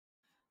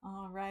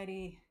All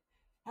righty.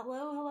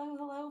 Hello, hello,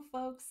 hello,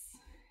 folks.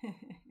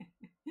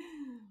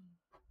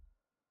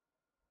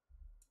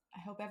 I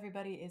hope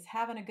everybody is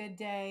having a good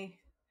day.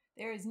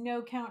 There is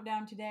no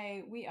countdown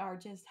today. We are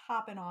just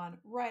hopping on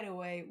right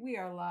away. We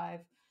are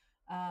live.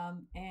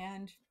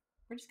 And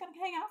we're just going to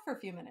hang out for a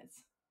few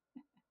minutes.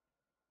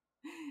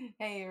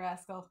 Hey,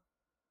 Rascal.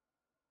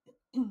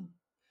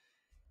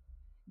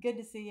 Good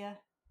to see you.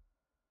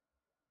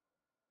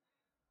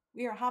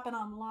 We are hopping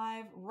on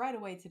live right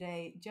away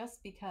today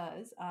just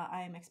because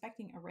I am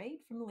expecting a raid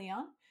from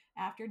Leon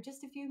after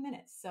just a few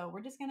minutes. So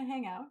we're just going to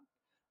hang out.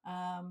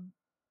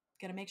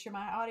 Gonna make sure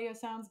my audio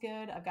sounds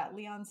good. I've got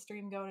Leon's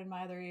stream going in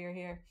my other ear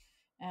here,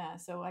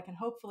 so I can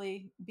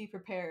hopefully be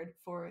prepared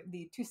for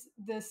the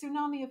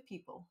tsunami of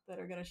people that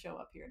are going to show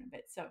up here in a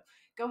bit. So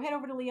go head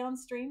over to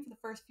Leon's stream for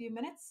the first few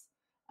minutes.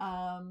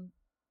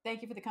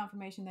 Thank you for the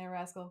confirmation there,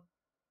 Rascal.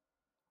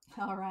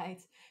 All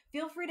right.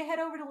 Feel free to head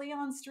over to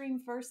Leon's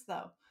stream first,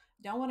 though.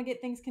 Don't want to get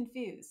things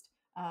confused.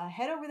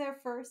 Head over there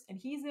first, and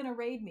he's going to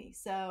raid me.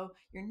 So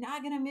you're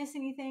not going to miss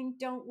anything.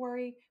 Don't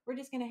worry. We're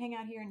just going to hang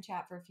out here and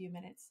chat for a few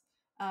minutes.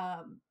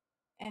 Um,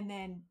 and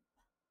then,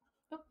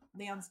 oh,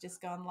 Leon's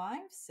just gone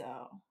live. So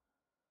I'm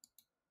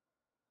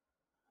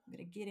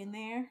going to get in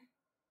there.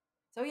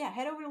 So, yeah,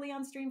 head over to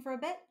Leon's stream for a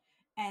bit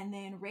and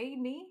then raid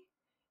me.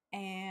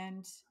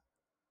 And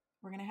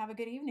we're going to have a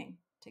good evening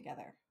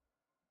together.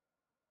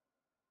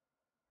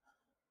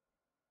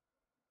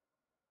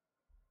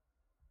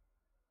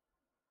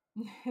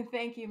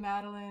 Thank you,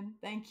 Madeline.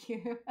 Thank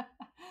you.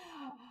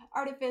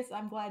 Artifice,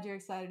 I'm glad you're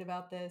excited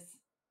about this.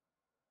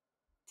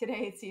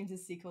 Today it seems a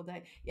sequel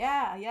day.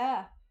 Yeah,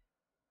 yeah.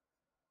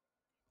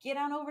 Get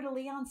on over to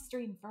Leon's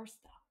stream first,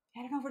 though.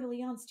 Head on over to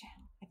Leon's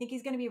channel. I think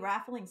he's going to be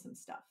raffling some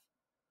stuff.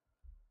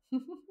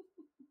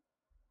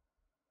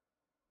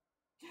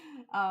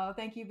 Oh,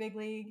 thank you, Big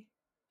League.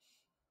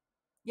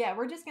 Yeah,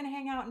 we're just going to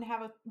hang out and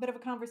have a bit of a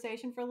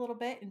conversation for a little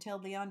bit until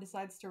Leon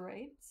decides to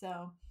raid.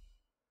 So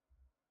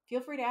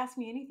feel free to ask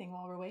me anything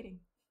while we're waiting.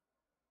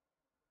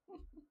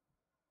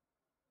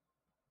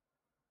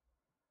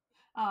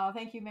 Oh,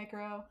 thank you,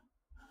 Micro.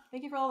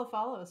 Thank you for all the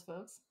follows,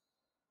 folks.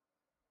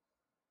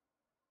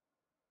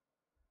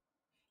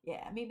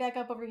 Yeah, meet back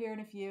up over here in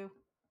a few.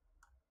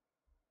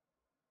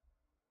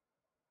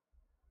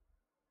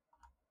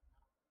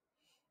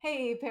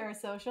 Hey,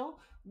 Parasocial,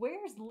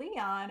 where's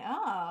Leon?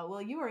 Ah,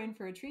 well, you are in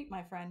for a treat,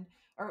 my friend.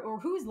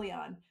 Or who's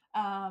Leon?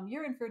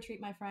 You're in for a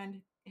treat, my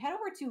friend. Head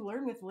over to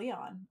Learn with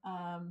Leon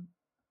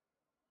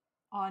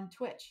on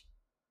Twitch.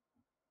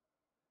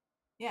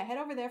 Yeah, head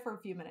over there for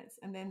a few minutes,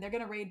 and then they're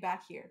going to raid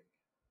back here.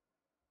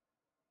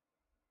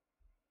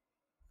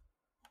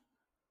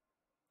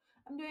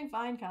 I'm doing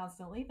fine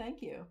constantly.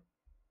 Thank you.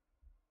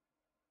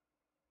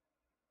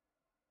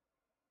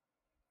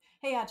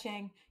 Hey, Ah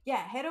Chang.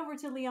 Yeah, head over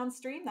to Leon's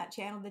stream, that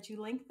channel that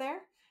you linked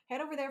there.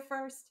 Head over there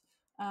first,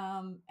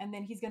 and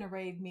then he's going to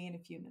raid me in a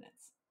few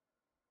minutes.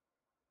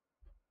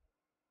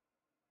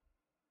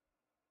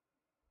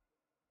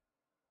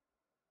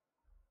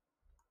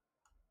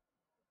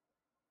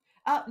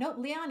 No,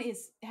 Leon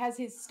has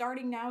his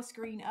starting now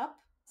screen up,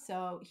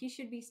 so he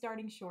should be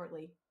starting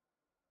shortly.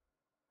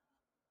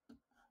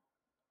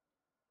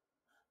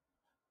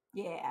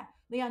 Yeah,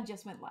 Leon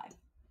just went live.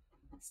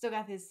 Still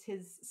got his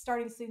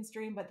starting soon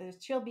stream, but there's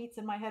chill beats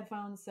in my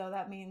headphones, so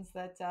that means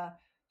that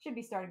should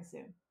be starting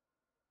soon.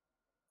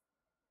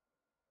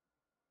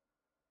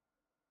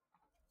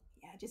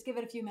 Yeah, just give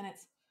it a few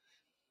minutes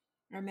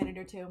or a minute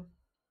or two.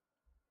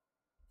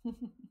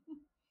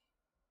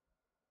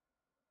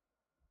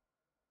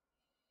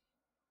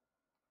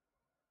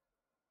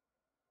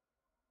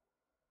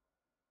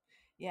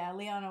 Yeah,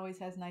 Leon always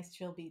has nice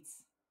chill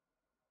beats.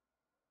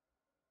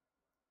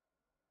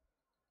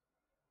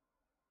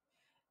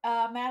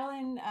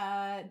 Madeline,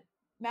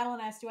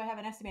 Madeline asked, "Do I have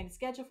an estimated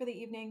schedule for the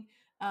evening?"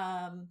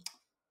 Um,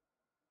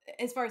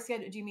 as far as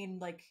schedule, do you mean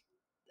like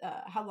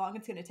how long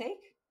it's going to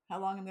take? How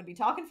long I'm going to be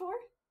talking for?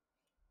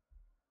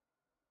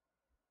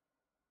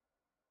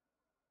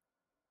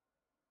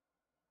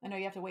 I know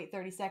you have to wait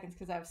 30 seconds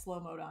because I have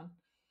slow mode on.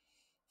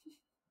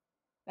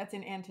 That's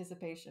in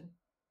anticipation.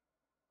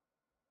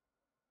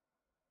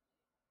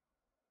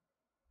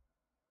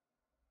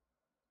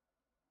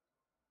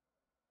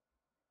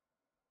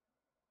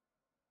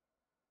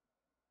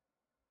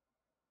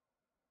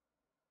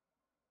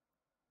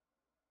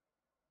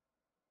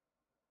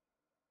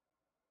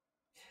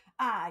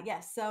 Ah,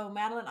 yes. So,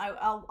 Madeline,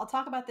 I'll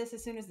talk about this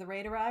as soon as the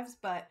raid arrives.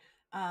 But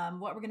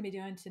what we're going to be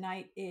doing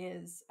tonight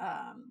is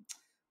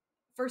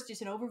first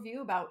just an overview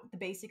about the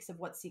basics of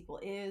what SQL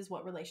is,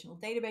 what relational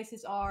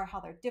databases are, how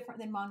they're different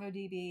than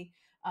MongoDB,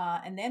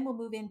 and then we'll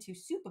move into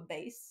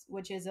Supabase,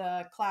 which is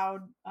a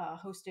cloud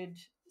hosted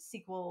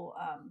SQL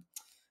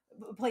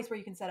place where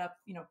you can set up,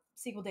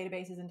 SQL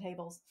databases and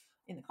tables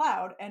in the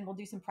cloud, and we'll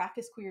do some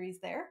practice queries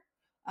there.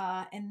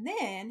 And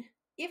then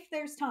if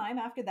there's time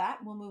after that,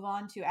 we'll move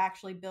on to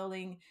actually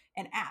building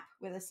an app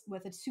with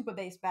a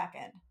Supabase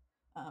backend.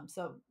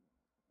 So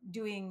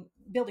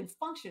building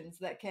functions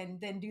that can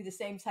then do the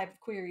same type of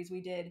queries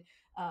we did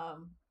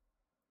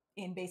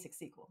in basic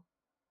SQL.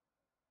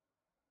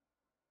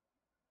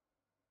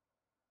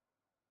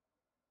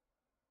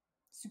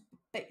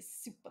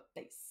 super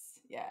bass.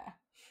 Yeah.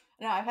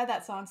 No, I've had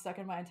that song stuck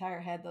in my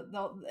entire head.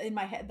 In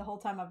my head the whole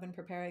time I've been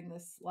preparing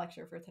this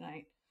lecture for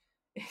tonight.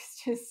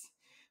 It's just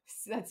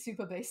that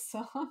super bass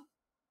song.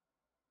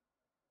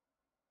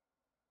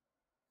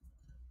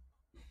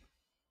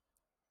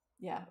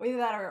 Yeah, either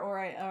that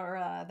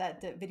or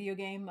that video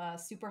game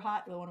Super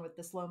Hot, the one with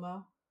the slow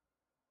mo.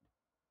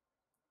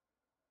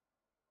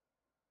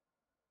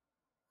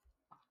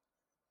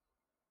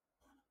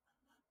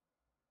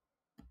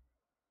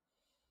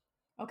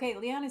 Okay,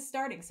 Leon is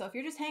starting. So if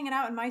you're just hanging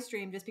out in my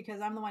stream just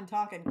because I'm the one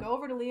talking, go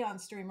over to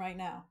Leon's stream right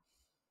now,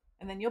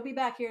 and then you'll be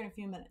back here in a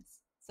few minutes.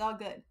 It's all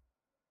good.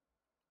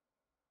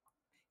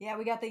 Yeah,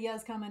 we got the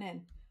yuz coming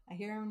in. I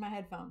hear him in my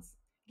headphones.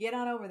 Get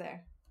on over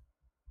there.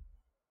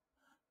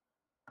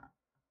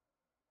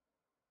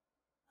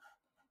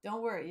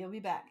 Don't worry, you'll be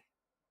back.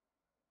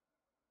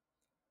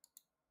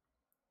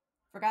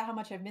 Forgot how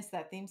much I've missed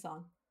that theme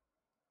song.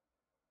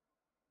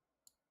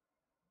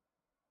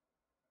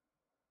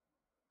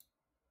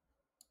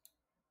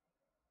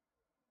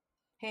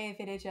 Hey,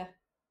 Fidecha.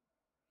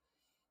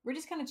 We're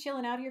just kind of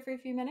chilling out here for a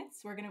few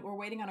minutes. We're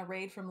waiting on a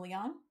raid from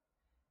Leon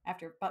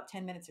after about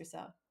 10 minutes or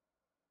so.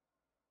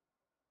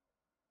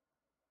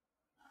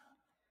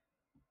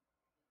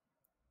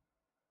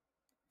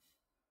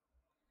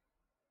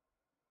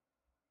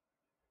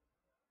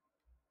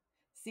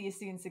 See you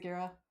soon,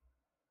 Segura.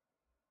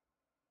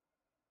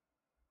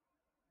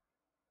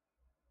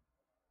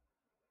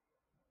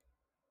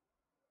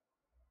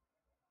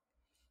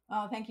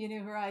 Oh, thank you,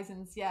 New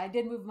Horizons. Yeah, I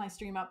did move my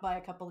stream up by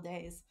a couple of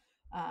days.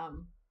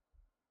 Um,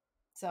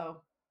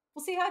 so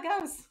we'll see how it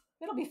goes.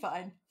 It'll be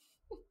fine.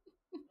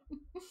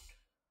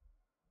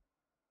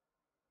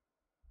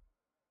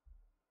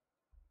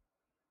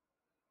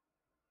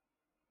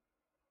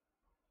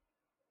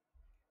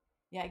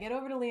 Yeah, get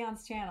over to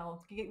Leon's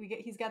channel.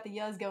 He's got the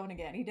Yuz going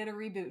again. He did a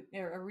reboot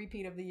or a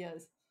repeat of the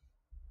Yuz.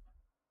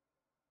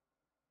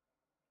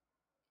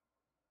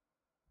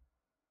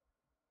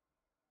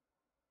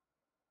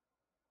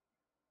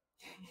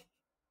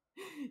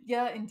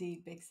 Yeah,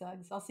 indeed, Big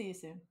Sugs. I'll see you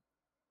soon.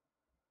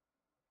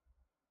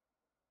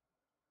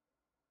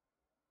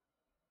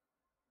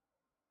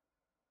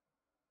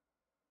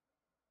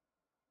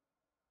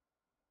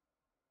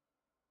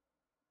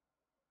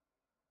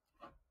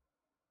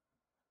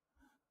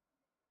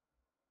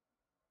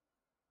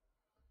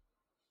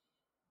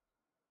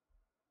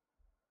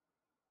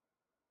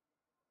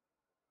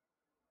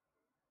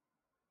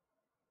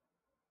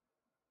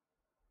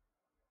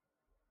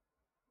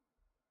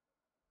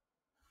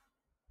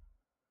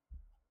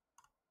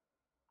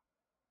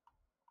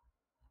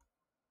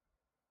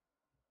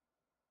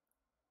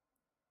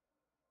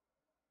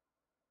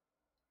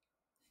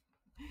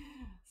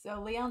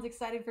 So Leon's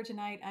excited for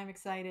tonight. I'm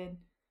excited.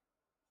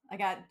 I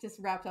got just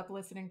wrapped up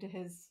listening to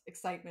his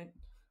excitement.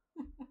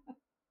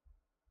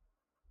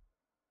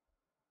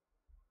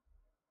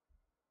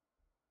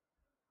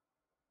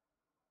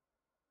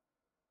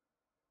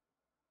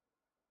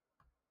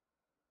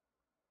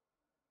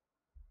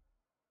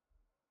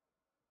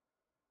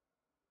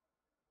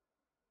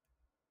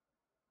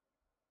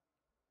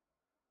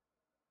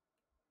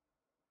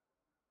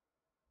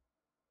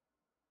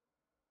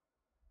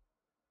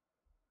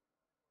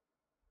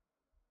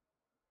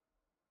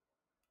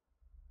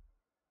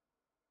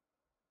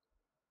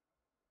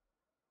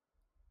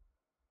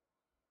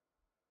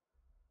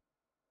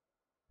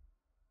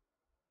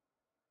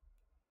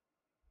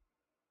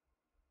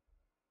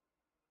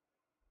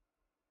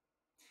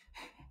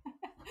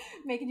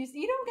 Making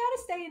you don't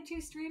gotta stay in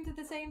two streams at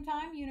the same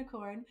time,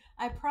 Unicorn.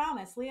 I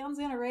promise. Leon's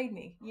gonna raid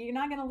me. You're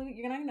not gonna lose.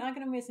 You're not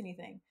gonna miss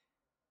anything.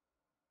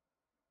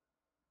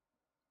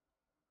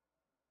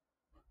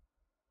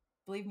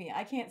 Believe me,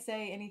 I can't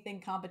say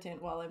anything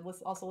competent while I'm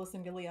also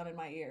listening to Leon in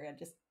my ear. I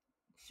just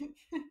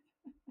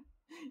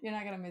you're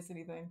not gonna miss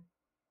anything.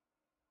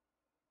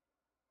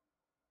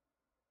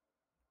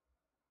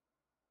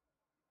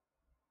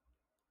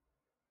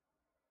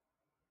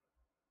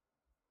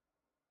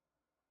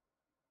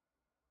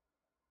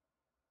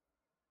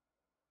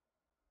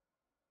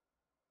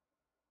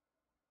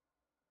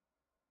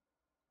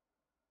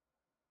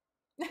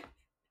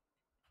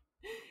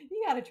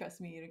 You gotta trust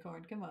me,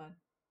 Unicorn. Come on.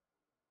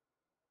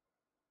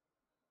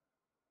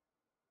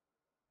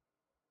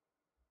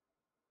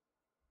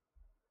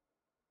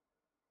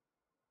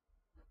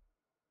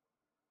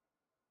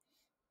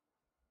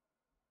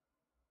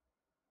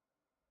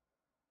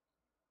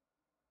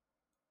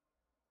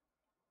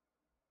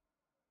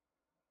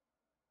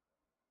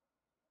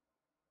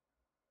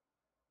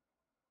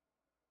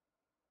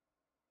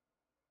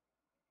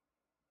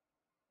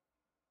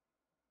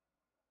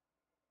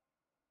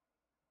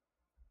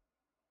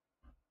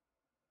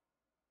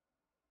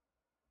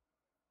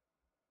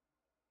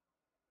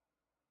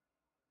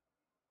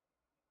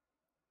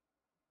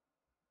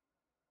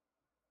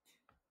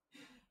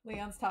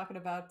 Leon's talking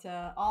about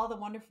all the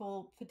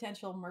wonderful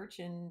potential merch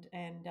and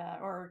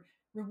or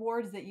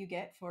rewards that you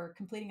get for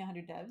completing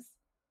 100 devs.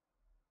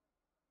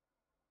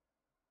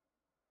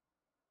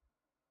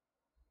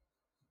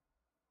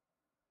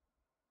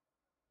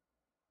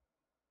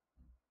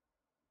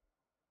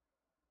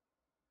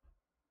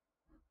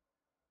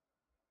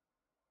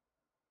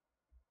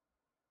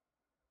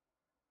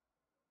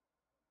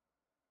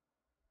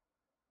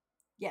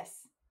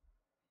 Yes,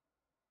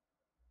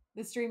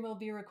 the stream will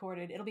be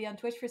recorded. It'll be on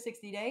Twitch for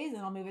 60 days,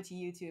 and I'll move it to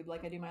YouTube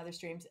like I do my other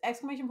streams.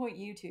 Exclamation point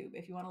YouTube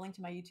if you want a link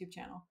to my YouTube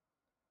channel.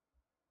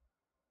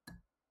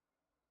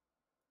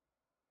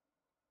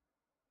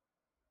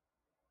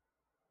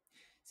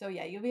 So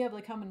yeah, you'll be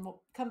able to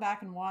come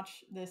back and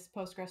watch this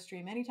Postgres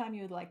stream anytime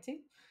you would like to,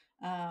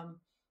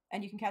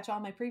 and you can catch all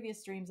my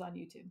previous streams on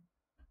YouTube.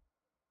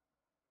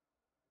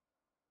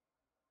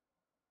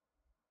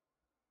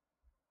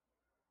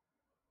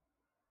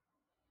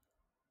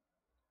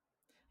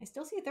 I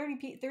still see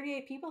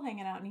 38 people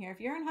hanging out in here. If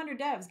you're in 100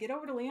 Devs, get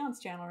over to Leon's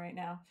channel right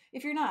now.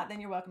 If you're not,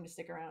 then you're welcome to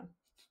stick around.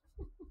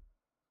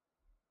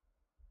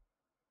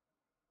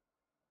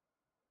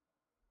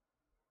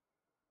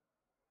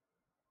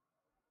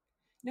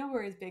 No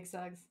worries, Big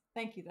Sugs.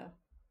 Thank you, though.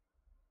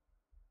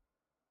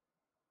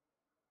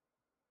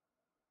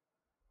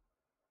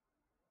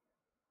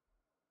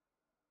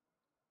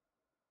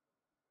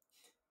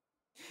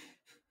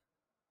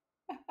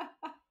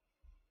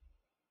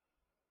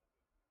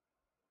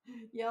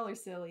 Y'all are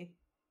silly.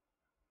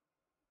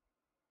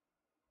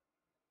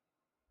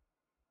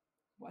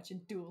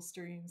 Watching dual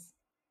streams.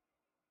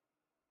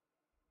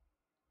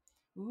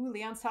 Ooh,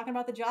 Leon's talking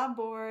about the job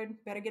board.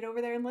 Better get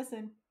over there and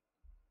listen.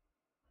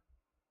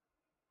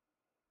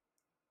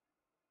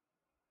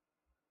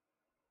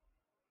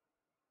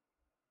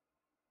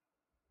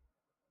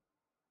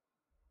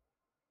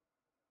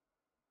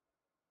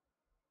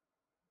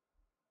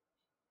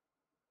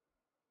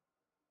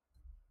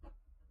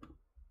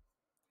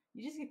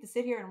 You just get to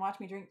sit here and watch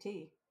me drink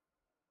tea.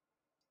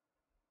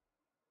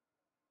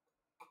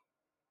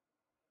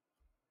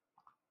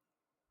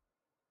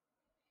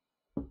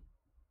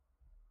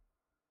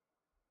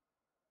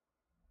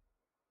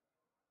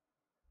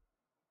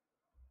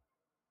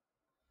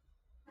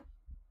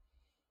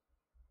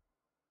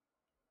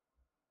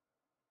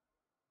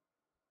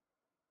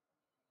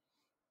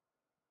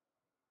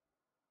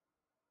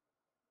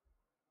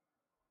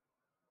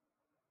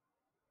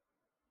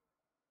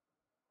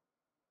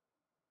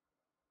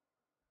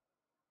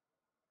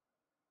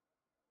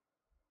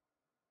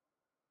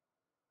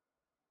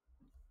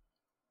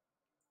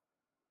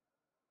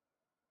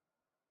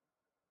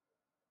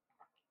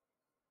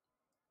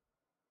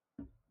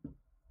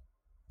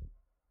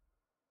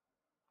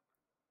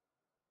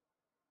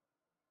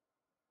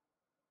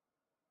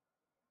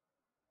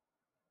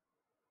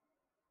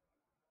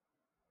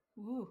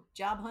 Ooh,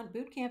 job hunt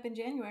boot camp in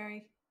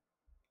January.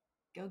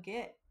 Go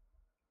get.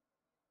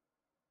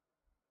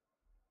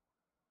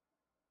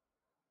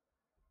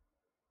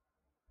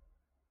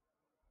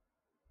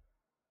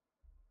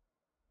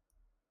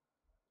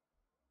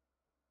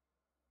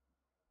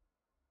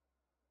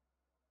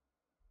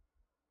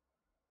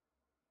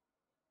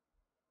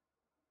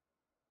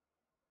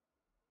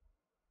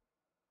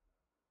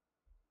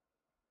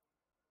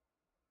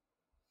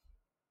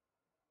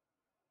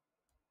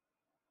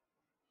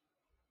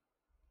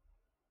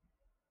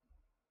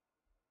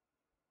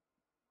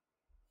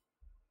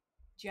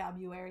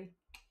 Jobuary.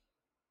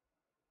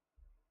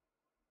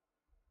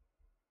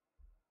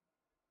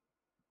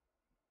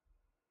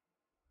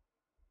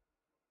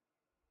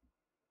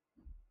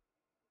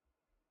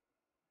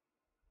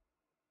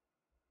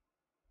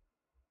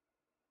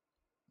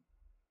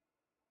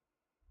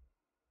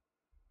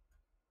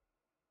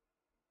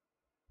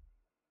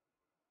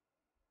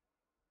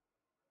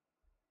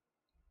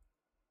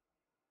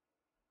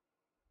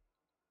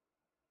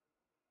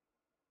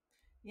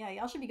 Yeah,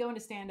 y'all should be going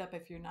to stand up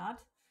if you're not.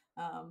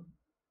 Um,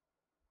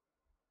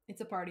 it's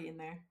a party in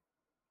there.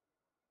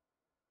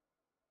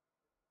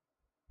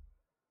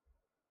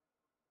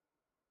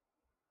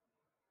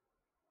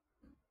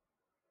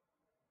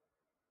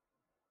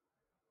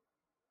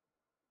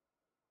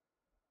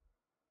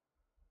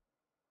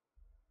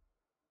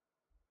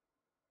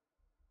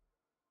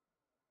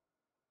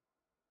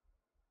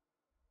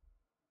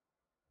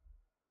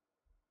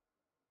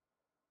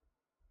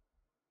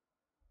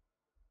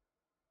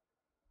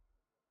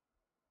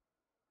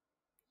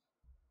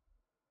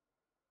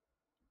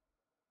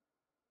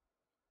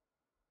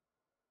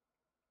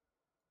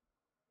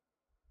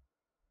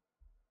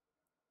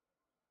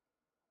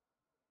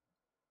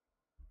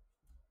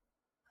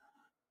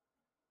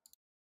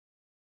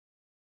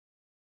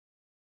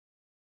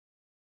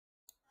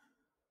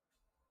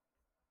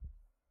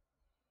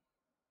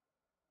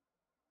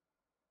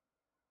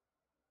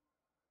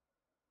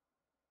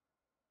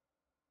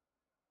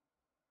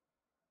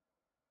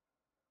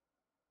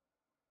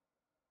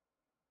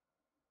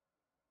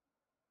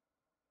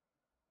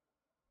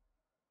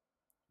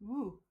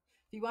 Ooh,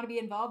 if you want to be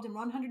involved in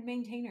 100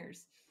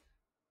 maintainers,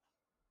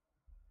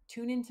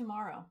 tune in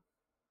tomorrow.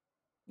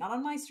 Not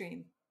on my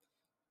stream,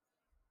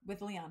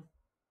 with Leon.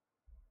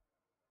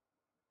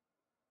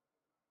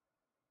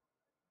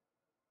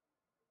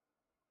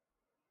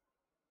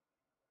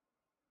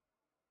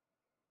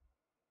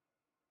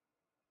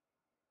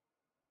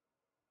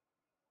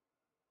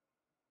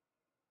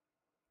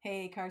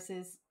 Hey,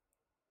 Carsis.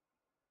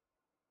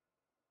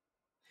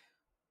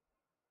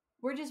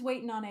 We're just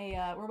waiting on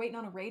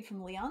a raid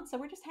from Leon, so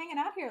we're just hanging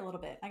out here a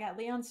little bit. I got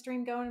Leon's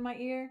stream going in my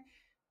ear.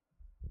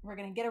 We're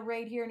gonna get a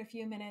raid here in a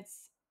few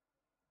minutes.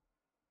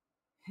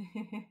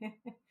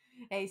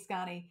 Hey,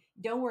 Scotty,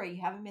 don't worry,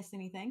 you haven't missed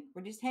anything.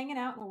 We're just hanging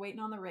out and we're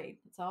waiting on the raid.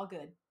 It's all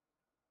good.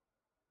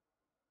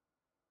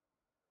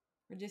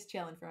 We're just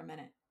chilling for a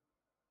minute.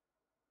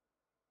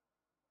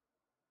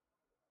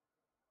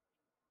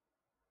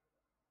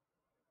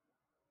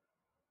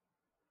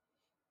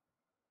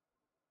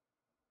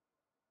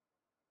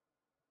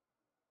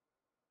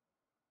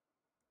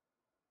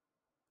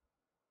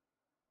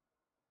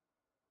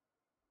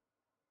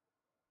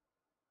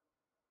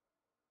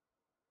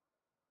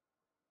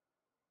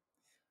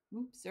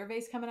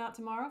 Surveys coming out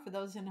tomorrow for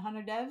those in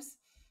Hunter Devs.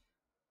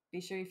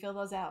 Be sure you fill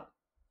those out.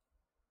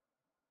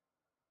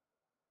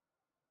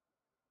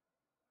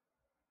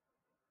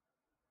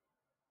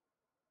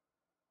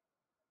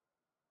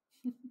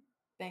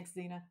 Thanks,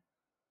 Zena.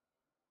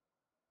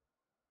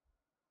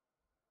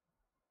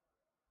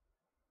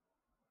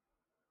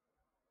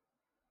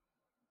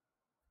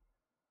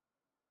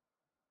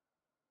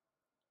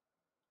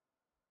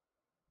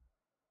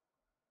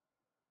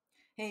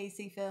 Hey,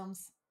 C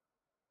Films.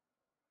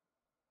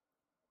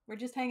 We're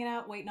just hanging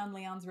out waiting on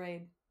Leon's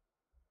raid.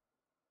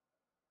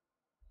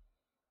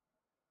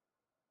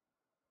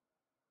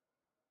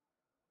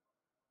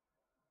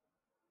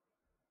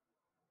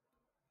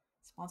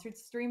 Sponsored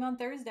stream on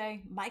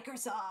Thursday.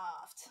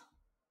 Microsoft.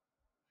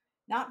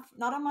 Not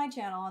on my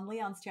channel, on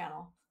Leon's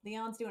channel.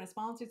 Leon's doing a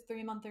sponsored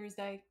stream on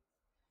Thursday,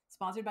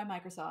 sponsored by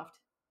Microsoft.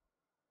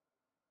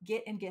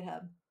 Git and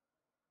GitHub.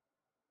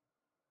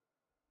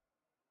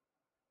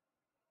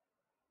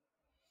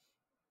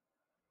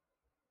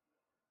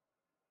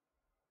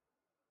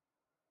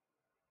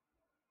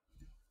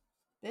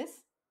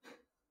 This?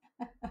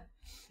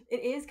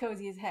 It is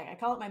cozy as heck. I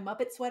call it my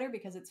Muppet sweater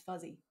because it's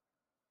fuzzy.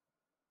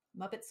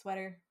 Muppet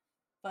sweater,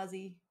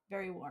 fuzzy,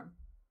 very warm.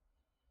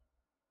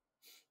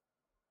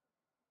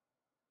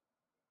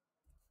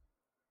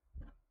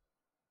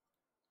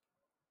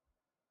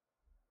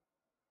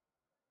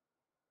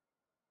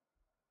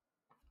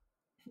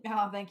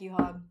 Oh, thank you,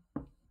 Hog.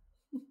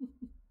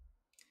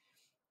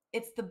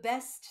 It's the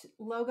best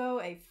logo.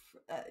 It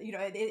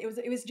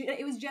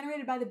was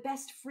generated by the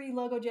best free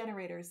logo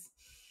generators,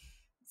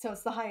 so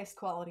it's the highest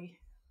quality.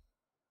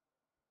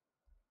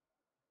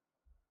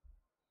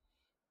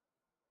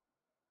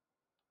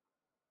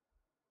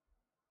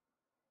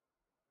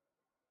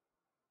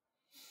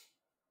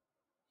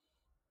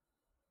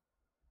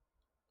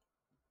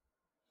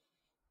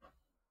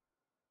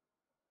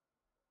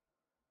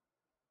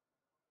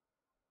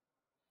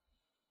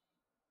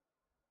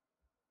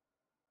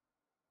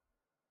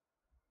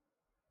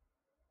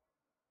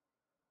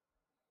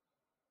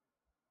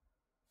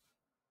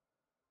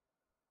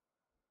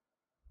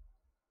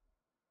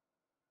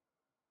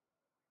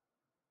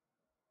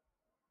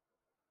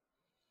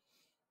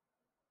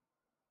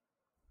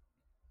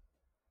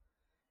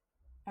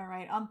 All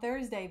right. On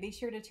Thursday, be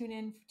sure to tune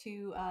in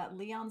to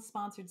Leon's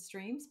sponsored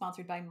stream,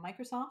 sponsored by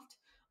Microsoft.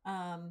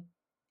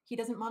 He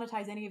doesn't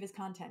monetize any of his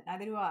content,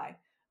 neither do I.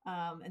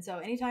 And so,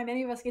 anytime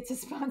any of us gets a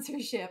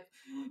sponsorship,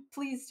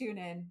 please tune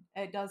in.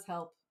 It does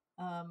help.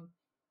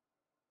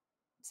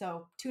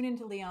 So, tune in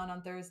to Leon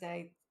on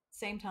Thursday,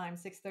 same time,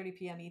 6:30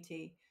 p.m.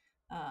 ET.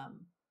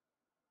 Um,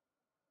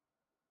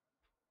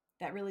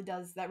 that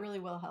really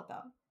will help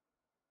out.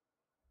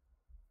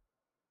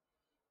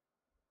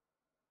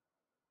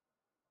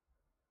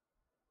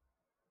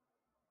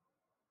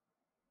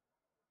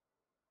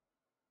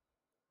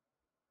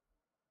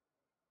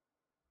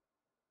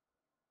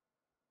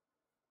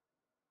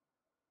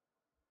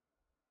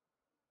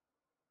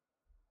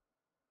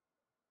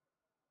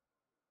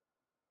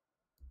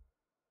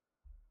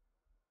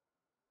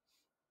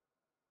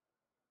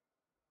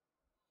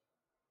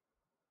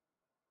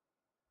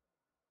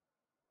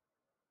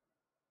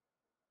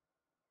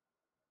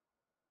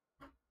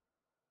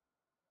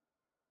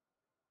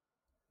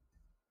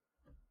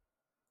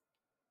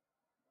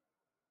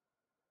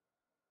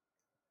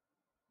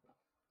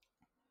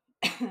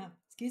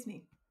 Excuse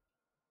me.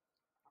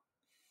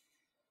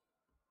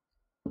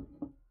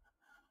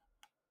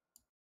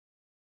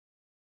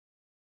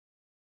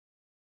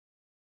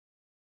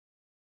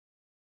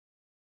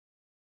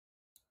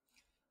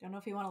 Don't know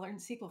if you want to learn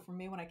SQL from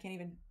me when I can't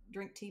even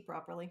drink tea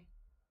properly.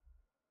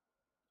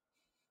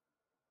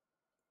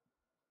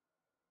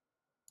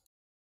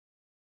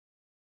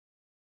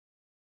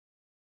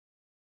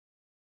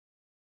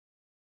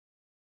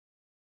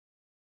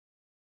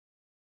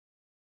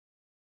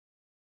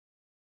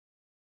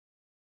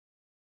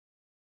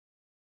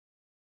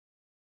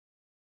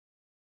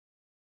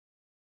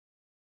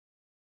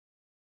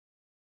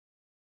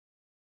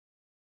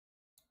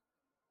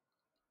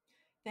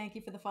 Thank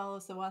you for the follow,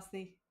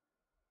 Sawasti.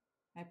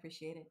 I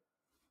appreciate it.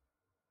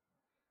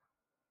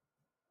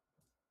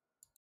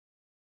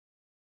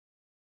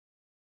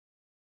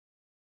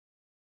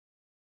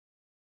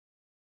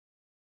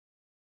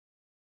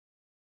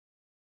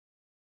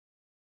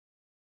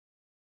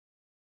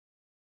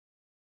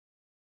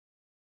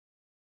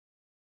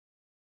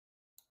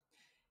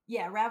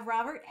 Yeah, Rav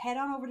Robert, head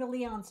on over to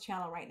Leon's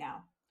channel right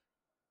now.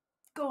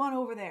 Go on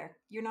over there.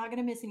 You're not going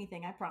to miss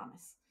anything, I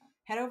promise.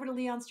 Head over to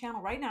Leon's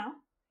channel right now,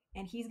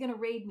 and he's going to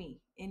raid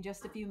me in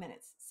just a few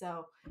minutes.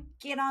 So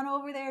get on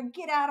over there.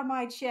 Get out of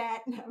my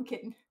chat. No, I'm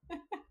kidding.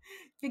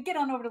 But get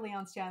on over to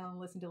Leon's channel and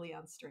listen to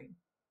Leon's stream.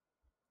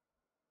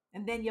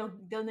 And then you'll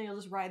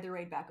just ride the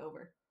raid back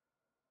over.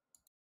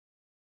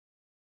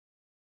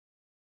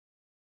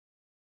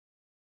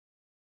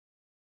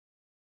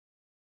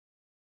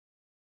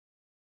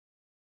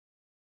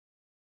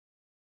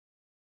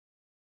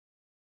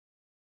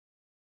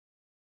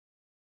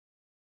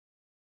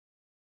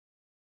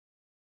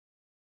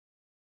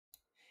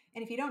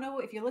 And if you don't know,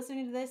 if you're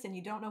listening to this and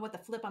you don't know what the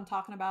flip I'm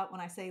talking about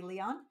when I say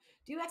Leon,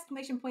 do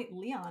exclamation point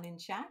Leon in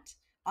chat.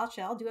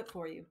 I'll do it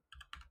for you.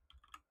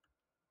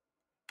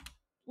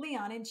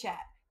 Leon in chat.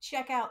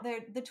 Check out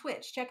the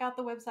Twitch, check out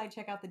the website,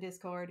 check out the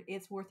Discord.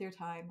 It's worth your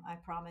time, I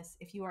promise,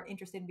 if you are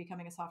interested in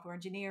becoming a software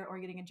engineer or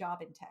getting a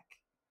job in tech.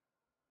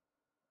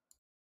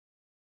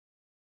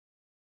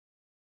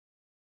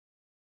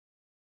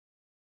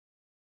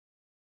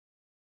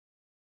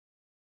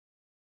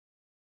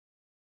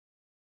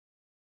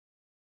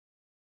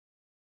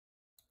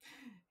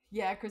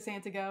 Yeah,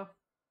 Chrysantigo.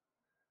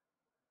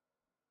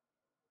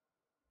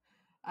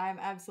 I'm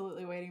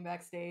absolutely waiting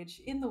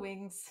backstage in the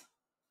wings.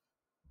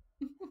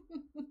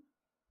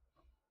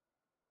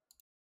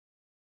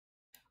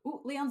 Ooh,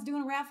 Leon's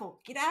doing a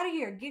raffle. Get out of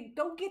here.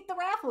 Go get the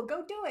raffle.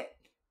 Go do it.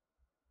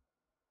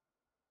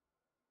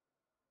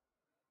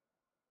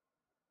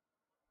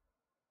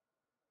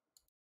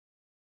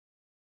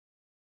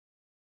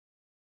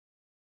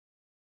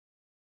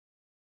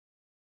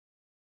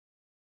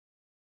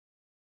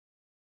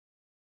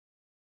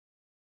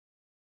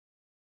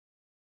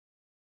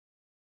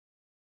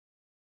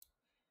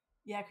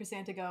 Yeah,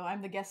 Chrysantigo.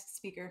 I'm the guest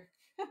speaker.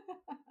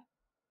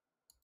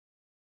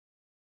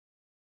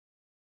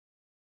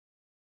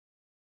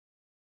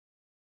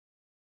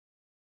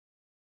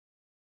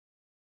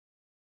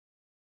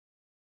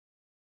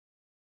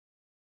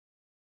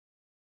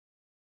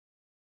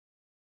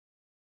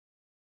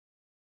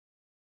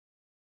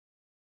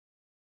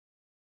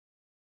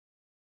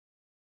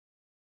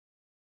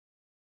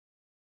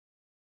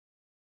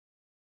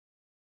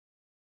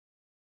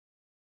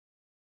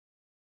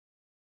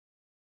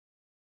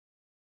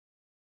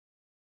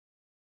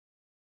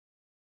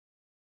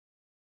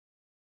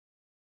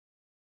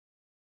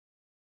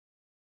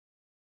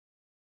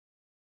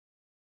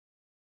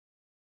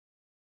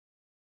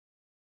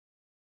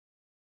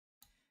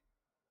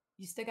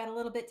 You still got a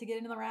little bit to get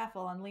into the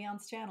raffle on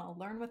Leon's channel.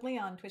 Learn with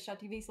Leon,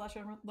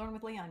 twitch.tv/learn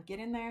with Leon. Get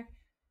in there,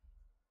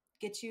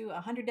 get you a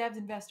 100 Devs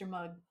investor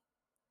mug.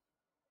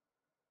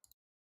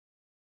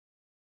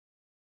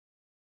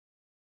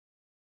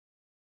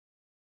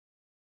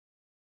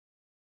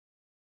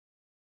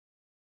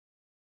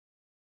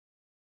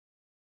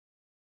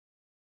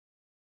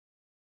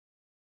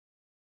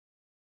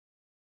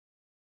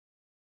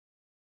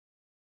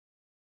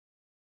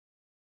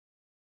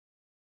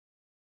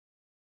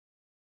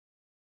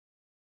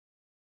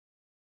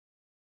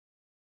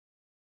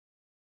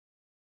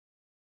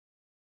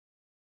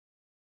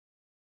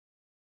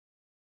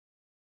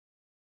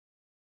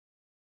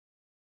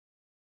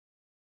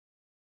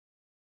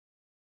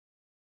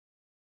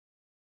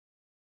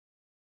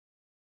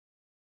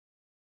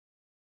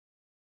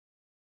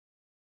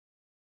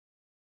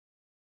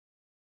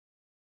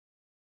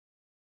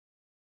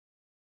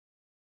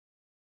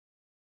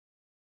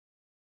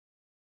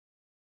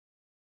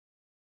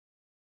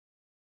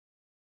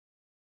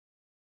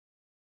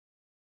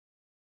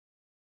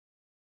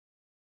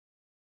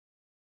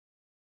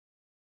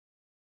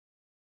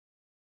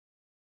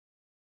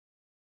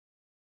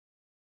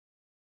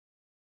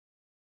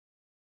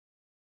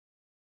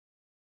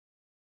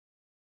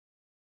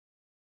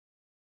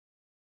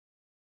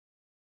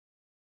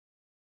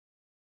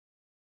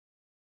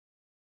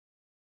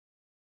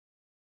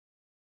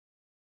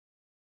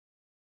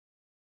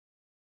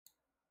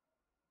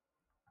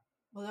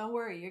 Well, don't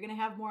worry. You're going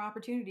to have more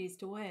opportunities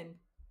to win.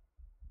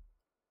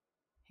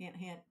 Hint,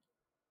 hint.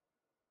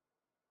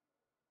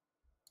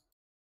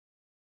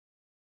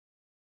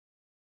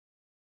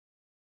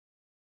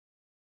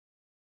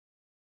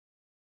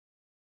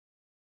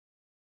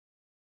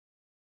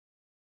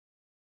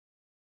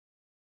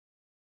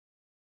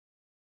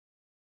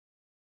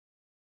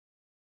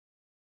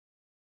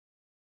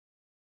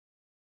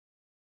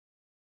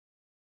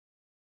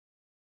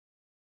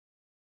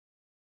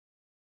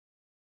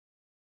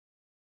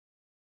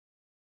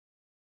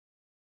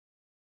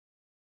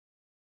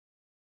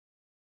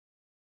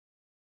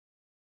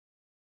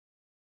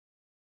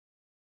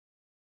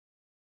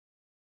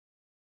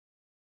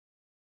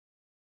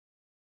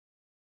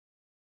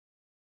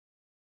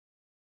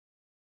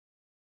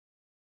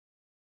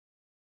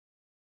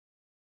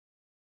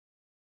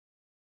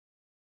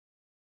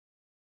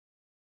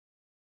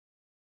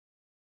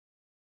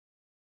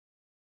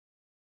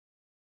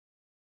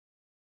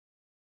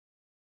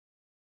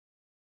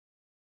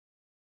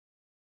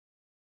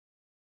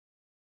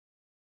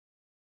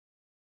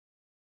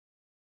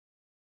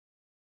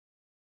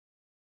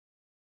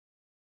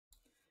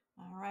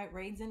 right,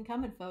 raid's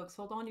incoming, folks.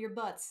 Hold on to your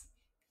butts.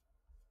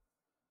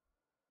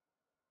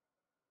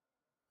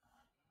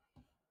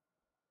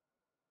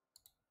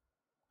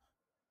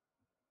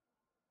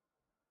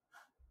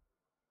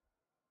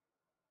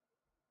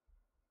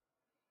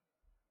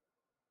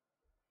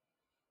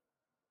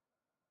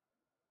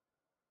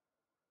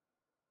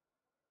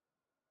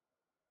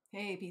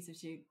 Hey, piece of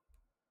shoot.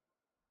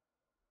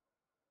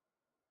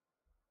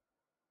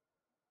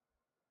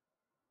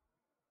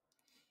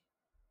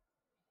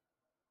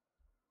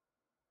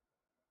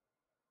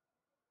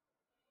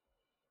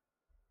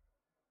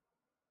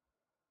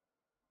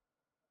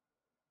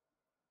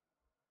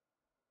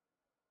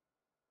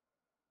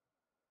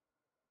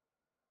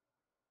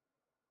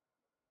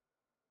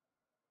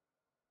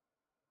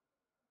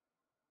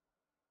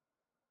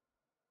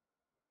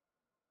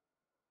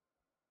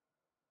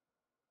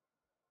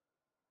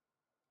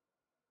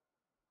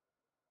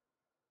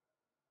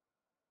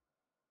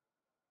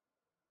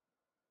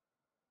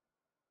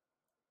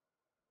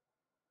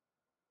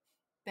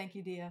 Thank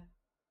you, Dia.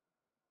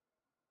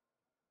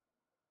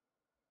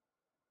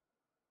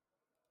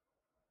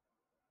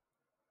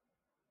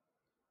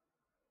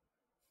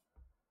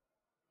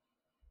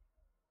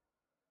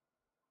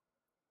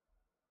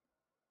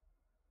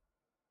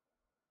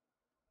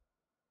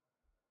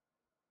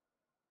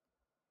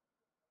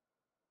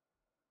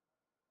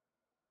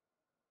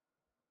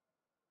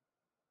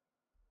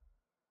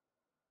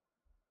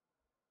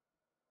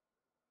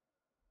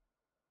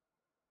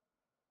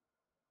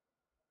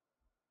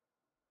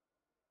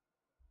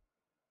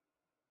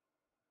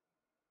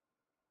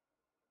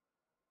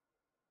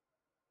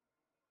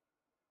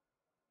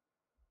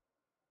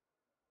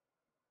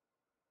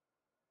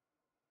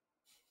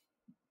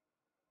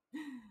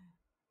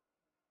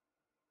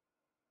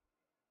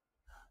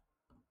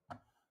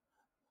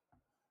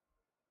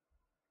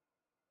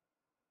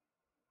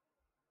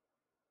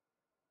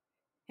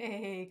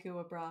 Hey,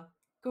 Kuwabara.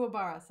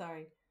 Kuwabara,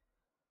 sorry.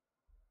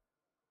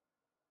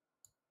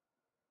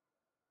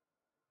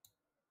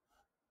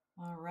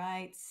 All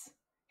right.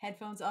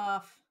 Headphones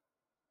off.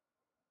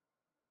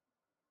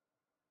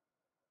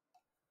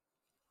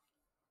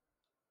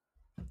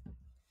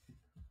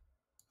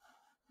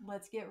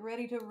 Let's get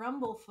ready to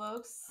rumble,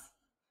 folks.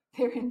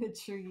 They're in the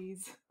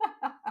trees.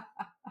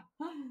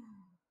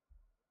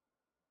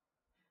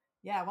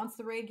 Yeah, once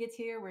the raid gets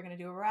here, we're going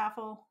to do a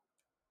raffle.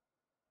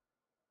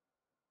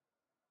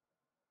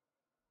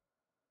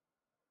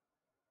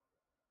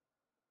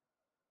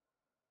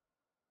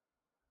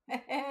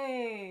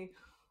 Hey,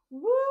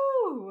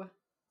 woo!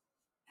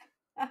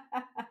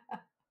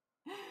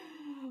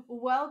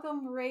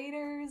 Welcome,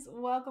 Raiders.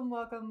 Welcome,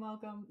 welcome,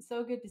 welcome.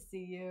 So good to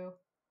see you.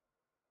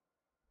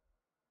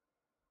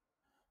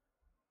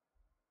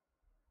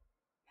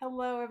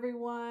 Hello,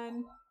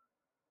 everyone.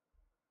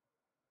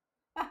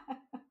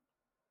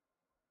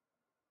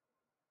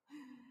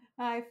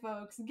 Hi,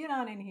 folks. Get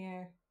on in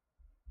here.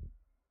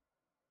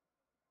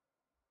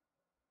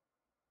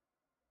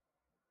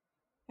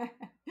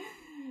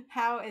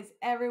 How is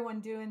everyone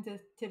doing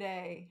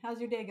today? How's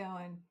your day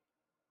going?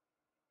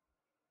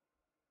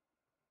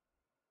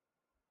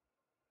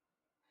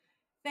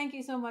 Thank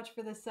you so much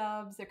for the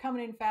subs. They're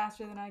coming in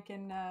faster than I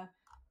can.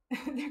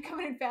 They're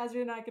coming in faster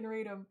than I can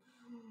read them.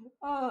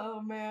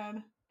 Oh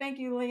man! Thank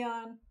you,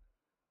 Leon.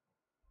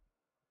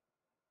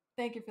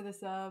 Thank you for the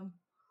sub.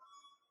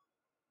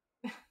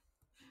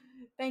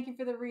 Thank you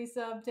for the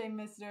resub, Tame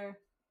Mister.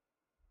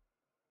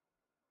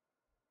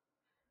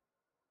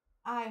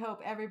 I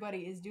hope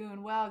everybody is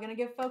doing well. Gonna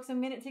give folks a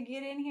minute to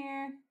get in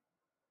here.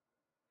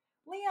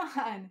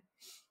 Leon,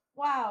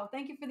 wow!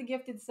 Thank you for the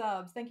gifted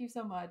subs. Thank you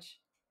so much.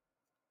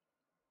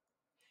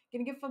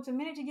 Gonna give folks a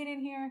minute to get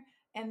in here,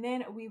 and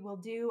then we will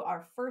do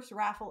our first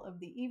raffle of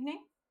the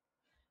evening.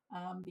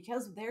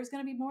 Because there's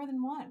going to be more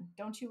than one.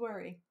 Don't you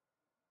worry.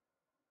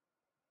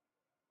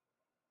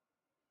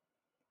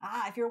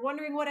 If you're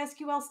wondering what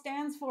SQL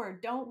stands for,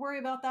 don't worry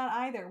about that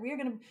either. We're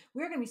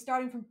gonna be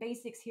starting from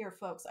basics here,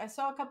 folks. I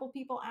saw a couple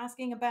people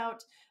asking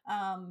about,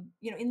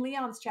 in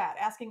Leon's chat,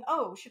 asking,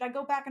 "Oh, should I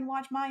go back and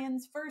watch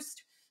Mayan's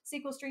first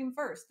SQL stream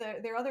first?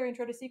 Their other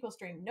intro to SQL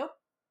stream?" Nope,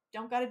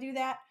 don't got to do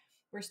that.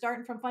 We're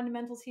starting from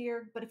fundamentals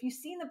here. But if you've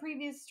seen the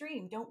previous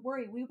stream, don't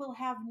worry. We will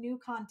have new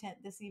content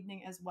this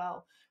evening as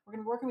well. We're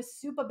going to be working with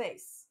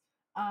Supabase.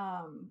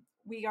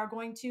 We are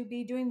going to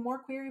be doing more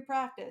query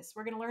practice.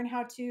 We're going to learn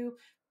how to,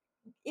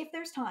 if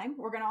there's time,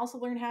 we're going to also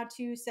learn how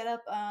to set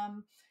up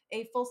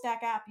a full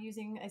stack app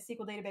using a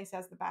SQL database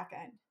as the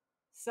backend.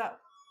 So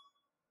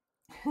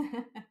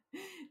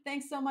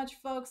thanks so much,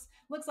 folks.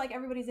 Looks like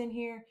everybody's in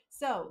here.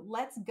 So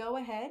let's go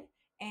ahead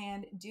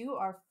and do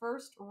our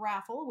first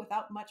raffle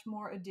without much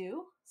more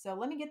ado. So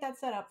let me get that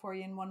set up for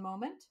you in one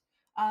moment.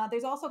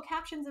 There's also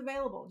captions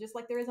available, just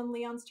like there is on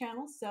Leon's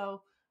channel.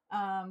 So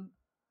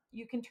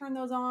you can turn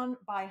those on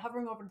by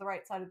hovering over to the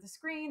right side of the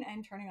screen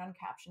and turning on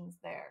captions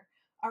there.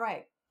 All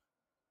right.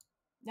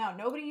 Now,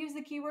 nobody used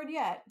the keyword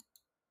yet,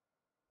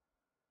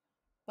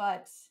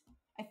 but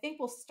I think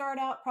we'll start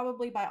out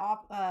probably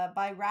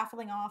by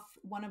raffling off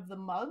one of the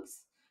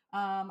mugs.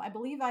 I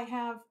believe I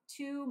have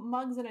two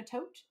mugs and a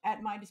tote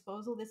at my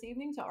disposal this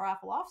evening to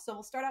raffle off. So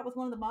we'll start out with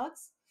one of the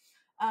mugs,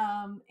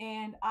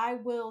 and I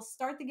will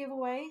start the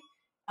giveaway.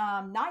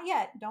 Not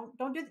yet. Don't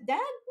do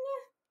that,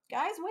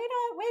 guys. Wait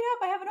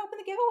up. I haven't opened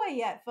the giveaway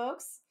yet,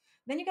 folks.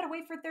 Then you got to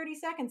wait for 30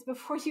 seconds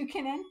before you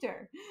can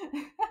enter.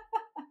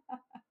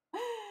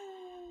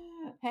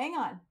 Hang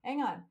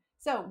on.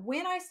 So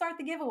when I start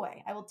the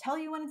giveaway, I will tell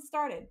you when it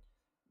started.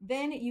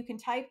 Then you can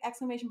type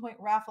exclamation point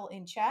raffle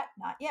in chat.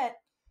 Not yet.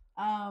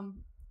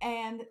 Um,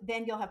 and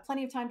then you'll have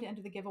plenty of time to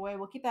enter the giveaway.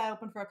 We'll keep that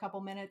open for a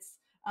couple minutes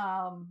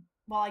while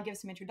I give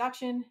some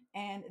introduction,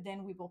 and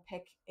then we will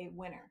pick a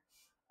winner.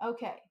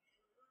 Okay.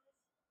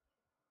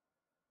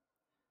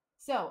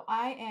 So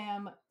I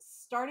am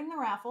starting the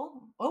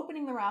raffle,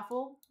 opening the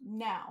raffle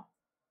now.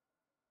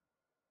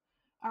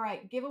 All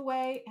right,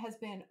 giveaway has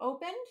been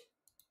opened.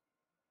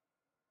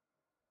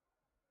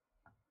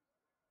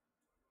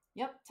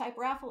 Yep, type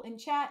raffle in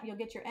chat. You'll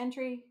get your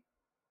entry.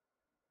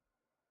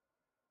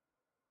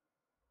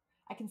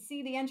 I can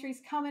see the entries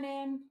coming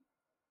in.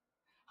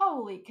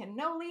 Holy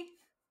cannoli.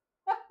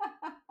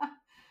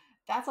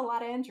 That's a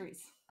lot of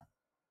entries.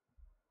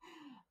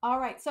 All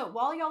right, so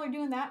while y'all are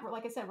doing that,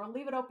 like I said, we'll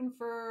leave it open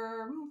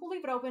for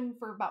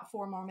about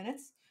 4 more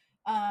minutes.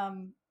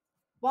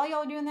 While y'all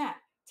are doing that,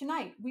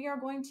 tonight we are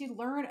going to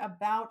learn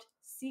about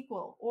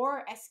SQL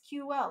or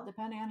SQL,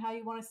 depending on how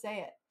you want to say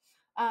it.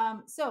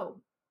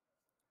 So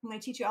I'm going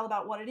to teach you all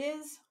about what it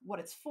is, what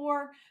it's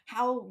for,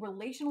 how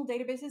relational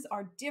databases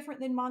are different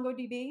than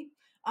MongoDB,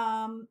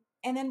 and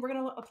then we're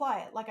going to apply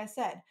it, like I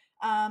said.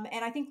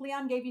 And I think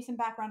Leon gave you some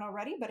background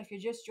already, but if you're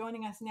just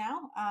joining us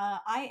now,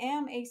 I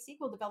am a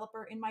SQL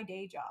developer in my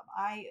day job.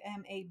 I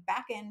am a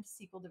back-end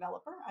SQL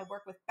developer. I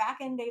work with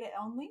back-end data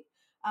only.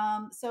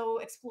 So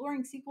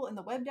exploring SQL in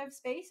the web dev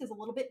space is a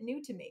little bit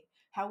new to me.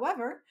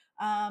 However,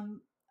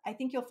 I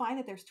think you'll find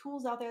that there's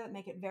tools out there that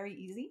make it very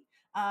easy.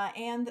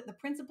 And the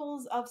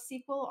principles of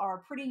SQL are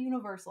pretty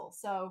universal.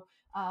 So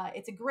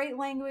it's a great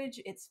language.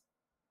 It's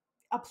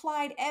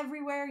applied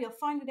everywhere. You'll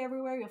find it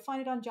everywhere. You'll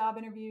find it on job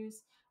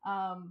interviews.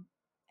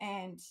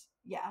 And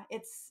yeah,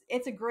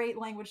 it's a great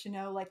language to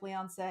know, like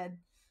Leon said.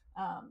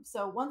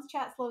 So once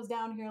chat slows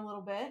down here a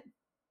little bit,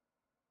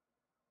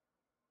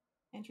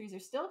 entries are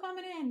still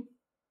coming in.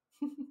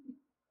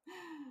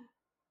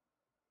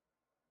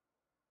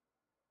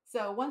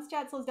 So once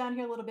chat slows down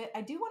here a little bit,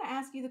 I do want to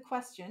ask you the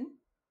question.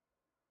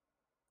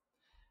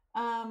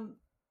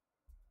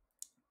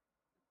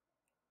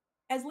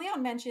 As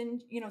Leon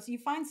mentioned, so you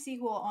find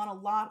SQL on a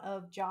lot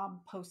of job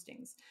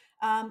postings.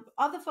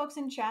 Of the folks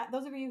in chat,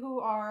 those of you who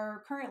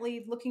are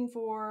currently looking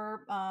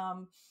for,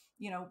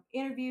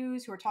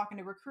 interviews, who are talking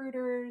to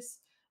recruiters,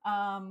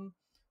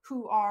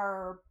 who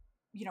are,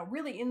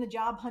 really in the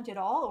job hunt at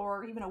all,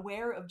 or even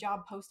aware of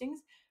job postings,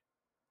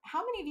 how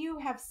many of you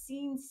have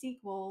seen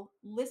SQL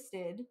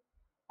listed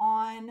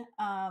on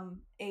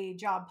a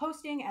job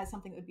posting as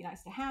something that would be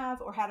nice to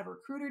have, or had a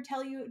recruiter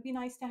tell you it would be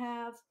nice to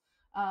have?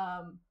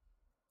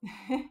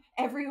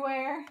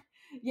 Everywhere.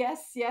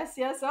 Yes, yes,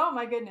 yes. Oh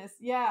my goodness.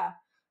 Yeah.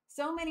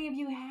 So many of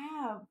you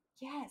have.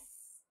 Yes.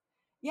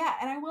 Yeah.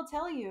 And I will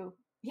tell you,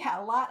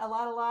 yeah, a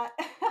lot.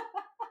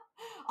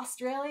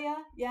 Australia.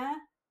 Yeah.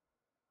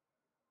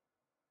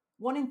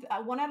 One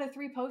out of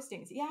 3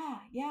 postings. Yeah.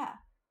 Yeah.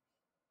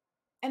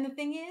 And the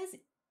thing is,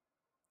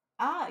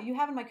 you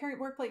have in my current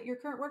workplace, your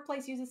current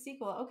workplace uses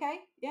SQL. Okay.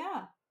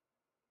 Yeah.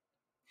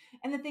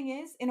 And the thing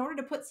is, in order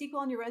to put SQL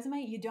on your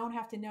resume, you don't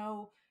have to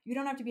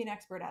be an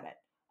expert at it.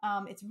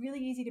 It's really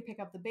easy to pick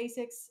up the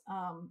basics.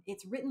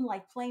 It's written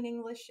like plain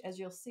English, as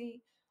you'll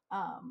see.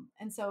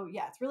 And so,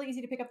 yeah, it's really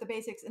easy to pick up the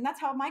basics. And that's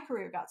how my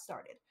career got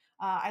started.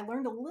 I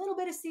learned a little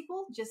bit of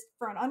SQL just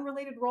for an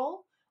unrelated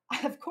role.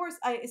 Of course,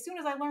 as soon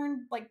as I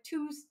learned like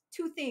two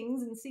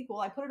things in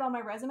SQL, I put it on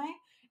my resume.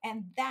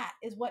 And that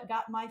is what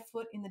got my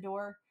foot in the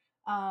door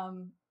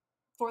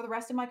for the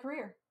rest of my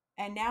career.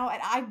 And now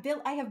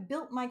I have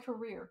built my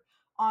career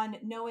on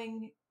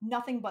knowing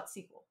nothing but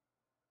SQL.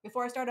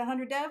 Before I started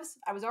 100 Devs,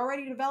 I was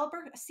already a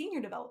developer, a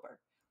senior developer.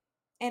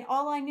 And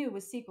all I knew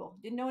was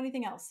SQL. Didn't know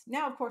anything else.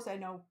 Now, of course, I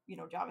know,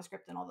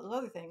 JavaScript and all those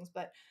other things,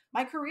 but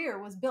my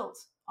career was built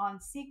on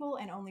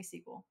SQL and only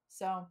SQL.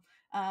 So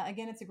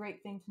again, it's a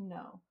great thing to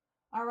know.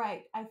 All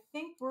right, I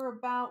think we're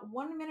about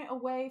 1 minute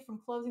away from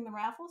closing the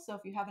raffle. So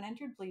if you haven't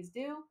entered, please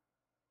do.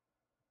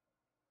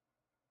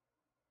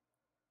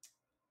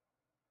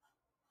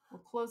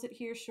 We'll close it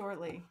here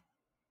shortly.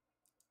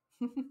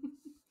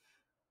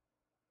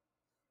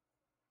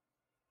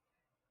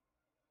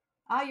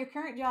 Your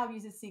current job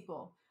uses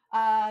SQL.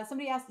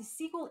 Somebody asked, is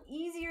SQL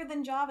easier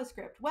than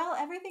JavaScript? Well,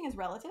 everything is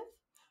relative,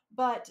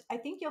 but I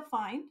think you'll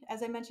find,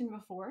 as I mentioned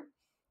before,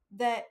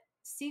 that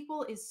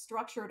SQL is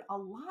structured a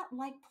lot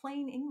like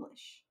plain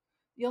English.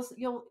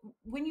 You'll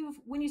when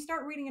you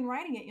start reading and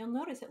writing it, you'll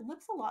notice it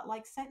looks a lot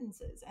like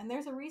sentences, and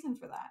there's a reason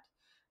for that.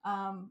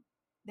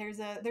 There's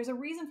a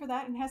reason for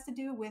that, and it has to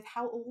do with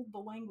how old the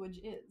language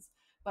is.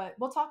 But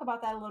we'll talk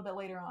about that a little bit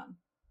later on.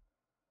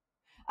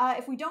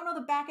 If we don't know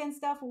the back end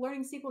stuff,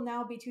 learning SQL now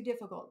would be too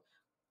difficult.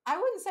 I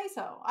wouldn't say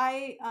so.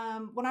 I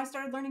when I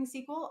started learning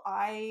SQL,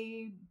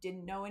 I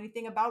didn't know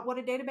anything about what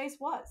a database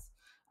was.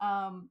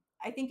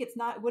 I think it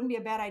wouldn't be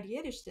a bad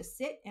idea to just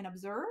sit and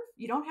observe.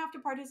 You don't have to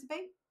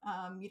participate.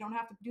 You don't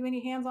have to do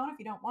any hands-on if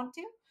you don't want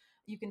to.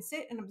 You can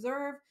sit and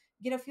observe,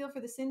 get a feel for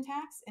the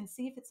syntax, and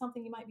see if it's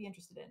something you might be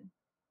interested in.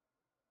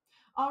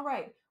 All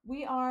right,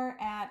 we are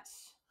at.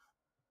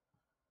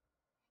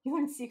 You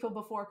learned SQL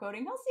before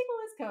coding. No,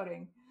 SQL is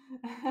coding.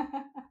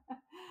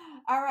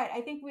 All right,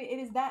 I think it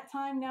is that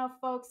time now,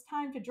 folks.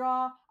 Time to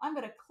draw. I'm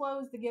going to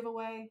close the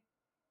giveaway.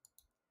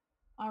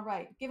 All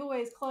right,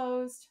 giveaway is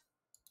closed.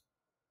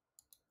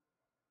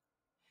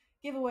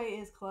 Giveaway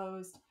is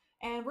closed.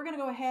 And we're going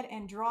to go ahead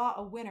and draw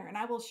a winner. And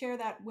I will share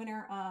that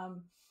winner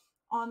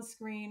on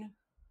screen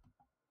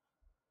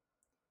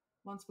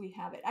once we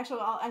have it.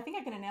 Actually, I think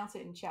I can announce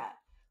it in chat.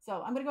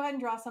 So I'm going to go ahead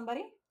and draw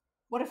somebody.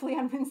 What if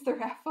Leon wins the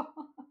raffle?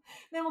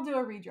 Then we'll do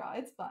a redraw.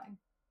 It's fine.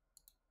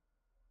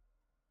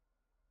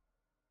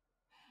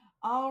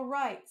 All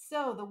right,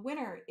 so the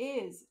winner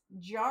is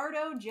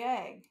Jardo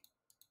Jag.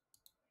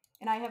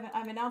 And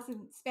I'm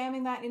announcing,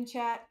 spamming that in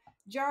chat.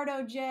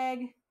 Jardo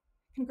Jag,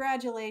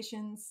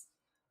 congratulations.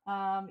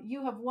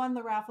 You have won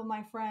the raffle,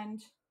 my friend.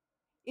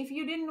 If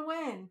you didn't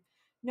win,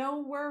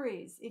 no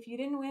worries. If you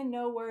didn't win,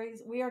 no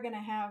worries. We are going to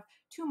have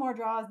 2 more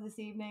draws this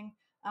evening,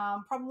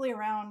 probably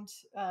around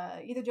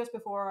either just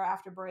before or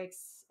after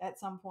breaks at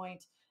some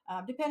point,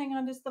 depending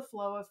on just the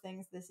flow of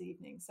things this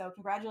evening. So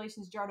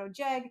congratulations, Jardo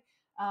Jag.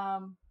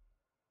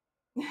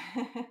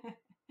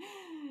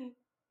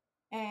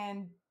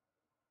 And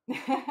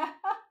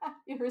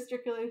you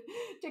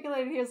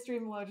articulated his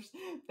stream emojis.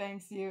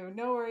 Thanks you.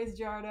 No worries,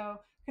 Jardo.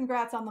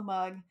 Congrats on the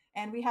mug.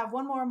 And we have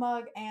one more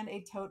mug and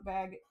a tote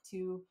bag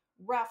to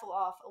raffle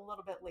off a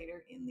little bit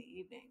later in the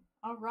evening.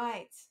 All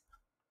right.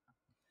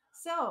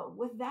 So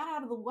with that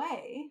out of the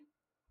way,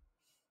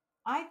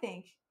 I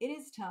think it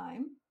is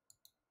time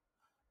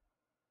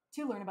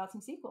to learn about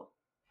some SQL.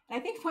 And I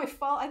think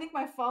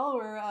my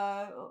follower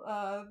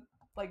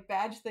like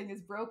badge thing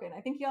is broken.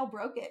 I think y'all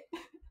broke it.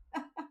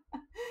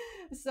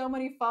 So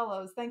many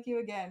follows. Thank you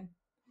again.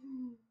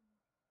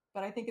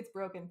 But I think it's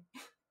broken.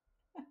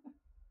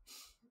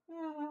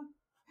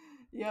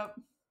 Yep.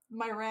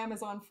 My RAM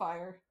is on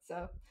fire.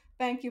 So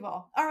thank you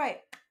all. All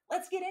right.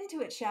 Let's get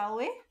into it, shall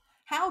we?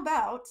 How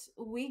about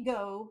we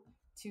go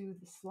to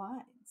the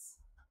slides?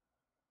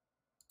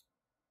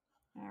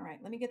 All right.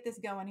 Let me get this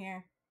going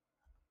here.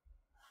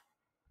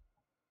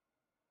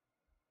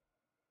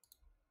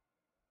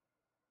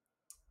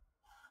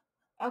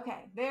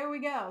 Okay, there we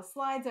go.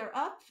 Slides are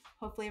up.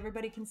 Hopefully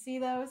everybody can see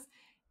those.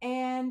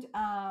 And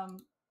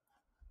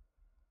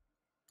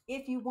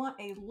if you want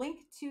a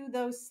link to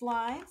those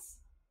slides,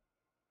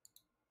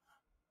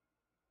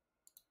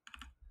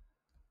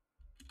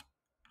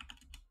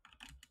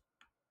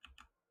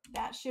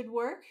 that should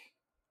work.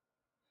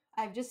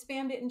 I've just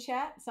spammed it in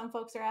chat. Some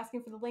folks are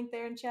asking for the link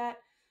there in chat.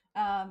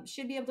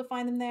 Should be able to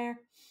find them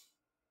there.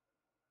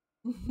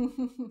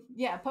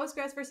 Yeah,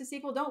 Postgres versus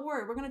SQL. Don't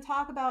worry, we're going to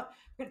talk about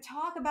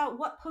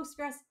what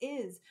Postgres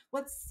is,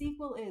 what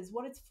SQL is,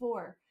 what it's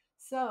for.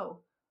 So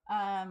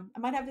I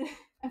might have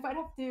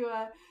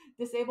to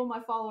disable my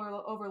follower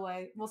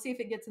overlay. We'll see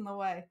if it gets in the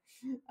way.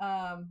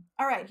 All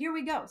right, here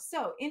we go.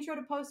 So intro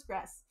to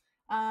Postgres.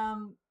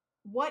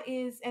 What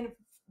is, and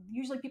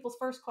usually people's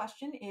first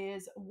question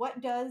is, what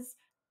does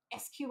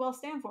SQL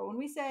stand for? When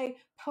we say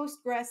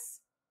Postgres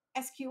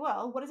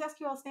SQL, what does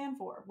SQL stand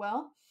for?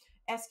 Well,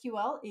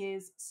 SQL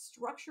is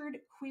structured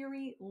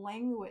query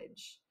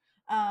language.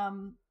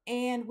 And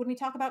when we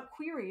talk about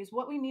queries,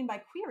 what we mean by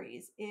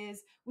queries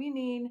is we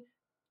mean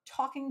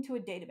talking to a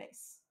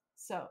database.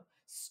 So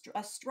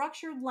a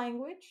structured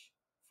language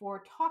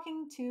for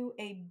talking to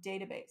a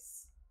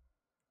database.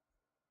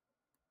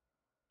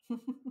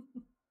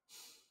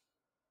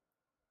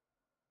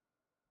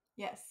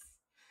 Yes.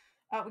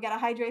 We got to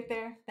hydrate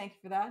there. Thank you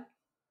for that.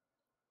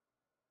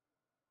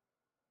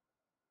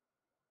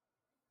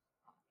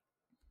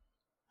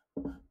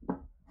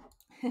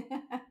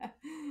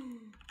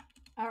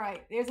 All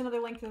right, there's another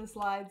link to the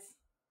slides.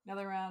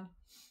 Another round.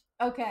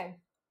 Okay,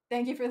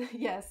 thank you for the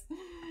yes.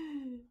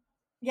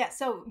 Yeah,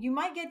 so you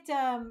might get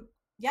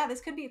yeah,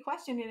 this could be a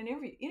question in an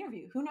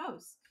interview. Who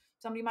knows?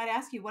 Somebody might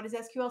ask you, what does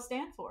SQL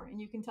stand for? And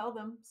you can tell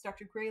them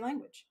structured query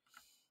language.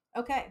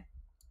 Okay.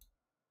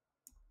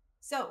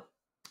 So,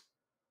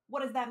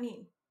 what does that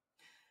mean?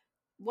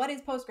 What is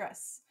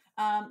Postgres?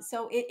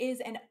 So it is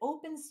an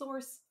open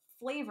source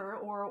flavor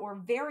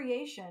or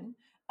variation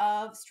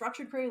of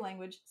structured query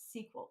language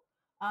SQL.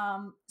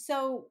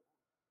 So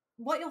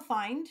what you'll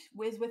find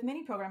with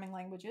many programming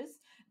languages,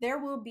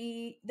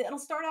 it'll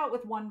start out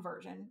with one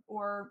version,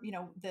 or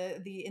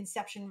the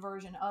inception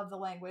version of the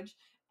language,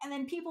 and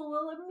then people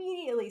will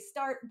immediately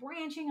start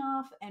branching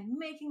off and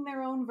making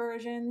their own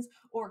versions,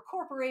 or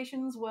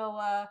corporations will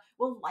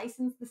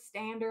license the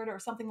standard or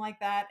something like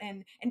that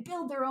and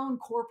build their own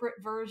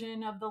corporate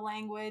version of the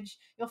language.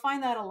 You'll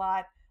find that a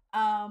lot.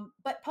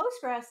 But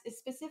Postgres is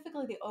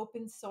specifically the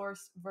open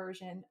source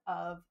version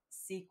of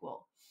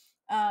SQL.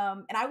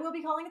 And I will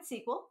be calling it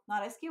SQL,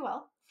 not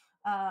SQL.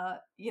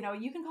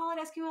 You can call it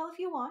SQL if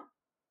you want,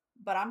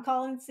 but I'm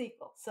calling it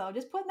SQL. So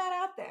just putting that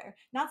out there.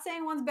 Not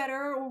saying one's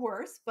better or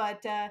worse,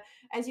 but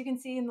as you can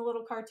see in the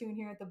little cartoon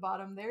here at the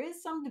bottom, there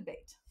is some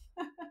debate.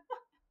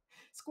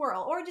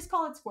 Squirrel, or just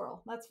call it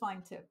squirrel. That's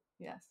fine too.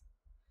 Yes.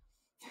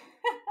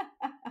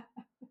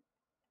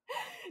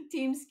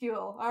 Team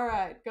Skewel. All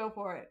right, go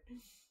for it.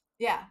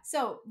 Yeah.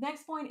 So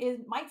next point is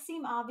might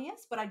seem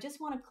obvious, but I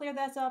just want to clear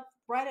this up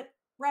right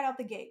out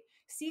the gate.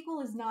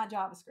 SQL is not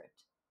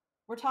JavaScript.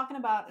 We're talking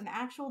about an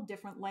actual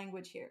different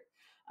language here.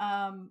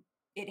 Um,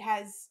 it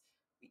has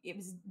it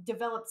was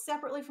developed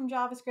separately from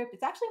JavaScript.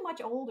 It's actually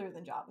much older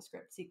than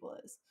JavaScript.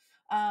 SQL is.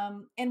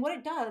 And what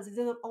it does is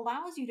it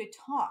allows you to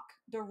talk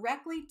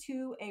directly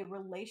to a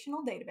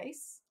relational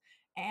database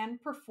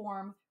and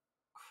perform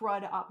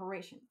CRUD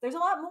operations. There's a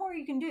lot more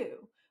you can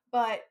do,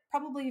 but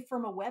probably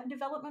from a web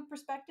development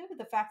perspective,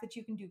 the fact that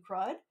you can do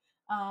CRUD,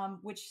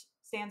 which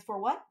stands for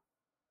what?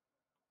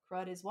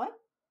 CRUD is what?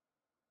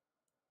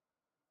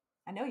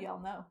 I know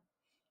y'all know.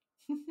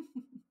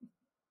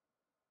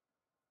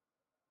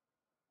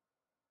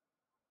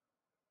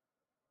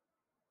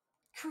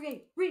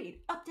 Create, read,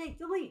 update,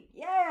 delete.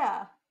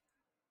 Yeah.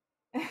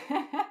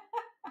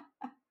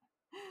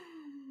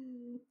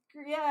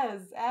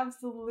 Yes,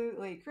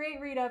 absolutely. Create,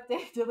 read,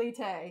 update, delete.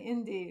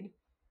 Indeed.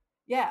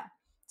 Yeah.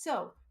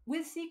 So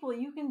with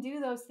SQL, you can do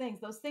those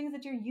things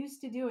that you're used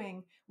to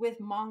doing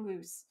with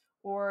Mongoose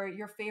or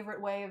your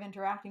favorite way of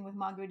interacting with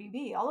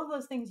MongoDB. All of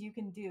those things you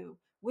can do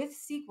with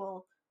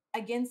SQL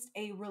against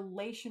a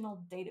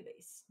relational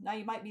database. Now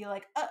you might be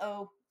like,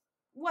 uh-oh,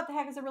 what the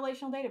heck is a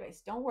relational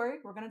database? Don't worry,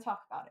 we're going to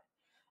talk about it.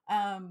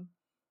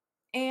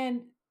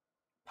 And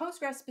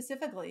Postgres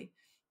specifically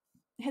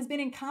has been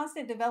in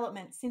constant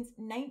development since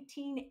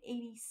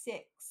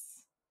 1986.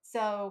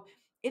 So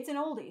it's an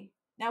oldie.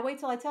 Now wait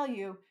till I tell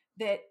you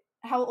that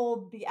how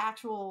old the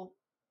actual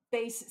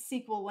base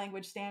SQL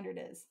language standard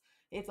is.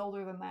 It's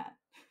older than that.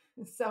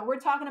 So we're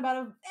talking about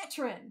a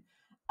veteran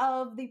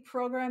of the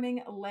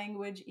programming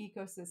language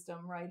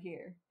ecosystem right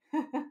here.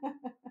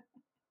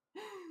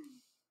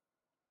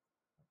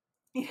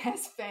 It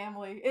has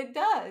family. It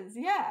does,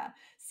 yeah.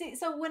 See,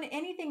 so when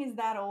anything is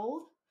that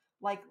old,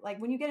 like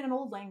when you get an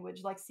old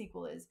language like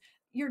SQL is,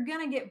 you're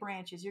gonna get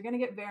branches, you're gonna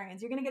get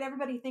variants, you're gonna get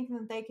everybody thinking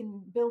that they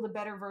can build a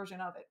better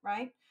version of it,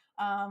 right?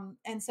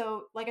 And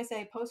so, like I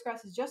say,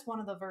 Postgres is just one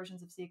of the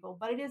versions of SQL,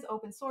 but it is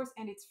open source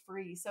and it's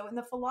free. So in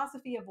the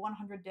philosophy of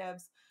 100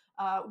 devs,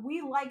 we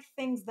like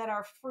things that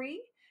are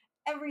free.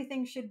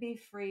 Everything should be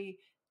free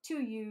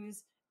to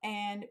use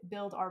and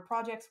build our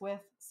projects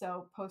with.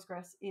 So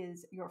Postgres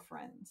is your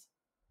friend.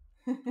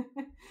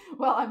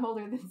 Well, I'm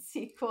older than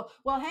SQL.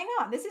 Well, hang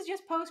on. This is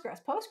just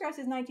Postgres. Postgres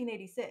is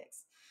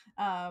 1986.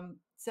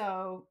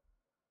 So,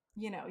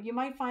 you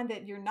might find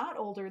that you're not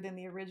older than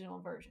the original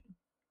version.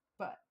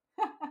 But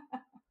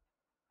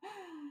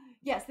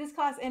yes, this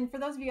class, and for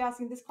those of you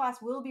asking, this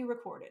class will be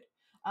recorded.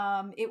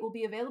 It will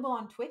be available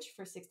on Twitch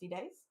for 60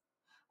 days.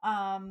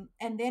 And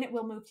then it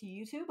will move to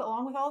YouTube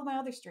along with all of my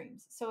other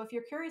streams. So if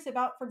you're curious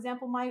about, for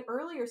example, my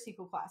earlier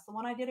SQL class, the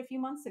one I did a few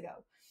months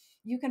ago,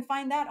 you can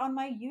find that on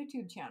my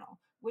YouTube channel,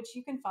 which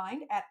you can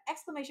find at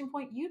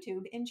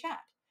 !YouTube in chat.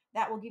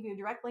 That will give you a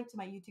direct link to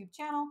my YouTube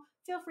channel.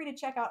 Feel free to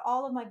check out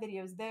all of my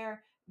videos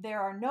there.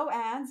 There are no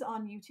ads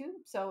on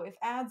YouTube, so if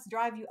ads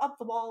drive you up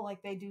the wall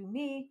like they do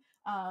me,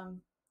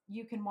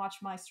 you can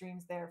watch my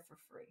streams there for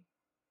free.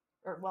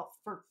 Or, well,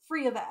 for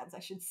free of ads, I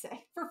should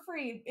say. For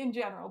free in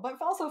general, but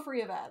also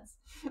free of ads.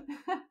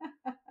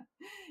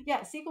 Yeah,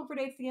 SQL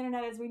predates the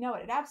internet as we know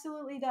it. It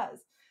absolutely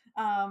does.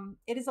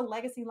 It is a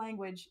legacy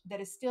language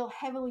that is still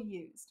heavily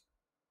used.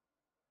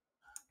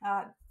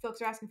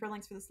 Folks are asking for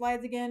links for the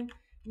slides again.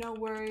 No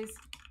worries.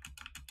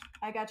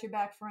 I got your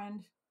back,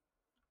 friend.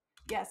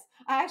 Yes,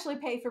 I actually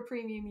pay for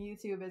premium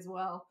YouTube as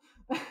well.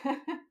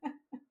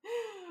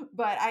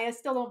 But I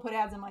still don't put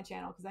ads on my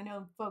channel because I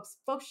know folks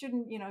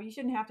shouldn't, you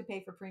shouldn't have to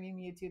pay for premium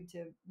YouTube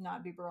to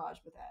not be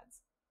barraged with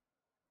ads.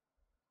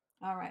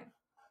 All right.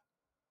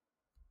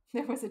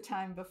 There was a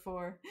time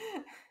before.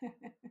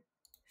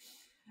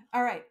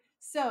 All right.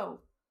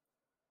 So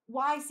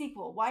why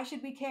SQL? Why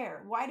should we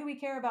care? Why do we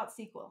care about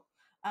SQL?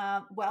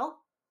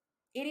 Well,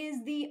 it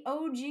is the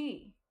OG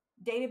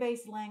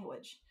database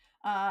language.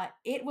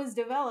 It was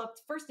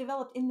first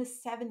developed in the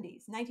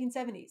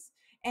 1970s,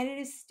 and it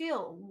is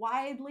still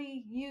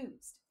widely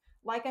used.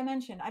 Like I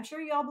mentioned, I'm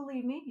sure y'all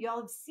believe me.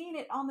 Y'all have seen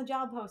it on the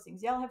job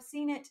postings. Y'all have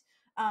seen it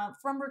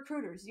from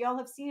recruiters. Y'all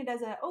have seen it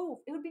as it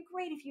would be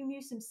great if you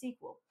knew some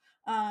SQL.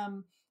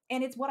 And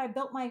it's what I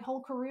built my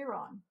whole career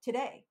on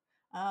today.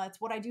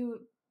 It's what I do.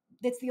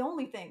 It's the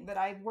only thing that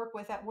I work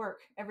with at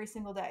work every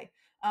single day.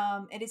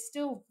 It is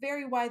still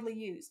very widely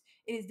used.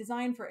 It is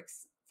designed for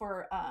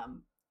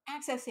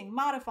accessing,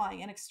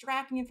 modifying, and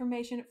extracting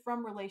information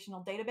from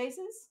relational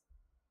databases.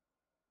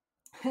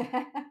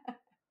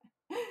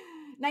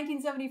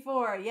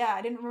 1974. Yeah,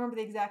 I didn't remember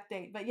the exact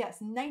date, but yes,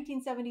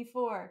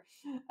 1974.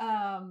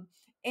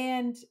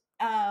 And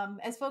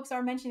as folks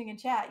are mentioning in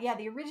chat, yeah,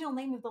 the original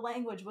name of the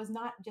language was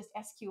not just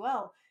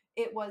SQL,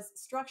 it was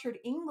Structured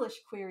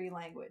English Query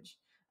Language.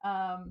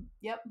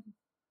 Yep.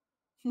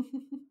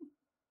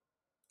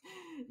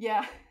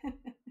 Yeah.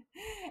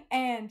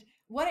 And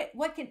what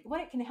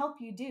it can help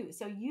you do.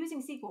 So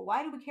using SQL,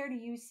 why do we care to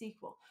use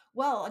SQL?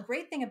 Well, a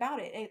great thing about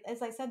it,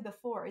 as I said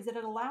before, is that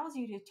it allows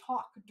you to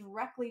talk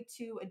directly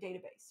to a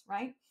database,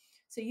 right?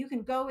 So you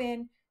can go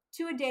in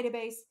to a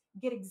database,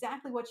 get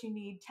exactly what you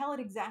need, tell it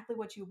exactly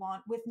what you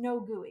want with no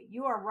GUI.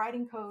 You are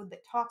writing code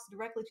that talks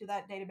directly to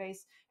that database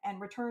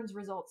and returns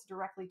results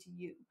directly to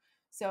you.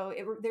 So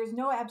there's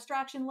no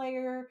abstraction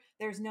layer.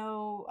 There's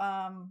no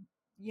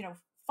you know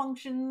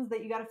functions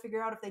that you got to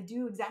figure out if they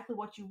do exactly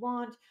what you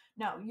want.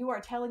 No, you are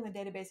telling the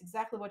database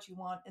exactly what you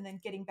want and then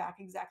getting back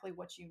exactly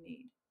what you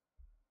need.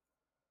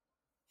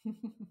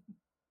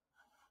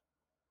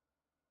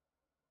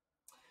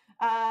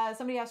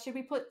 Somebody asked, should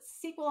we put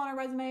SQL on our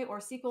resume or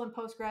SQL and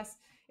Postgres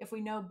if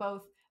we know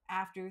both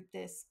after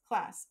this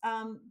class?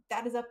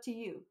 That is up to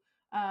you.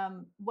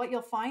 What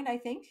you'll find, I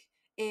think,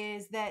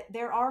 is that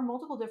there are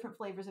multiple different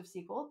flavors of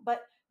SQL,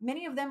 but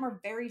many of them are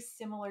very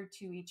similar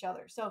to each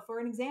other. So, for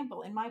an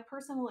example, in my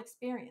personal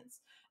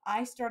experience,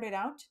 I started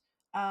out,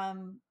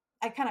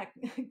 I kind of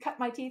cut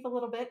my teeth a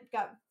little bit,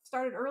 got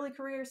started early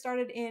career,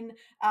 started in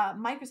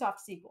Microsoft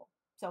SQL.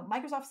 So,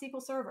 Microsoft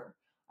SQL Server.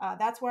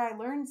 That's where I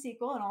learned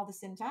SQL and all the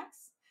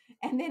syntax.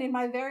 And then in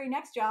my very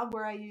next job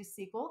where I use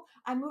SQL,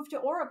 I moved to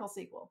Oracle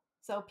SQL.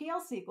 So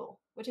PL SQL,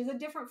 which is a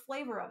different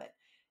flavor of it.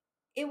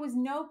 It was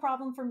no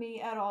problem for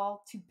me at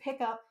all to pick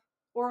up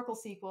Oracle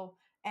SQL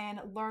and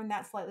learn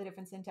that slightly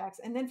different syntax.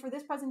 And then for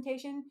this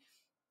presentation,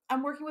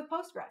 I'm working with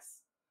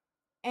Postgres.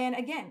 And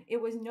again, it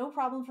was no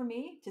problem for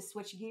me to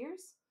switch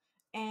gears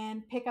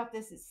and pick up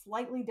this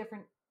slightly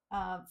different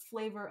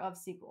flavor of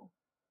SQL.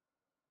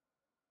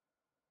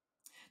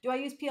 Do I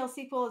use PL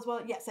SQL as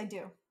well? Yes, I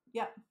do.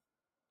 Yep.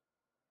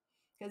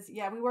 Because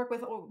yeah,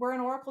 we're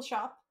an Oracle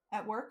shop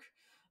at work.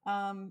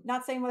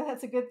 Not saying whether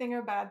that's a good thing or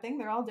a bad thing;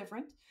 they're all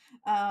different.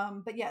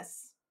 But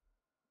yes,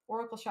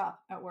 Oracle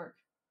shop at work.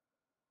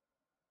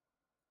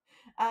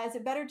 Is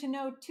it better to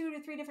know 2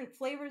 to 3 different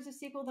flavors of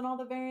SQL than all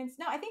the variants?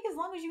 No, I think as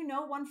long as you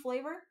know one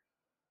flavor,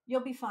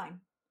 you'll be fine.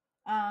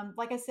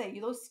 Like I say,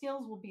 those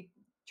skills will be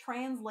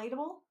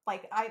translatable.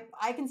 Like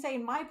I can say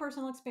in my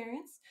personal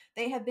experience,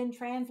 they have been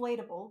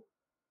translatable.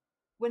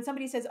 When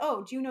somebody says,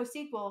 "Oh, do you know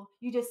SQL?"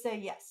 You just say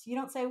yes. You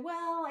don't say,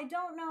 "Well, I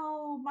don't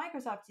know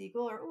Microsoft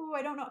SQL," or "Oh,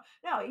 I don't know."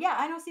 No, yeah,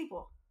 I know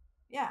SQL.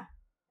 Yeah,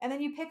 and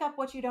then you pick up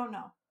what you don't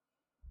know.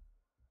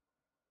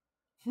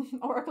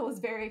 Oracle is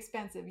very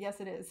expensive. Yes,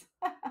 it is.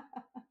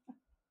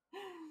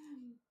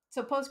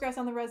 So Postgres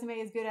on the resume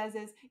is good as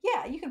is.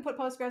 Yeah, you can put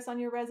Postgres on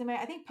your resume.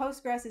 I think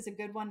Postgres is a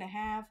good one to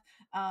have.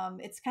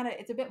 It's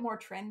a bit more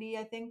trendy,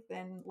 I think,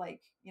 than like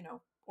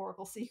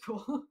Oracle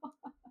SQL.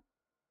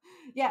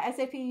 Yeah,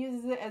 SAP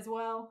uses it as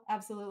well.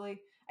 Absolutely.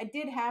 I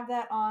did have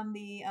that on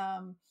the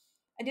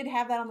I did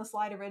have that on the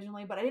slide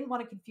originally, but I didn't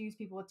want to confuse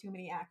people with too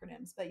many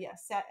acronyms. But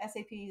yes,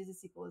 SAP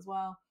uses SQL as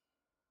well.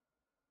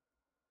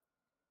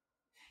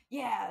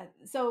 Yeah.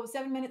 So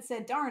 7 minutes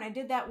said, "Darn, I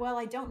did that well.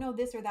 I don't know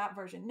this or that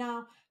version."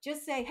 Now,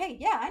 just say, "Hey,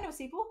 yeah, I know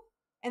SQL."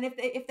 And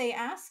if they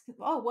ask,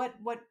 "Oh, what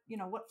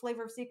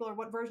flavor of SQL or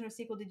what version of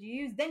SQL did you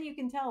use?" Then you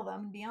can tell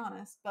them and be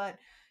honest. But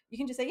you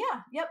can just say,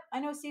 "Yeah, yep,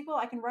 I know SQL.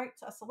 I can write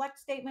a select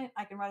statement.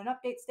 I can write an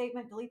update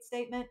statement, delete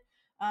statement.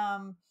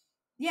 Um,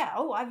 yeah.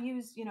 Oh, I've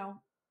used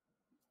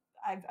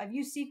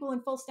SQL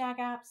in full stack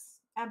apps.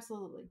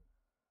 Absolutely.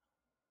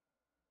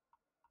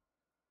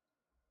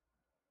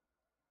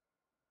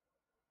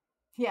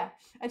 Yeah,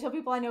 I tell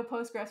people I know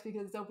Postgres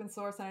because it's open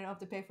source and I don't have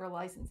to pay for a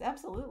license.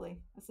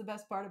 Absolutely, that's the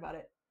best part about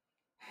it.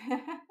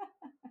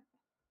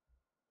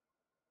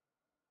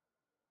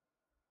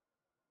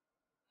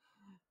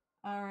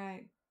 All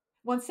right.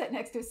 Once sat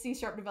next to a C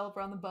sharp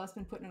developer on the bus,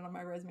 been putting it on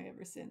my resume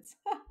ever since.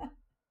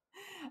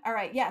 All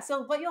right. Yeah.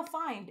 So what you'll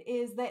find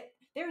is that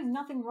there is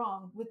nothing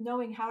wrong with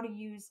knowing how to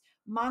use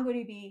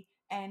MongoDB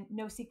and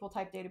NoSQL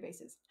type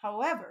databases.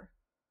 However,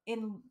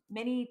 in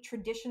many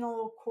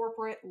traditional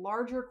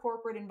larger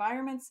corporate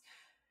environments,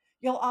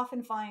 you'll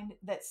often find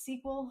that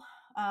SQL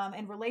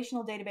and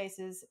relational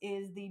databases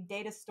is the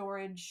data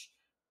storage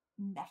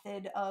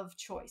method of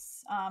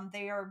choice.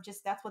 They are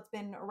just that's what's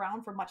been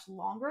around for much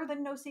longer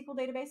than NoSQL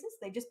databases.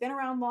 They've just been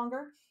around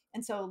longer,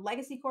 and so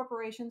legacy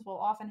corporations will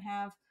often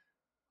have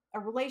a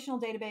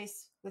relational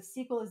database with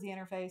SQL as the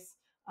interface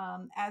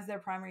as their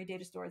primary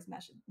data storage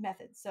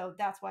method. So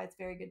that's why it's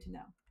very good to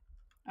know.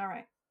 All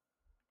right.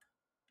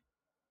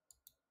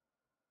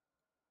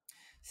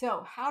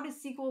 So how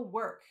does SQL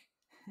work?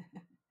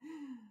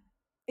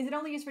 Is it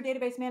only used for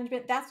database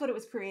management? That's what it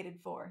was created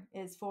for,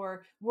 is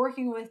for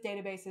working with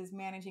databases,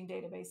 managing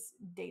database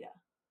data.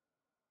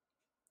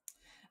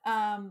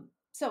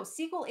 So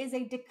SQL is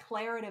a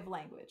declarative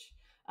language.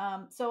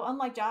 So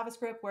unlike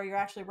JavaScript, where you're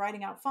actually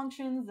writing out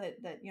functions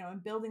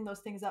and building those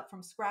things up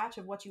from scratch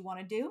of what you want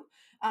to do,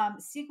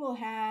 SQL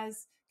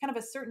has kind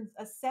of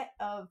a set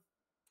of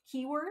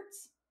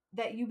keywords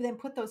that you then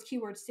put those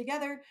keywords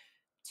together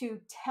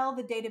to tell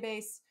the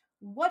database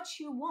what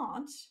you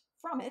want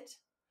from it,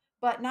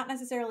 but not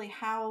necessarily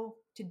how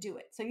to do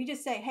it. So you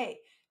just say, "Hey,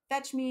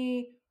 fetch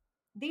me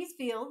these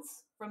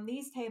fields from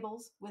these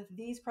tables with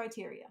these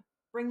criteria.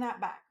 Bring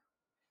that back.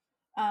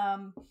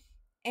 Um,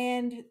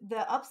 and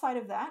the upside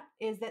of that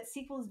is that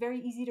SQL is very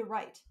easy to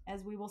write,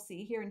 as we will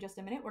see here in just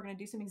a minute. We're going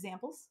to do some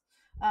examples.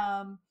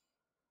 Um,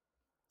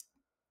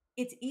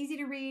 it's easy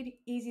to read,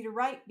 easy to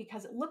write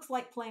because it looks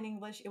like plain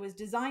English. It was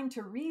designed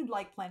to read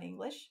like plain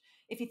English.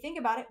 If you think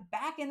about it,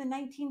 back in the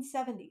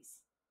 1970s,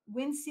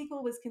 when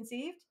SQL was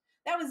conceived,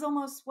 that was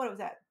almost, what was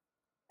that?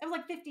 That was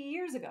like 50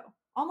 years ago,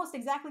 almost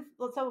exactly.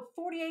 So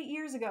 48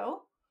 years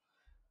ago,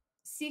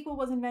 SQL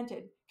was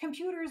invented.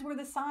 Computers were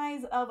the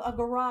size of a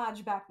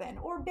garage back then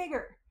or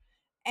bigger.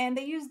 And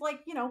they used like,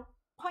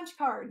 punch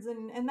cards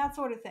and that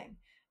sort of thing.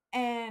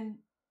 And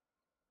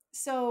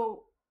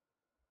so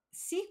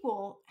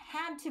SQL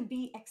had to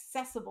be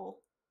accessible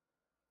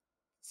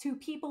to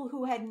people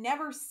who had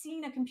never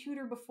seen a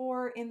computer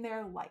before in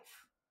their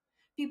life.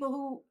 People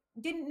who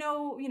didn't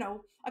know,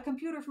 a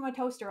computer from a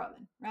toaster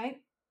oven, right?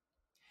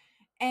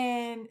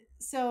 And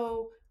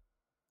so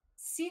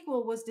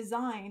SQL was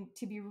designed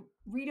to be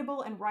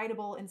readable and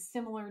writable and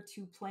similar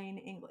to plain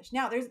English.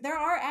 Now, there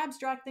are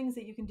abstract things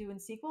that you can do in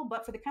SQL,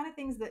 but for the kind of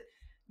things that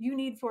you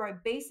need for a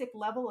basic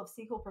level of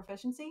SQL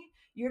proficiency,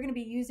 you're going to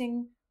be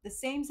using the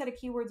same set of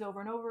keywords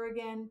over and over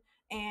again,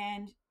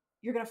 and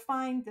you're going to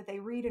find that they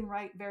read and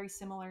write very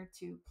similar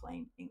to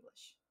plain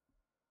English.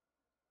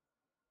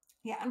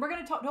 Yeah, and we're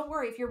going to talk. Don't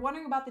worry if you're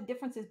wondering about the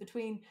differences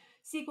between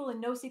SQL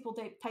and NoSQL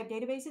type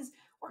databases.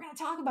 We're going to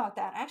talk about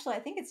that. Actually, I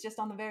think it's just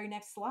on the very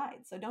next slide,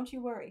 so don't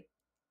you worry.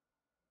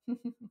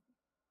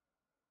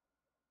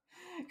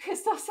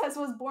 Christoph says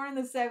was born in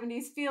the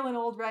 70s, feeling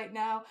old right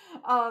now.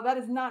 That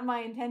is not my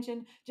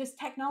intention. Just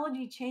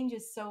technology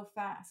changes so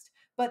fast.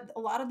 But a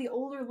lot of the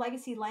older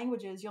legacy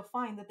languages, you'll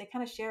find that they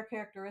kind of share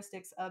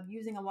characteristics of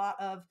using a lot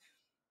of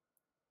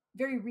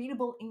very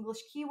readable English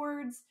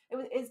keywords.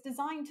 It's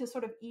designed to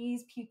sort of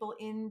ease people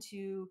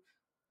into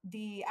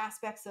the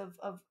aspects of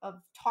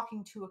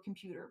talking to a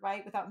computer,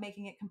 right? Without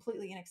making it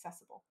completely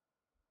inaccessible.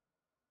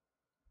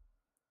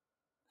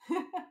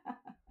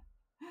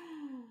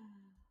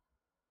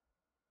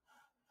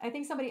 I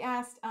think somebody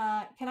asked,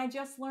 can I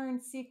just learn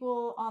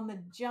SQL on the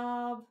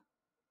job?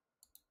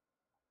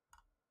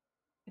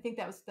 I think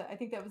that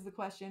was the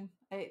question.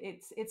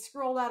 It's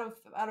scrolled out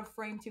of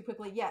frame too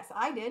quickly. Yes,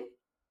 I did.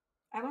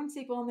 I learned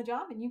SQL on the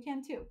job, and you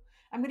can too.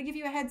 I'm going to give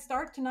you a head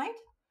start tonight,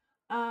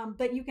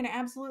 but you can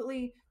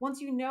absolutely,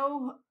 once you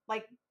know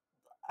like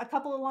a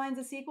couple of lines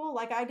of SQL,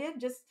 like I did,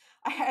 just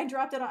I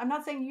dropped it. I'm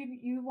not saying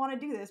you want to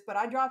do this, but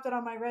I dropped it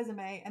on my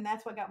resume, and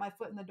that's what got my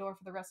foot in the door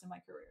for the rest of my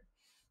career.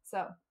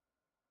 So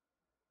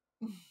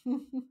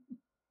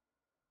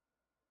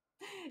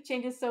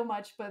changes so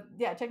much, but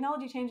yeah,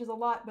 technology changes a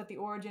lot, but the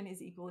origin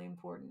is equally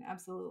important.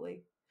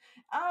 Absolutely.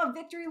 Oh,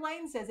 Victory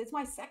Lane says it's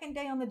my second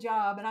day on the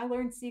job and I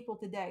learned SQL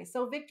today.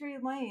 So Victory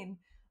Lane,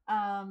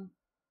 I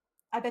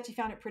bet you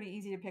found it pretty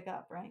easy to pick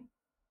up, right?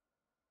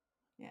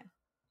 Yeah.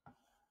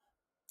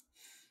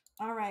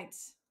 All right.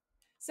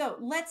 So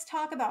let's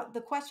talk about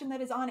the question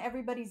that is on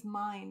everybody's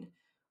mind.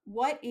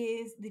 What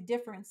is the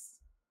difference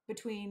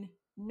between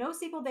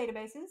NoSQL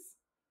databases,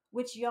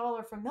 which y'all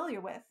are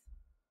familiar with,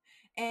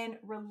 and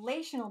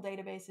relational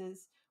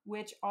databases,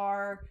 which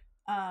are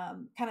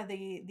kind of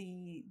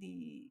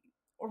the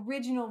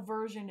original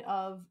version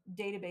of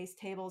database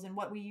tables and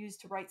what we use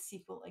to write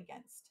SQL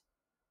against.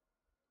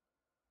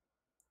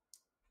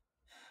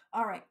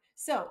 All right,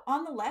 so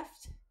on the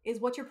left is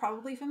what you're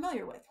probably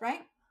familiar with,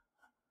 right?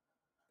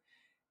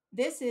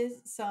 This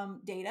is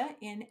some data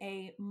in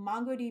a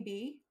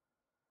MongoDB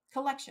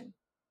collection.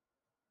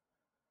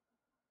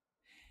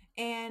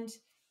 And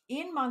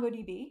in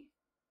MongoDB,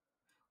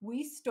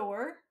 we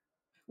store,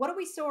 what do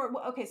we store?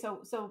 Okay,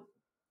 so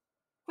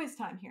quiz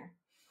time here.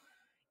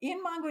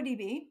 In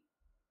MongoDB,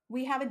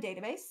 we have a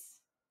database,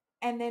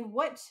 and then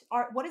what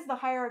is the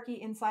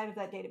hierarchy inside of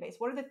that database?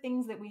 What are the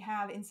things that we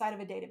have inside of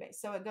a database?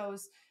 So it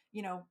goes,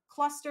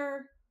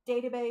 cluster,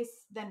 database,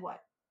 then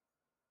what?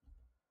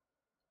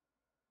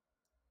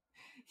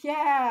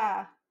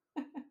 Yeah.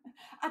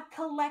 A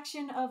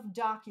collection of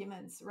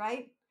documents,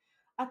 right?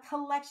 A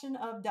collection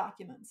of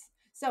documents.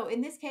 So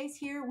in this case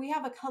here, we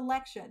have a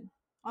collection.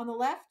 On the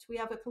left, we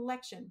have a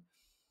collection.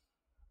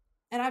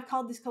 And I've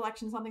called this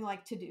collection something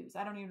like to-dos.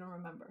 I don't even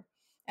remember.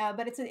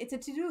 But it's a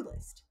to-do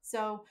list.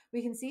 So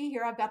we can see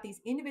here I've got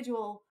these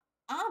individual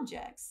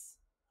objects,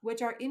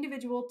 which are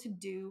individual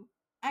to-do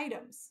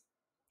items.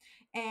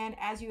 And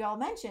as you all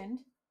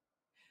mentioned,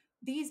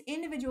 these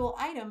individual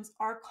items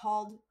are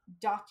called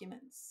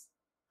documents.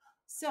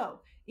 So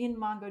in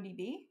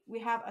MongoDB, we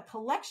have a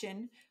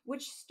collection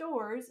which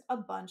stores a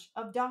bunch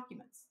of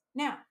documents.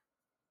 Now,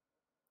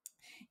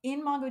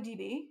 in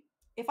MongoDB,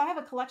 if I have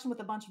a collection with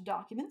a bunch of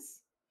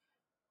documents,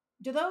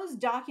 do those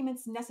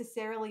documents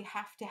necessarily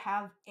have to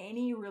have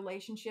any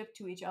relationship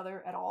to each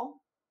other at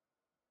all?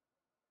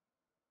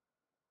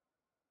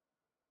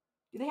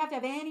 Do they have to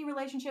have any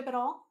relationship at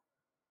all?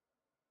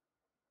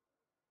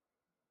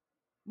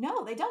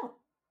 No, they don't,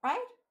 right?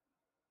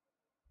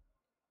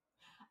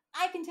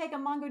 I can take a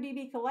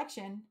MongoDB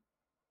collection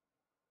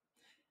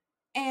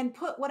and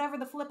put whatever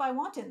the flip I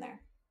want in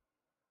there.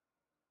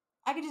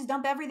 I could just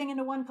dump everything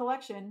into one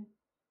collection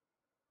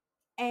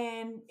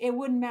and it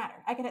wouldn't matter.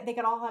 They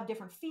could all have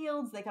different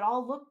fields. They could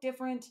all look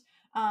different.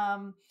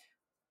 Um,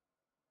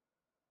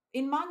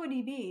 in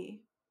MongoDB,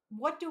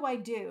 what do I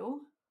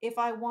do if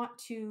I want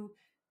to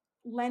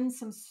lend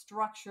some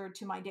structure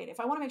to my data? If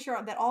I want to make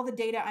sure that all the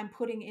data I'm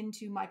putting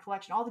into my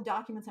collection, all the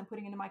documents I'm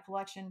putting into my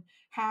collection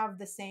have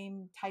the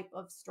same type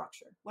of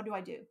structure, what do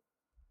I do?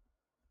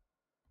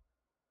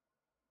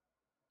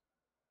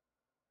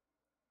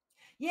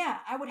 Yeah,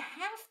 I would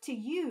have to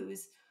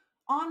use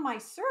on my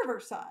server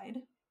side,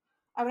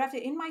 I would have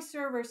to, in my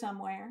server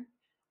somewhere,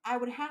 I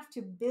would have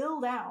to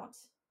build out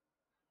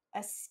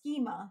a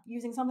schema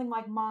using something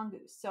like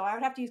Mongoose. So I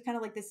would have to use kind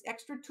of like this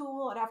extra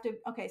tool. I'd have to,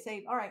 okay,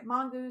 say, all right,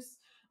 Mongoose,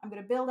 I'm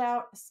going to build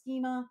out a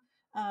schema.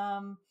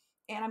 Um,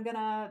 and I'm going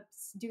to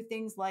do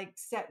things like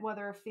set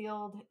whether a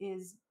field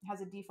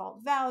has a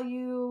default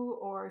value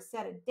or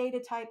set a data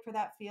type for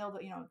that field,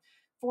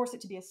 force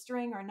it to be a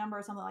string or a number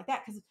or something like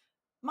that. Because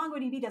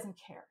MongoDB doesn't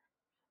care.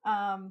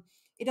 Um,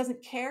 it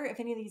doesn't care if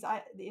any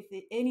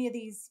of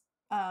these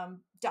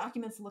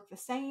documents look the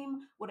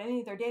same, what any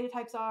of their data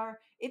types are.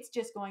 It's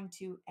just going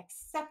to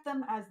accept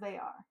them as they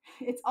are.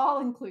 It's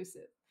all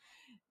inclusive.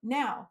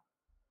 Now,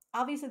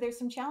 obviously, there's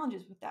some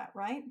challenges with that,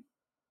 right?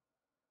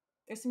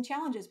 There's some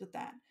challenges with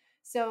that.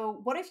 So,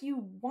 what if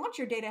you want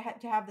your data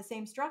to have the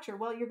same structure?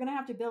 Well, you're going to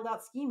have to build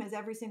out schemas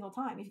every single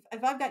time.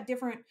 If I've got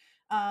different,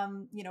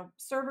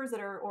 servers that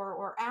are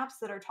or apps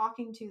that are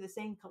talking to the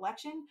same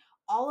collection,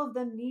 all of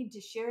them need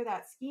to share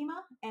that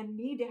schema and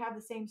need to have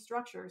the same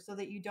structure so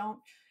that you don't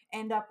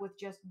end up with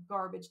just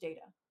garbage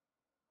data.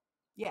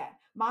 Yeah,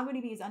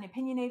 MongoDB is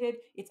unopinionated,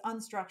 it's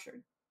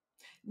unstructured.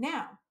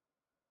 Now,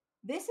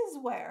 this is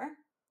where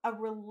a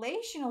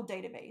relational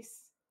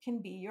database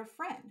can be your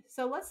friend.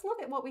 So let's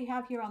look at what we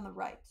have here on the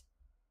right.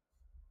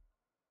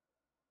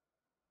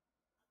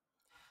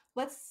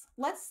 Let's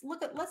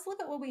look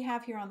at what we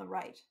have here on the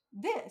right.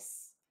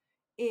 This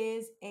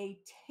is a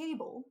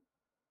table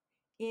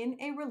in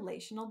a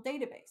relational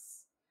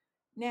database.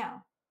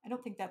 Now, I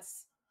don't think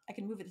that's, I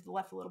can move it to the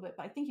left a little bit,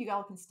 but I think you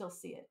all can still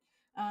see it.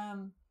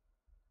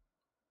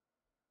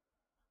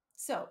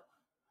 So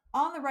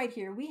on the right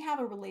here, we have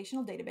a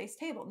relational database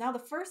table. Now, the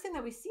first thing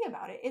that we see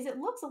about it is it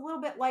looks a little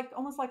bit like,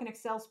 almost like an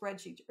Excel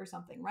spreadsheet or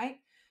something, right?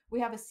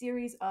 We have a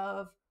series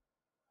of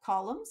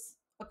columns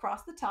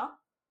across the top,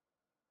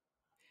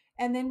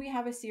 and then we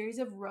have a series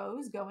of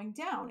rows going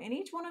down. And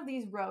each one of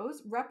these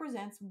rows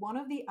represents one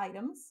of the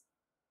items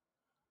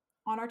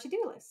on our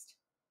to-do list.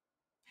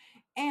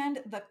 And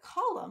the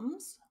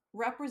columns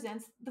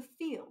represents the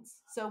fields.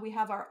 So we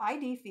have our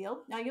ID field.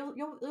 Now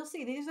you'll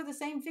see these are the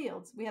same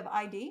fields. We have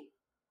ID,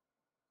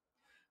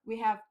 we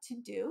have to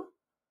do,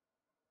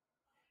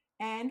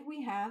 and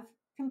we have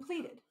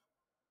completed.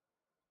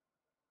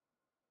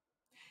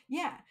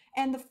 Yeah.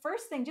 And the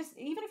first thing, just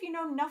even if you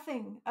know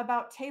nothing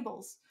about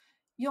tables,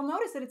 you'll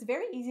notice that it's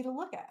very easy to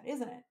look at,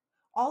 isn't it?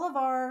 All of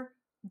our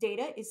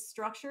data is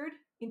structured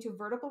into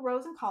vertical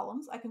rows and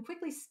columns. I can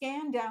quickly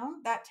scan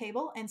down that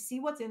table and see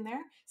what's in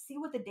there, see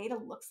what the data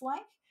looks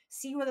like,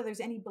 see whether there's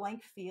any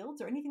blank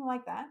fields or anything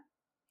like that.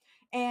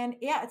 And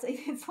yeah,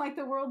 it's like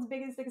the world's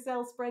biggest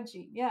Excel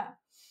spreadsheet. Yeah.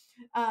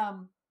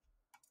 Um,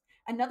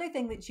 another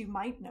thing that you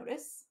might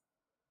notice,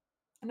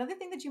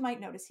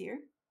 here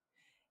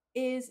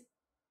is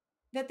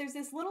that there's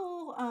this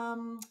little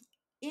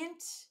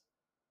int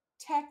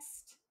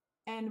text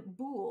and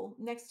bool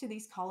next to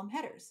these column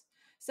headers.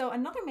 So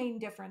another main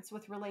difference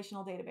with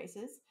relational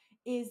databases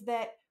is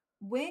that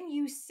when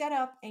you set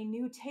up a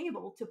new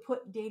table to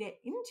put data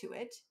into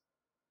it,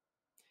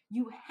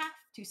 you have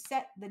to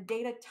set the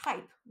data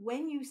type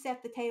when you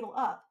set the table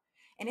up.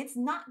 And it's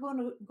not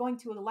going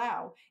to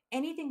allow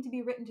anything to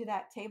be written to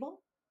that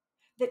table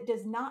that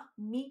does not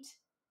meet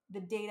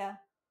the data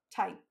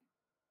type,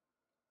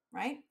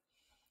 right?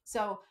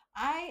 So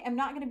I am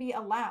not going to be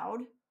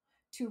allowed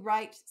to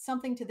write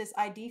something to this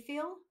ID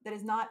field that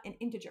is not an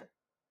integer.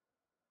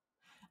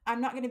 I'm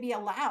not going to be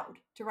allowed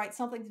to write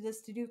something to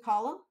this to-do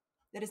column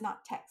that is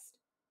not text.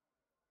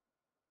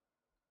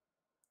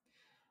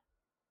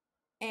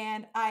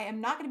 And I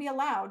am not going to be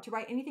allowed to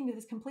write anything to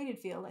this completed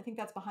field. I think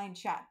that's behind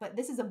chat, but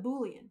this is a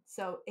Boolean,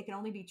 so it can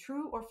only be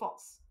true or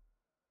false.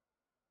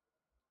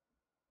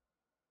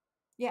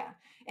 Yeah,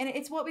 and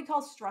it's what we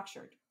call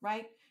structured,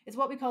 right? It's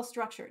what we call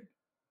structured.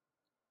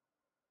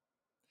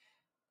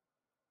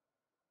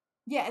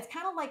 Yeah, it's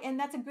kind of like, and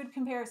that's a good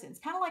comparison. It's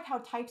kind of like how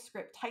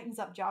TypeScript tightens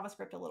up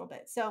JavaScript a little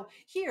bit. So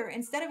here,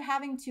 instead of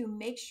having to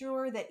make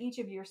sure that each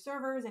of your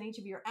servers and each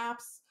of your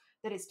apps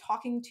that is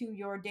talking to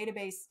your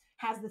database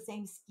has the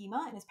same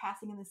schema and is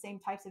passing in the same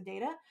types of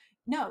data,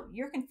 no,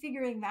 you're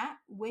configuring that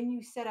when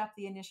you set up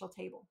the initial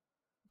table.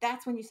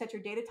 That's when you set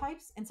your data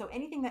types. And so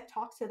anything that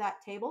talks to that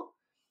table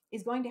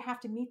is going to have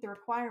to meet the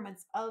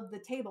requirements of the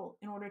table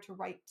in order to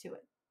write to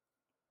it.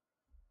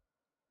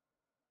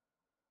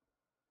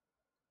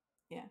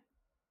 Yeah.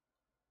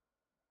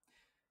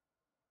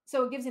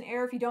 So it gives an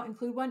error if you don't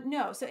include one?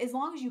 No. So as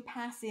long as you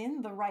pass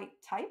in the right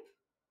type,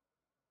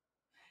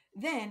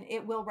 then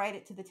it will write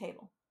it to the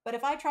table. But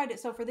if I tried to,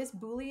 so for this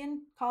Boolean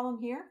column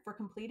here for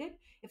completed,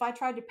 if I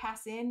tried to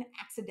pass in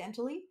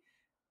accidentally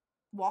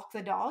walk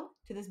the dog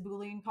to this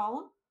Boolean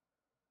column,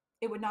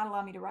 it would not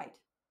allow me to write.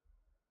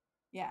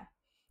 Yeah.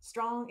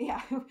 Strong,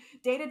 yeah.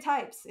 Data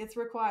types, it's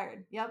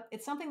required. Yep.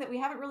 It's something that we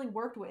haven't really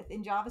worked with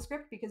in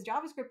JavaScript because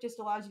JavaScript just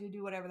allows you to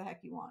do whatever the heck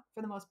you want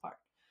for the most part.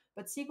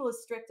 But SQL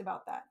is strict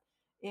about that.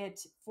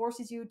 It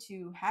forces you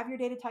to have your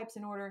data types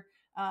in order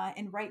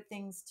and write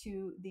things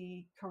to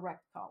the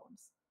correct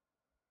columns.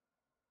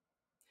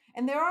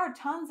 And there are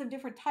tons of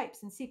different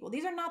types in SQL.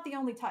 These are not the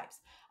only types.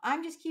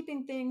 I'm just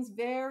keeping things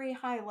very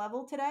high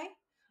level today.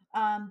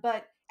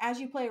 But as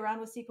you play around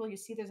with SQL, you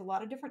see there's a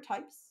lot of different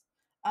types.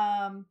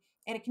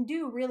 And it can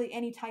do really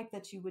any type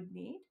that you would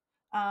need.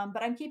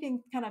 But I'm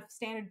keeping kind of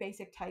standard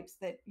basic types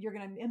that you're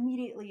going to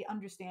immediately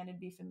understand and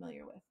be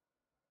familiar with.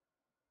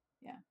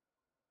 Yeah.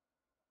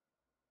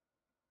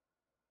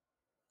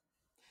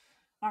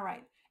 All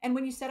right. And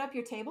when you set up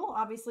your table,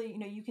 obviously,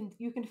 you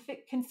can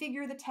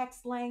configure the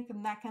text length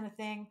and that kind of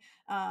thing.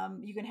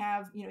 You can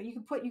have,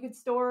 you could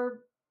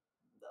store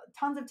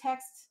tons of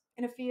text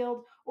in a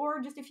field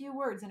or just a few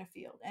words in a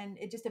field, and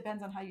it just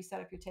depends on how you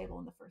set up your table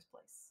in the first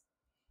place.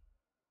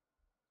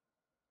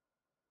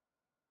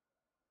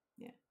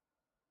 Yeah.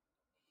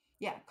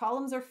 Yeah.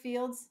 Columns are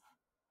fields,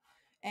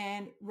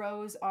 and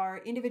rows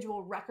are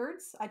individual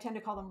records. I tend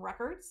to call them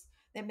records.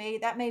 That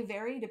may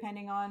vary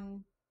depending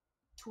on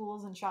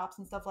tools and shops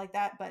and stuff like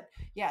that. But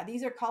yeah,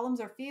 these are columns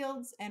are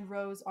fields and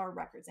rows are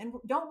records. And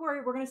don't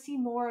worry, we're going to see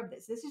more of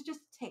this. This is just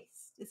a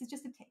taste. This is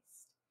just a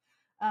taste.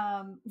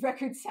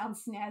 Records sound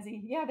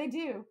snazzy. Yeah, they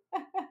do.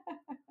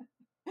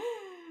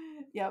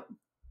 Yep.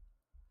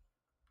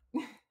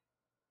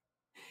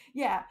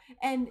 Yeah.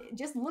 And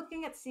just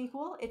looking at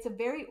SQL, it's a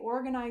very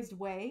organized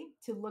way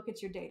to look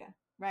at your data,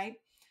 right?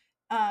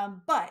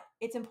 But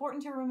it's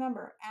important to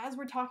remember as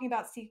we're talking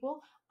about SQL,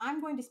 I'm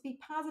going to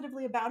speak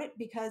positively about it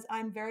because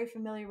I'm very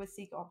familiar with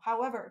SQL.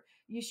 However,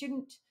 you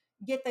shouldn't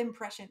get the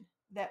impression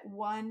that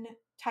one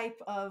type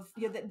of,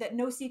 that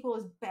NoSQL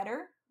is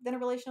better than a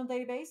relational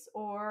database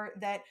or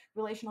that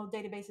relational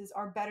databases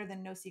are better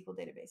than NoSQL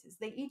databases.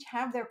 They each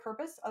have their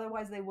purpose,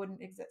 otherwise, they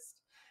wouldn't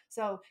exist.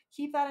 So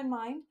keep that in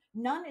mind.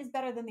 None is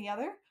better than the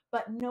other,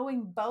 but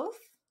knowing both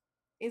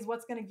is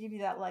what's going to give you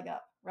that leg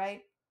up,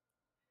 right?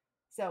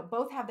 So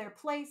both have their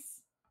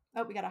place.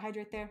 Oh, we got to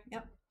hydrate there.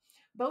 Yep.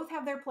 Both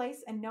have their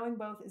place, and knowing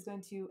both is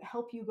going to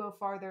help you go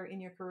farther in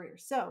your career.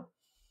 So,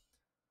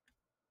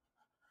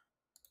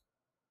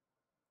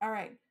 all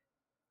right,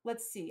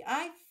 let's see.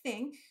 I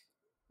think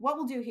what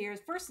we'll do here is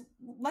first,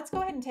 let's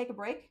go ahead and take a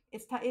break.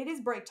 It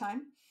is break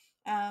time.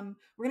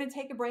 We're going to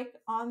take a break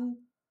on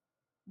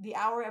the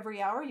hour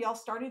every hour. Y'all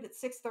started at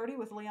 6:30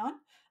 with Leon.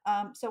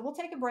 So we'll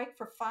take a break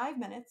for 5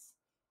 minutes.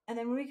 And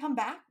then when we come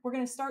back, we're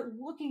going to start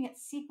looking at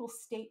SQL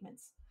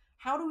statements.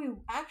 How do we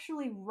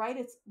actually write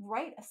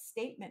a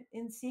statement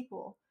in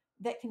SQL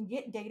that can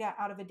get data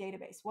out of a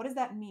database? What does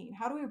that mean?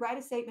 How do we write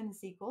a statement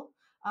in SQL?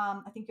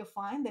 I think you'll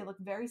find they look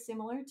very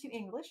similar to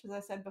English, as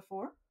I said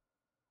before.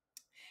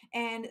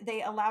 And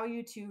they allow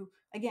you to,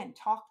 again,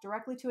 talk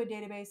directly to a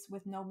database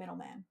with no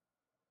middleman.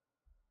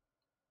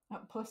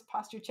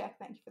 Posture check.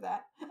 Thank you for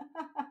that.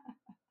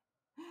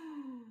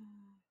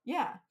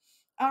 Yeah.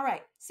 All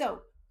right.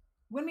 So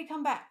when we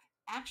come back,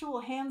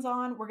 actual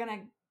hands-on, we're going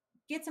to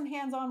get some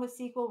hands-on with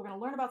SQL. We're going to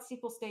learn about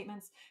SQL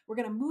statements. We're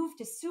going to move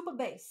to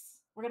Supabase.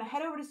 We're going to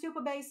head over to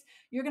Supabase.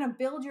 You're going to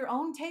build your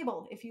own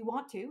table if you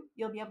want to.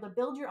 You'll be able to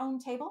build your own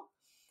table,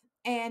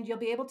 and you'll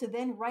be able to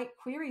then write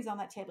queries on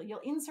that table. You'll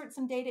insert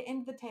some data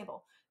into the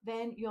table.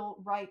 Then you'll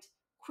write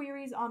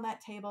queries on that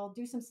table,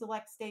 do some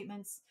select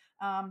statements,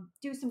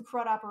 do some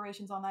CRUD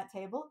operations on that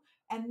table.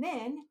 And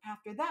then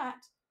after that,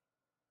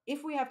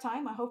 if we have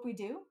time, I hope we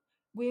do,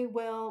 we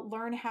will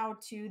learn how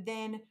to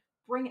then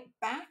bring it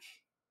back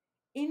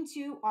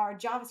into our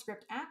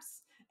JavaScript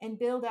apps and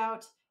build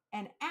out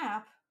an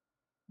app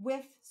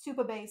with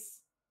Supabase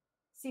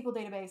SQL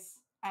database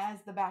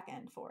as the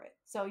backend for it.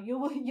 So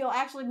you'll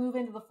actually move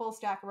into the full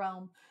stack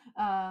realm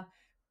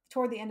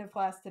toward the end of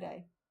class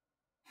today.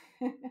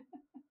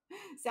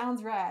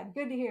 Sounds rad.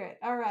 Good to hear it.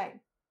 All right.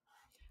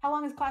 How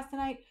long is class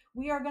tonight?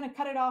 We are going to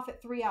cut it off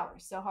at 3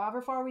 hours. So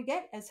however far we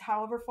get is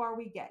however far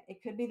we get.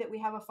 It could be that we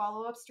have a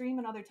follow-up stream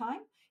another time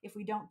if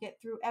we don't get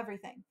through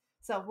everything.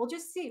 So we'll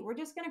just see. We're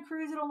just going to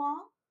cruise it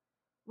along.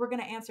 We're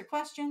going to answer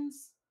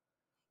questions.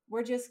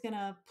 We're just going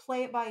to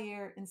play it by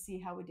ear and see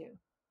how we do.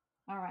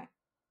 All right.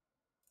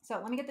 So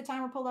let me get the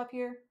timer pulled up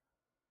here.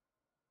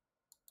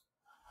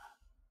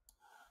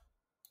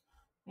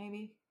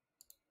 Maybe.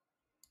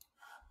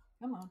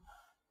 Come on.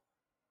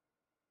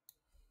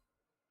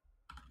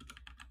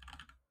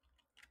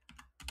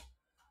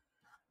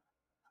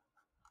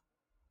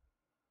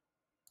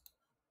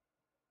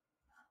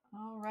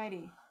 All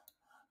righty.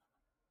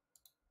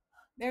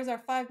 There's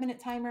our 5-minute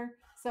timer.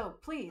 So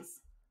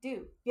please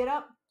do get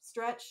up,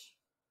 stretch,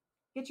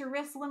 get your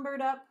wrists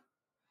limbered up,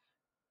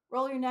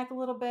 roll your neck a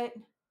little bit,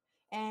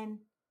 and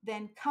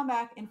then come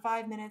back in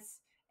 5 minutes.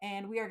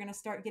 And we are going to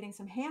start getting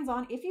some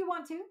hands-on if you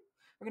want to.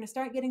 We're going to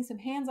start getting some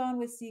hands-on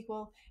with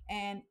SQL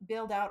and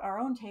build out our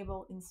own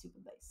table in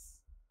Supabase.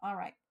 All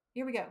right,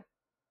 here we go.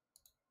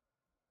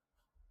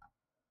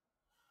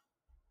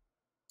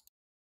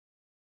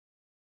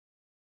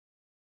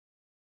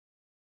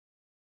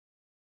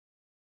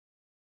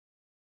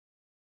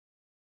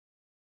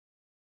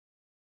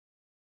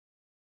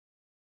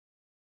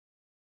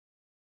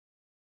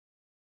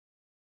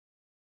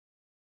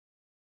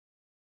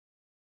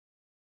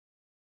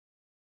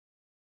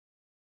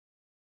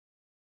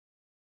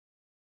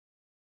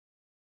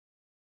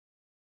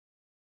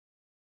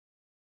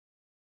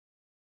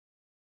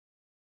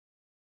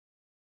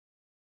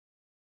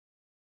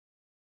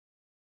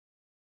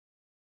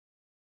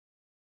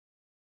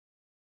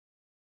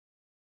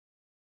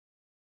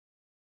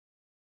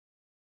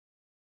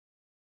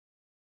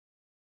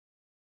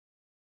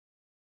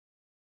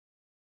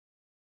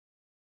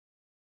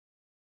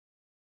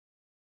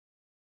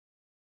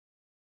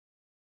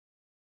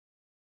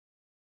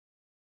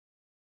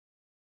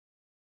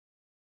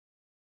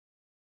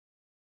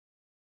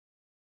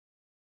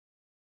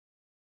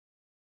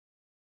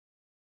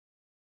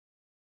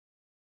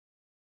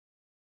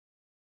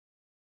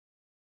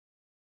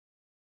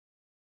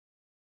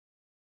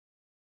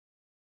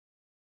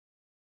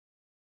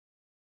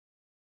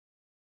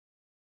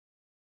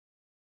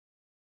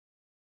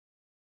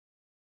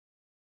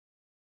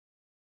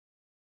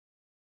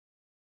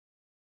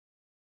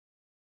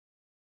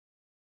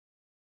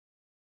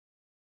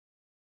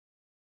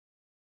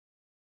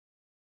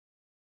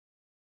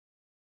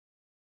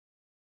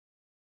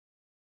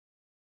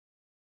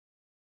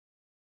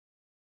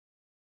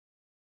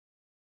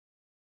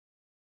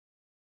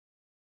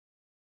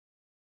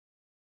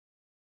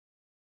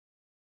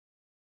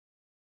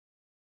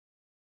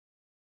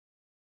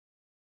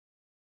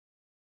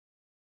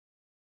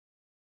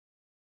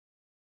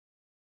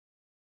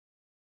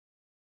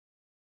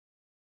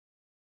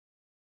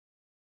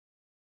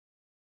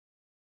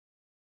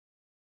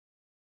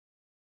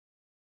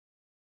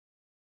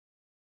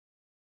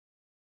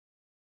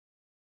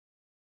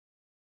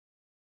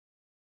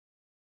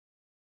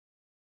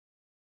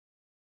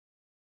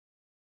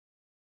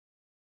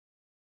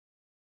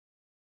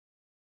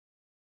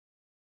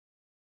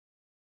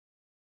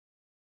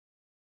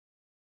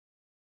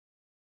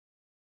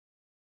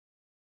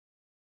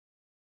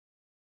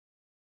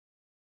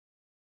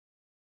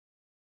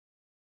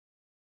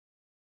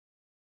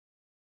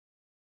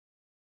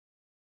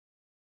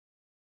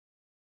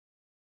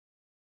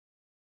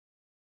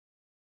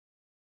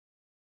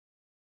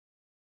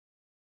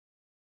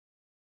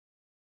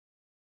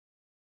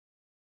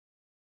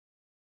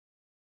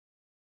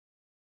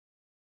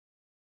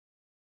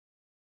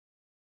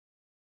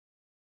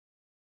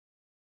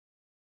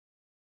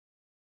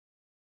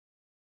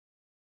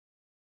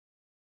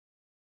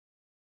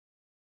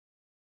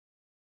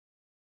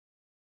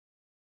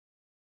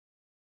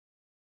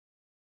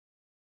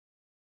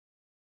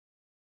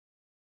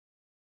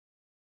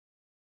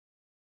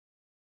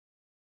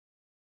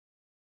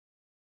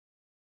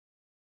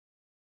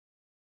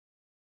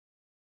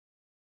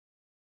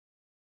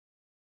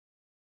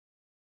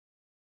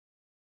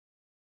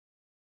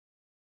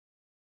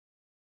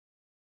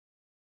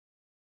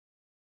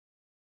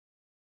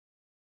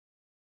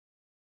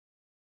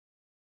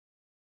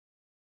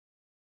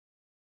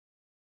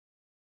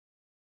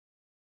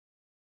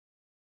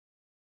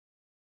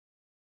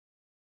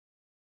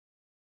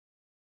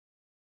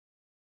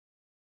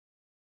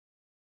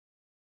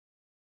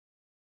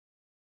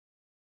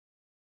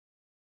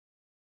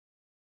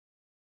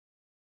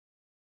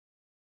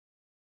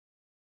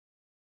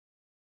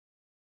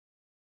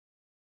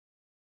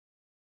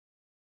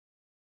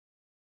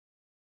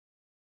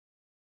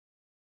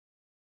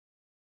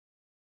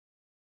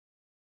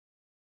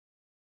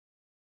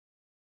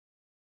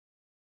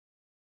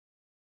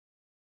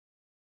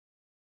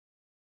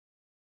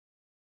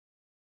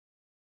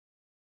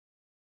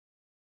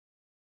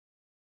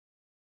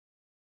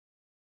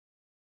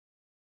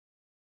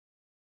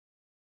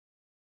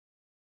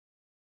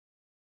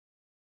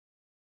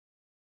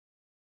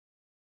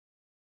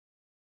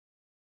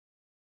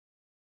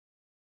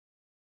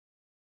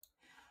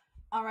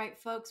 All right,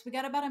 folks, we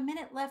got about a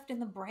minute left in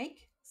the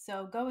break.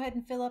 So go ahead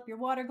and fill up your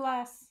water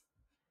glass,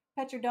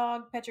 pet your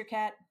dog, pet your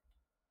cat,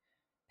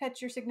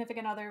 pet your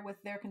significant other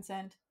with their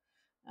consent,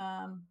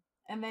 um,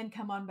 and then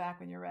come on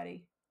back when you're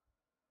ready.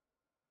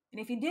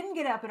 And if you didn't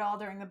get up at all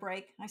during the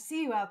break, I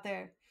see you out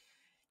there.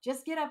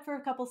 Just get up for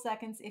a couple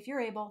seconds if you're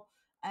able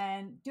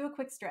and do a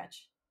quick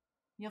stretch.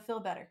 You'll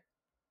feel better.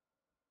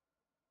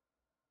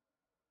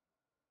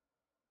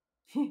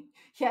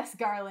 Yes,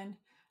 Garland,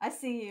 I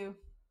see you.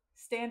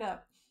 Stand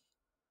up.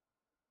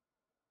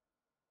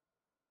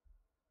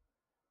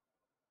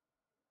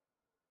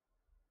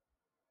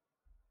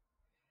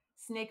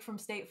 Snake from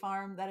State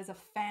Farm. That is a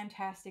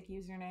fantastic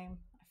username.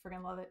 I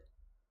freaking love it.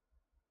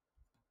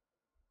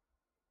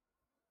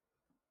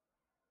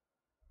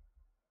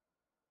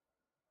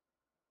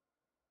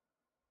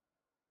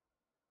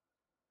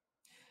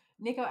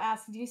 Nico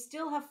asks, do you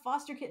still have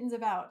foster kittens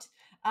about?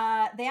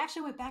 They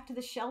actually went back to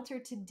the shelter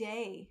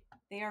today.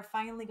 They are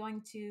finally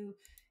going to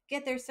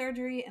get their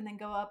surgery and then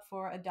go up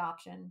for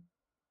adoption.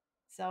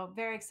 So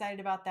very excited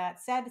about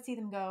that. Sad to see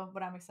them go,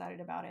 but I'm excited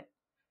about it.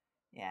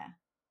 Yeah.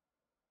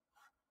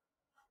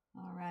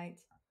 All right.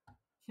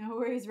 No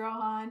worries,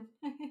 Rohan.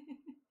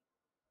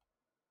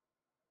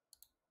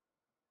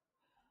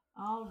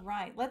 All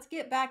right. Let's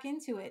get back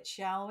into it,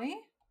 shall we?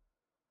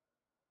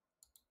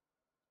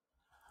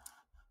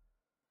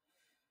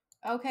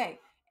 Okay.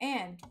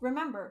 And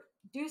remember,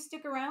 do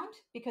stick around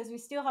because we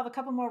still have a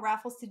couple more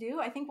raffles to do.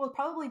 I think we'll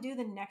probably do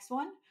the next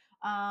one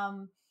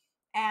um,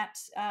 at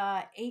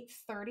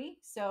 8:30.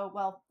 So,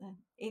 well,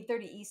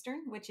 8:30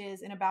 Eastern, which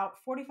is in about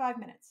 45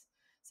 minutes.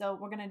 So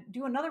we're going to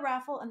do another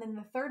raffle, and then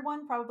the third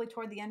one probably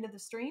toward the end of the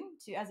stream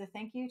to as a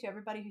thank you to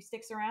everybody who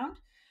sticks around.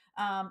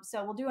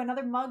 So we'll do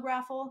another mug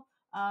raffle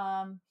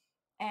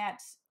at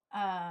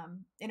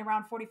in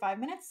around 45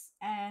 minutes,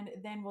 and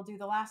then we'll do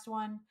the last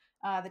one,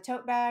 the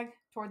tote bag,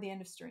 toward the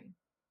end of stream.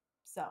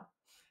 So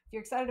if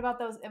you're excited about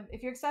those,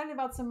 if you're excited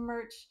about some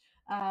merch,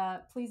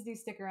 please do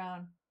stick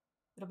around.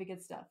 It'll be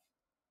good stuff.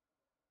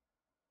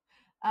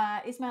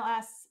 Ismail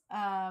asks,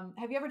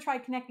 have you ever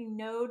tried connecting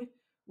Node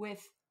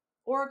with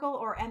Oracle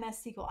or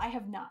MS SQL? I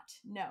have not.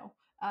 No,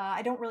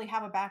 I don't really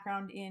have a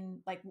background in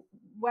like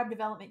web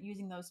development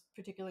using those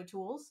particular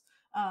tools.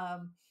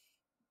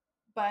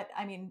 But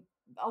I mean,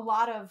 a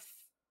lot of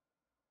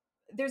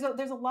there's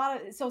a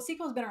lot of so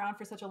SQL has been around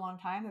for such a long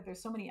time that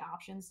there's so many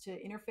options to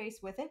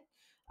interface with it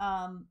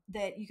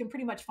that you can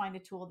pretty much find a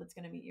tool that's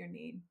going to meet your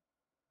need.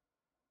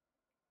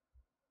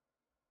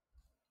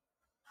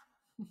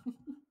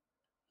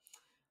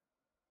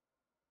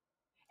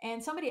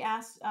 And somebody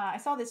asked, I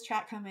saw this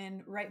chat come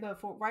in right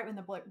when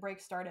the break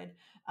started.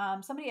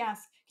 Somebody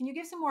asked, can you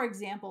give some more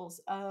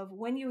examples of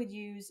when you would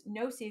use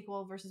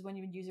NoSQL versus when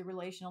you would use a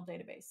relational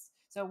database?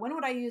 So when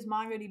would I use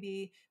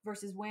MongoDB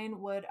versus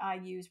when would I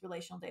use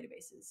relational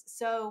databases?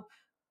 So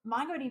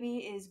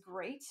MongoDB is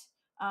great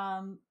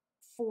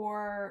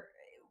for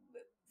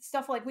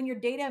stuff like when your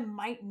data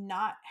might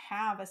not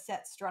have a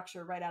set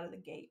structure right out of the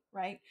gate,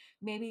 right?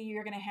 Maybe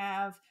you're going to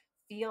have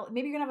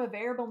maybe you're going to have a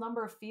variable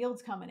number of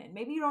fields coming in.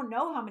 Maybe you don't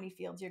know how many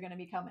fields you're going to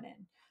be coming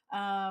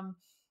in.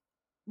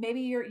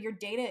 Maybe your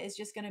data is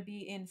just going to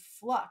be in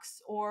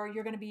flux, or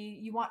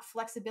you want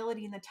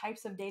flexibility in the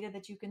types of data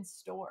that you can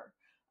store.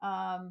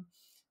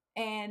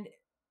 And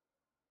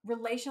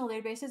relational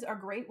databases are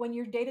great when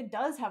your data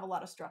does have a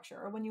lot of structure,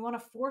 or when you want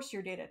to force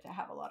your data to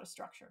have a lot of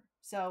structure.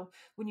 So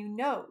when you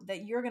know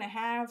that you're going to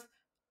have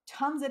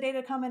tons of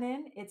data coming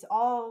in, it's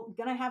all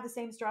going to have the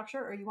same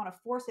structure, or you want to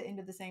force it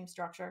into the same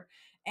structure,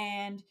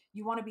 and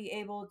you want to be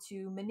able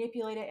to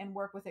manipulate it and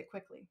work with it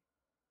quickly.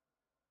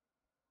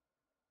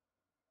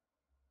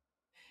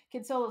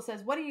 Kid Solo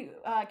says, "What do you?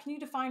 Can you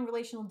define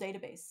relational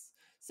database?"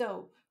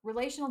 So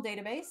relational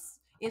database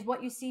is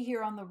what you see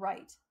here on the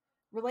right.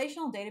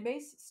 Relational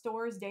database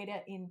stores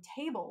data in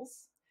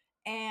tables,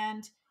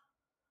 and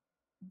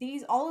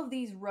all of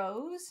these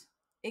rows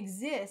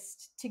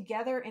exist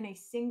together in a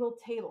single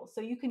table.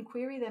 So you can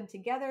query them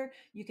together,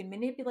 you can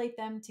manipulate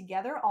them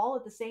together all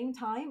at the same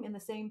time in the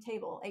same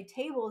table. A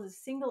table is a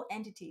single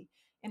entity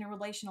in a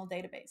relational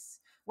database.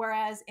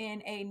 Whereas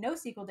in a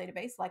NoSQL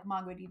database like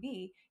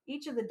MongoDB,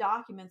 each of the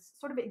documents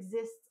sort of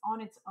exists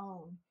on its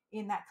own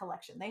in that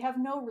collection. They have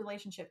no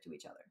relationship to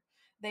each other.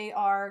 They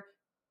are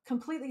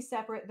completely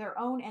separate, their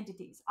own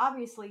entities.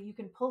 Obviously, you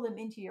can pull them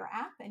into your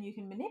app and you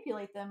can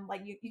manipulate them.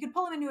 Like you could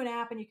pull them into an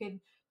app and you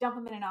could dump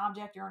them in an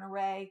object or an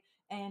array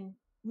and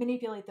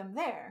manipulate them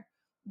there.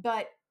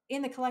 But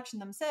in the collection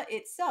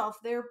itself,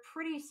 they're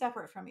pretty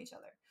separate from each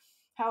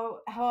other.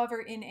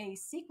 However, in a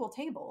SQL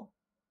table,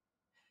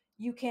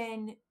 you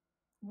can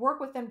work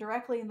with them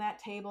directly in that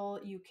table.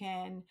 You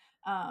can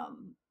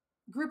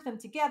group them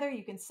together,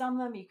 you can sum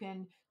them, you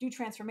can do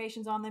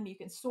transformations on them, you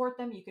can sort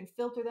them, you can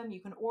filter them, you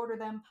can order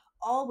them,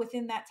 all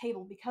within that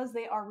table because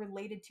they are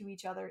related to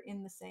each other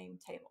in the same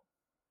table.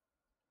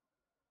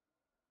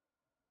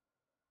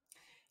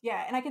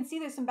 Yeah, and I can see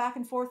there's some back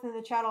and forth in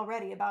the chat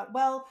already about,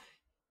 well,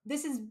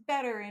 this is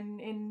better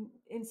in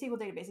SQL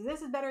databases.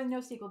 This is better in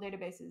NoSQL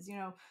databases. You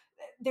know,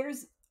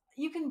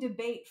 you can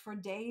debate for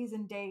days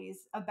and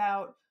days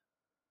about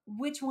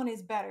which one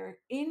is better.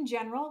 In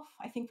general,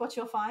 I think what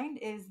you'll find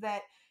is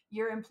that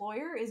your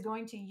employer is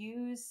going to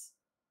use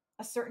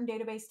a certain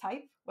database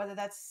type, whether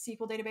that's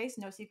SQL database,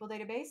 NoSQL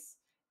database,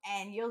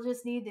 and you'll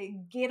just need to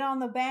get on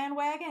the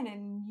bandwagon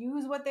and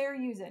use what they're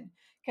using.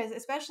 Because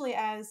especially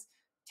as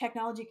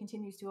technology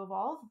continues to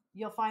evolve,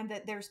 you'll find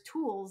that there's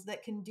tools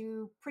that can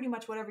do pretty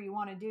much whatever you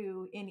want to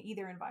do in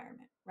either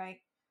environment, right?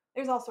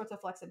 There's all sorts of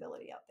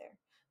flexibility out there.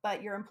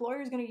 But your employer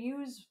is going to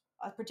use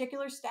a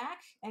particular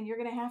stack, and you're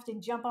going to have to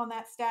jump on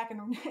that stack and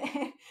you're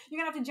going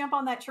to have to jump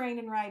on that train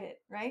and ride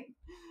it, right?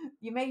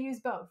 You may use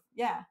both.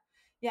 Yeah.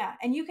 Yeah.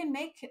 And you can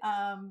make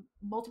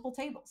multiple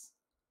tables.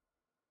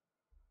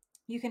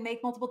 You can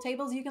make multiple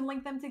tables. You can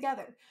link them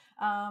together.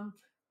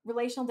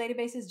 Relational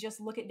databases just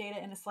look at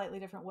data in a slightly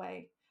different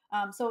way.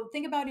 So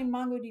think about in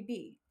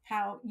MongoDB,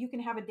 how you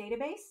can have a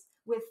database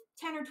with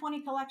 10 or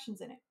 20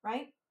 collections in it,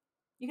 right?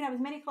 You can have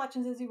as many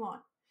collections as you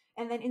want.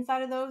 And then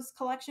inside of those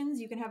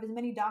collections, you can have as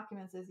many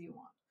documents as you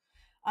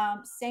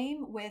want.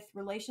 Same with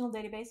relational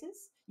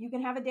databases. You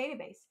can have a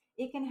database.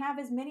 It can have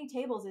as many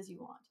tables as you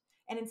want.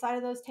 And inside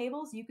of those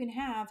tables, you can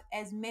have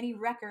as many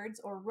records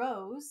or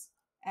rows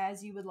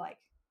as you would like.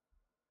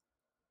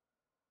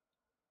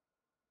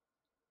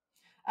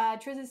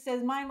 Trizis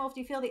says, Mine Wolf,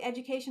 do you feel the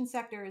education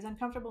sector is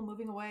uncomfortable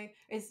moving away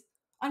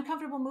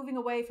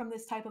from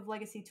this type of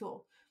legacy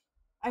tool?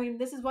 I mean,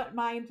 this is what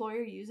my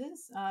employer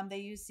uses. They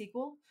use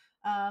SQL,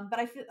 but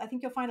I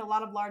think you'll find a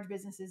lot of large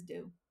businesses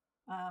do.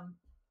 Um,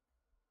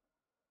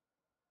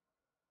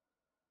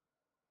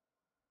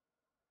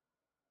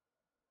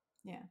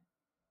 yeah.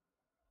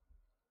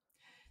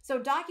 So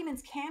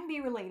documents can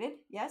be related,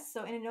 yes.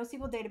 So in a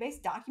NoSQL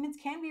database, documents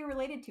can be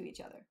related to each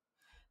other,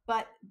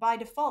 but by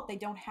default, they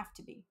don't have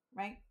to be,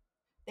 right?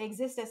 They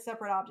exist as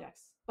separate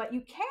objects, but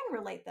you can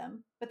relate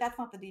them, but that's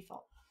not the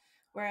default.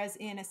 Whereas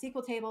in a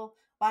SQL table,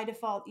 by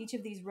default, each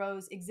of these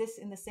rows exists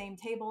in the same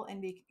table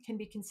and can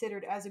be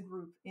considered as a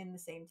group in the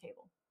same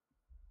table.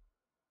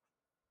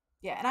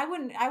 Yeah, and I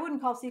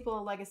wouldn't call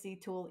SQL a legacy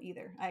tool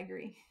either. I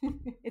agree.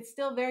 It's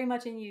still very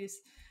much in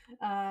use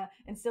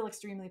and still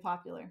extremely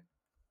popular.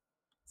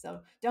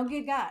 So don't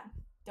get got.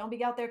 Don't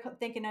be out there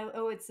thinking,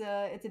 oh, it's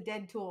a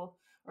dead tool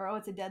or oh,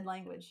 it's a dead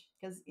language,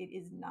 because it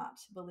is not.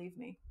 Believe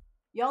me.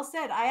 Y'all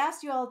said, I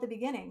asked you all at the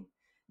beginning,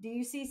 do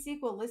you see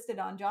SQL listed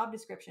on job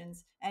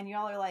descriptions? And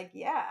y'all are like,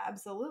 yeah,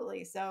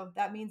 absolutely. So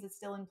that means it's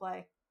still in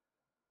play.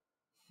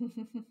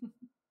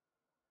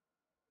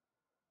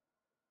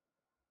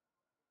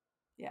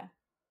 Yeah.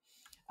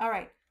 All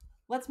right.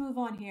 Let's move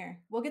on here.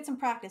 We'll get some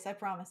practice, I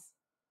promise.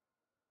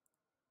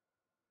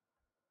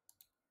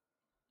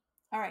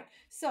 All right.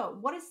 So,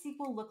 what does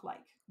SQL look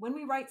like? When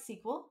we write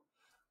SQL,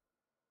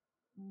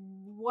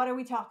 what are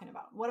we talking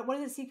about? What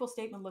does a SQL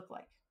statement look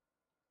like?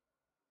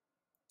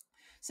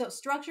 So,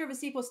 structure of a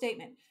SQL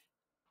statement.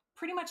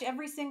 Pretty much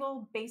every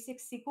single basic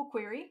SQL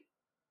query,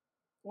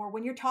 or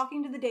when you're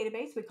talking to the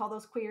database, we call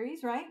those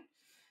queries, right?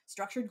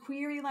 Structured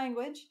query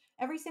language.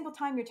 Every single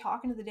time you're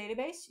talking to the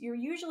database, you're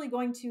usually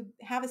going to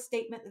have a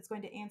statement that's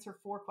going to answer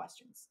 4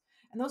 questions.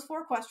 And those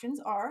 4 questions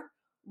are,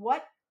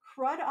 what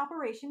CRUD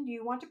operation do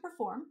you want to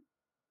perform?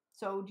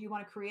 So, do you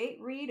want to create,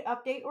 read,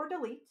 update, or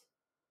delete?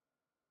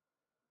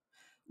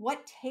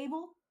 What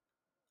table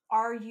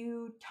are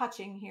you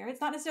touching here?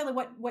 It's not necessarily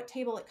what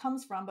table it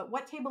comes from, but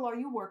what table are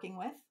you working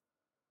with?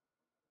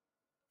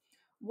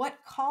 What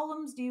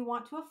columns do you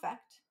want to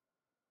affect?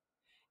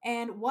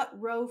 And what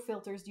row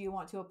filters do you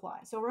want to apply?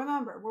 So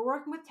remember, we're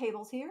working with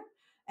tables here,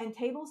 and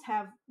tables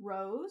have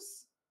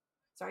rows,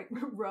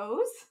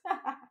 rows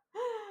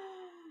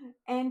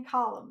and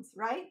columns,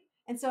 right?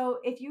 And so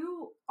if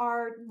you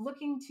are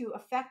looking to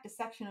affect a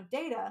section of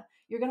data,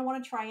 you're going to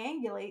want to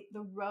triangulate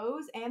the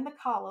rows and the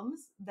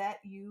columns that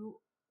you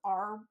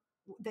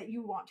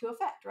want to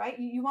affect, right?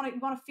 You want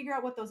to figure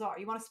out what those are.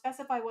 You want to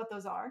specify what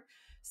those are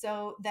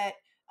so that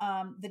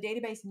the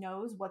database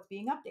knows what's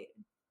being updated.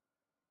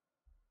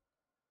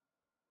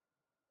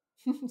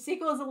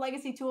 SQL is a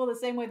legacy tool the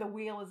same way the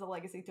wheel is a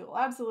legacy tool.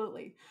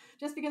 Absolutely.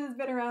 Just because it's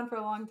been around for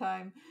a long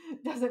time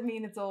doesn't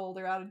mean it's old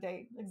or out of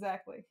date.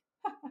 Exactly.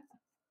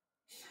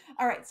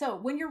 All right. So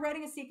when you're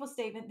writing a SQL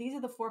statement, these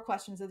are the 4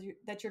 questions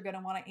that you're going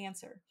to want to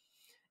answer.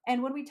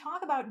 And when we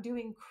talk about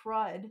doing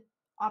CRUD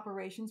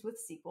operations with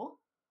SQL,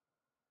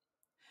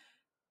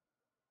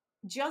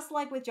 just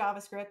like with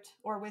JavaScript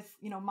or with,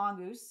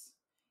 Mongoose,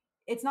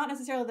 it's not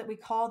necessarily that we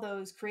call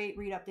those create,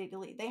 read, update,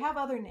 delete. They have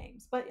other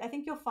names, but I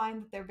think you'll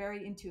find that they're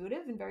very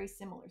intuitive and very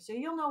similar. So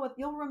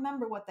you'll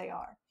remember what they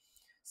are.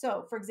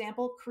 So for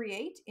example,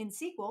 create in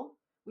SQL,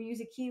 we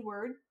use a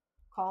keyword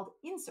called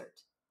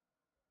insert.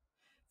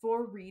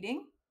 For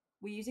reading,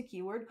 we use a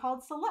keyword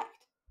called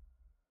select.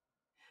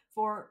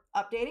 For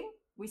updating,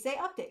 we say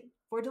update.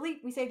 For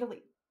delete, we say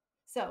delete.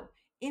 So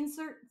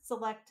insert,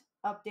 select,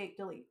 update,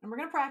 delete. And we're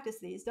going to practice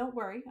these. Don't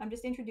worry. I'm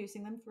just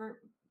introducing them for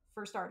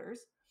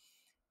starters.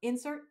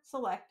 Insert,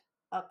 select,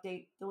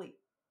 update, delete.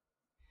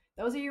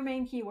 Those are your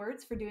main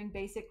keywords for doing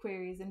basic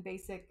queries and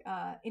basic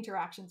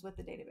interactions with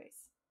the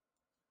database.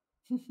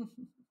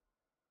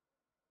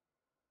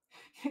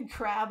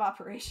 Crab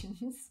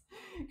operations.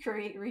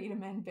 Create, read,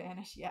 amend,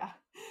 banish. Yeah.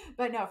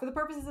 But no, for the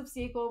purposes of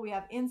SQL, we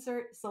have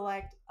insert,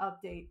 select,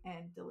 update,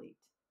 and delete.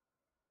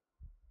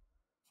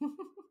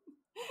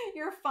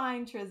 You're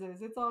fine,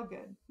 Trizzes. It's all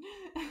good.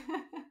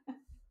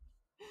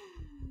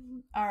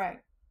 All right.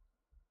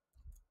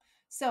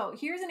 So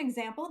here's an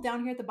example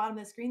down here at the bottom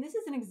of the screen. This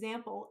is an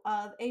example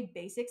of a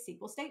basic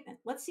SQL statement.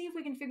 Let's see if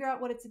we can figure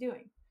out what it's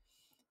doing.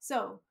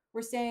 So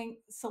we're saying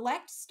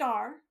select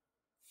star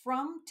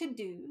from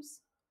to-dos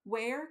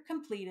where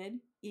completed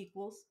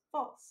equals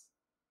false.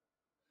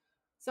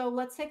 So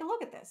let's take a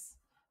look at this.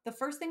 The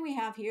first thing we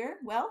have here,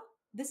 well,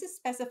 this is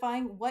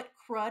specifying what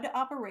CRUD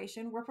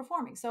operation we're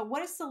performing. So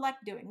what is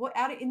select doing?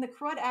 In the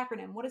CRUD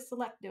acronym, what is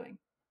select doing?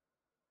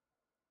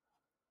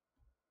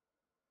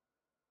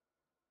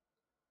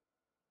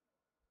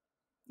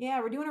 Yeah,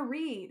 we're doing a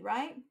read,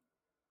 right?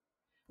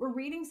 We're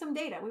reading some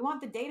data. We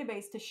want the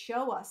database to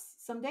show us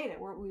some data.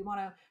 We want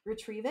to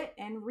retrieve it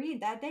and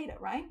read that data,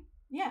 right?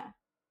 Yeah.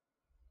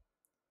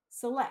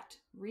 Select,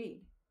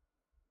 read.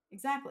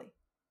 Exactly.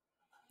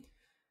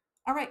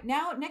 All right,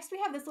 now next we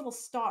have this little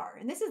star.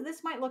 And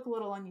this might look a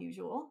little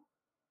unusual,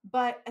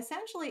 but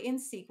essentially in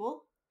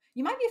SQL,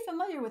 you might be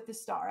familiar with the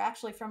star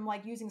actually from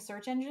like using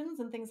search engines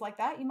and things like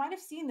that. You might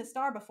have seen the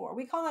star before.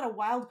 We call that a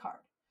wildcard.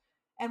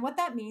 And what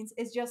that means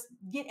is just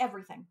get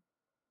everything.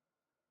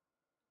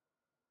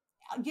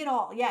 Get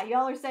all. Yeah,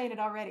 y'all are saying it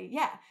already.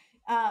 Yeah.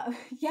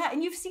 Yeah,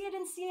 and you've seen it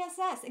in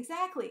CSS.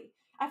 Exactly.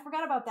 I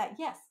forgot about that.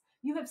 Yes,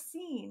 you have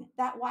seen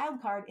that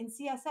wildcard in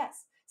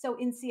CSS. So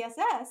in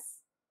CSS,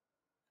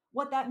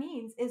 what that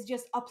means is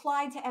just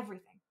apply to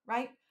everything,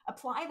 right?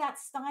 Apply that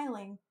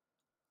styling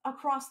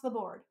across the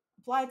board.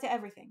 Apply it to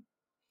everything.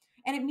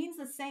 And it means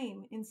the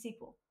same in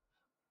SQL.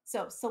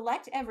 So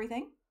select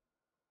everything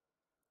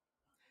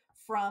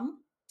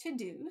from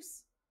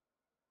to-dos.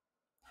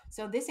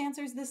 So this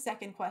answers the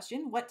second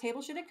question. What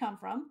table should it come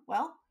from?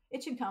 Well,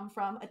 it should come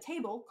from a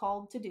table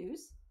called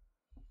to-dos.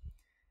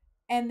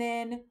 And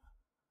then,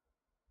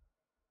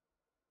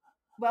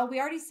 well, we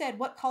already said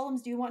what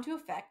columns do you want to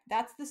affect?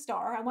 That's the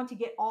star. I want to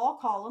get all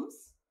columns,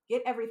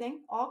 get everything,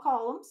 all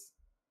columns.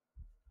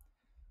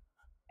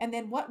 And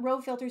then what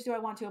row filters do I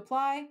want to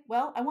apply?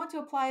 Well, I want to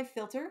apply a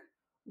filter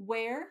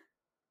where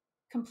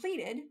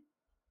completed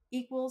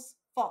equals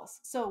false.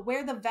 So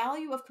where the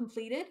value of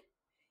completed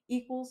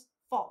equals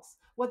false.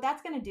 What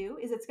that's going to do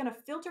is it's going to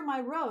filter my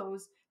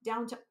rows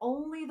down to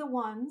only the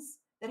ones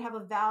that have a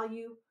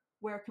value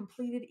where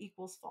completed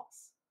equals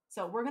false.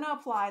 So we're going to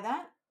apply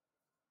that.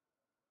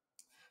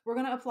 We're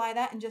going to apply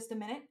that in just a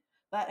minute.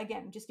 But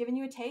again, just giving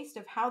you a taste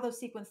of how those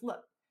sequences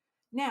look.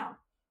 Now,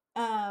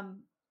 and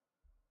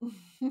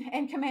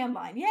command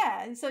line.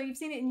 Yeah. So you've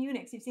seen it in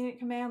Unix, you've seen it in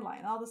command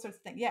line, all those sorts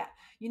of things. Yeah.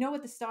 You know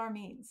what the star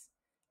means.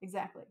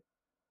 Exactly.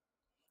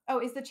 Oh,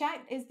 is the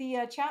chat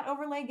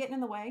overlay getting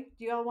in the way?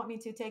 Do you all want me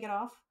to take it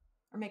off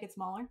or make it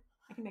smaller?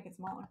 I can make it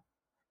smaller.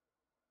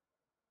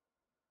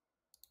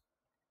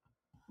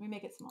 Let me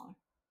make it smaller.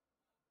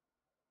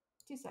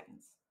 2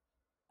 seconds.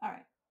 All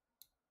right.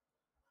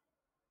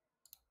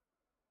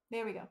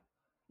 There we go.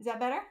 Is that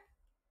better?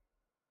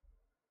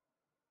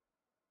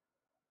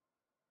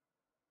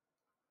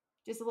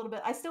 Just a little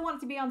bit. I still want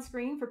it to be on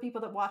screen for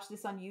people that watch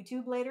this on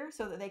YouTube later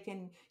so that they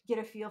can get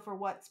a feel for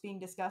what's being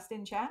discussed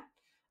in chat.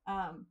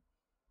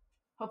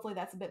 Hopefully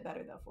that's a bit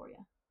better though for you.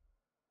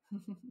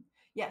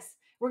 Yes,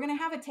 we're going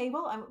to have a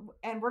table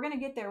and we're going to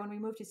get there when we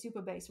move to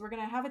Supabase. We're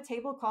going to have a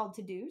table called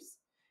to-dos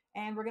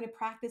and we're going to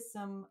practice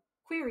some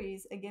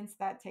queries against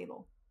that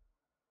table.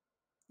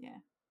 Yeah.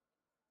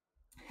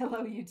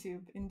 Hello,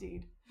 YouTube,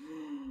 indeed.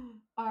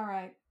 All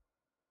right.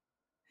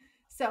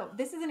 So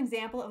this is an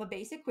example of a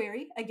basic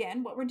query.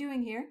 Again, what we're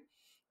doing here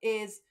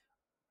is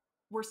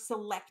we're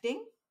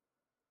selecting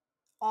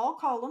all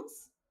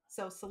columns.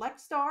 So select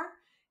star,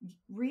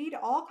 read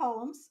all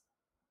columns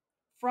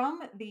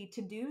from the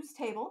to-dos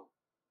table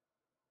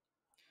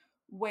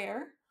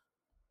where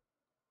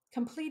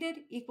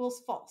completed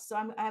equals false. So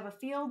I have a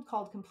field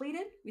called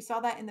completed. We saw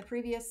that in the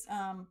previous,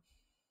 let me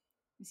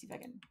see if I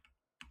can,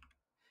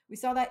 we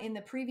saw that in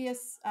the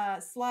previous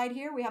slide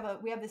here. We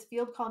have this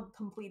field called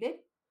completed.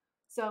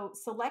 So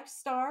select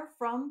star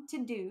from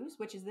to-dos,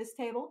 which is this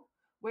table,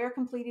 where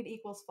completed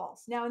equals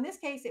false. Now in this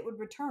case, it would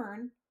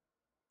return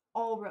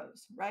all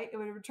rows, right? It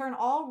would return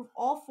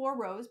all 4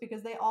 rows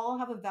because they all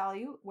have a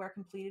value where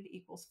completed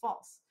equals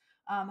false.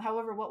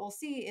 However, what we'll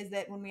see is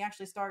that when we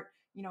actually start,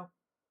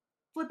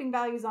 flipping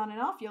values on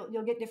and off,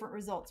 you'll get different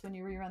results when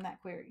you rerun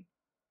that query.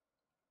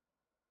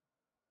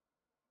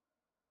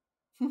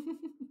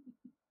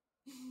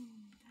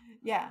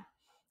 Yeah.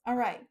 All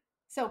right.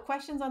 So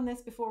questions on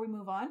this before we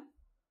move on?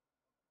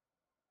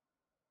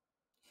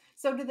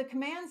 So do the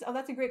commands, oh,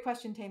 that's a great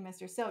question, Tame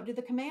Mister. So do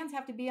the commands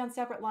have to be on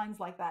separate lines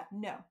like that?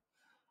 No.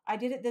 I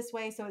did it this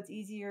way so it's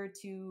easier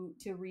to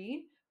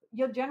read.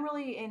 You'll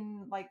generally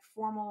in like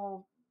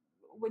formal,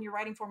 when you're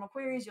writing formal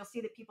queries, you'll see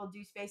that people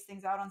do space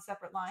things out on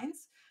separate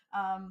lines.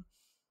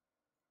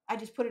 I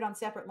just put it on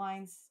separate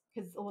lines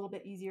because it's a little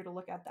bit easier to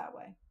look at that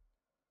way.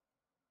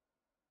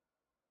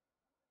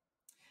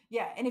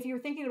 Yeah, and if you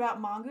were thinking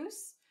about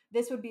Mongoose,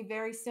 this would be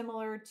very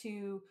similar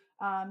to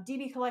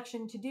DB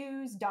collection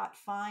to-dos dot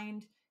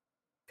find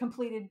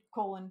completed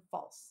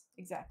false.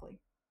 Exactly.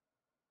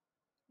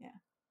 Yeah.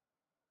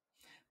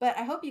 But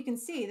I hope you can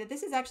see that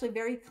this is actually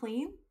very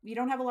clean. You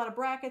don't have a lot of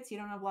brackets. You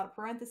don't have a lot of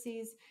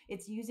parentheses.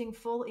 It's using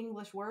full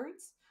English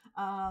words.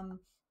 And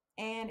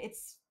it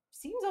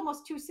seems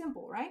almost too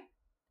simple, right?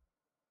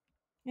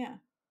 Yeah.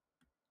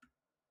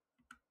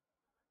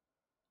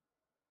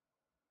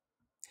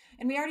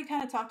 And we already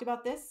kind of talked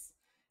about this.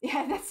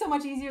 Yeah, that's so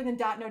much easier than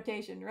dot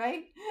notation,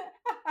 right?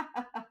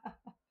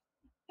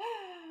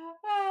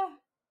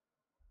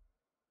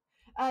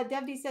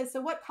 Devdi says,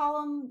 so what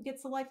column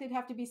gets selected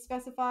have to be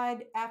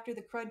specified after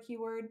the CRUD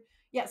keyword?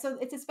 Yeah, so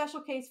it's a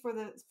special case for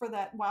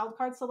that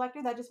wildcard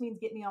selector. That just means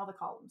get me all the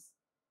columns.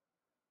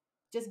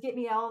 Just get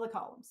me all the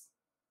columns.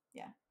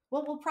 Yeah.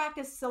 Well, we'll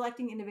practice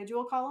selecting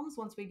individual columns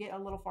once we get a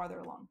little farther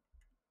along.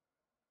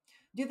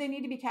 Do they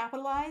need to be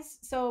capitalized?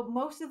 So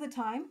most of the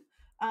time,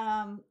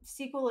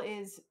 SQL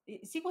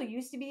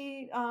used to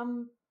be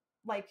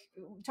like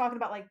talking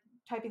about like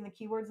typing the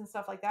keywords and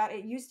stuff like that.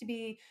 It used to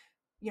be,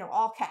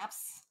 all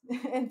caps,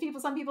 and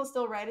some people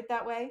still write it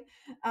that way.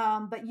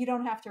 But you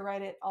don't have to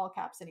write it all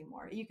caps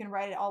anymore. You can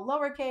write it all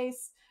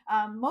lowercase.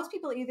 Most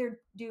people either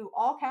do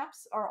all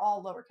caps or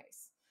all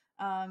lowercase.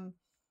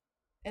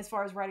 As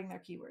far as writing their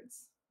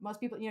keywords, most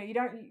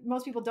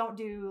people don't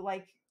do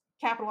like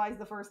capitalize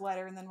the first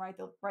letter and then write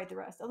the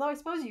rest. Although I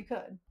suppose you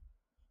could.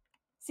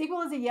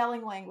 SQL is a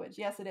yelling language.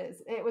 Yes, it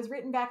is. It was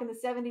written back in the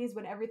 70s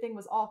when everything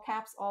was all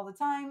caps all the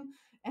time.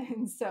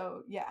 And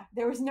so, yeah,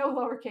 there was no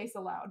lowercase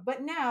allowed.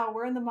 But now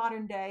we're in the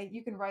modern day.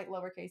 You can write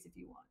lowercase if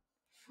you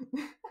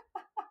want.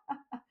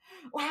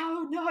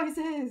 Loud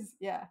noises.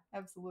 Yeah,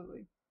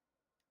 absolutely.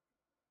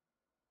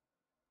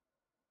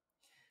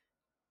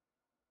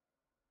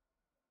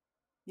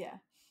 Yeah.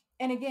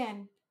 And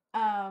again,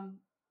 um,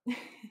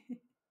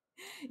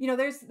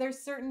 there's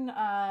certain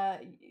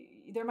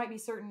there might be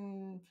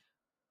certain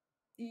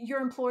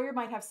your employer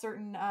might have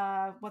certain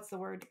what's the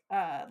word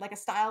like a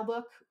style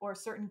book or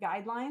certain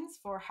guidelines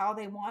for how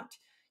they want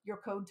your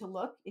code to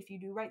look if you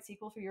do write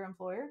SQL for your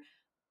employer.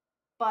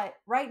 But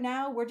right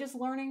now we're just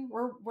learning.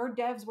 We're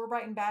devs. We're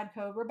writing bad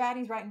code. We're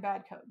baddies writing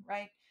bad code,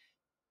 right?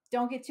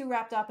 Don't get too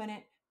wrapped up in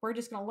it. We're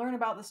just going to learn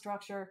about the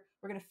structure.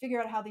 We're going to figure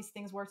out how these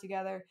things work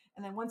together,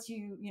 and then once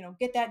you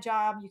get that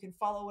job, you can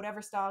follow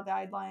whatever style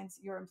guidelines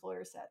your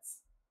employer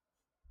sets.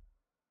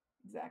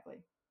 Exactly.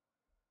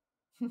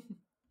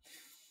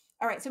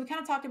 All right, so we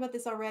kind of talked about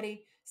this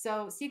already.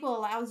 So SQL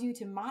allows you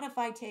to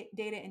modify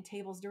data in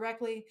tables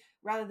directly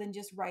rather than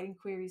just writing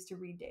queries to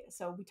read data.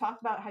 So we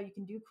talked about how you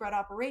can do CRUD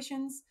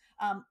operations.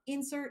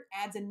 Insert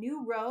adds a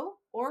new row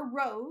or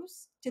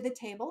rows to the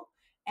table,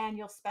 and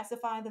you'll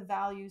specify the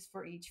values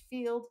for each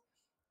field.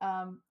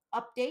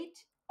 Update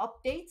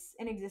updates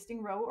an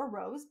existing row or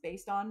rows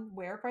based on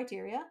where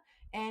criteria,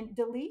 and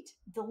delete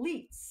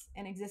deletes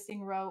an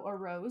existing row or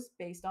rows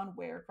based on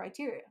where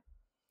criteria.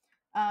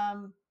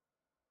 Um,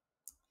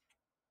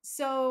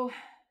 so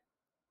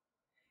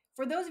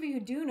for those of you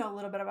who do know a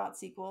little bit about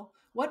SQL,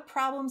 what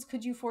problems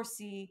could you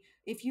foresee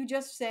if you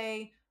just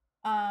say,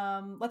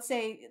 let's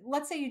say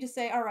you just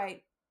say, all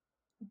right,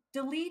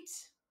 delete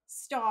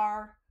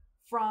star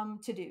from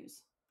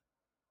to-dos.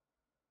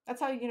 That's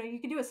how, you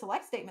could do a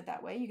select statement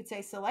that way. You could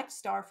say select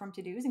star from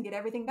to-dos and get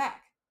everything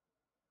back.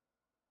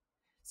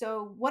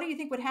 So what do you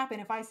think would happen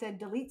if I said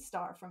delete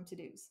star from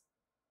to-dos?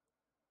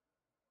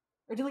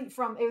 Or it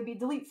would be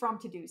delete from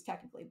to-dos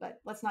technically,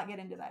 but let's not get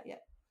into that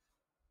yet.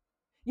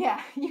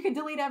 Yeah, you could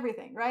delete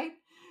everything, right?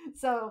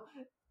 So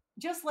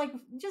just like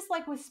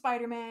with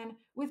Spider-Man,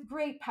 with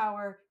great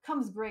power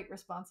comes great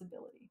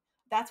responsibility.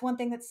 That's one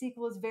thing that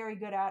SQL is very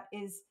good at,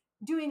 is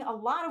doing a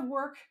lot of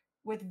work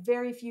with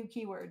very few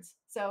keywords.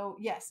 So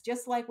yes,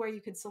 just like where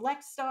you could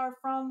select star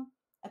from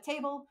a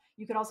table,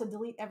 you could also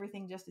delete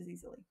everything just as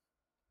easily.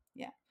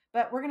 Yeah.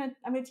 But I'm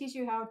gonna teach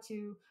you how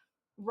to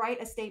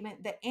write a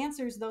statement that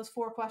answers those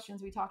 4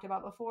 questions we talked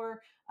about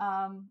before,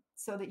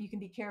 so that you can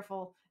be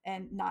careful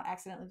and not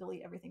accidentally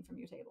delete everything from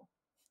your table.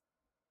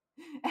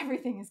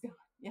 Everything is gone.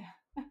 Yeah.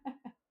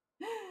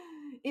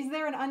 Is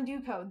there an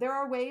undo code? There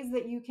are ways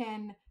that you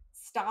can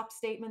stop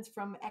statements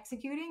from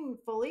executing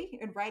fully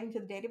and writing to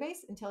the database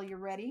until you're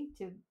ready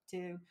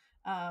to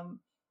um,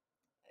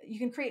 you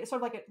can create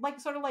sort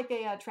of like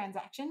a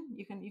transaction.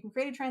 You can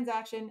create a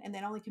transaction and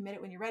then only commit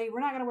it when you're ready. We're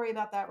not going to worry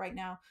about that right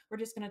now. We're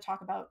just going to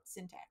talk about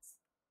syntax.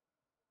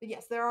 But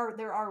yes, there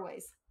are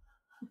ways.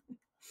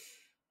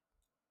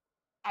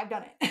 I've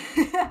done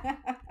it.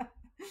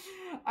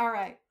 All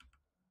right.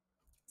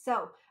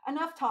 So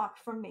enough talk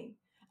from me.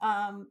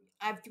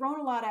 I've thrown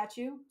a lot at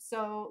you,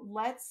 so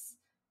let's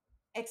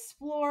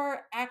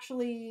explore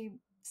actually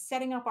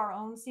setting up our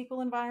own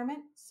SQL environment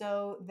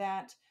so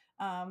that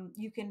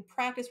you can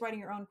practice writing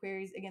your own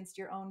queries against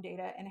your own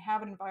data and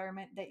have an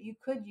environment that you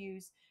could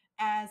use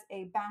as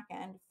a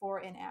backend for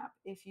an app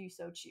if you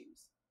so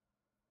choose.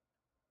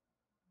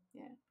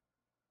 Yeah.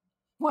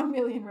 1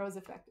 million rows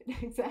affected.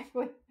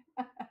 Exactly.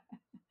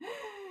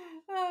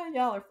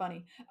 Y'all are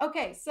funny.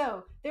 Okay,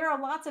 so there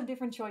are lots of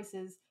different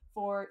choices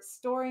for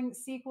storing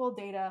SQL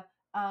data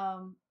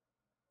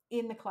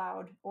in the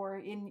cloud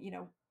or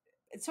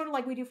it's sort of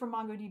like we do for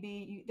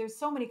MongoDB. There's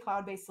so many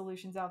cloud-based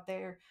solutions out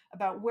there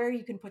about where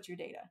you can put your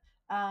data.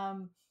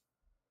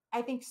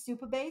 I think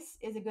Supabase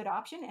is a good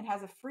option. It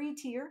has a free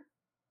tier,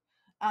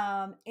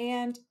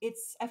 and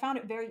I found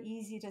it very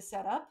easy to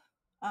set up.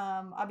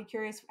 I'll be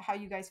curious how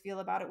you guys feel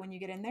about it when you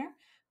get in there.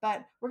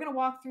 But we're going to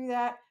walk through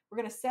that. We're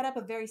going to set up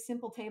a very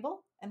simple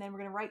table, and then we're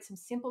going to write some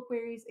simple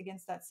queries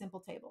against that simple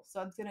table. So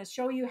I'm going to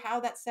show you how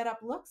that setup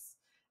looks,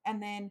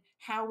 and then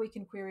how we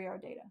can query our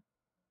data.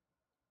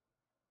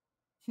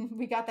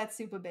 We got that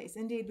Supabase.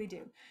 Indeed, we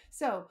do.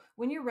 So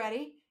when you're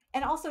ready,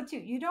 and also too,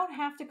 you don't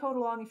have to code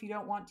along if you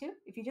don't want to.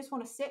 If you just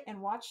want to sit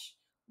and watch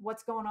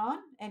what's going on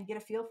and get a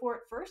feel for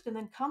it first, and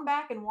then come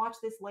back and watch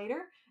this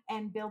later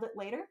and build it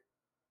later,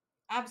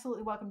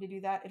 absolutely welcome to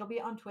do that. It'll be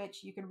on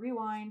Twitch. You can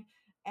rewind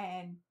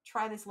and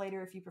try this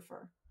later if you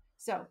prefer.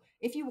 So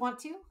if you want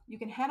to, you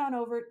can head on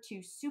over to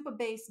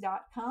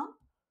supabase.com,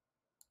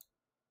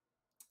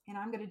 and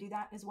I'm going to do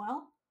that as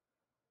well.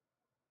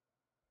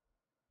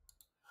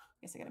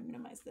 I guess I got to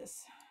minimize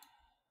this.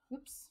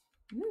 Oops.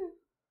 Woo.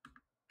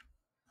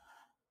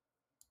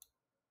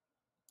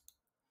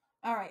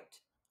 All right,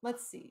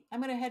 let's see.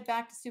 I'm going to head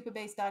back to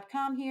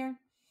supabase.com here.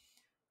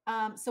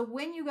 So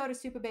when you go to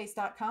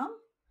supabase.com,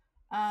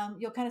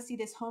 you'll kind of see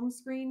this home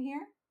screen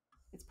here.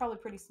 It's probably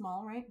pretty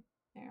small, right?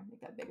 There,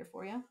 make that bigger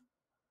for you.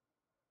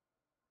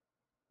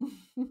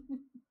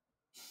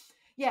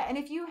 Yeah, and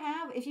if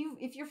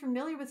you're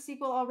familiar with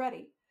SQL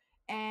already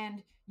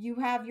and you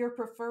have your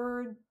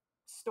preferred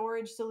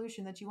storage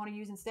solution that you want to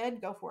use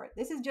instead, go for it.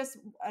 This is just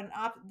an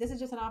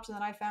option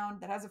that I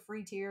found that has a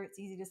free tier. It's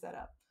easy to set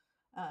up.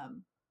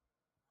 Um,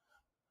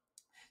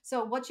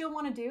 so what you'll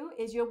want to do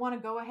is you'll want to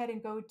go ahead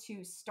and go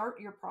to start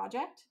your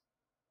project.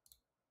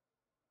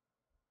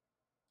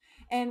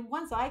 And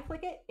once I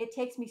click it, it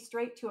takes me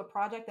straight to a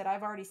project that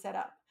I've already set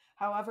up.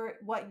 However,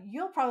 what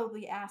you'll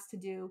probably ask to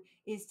do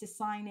is to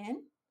sign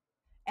in,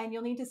 and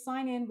you'll need to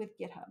sign in with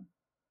GitHub.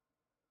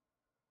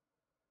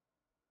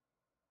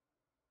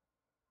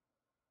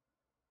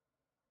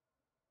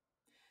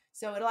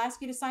 So it'll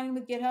ask you to sign in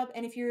with GitHub.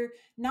 And if you're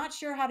not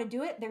sure how to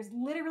do it, there's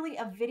literally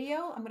a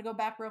video. I'm going to go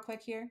back real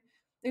quick here.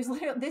 There's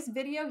literally this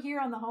video here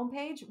on the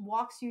homepage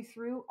walks you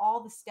through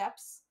all the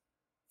steps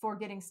for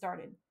getting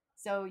started.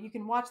 So you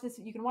can watch this.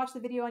 You can watch the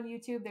video on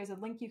YouTube. There's a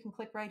link you can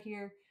click right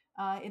here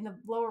in the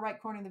lower right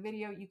corner of the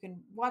video. You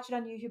can watch it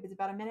on YouTube. It's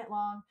about a minute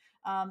long.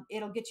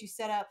 It'll get you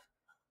set up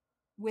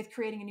with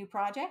creating a new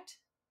project.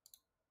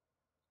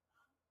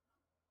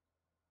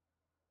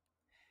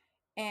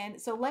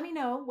 And so let me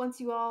know once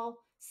you all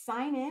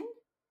sign in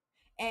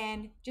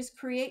and just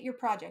create your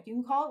project. You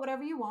can call it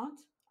whatever you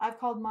want. I've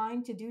called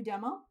mine to do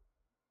demo.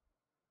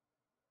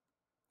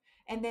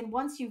 And then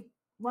once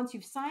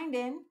you've signed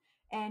in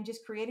and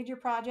just created your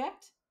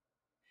project,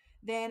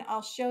 then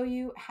I'll show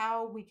you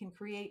how we can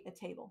create a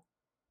table.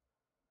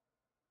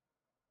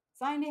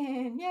 Signed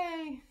in,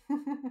 yay!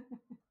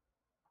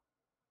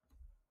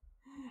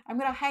 I'm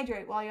gonna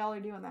hydrate while y'all are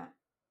doing that.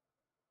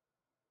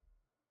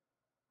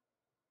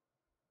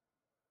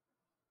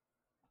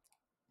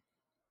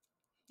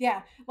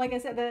 Yeah, like I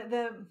said,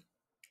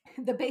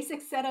 the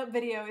basic setup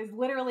video is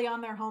literally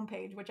on their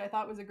homepage, which I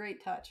thought was a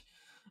great touch.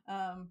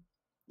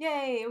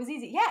 Yay, it was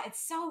easy. Yeah,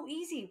 it's so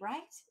easy,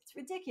 right? It's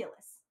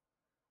ridiculous.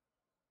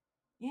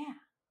 Yeah.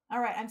 All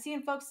right, I'm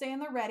seeing folks saying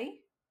they're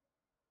ready.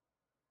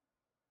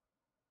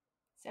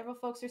 Several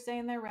folks are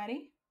saying they're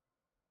ready.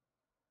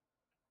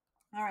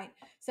 All right,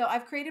 so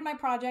I've created my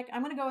project.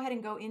 I'm going to go ahead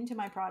and go into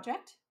my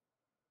project.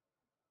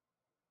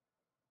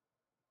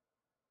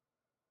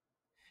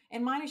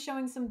 And mine is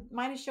showing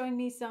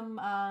me some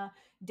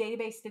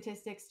database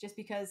statistics just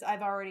because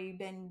I've already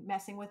been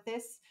messing with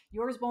this.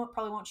 Yours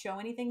probably won't show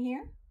anything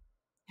here.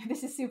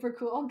 This is super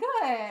cool.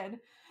 Good.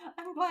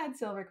 I'm glad,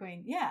 Silver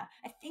Queen. Yeah,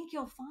 I think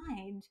you'll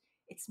find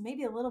it's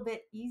maybe a little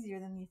bit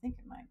easier than you think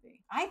it might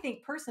be. I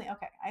think personally,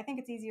 okay, I think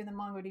it's easier than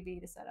MongoDB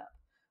to set up,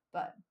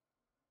 but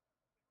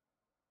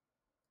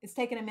it's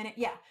taken a minute.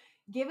 Yeah,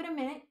 give it a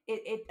minute.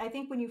 I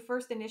think when you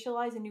first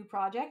initialize a new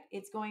project,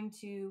 it's going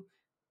to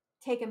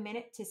take a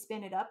minute to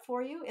spin it up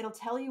for you. It'll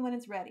tell you when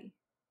it's ready.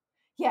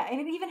 Yeah, and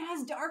it even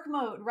has dark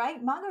mode,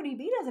 right?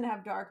 MongoDB doesn't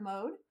have dark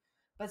mode,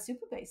 but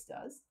Supabase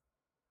does.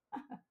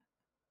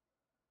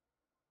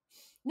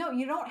 No,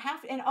 you don't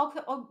have to. And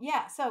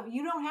yeah, so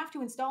you don't have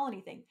to install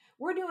anything.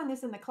 We're doing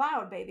this in the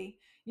cloud, baby.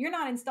 You're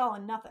not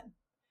installing nothing.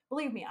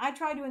 Believe me, I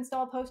tried to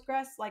install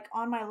Postgres like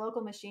on my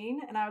local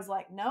machine, and I was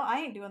like, no, I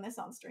ain't doing this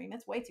on stream.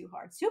 It's way too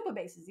hard.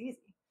 Supabase is easy.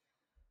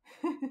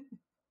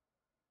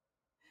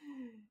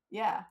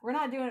 Yeah, we're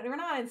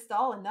not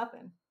installing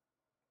nothing.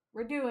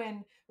 We're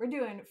doing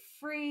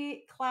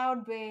free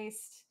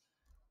cloud-based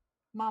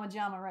mama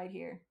jama right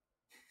here.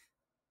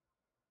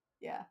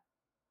 Yeah.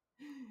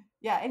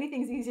 Yeah,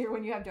 anything's easier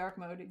when you have dark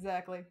mode,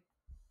 exactly.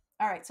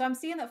 All right, so I'm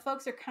seeing that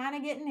folks are kind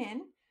of getting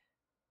in.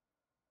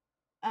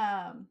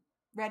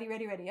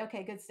 Ready.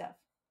 Okay, good stuff.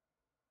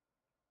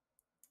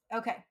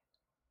 Okay.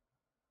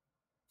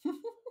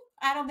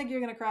 I don't think you're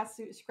going to crash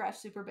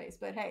Supabase,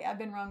 but hey, I've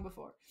been wrong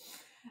before.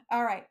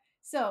 All right.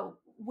 So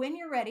when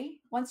you're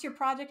ready, once your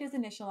project is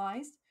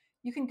initialized,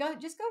 you can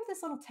just go to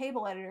this little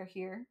table editor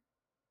here.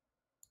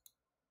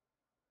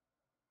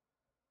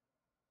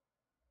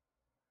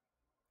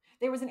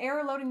 There was an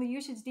error loading the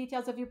usage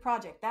details of your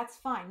project. That's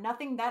fine.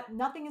 Nothing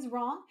is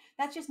wrong.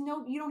 That's just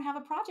you don't have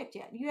a project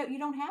yet. You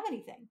don't have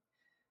anything.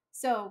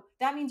 So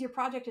that means your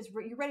project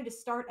you're ready to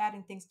start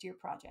adding things to your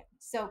project.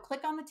 So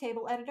click on the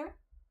table editor.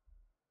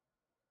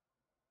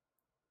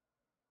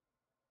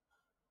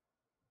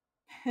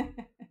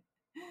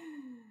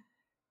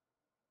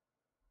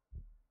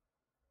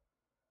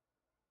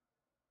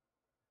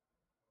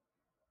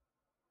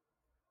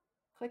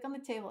 Click on the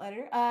table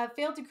editor.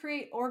 Failed to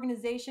create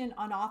organization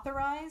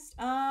unauthorized.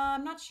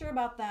 I'm not sure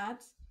about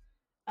that.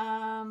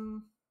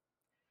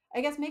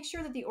 I guess make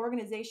sure that the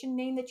organization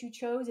name that you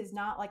chose is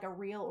not like a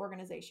real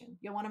organization.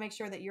 You'll want to make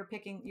sure that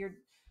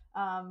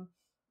um,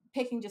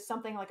 picking just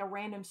something like a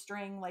random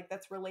string like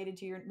that's related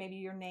to your maybe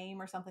your name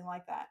or something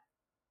like that.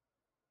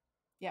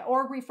 Yeah,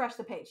 or refresh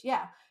the page.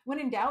 Yeah, when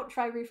in doubt,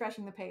 try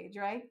refreshing the page.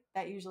 Right,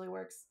 that usually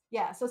works.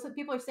 Yeah, so some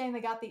people are saying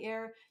they got the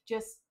error.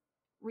 Just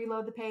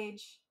reload the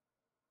page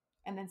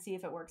and then see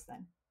if it works.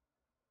 Then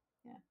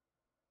yeah,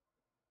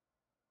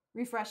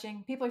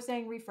 refreshing. People are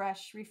saying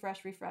refresh,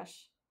 refresh,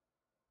 refresh.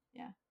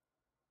 Yeah.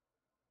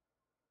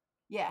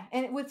 Yeah,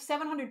 and with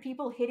 700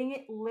 people hitting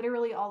it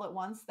literally all at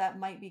once, that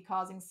might be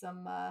causing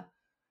some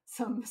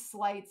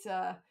slight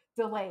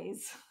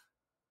delays.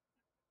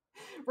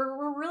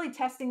 We're really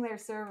testing their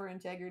server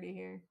integrity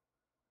here.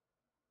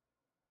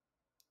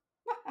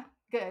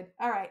 Good.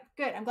 All right.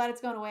 Good. I'm glad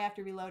it's going away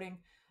after reloading.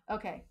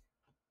 Okay.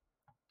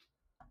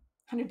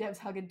 100 devs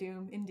hug a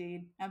doom.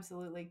 Indeed.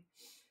 Absolutely.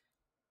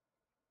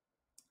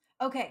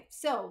 Okay.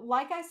 So,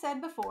 like I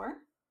said before,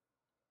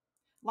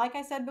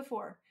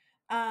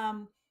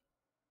 um,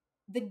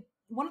 the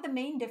one of the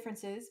main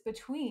differences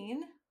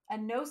between a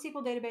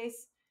NoSQL database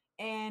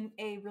and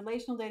a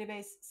relational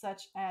database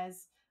such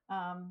as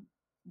um,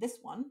 this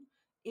one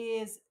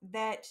is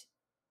that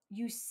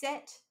you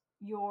set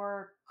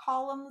your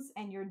columns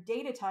and your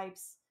data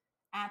types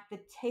at the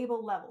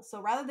table level.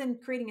 So rather than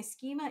creating a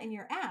schema in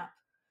your app,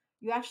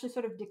 you actually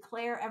sort of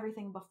declare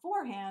everything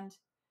beforehand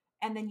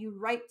and then you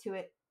write to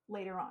it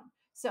later on.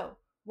 So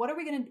what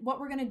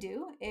we're gonna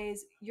do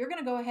is you're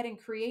gonna go ahead and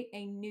create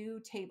a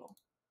new table.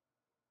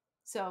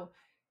 So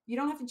you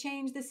don't have to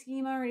change the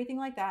schema or anything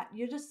like that.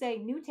 You just say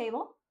new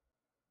table,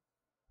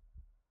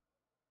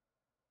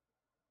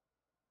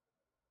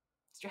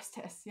 stress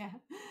test. Yeah.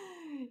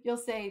 You'll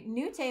say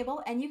new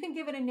table and you can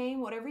give it a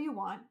name, whatever you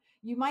want.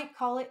 You might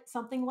call it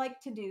something like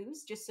to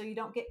dos, just so you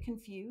don't get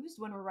confused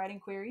when we're writing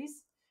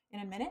queries in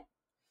a minute.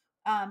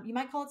 You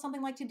might call it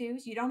something like to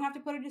dos. You don't have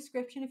to put a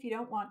description if you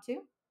don't want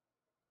to.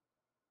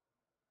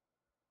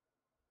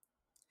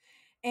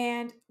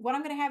 And what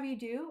I'm going to have you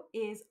do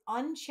is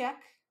uncheck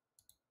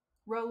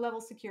row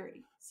level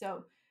security.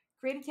 So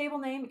create a table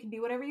name. It can be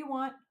whatever you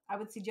want. I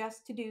would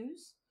suggest to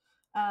dos.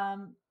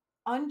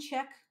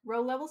 Uncheck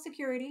row level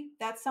security.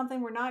 That's something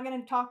we're not going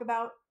to talk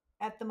about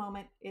at the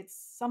moment.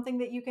 It's something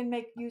that you can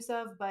make use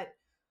of, but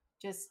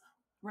just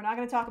we're not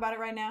going to talk about it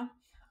right now.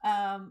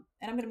 And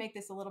I'm going to make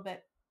this a little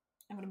bit,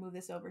 I'm going to move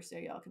this over so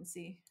y'all can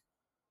see.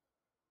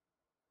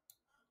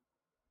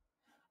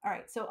 All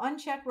right, so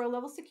uncheck row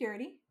level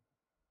security.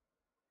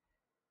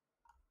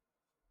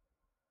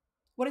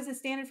 What is the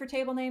standard for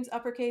table names?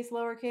 Uppercase,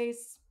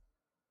 lowercase?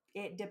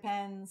 It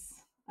depends.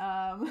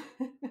 I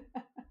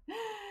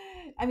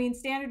mean,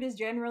 standard is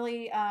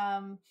generally,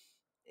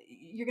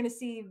 you're going to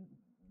see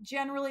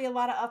generally a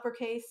lot of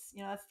uppercase.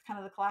 You know, that's kind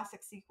of the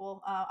classic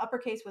SQL.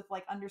 Uppercase with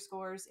like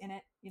underscores in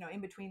it. You know,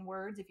 in between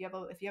words. If you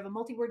have a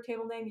multi-word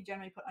table name, you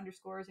generally put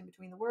underscores in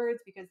between the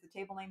words because the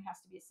table name has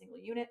to be a single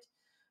unit.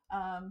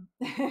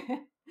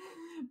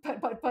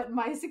 But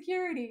my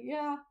security,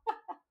 yeah.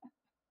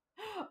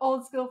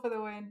 Old school for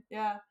the win,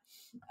 yeah.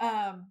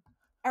 All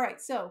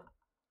right, so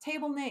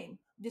table name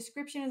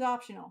description is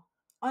optional.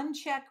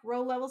 Uncheck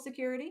row level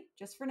security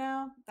just for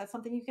now. That's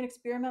something you can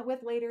experiment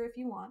with later if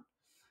you want.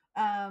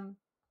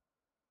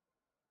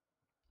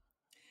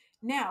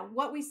 Now,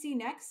 what we see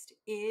next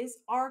is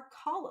our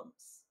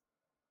columns.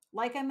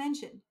 Like I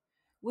mentioned,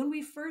 when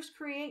we first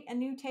create a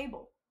new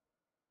table,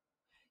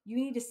 you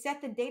need to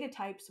set the data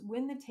types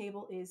when the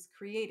table is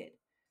created.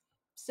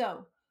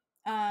 So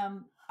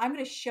I'm going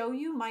to show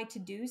you my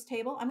to-dos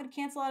table. I'm going to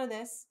cancel out of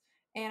this,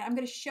 and I'm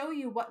going to show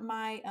you what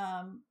my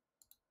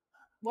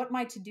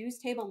to-dos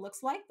table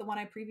looks like, the one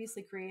I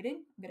previously created.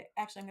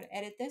 I'm going to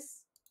edit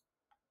this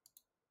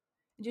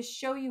and just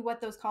show you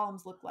what those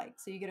columns look like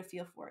so you get a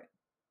feel for it.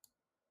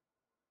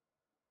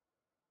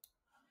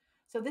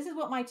 So this is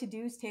what my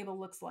to-dos table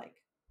looks like.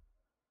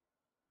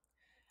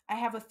 I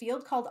have a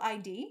field called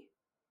ID.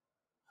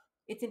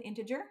 It's an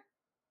integer.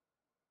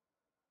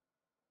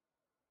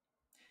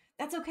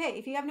 That's okay.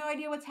 If you have no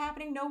idea what's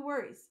happening, no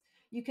worries.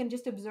 You can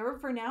just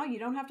observe for now. You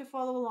don't have to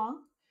follow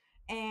along.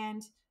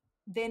 And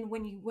then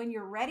when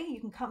you're ready,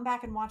 you can come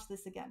back and watch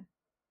this again.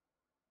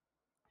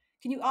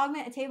 Can you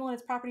augment a table and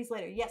its properties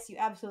later? Yes, you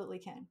absolutely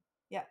can.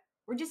 Yeah.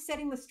 We're just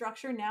setting the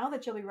structure now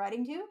that you'll be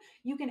writing to.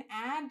 You can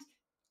add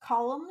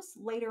columns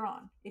later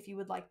on if you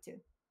would like to.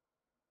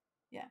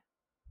 Yeah.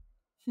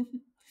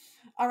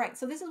 All right.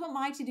 So this is what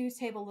my to-dos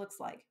table looks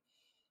like.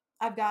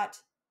 I've got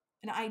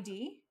an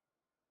ID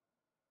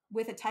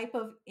with a type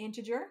of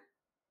integer.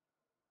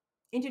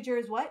 Integer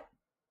is what?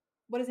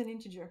 What is an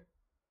integer?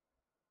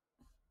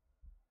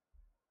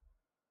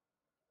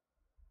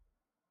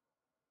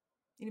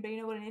 Anybody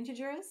know what an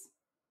integer is?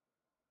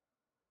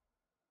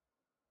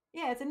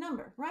 Yeah, it's a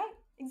number, right?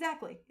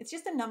 Exactly. It's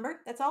just a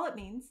number. That's all it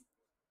means.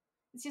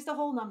 It's just a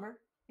whole number.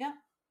 Yeah.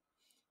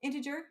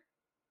 Integer.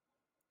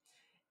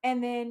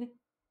 And then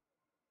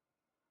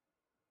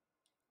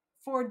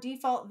for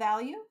default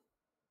value,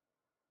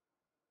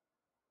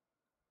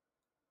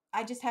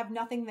 I just have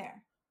nothing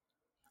there.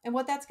 And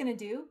what that's going to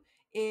do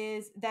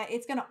is that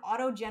it's going to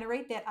auto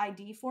generate that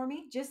ID for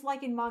me, just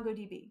like in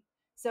MongoDB.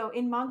 So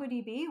in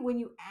MongoDB, when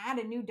you add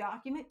a new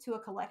document to a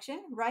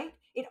collection, right,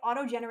 it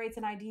auto generates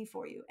an ID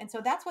for you. And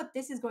so that's what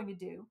this is going to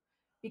do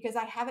because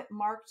I have it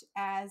marked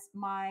as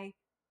my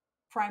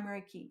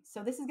primary key.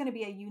 So this is going to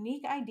be a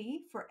unique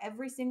ID for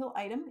every single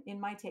item in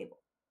my table.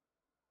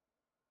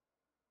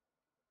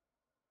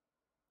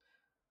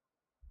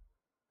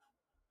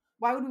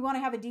 Why would we want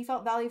to have a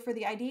default value for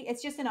the ID?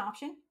 It's just an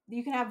option.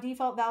 You can have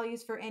default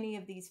values for any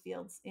of these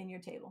fields in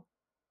your table.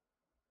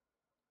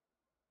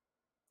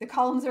 The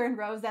columns are in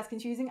rows. That's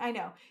confusing. I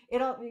know.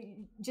 It'll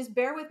just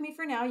bear with me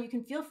for now. You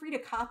can feel free to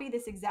copy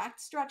this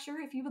exact structure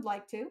if you would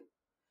like to.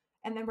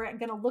 And then we're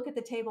going to look at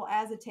the table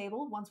as a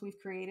table once we've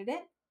created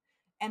it.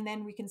 And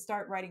then we can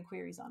start writing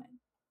queries on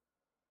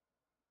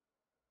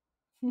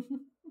it.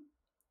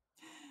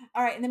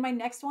 All right. And then my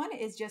next one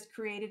is just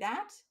created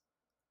at.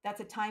 That's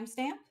a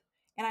timestamp.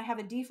 And I have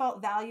a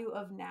default value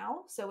of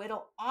now. So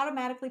it'll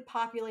automatically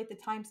populate the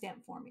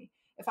timestamp for me.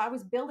 If I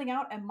was building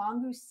out a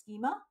Mongoose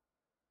schema,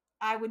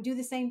 I would do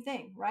the same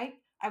thing, right?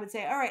 I would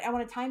say, all right, I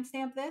want to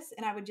timestamp this,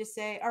 and I would just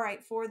say, all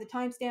right, for the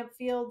timestamp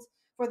fields,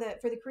 for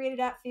the created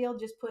at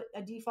field, just put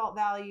a default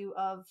value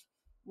of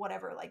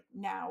whatever, like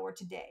now or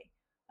today.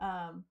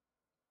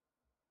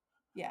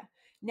 Yeah.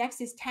 Next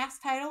is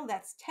task title.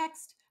 That's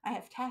text. I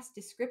have task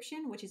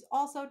description, which is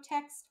also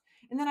text,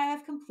 and then I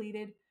have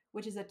completed,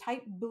 which is a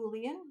type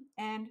Boolean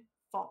and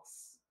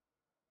false.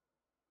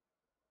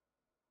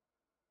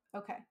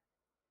 Okay.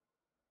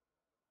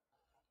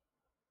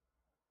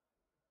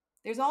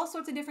 There's all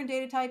sorts of different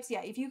data types.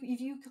 Yeah, if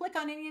you click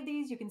on any of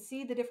these, you can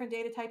see the different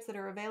data types that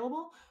are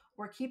available.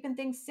 We're keeping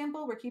things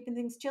simple. We're keeping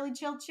things chilly,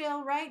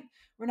 chill, right?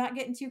 We're not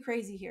getting too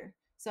crazy here.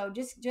 So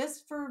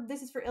just for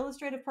this is for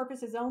illustrative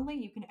purposes only.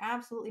 You can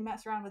absolutely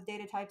mess around with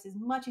data types as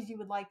much as you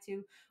would like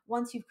to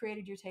once you've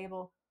created your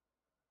table.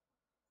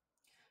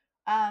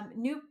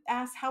 New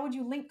asks, how would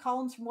you link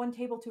columns from one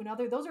table to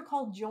another? Those are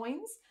called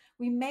joins.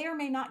 We may or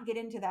may not get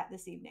into that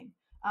this evening.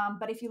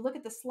 But if you look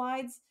at the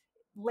slides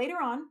later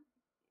on,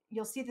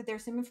 you'll see that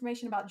there's some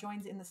information about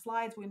joins in the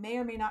slides. We may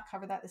or may not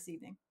cover that this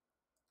evening.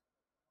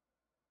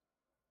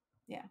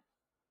 Yeah.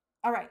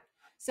 All right.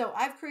 So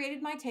I've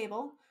created my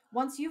table.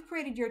 Once you've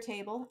created your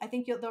table, I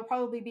think there'll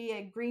probably be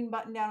a green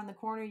button down in the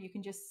corner. You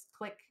can just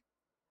click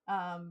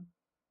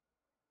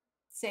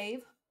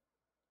save.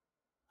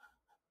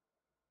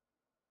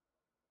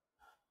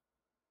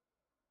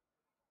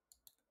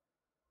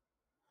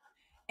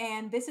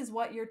 And this is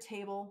what your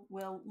table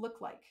will look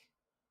like,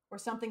 or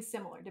something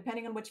similar,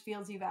 depending on which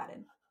fields you've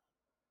added.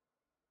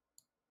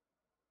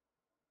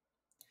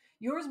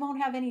 Yours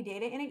won't have any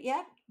data in it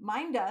yet.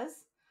 Mine does.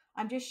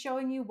 I'm just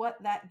showing you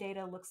what that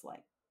data looks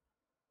like.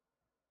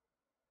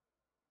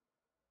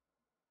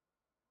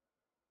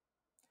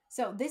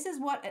 So this is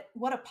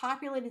what a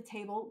populated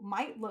table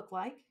might look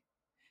like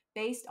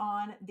based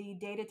on the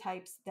data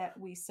types that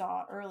we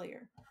saw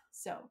earlier.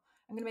 So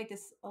I'm going to make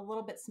this a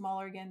little bit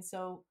smaller again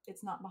so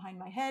it's not behind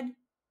my head.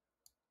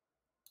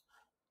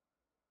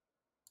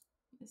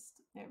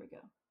 There we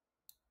go.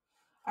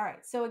 All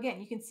right, so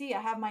again, you can see I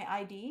have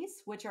my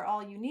IDs, which are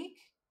all unique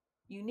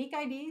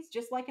IDs,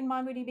 just like in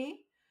MongoDB.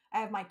 I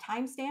have my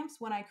timestamps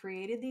when I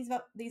created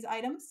these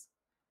items.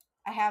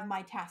 I have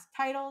my task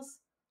titles,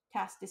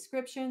 task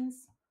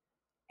descriptions,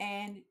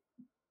 and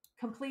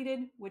completed,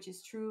 which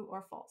is true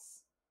or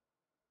false.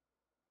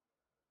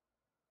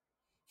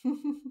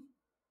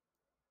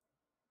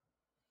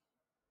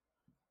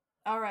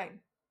 All right.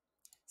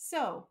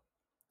 So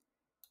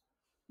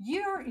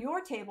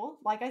your table,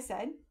 like I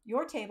said,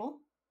 your table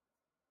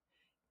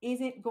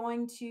isn't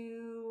going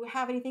to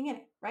have anything in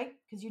it, right?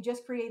 Because you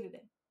just created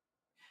it.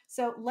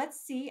 So let's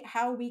see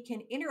how we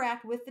can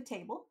interact with the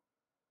table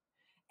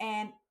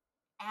and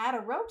add a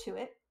row to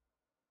it,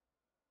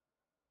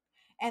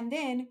 and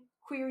then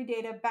query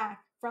data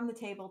back from the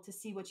table to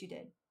see what you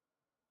did.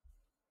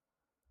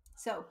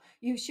 So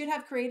you should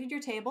have created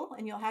your table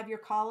and you'll have your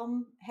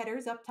column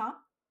headers up top.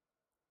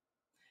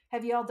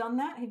 Have you all done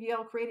that? Have you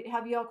all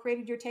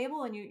created your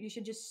table? And you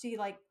should just see,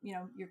 like,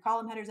 your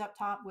column headers up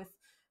top with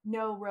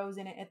no rows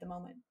in it at the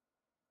moment.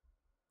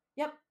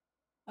 Yep.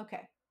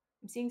 Okay.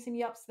 I'm seeing some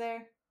yups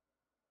there.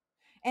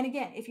 And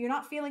again, if you're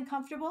not feeling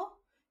comfortable,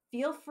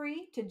 feel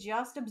free to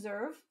just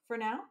observe for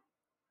now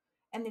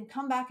and then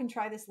come back and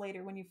try this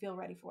later when you feel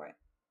ready for it.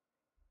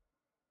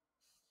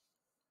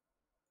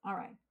 All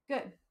right,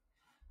 good.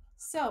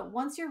 So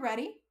once you're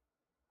ready,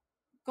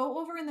 go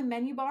over in the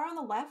menu bar on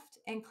the left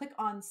and click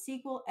on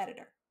SQL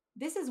Editor.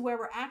 This is where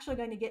we're actually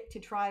going to get to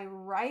try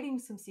writing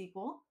some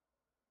SQL.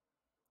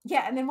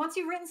 Yeah, and then once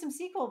you've written some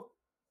SQL,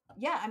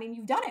 yeah, I mean,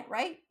 you've done it,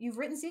 right? You've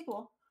written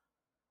SQL.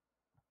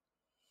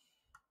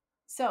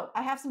 So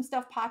I have some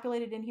stuff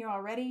populated in here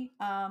already.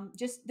 I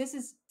just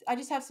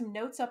have some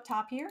notes up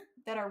top here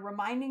that are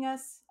reminding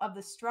us of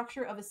the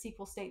structure of a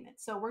SQL statement.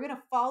 So we're going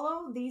to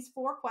follow these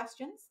 4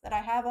 questions that I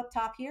have up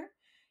top here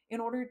in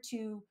order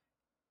to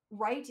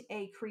write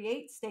a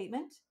create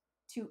statement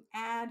to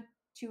add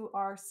to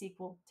our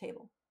SQL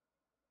table.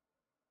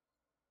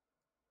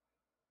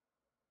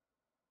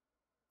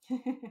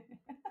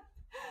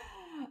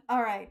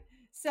 All right.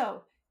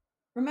 So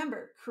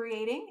remember,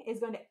 creating is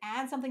going to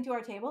add something to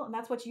our table, and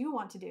that's what you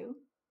want to do.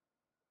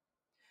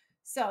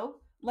 So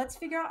let's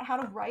figure out how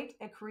to write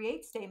a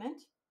create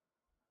statement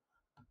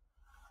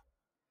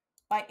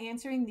by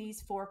answering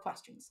these 4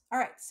 questions. All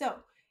right. So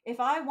if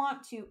I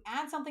want to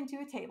add something to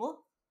a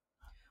table,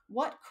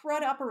 what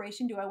CRUD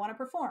operation do I want to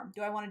perform?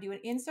 Do I want to do an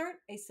insert,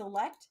 a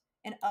select,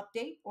 an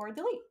update, or a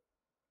delete?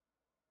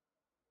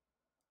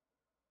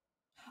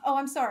 Oh,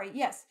 I'm sorry.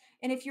 Yes.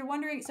 And if you're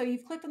wondering, so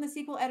you've clicked on the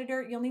SQL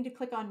editor, you'll need to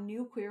click on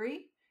new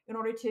query in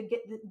order to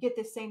get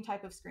this same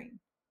type of screen.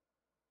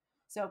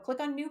 So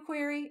click on new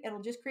query.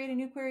 It'll just create a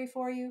new query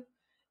for you.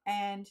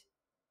 And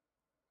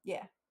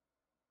yeah,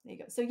 there you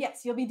go. So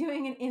yes, you'll be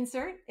doing an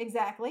insert.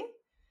 Exactly.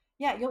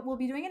 Yeah, we'll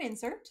be doing an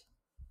insert.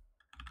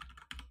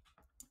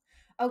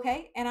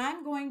 Okay. And I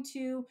want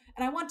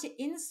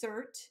to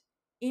insert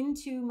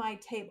into my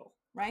table,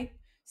 right?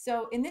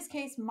 So in this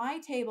case, my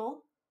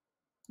table,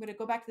 I'm going to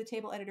go back to the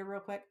table editor real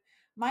quick.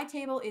 My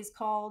table is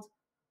called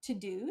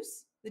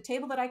to-dos. The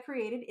table that I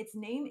created, its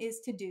name is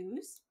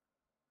to-dos.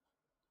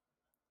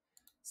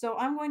 So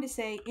I'm going to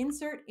say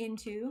insert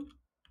into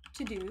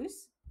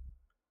to-dos.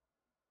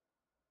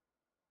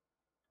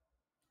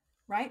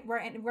 Right?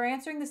 We're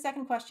answering the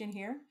second question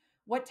here.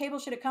 What table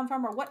should it come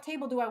from, or what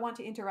table do I want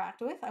to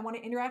interact with? I want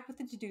to interact with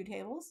the to-do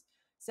tables.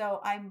 So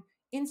I'm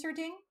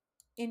inserting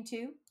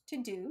into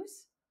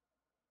to-dos.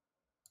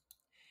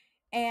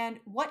 And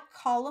what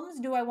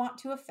columns do I want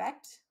to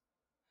affect?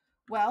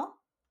 Well,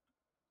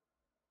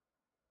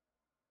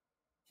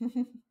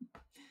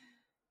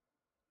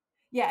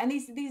 yeah, and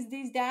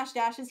these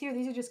dashes here,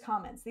 these are just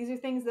comments. These are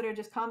things that are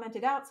just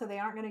commented out, so they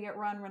aren't going to get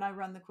run when I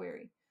run the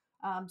query.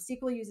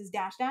 SQL uses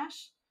dash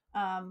dash.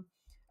 All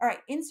right,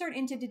 insert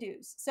into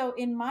to-dos. So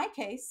in my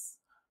case,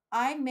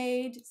 I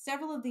made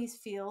several of these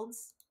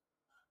fields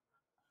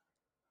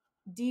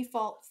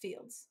default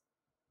fields.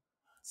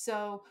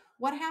 So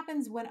what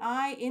happens when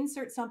I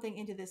insert something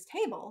into this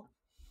table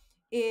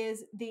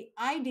is the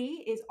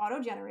ID is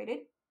auto-generated.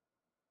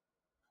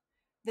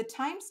 The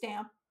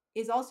timestamp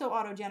is also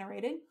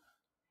auto-generated,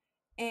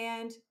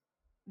 and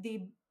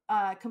the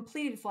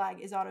completed flag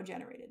is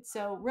auto-generated.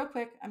 So real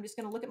quick, I'm just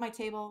going to look at my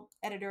table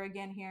editor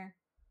again here.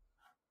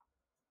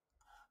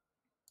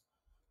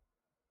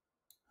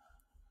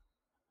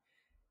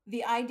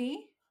 The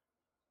ID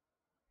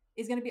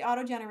is going to be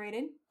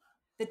auto-generated.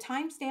 The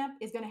timestamp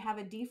is going to have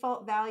a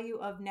default value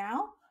of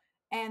now,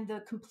 and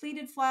the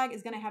completed flag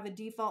is going to have a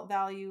default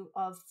value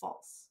of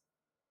false.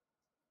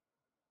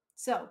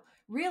 So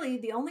really,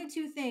 the only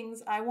 2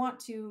 things I want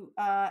to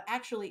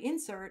actually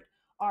insert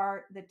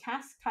are the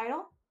task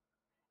title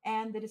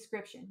and the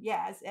description.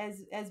 Yeah,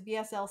 as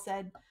BSL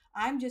said,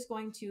 I'm just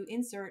going to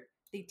insert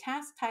the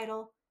task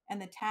title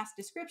and the task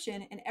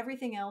description, and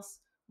everything else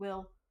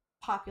will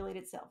populate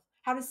itself.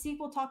 How does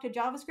SQL talk to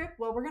JavaScript?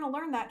 Well, we're going to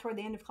learn that toward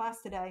the end of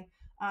class today.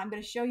 I'm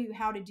going to show you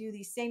how to do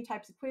these same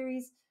types of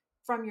queries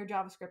from your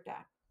JavaScript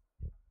app.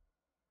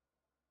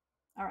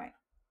 All right.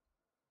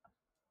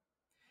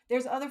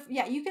 There's other,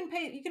 yeah, you can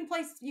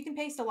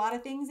paste a lot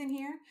of things in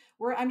here.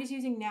 Where I'm just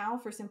using now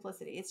for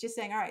simplicity. It's just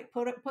saying, all right,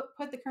 put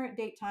the current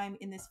date time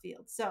in this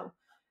field. So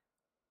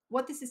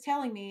what this is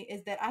telling me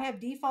is that I have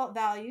default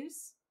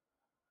values.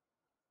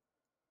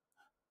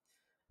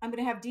 I'm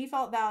going to have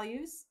default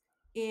values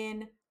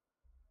in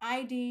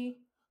ID,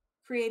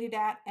 created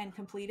at, and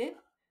completed.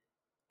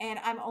 And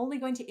I'm only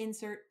going to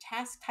insert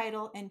task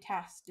title and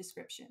task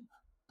description.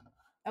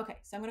 Okay,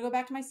 so I'm going to go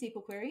back to my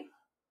SQL query.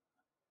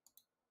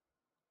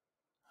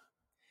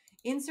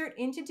 Insert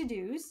into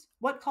to-dos.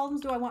 What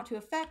columns do I want to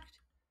affect?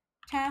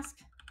 Task,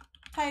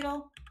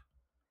 title,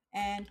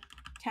 and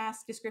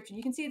task description.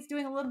 You can see it's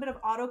doing a little bit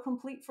of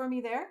autocomplete for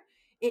me there.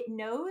 It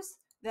knows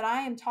that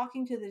I am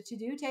talking to the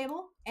to-do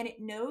table, and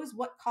it knows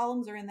what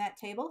columns are in that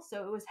table,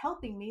 so it was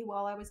helping me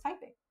while I was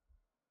typing.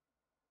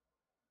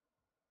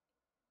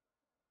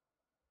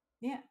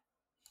 Yeah.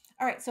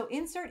 All right, so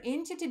insert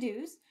into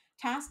to-dos,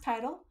 task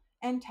title,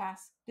 and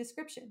task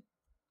description.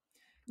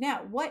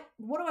 Now, what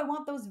do I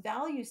want those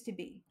values to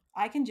be?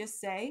 I can just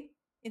say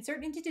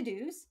insert into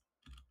to-dos,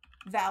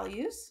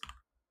 values,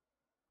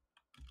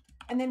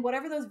 and then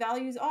whatever those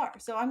values are.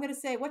 So I'm going to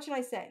say, what should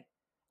I say?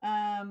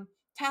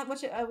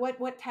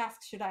 What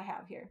tasks should I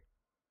have here?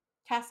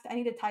 Task, I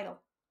need a title.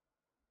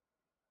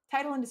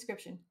 Title and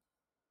description.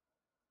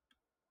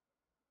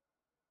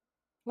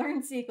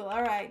 Learn SQL,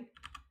 all right.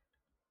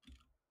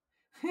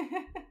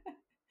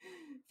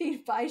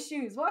 Feed, buy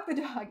shoes, walk the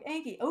dog,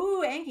 Anki.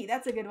 Oh, Anki,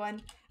 that's a good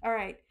one. All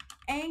right,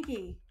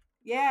 Anki,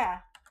 yeah.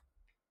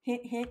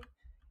 Hint, hint,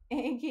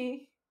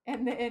 Anki.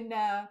 And then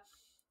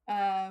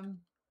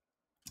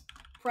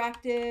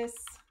practice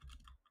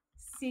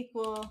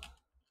SQL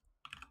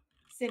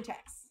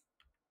syntax.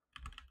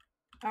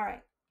 All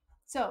right,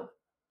 so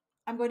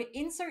I'm going to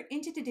insert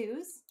into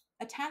to-dos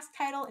a task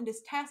title and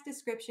this task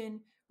description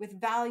with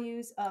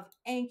values of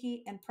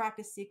Anki and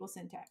practice SQL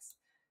syntax.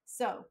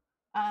 So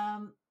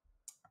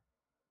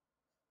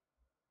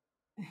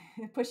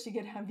push to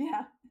GitHub,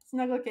 yeah.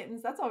 Snuggle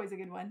kittens, that's always a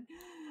good one.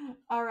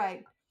 All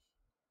right.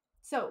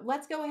 So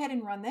let's go ahead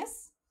and run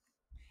this.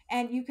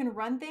 And you can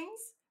run things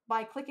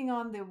by clicking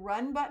on the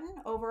run button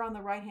over on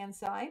the right hand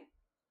side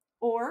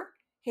or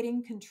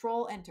hitting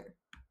Control Enter.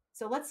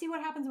 So let's see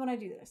what happens when I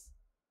do this.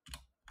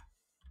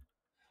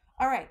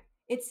 All right,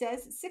 it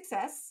says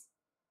success.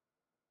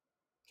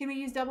 Can we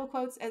use double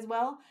quotes as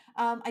well?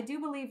 I do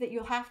believe that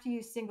you'll have to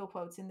use single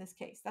quotes in this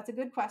case. That's a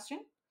good question.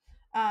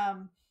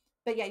 Um,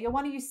 but yeah, you'll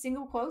want to use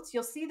single quotes.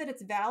 You'll see that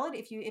it's valid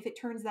if it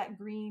turns that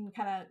green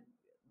kind of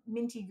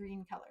minty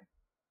green color.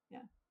 Yeah.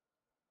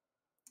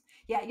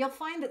 Yeah, you'll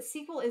find that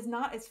SQL is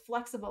not as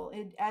flexible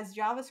as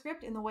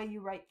JavaScript in the way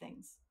you write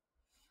things.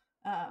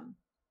 Um,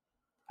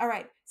 all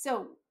right,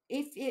 so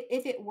if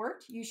it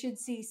worked, you should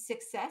see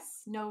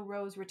success, no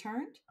rows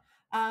returned.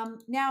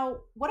 Now,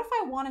 what if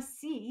I want to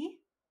see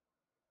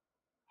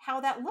how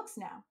that looks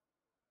now?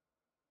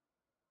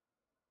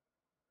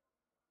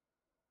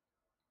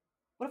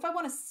 What if I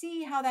want to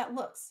see how that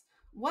looks?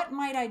 What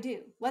might I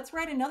do? Let's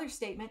write another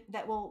statement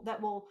that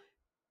will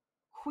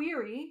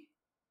query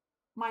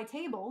my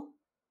table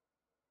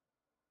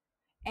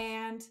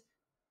and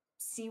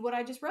see what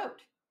I just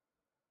wrote.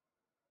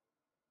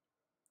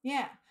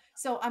 Yeah.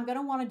 So I'm going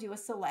to want to do a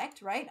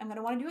select, right? I'm going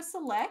to want to do a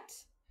select,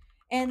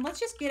 and let's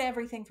just get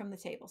everything from the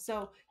table.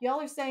 So y'all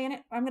are saying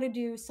it. I'm going to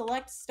do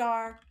select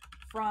star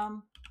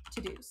from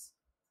to-dos.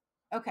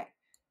 Okay.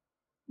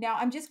 Now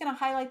I'm just going to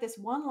highlight this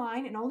one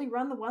line and only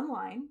run the one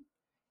line.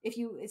 If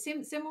you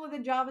similar to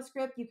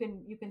JavaScript, you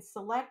can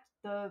select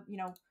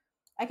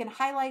I can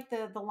highlight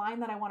the line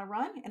that I want to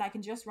run, and I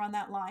can just run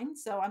that line.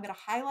 So I'm going to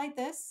highlight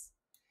this,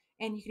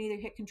 and you can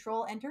either hit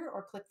Control Enter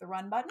or click the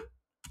run button.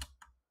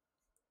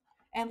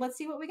 And let's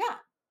see what we got.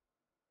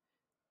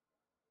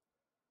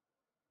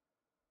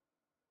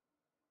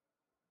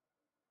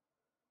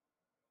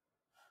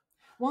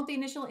 Won't the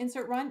initial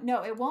insert run?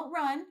 No, it won't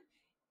run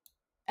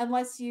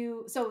unless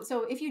you, so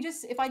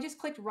if I just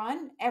clicked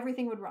run,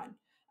 everything would run.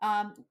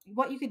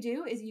 What you could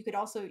do is you could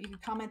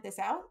comment this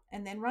out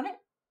and then run it.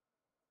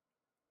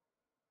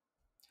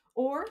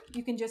 Or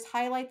you can just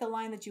highlight the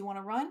line that you want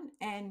to run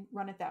and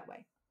run it that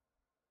way.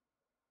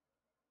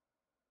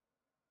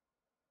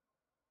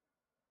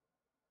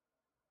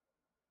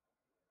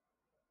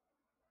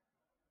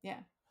 Yeah.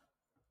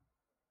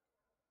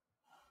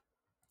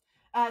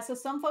 So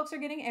some folks are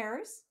getting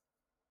errors.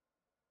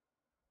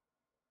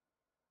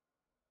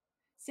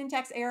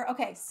 Syntax error.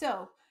 Okay,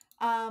 so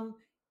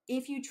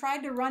if you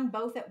tried to run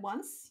both at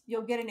once,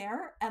 you'll get an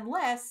error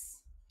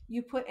unless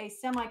you put a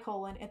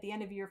semicolon at the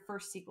end of your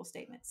first SQL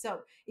statement.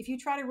 So if you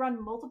try to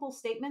run multiple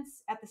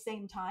statements at the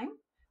same time,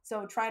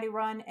 so try to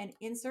run an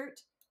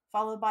insert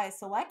followed by a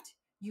select,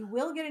 you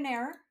will get an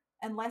error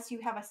unless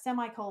you have a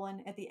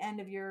semicolon at the end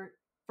of your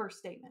first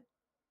statement,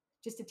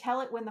 just to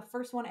tell it when the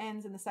first one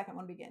ends and the second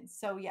one begins.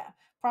 So yeah,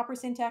 proper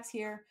syntax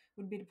here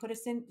would be to put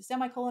a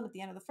semicolon at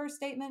the end of the first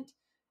statement,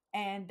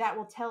 and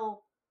that'll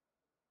tell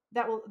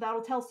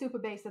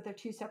Supabase that they're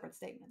two separate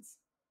statements.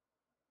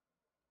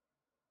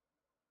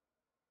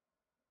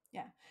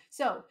 Yeah.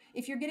 So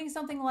if you're getting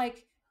something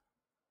like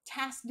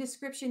task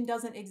description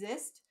doesn't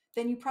exist,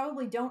 then you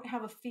probably don't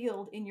have a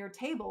field in your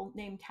table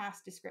named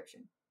task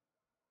description.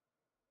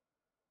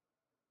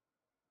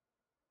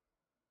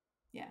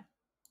 Yeah.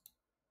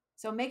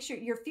 So make sure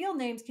your field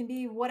names can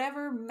be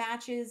whatever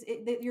matches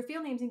it, your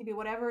field names need to be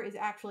whatever is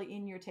actually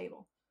in your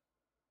table.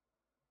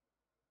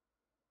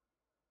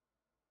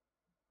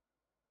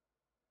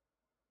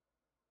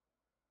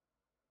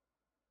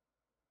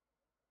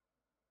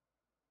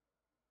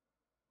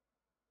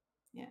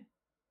 Yeah.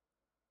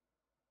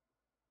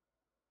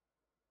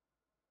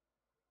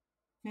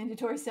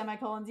 Mandatory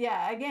semicolons.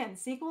 Yeah. Again,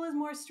 SQL is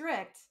more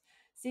strict.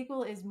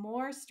 SQL is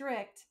more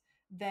strict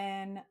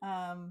than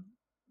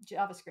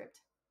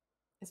JavaScript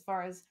as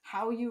far as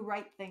how you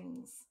write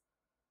things.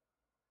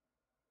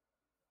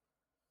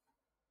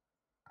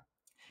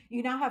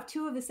 You now have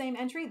two of the same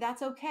entry.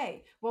 That's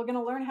okay. We're going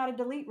to learn how to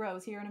delete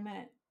rows here in a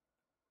minute.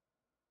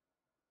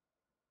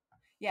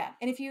 Yeah,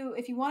 and if you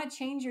want to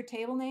change your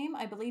table name,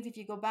 I believe if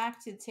you go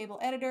back to the table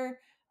editor,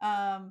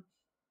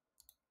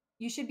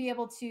 you should be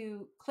able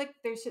to click.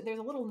 There's a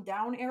little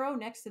down arrow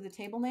next to the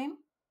table name,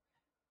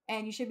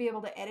 and you should be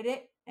able to edit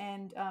it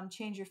and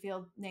change your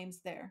field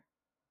names there.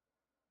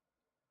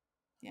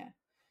 Yeah,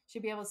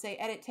 should be able to say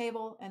edit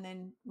table and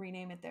then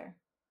rename it there.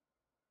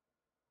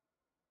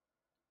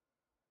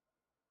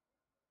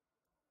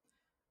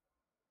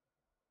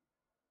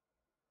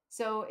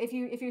 So if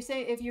you're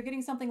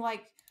getting something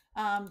like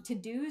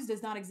to-dos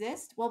does not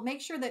exist, well, make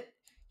sure that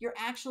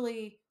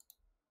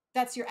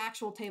that's your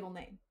actual table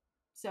name.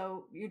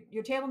 So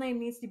your table name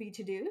needs to be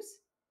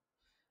to-dos.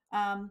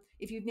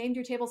 If you've named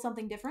your table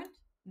something different,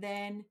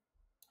 then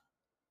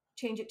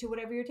change it to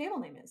whatever your table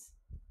name is.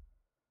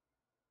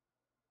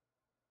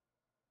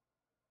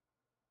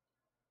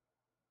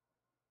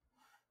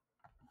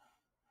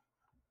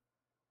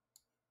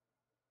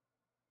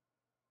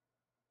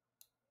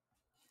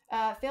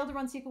 Failed to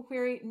run SQL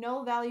query,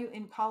 null value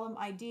in column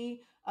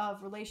ID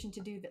of relation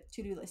to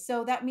to-do list.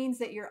 So that means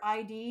that your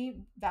ID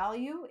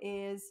value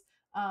is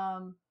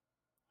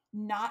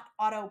not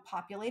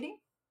auto-populating.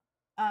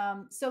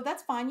 So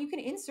that's fine. You can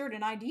insert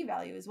an ID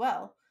value as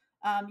well.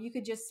 You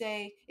could just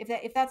say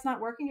if that's not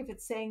working, if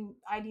it's saying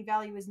ID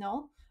value is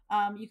null,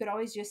 you could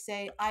always just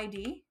say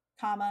ID,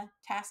 comma,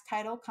 task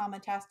title, comma,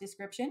 task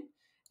description,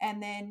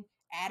 and then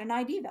add an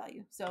ID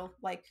value. So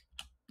like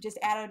just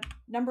add a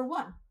number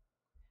one,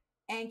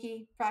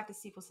 Anki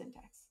practice SQL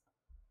syntax.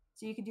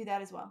 So you could do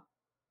that as well.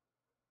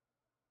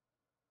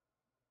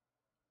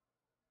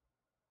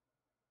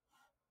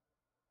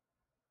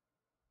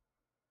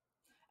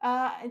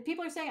 And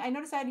people are saying, I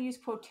noticed I had to use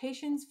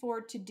quotations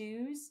for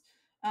to-dos.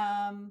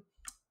 Um,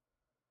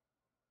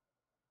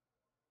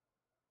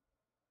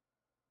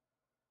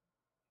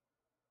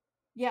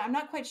 yeah, I'm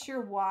not quite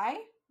sure why,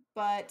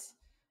 but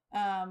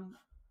um,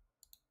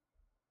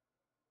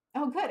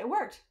 oh, good, it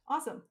worked.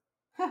 Awesome.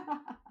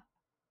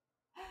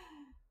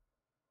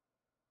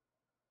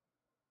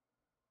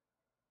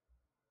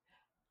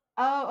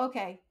 Oh,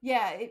 okay.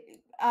 Yeah.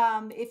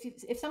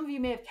 If some of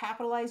you may have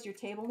capitalized your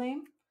table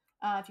name,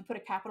 if you put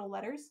a capital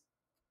letters,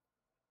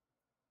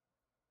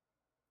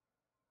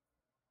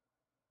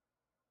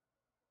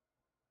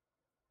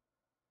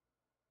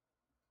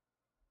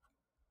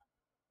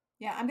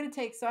 yeah, I'm gonna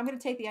take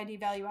the ID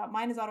value out.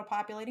 Mine is auto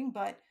populating,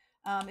 but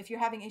if you're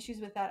having issues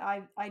with that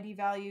ID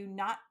value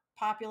not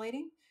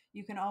populating,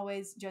 you can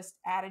always just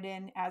add it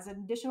in as an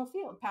additional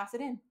field, pass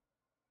it in.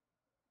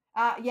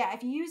 Yeah,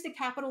 if you used a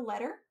capital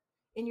letter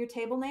in your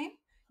table name,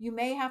 you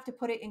may have to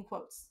put it in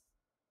quotes.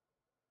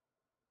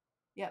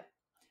 Yep.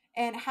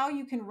 And how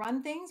you can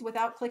run things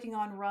without clicking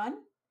on run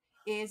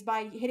is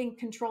by hitting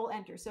control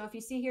enter. So if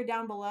you see here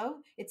down below,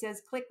 it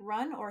says click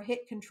run or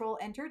hit control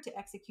enter to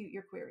execute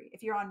your query.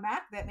 If you're on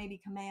Mac, that may be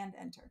command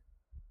enter.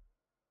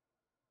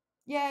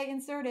 Yay,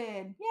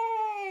 inserted.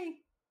 Yay.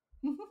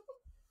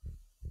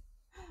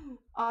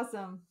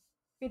 Awesome.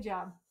 Good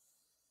job.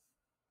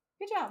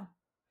 Good job.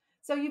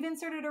 So you've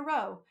inserted a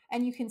row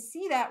and you can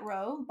see that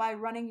row by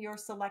running your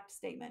select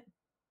statement.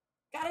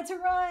 Got it to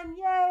run.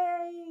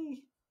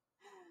 Yay.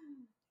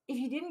 If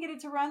you didn't get it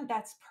to run,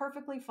 that's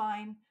perfectly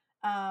fine.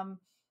 Um,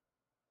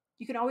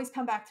 you can always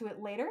come back to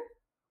it later,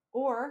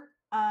 or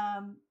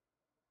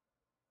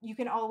you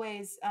can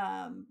always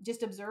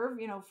just observe,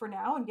 for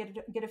now and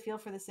get a feel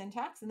for the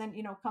syntax, and then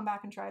come back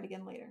and try it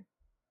again later.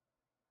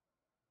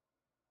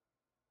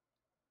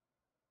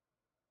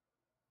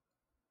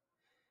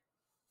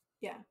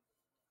 Yeah.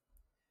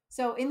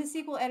 So in the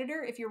SQL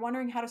editor, if you're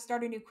wondering how to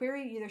start a new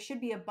query, there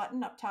should be a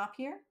button up top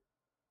here.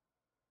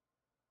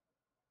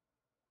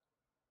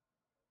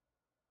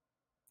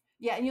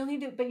 Yeah, and you'll need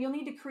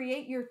to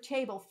create your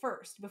table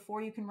first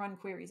before you can run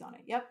queries on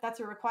it. Yep, that's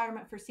a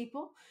requirement for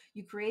SQL.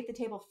 You create the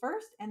table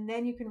first, and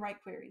then you can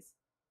write queries.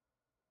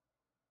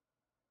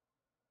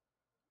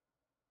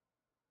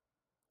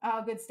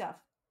 Oh, good stuff.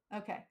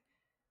 Okay.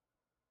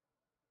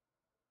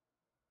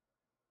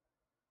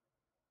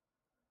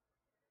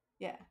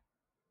 Yeah.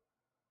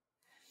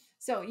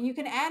 So you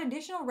can add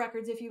additional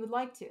records if you would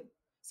like to.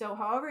 So,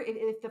 however,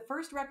 if the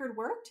first record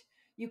worked,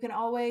 you can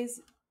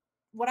always,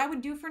 what I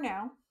would do for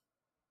now,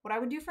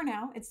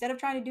 instead of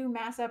trying to do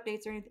mass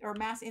updates or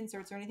mass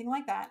inserts or anything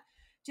like that,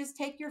 just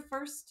take your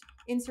first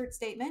insert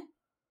statement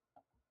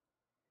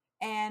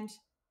and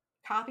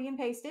copy and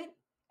paste it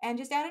and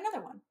just add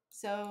another one.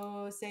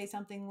 So say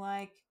something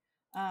like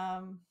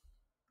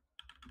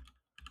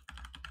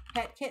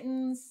pet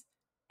kittens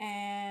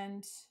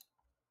and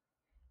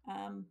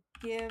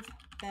give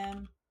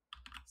them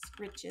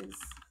scritches.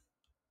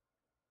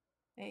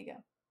 There you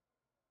go.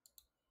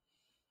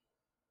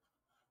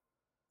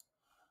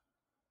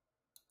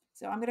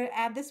 So I'm going to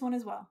add this one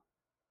as well.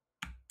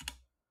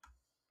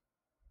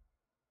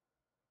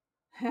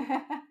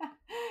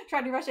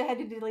 Tried to rush ahead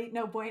to delete.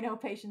 No bueno,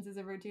 patience is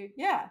a virtue.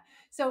 Yeah.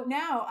 So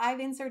now I've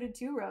inserted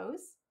 2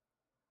 rows.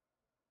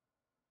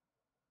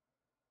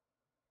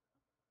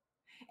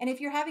 And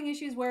if you're having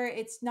issues where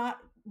it's not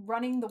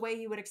running the way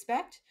you would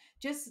expect,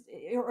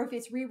 or if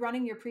it's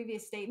rerunning your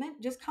previous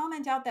statement, just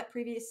comment out that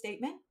previous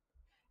statement.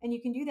 And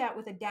you can do that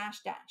with a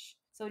dash dash.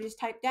 So just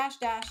type dash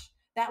dash.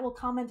 That will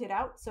comment it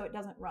out so it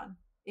doesn't run.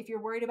 If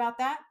you're worried about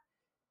that,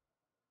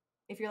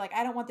 if you're like,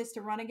 I don't want this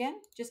to run again,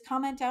 just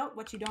comment out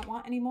what you don't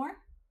want anymore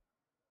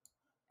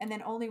and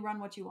then only run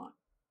what you want.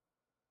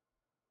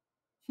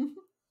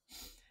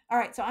 All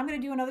right, so I'm going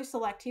to do another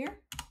select here.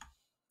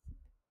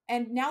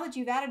 And now that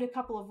you've added a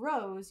couple of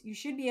rows, you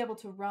should be able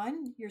to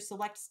run your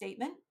select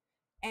statement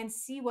and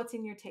see what's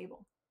in your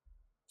table.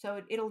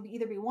 So it'll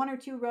either be 1 or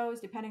 2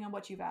 rows depending on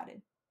what you've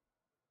added.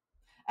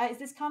 Is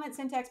this comment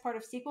syntax part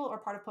of SQL or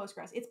part of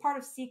Postgres? It's part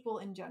of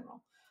SQL in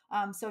general.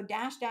 So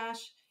dash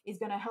dash is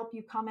going to help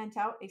you comment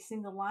out a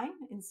single line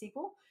in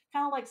SQL,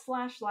 kind of like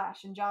slash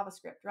slash in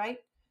JavaScript, right?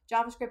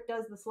 JavaScript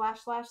does the slash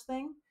slash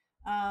thing.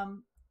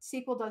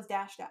 SQL does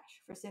dash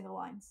dash for single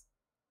lines.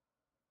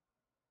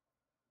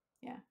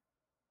 Yeah.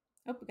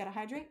 Oh, we got to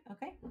hydrate.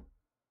 Okay.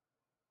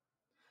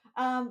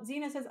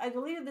 Zena says, I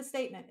deleted the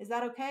statement. Is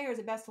that okay, or is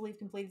it best to leave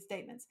completed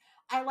statements?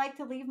 I like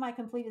to leave my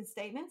completed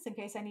statements in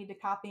case I need to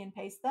copy and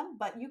paste them,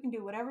 but you can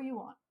do whatever you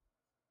want.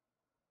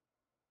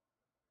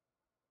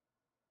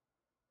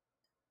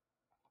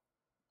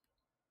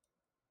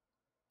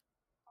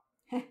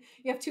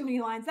 You have too many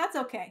lines. That's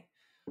okay.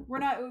 We're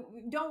not,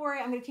 don't worry.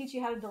 I'm going to teach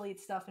you how to delete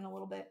stuff in a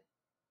little bit.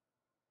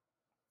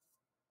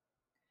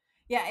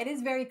 Yeah, it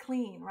is very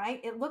clean, right?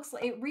 It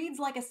reads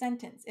like a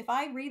sentence. If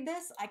I read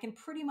this, I can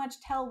pretty much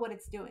tell what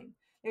it's doing.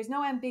 There's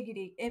no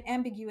ambiguity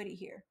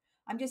here.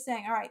 I'm just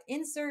saying, all right,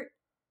 insert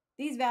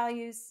these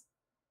values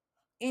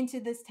into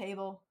this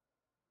table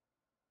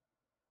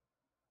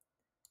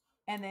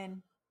and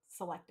then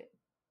select it.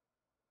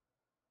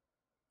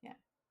 Yeah.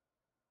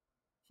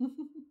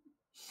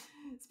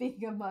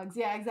 Speaking of mugs,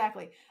 yeah,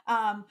 exactly.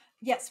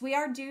 Yes, we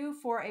are due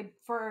for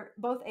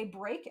both a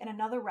break and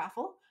another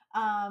raffle.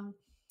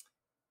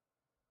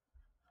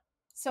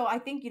 So I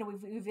think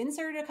we've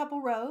inserted a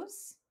couple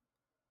rows.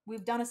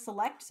 We've done a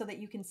select so that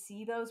you can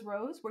see those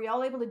rows. Were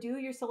y'all able to do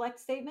your select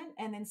statement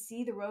and then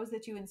see the rows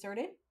that you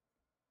inserted?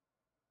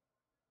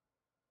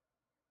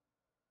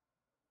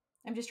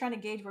 I'm just trying to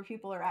gauge where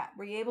people are at.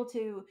 Were you able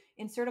to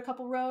insert a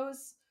couple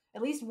rows,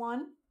 at least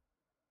one?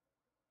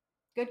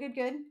 Good, good,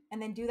 good. And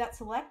then do that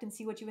select and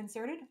see what you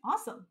inserted.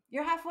 Awesome.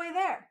 You're halfway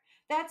there.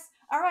 That's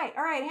all right.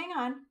 All right. Hang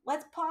on.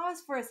 Let's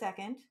pause for a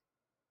second.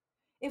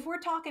 If we're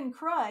talking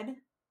CRUD,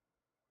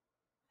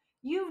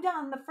 you've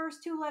done the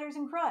first two letters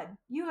in CRUD.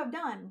 You have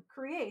done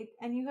create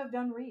and you have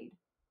done read.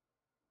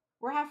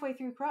 We're halfway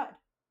through CRUD.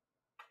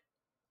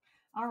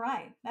 All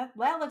right.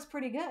 That looks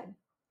pretty good.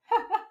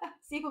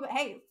 SQL,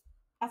 hey,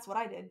 that's what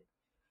I did.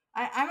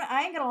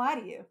 I ain't gonna lie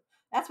to you.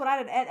 That's what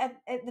I did. At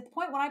the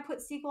point when I put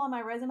SQL on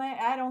my resume,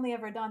 I'd only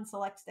ever done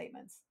select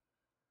statements,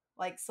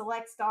 like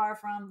select star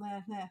from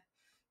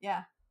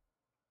yeah.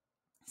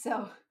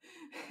 So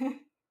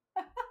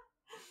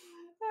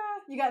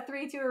you got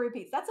 3, 2, or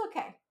repeats. That's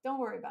okay. Don't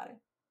worry about it.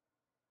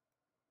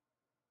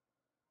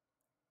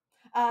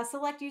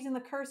 Select using the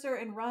cursor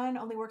and run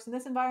only works in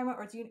this environment,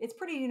 or it's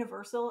pretty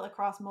universal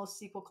across most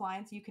SQL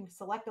clients. You can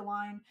select a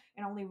line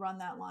and only run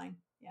that line.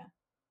 Yeah.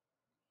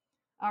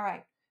 All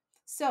right.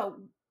 So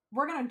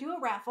we're going to do a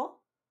raffle.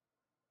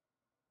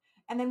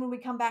 And then when we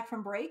come back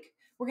from break,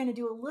 we're going to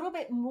do a little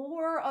bit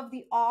more of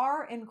the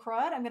R in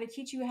CRUD. I'm going to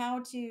teach you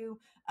how to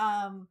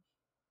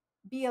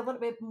be a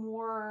little bit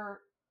more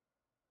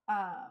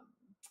um,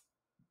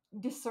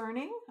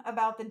 discerning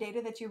about the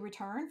data that you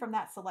return from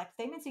that select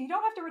statement. So you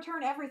don't have to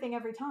return everything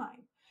every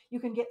time. You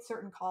can get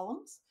certain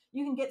columns,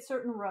 you can get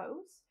certain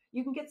rows,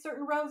 you can get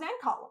certain rows and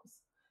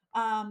columns.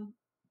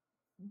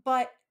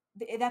 But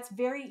that's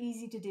very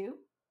easy to do.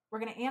 We're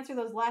going to answer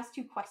those last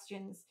two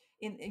questions.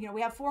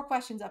 We have 4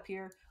 questions up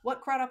here. What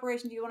CRUD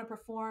operation do you want to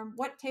perform?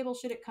 What table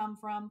should it come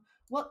from?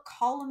 What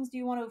columns do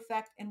you want to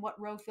affect? And what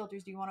row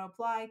filters do you want to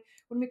apply?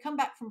 When we come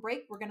back from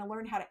break, we're going to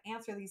learn how to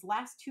answer these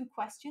last 2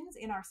 questions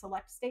in our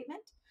select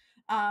statement.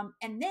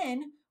 And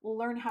then we'll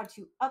learn how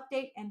to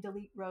update and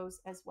delete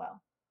rows as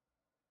well.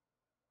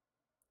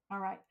 All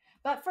right.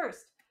 But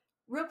first,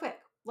 real quick,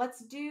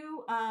 let's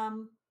do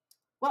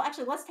well,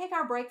 actually, let's take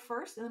our break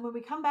first, and then when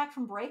we come back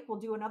from break, we'll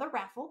do another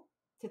raffle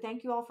to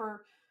thank you all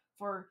for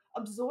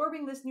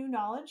absorbing this new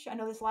knowledge. I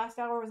know this last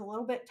hour was a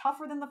little bit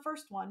tougher than the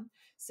first one,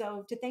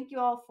 so to thank you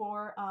all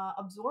for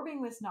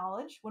absorbing this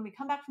knowledge. When we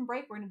come back from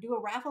break, we're going to do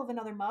a raffle of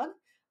another mug.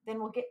 Then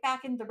we'll get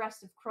back into the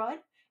rest of CRUD,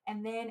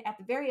 and then at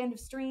the very end of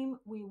stream,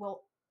 we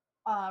will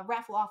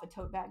raffle off a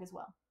tote bag as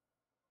well.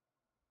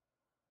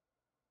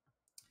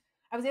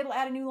 I was able to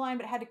add a new line,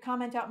 but I had to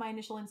comment out my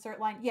initial insert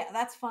line. Yeah,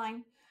 that's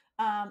fine.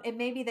 It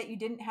may be that you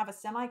didn't have a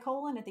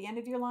semicolon at the end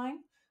of your line.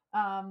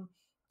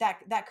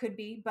 That could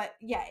be, but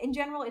yeah, in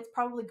general, it's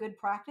probably good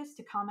practice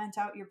to comment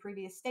out your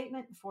previous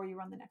statement before you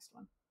run the next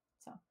one.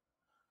 So,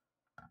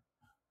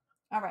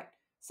 all right.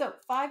 So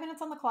 5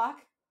 minutes on the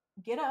clock.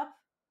 Get up.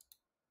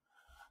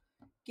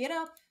 Get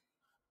up.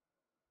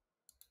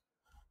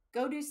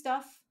 Go do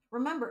stuff.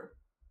 Remember,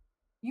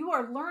 you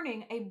are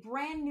learning a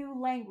brand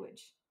new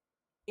language.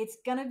 It's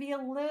going to be a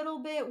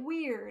little bit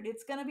weird.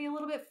 It's going to be a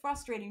little bit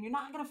frustrating. You're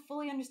not going to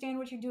fully understand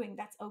what you're doing.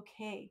 That's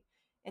okay.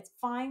 It's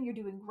fine. You're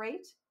doing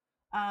great.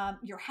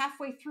 You're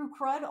halfway through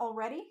CRUD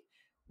already.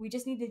 We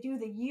just need to do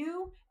the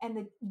U and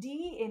the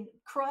D in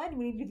CRUD.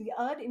 We need to do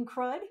the UD in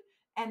CRUD.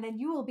 And then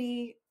you will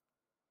be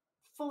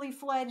fully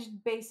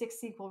fledged basic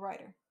SQL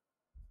writer.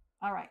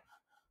 All right.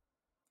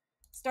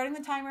 Starting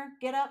the timer.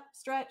 Get up,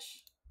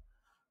 stretch,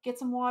 get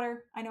some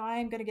water. I know I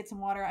am going to get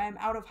some water. I am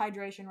out of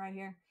hydration right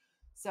here.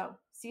 So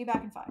see you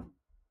back in 5.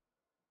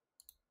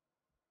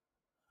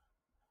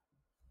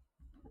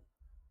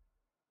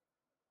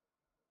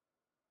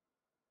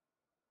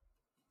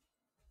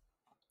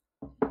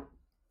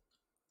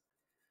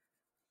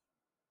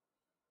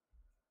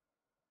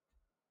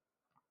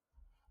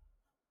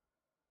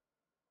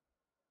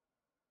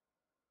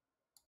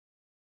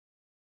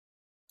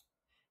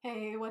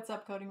 Hey, what's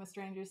up, Coding with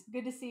Strangers?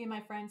 Good to see you,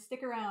 my friend.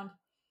 Stick around.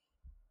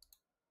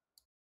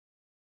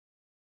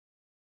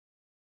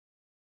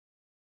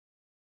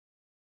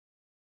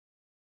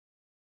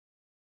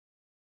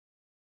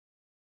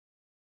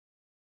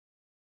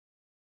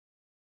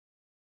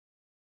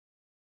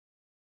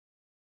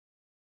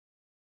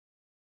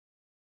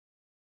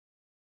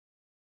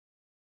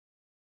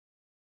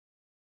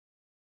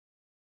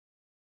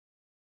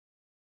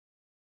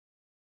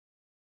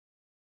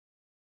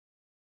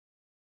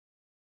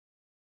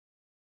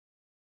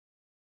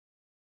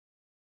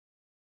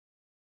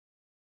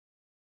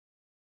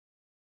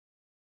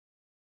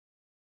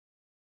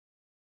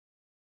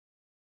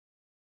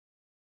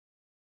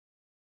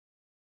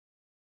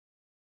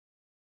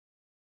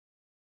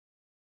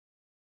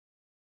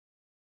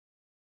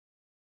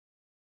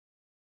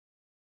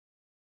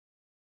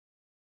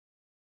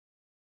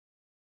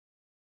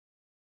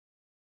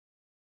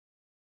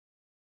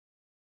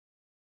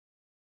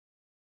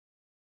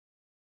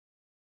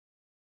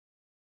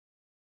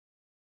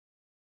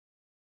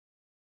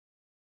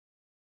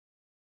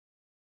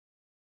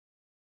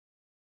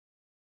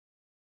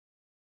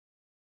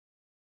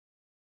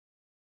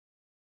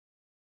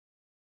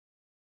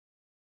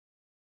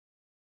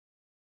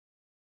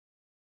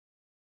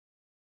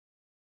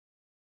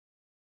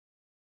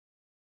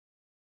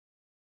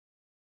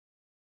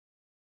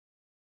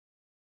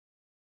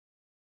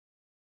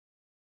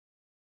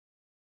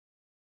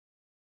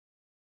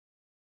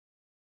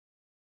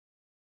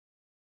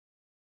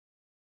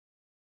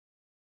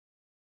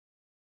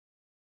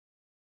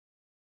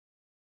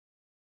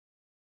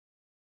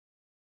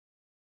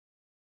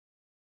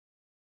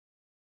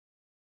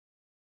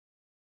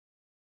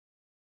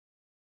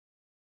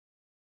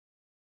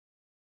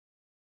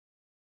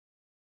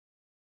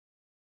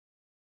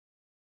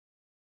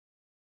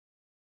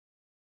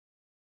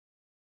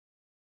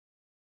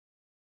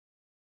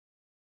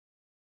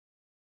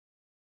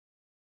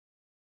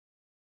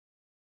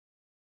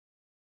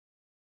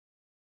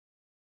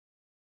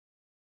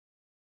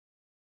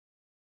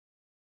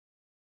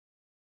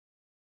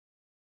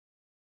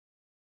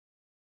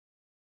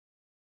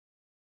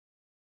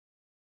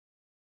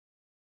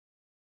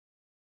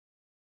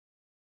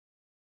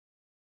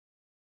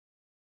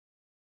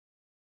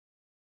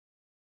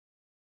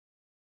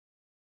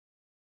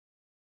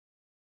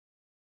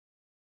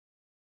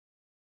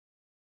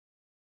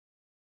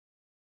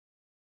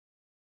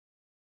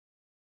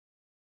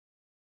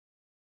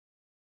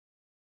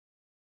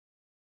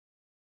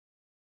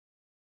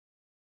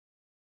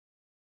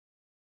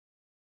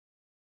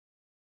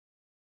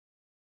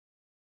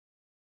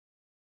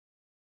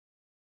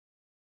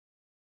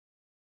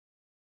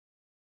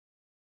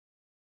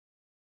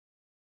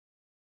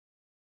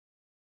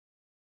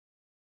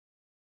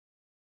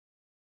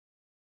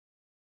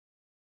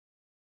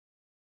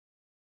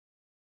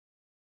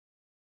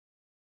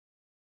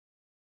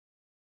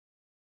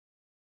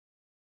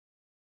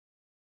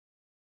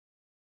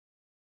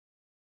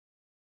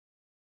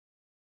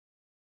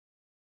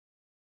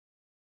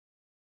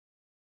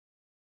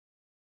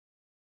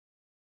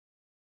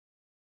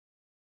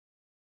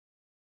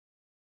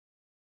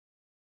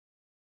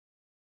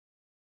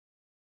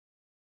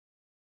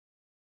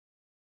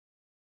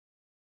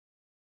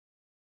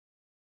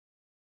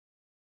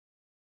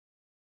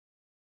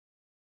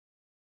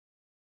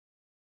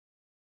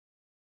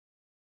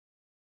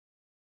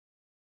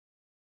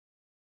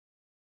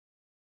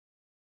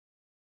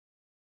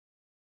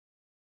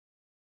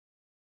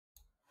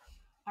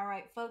 All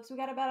right, folks, we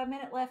got about a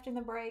minute left in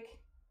the break.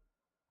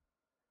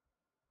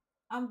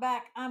 I'm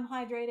back. I'm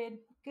hydrated.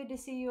 Good to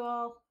see you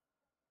all.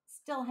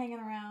 Still hanging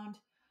around.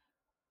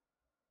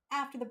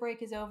 After the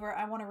break is over,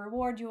 I want to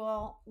reward you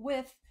all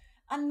with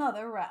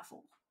another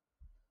raffle.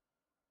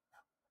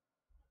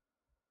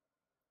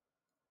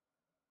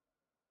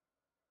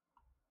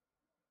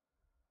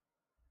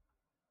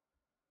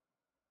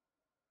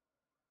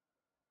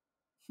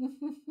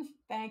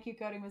 Thank you,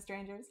 Coding with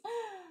Strangers.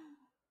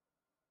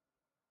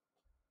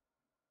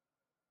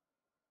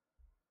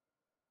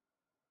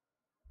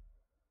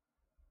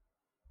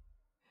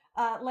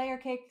 Layer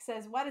Cake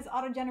says, "Why does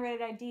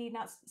auto-generated ID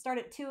not start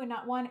at 2 and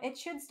not 1? It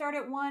should start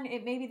at 1.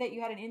 It may be that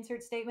you had an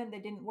insert statement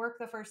that didn't work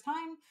the first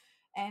time,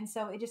 and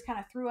so it just kind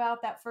of threw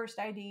out that first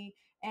ID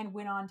and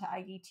went on to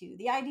ID 2.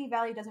 The ID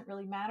value doesn't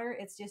really matter.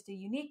 It's just a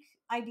unique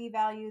ID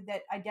value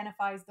that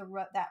identifies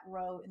that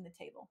row in the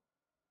table."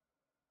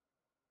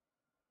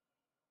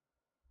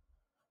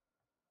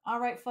 All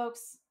right,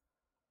 folks,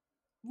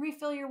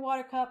 refill your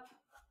water cup,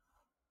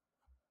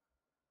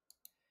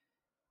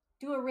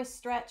 do a wrist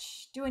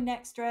stretch, do a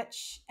neck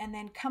stretch, and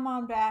then come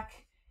on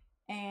back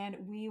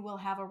and we will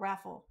have a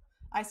raffle.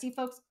 I see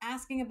folks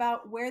asking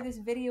about where this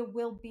video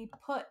will be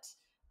put.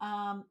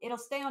 It'll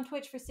stay on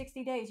Twitch for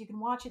 60 days. You can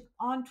watch it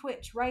on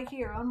Twitch right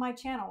here on my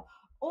channel.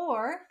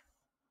 Or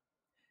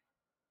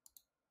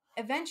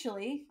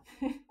eventually,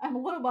 I'm a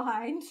little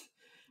behind,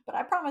 but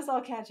I promise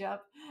I'll catch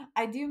up.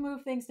 I do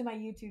move things to my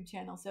YouTube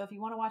channel. So if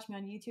you want to watch me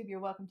on YouTube, you're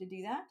welcome to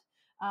do that.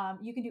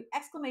 You can do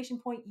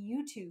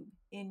 !YouTube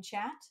in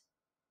chat.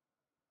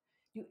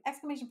 Do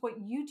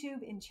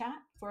 !YouTube in chat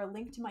for a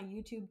link to my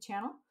YouTube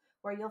channel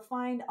where you'll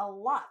find a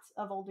lot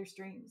of older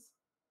streams.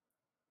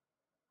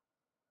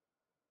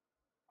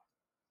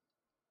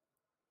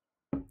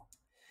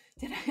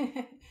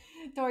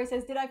 Tori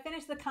says, "Did I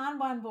finish the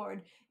Kanban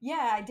board?"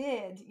 Yeah, I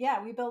did.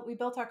 Yeah, we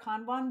built our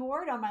Kanban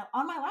board on my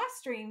last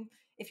stream.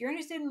 If you're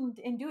interested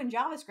in doing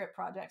JavaScript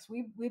projects,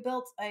 we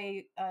built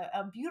a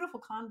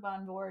beautiful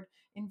Kanban board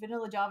in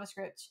vanilla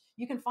JavaScript.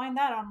 You can find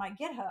that on my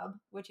GitHub,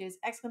 which is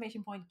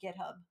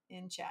 !GitHub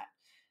in chat,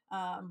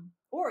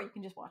 or you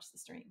can just watch the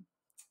stream.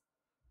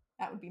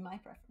 That would be my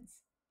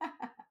preference.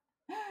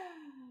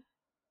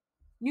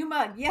 New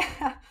mug,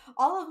 yeah.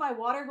 All of my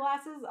water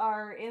glasses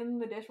are in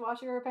the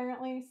dishwasher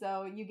apparently,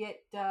 so you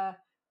get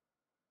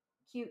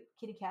cute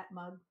kitty cat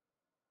mug.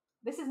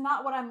 This is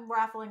not what I'm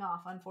raffling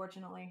off,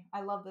 unfortunately.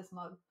 I love this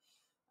mug.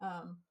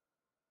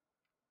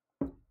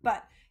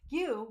 But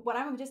what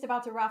I'm just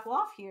about to raffle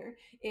off here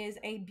is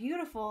a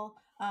beautiful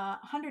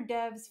 100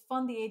 Devs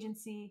Fund the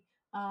Agency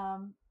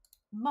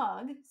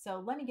mug. So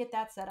let me get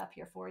that set up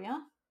here for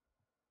you.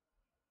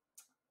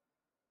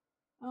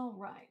 All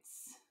right.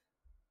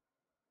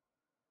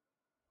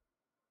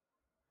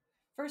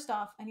 First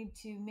off, I need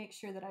to make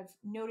sure that I've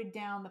noted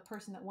down the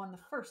person that won the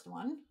first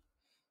one.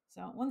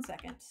 So 1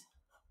 second.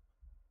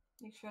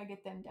 Make sure I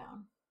get them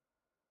down.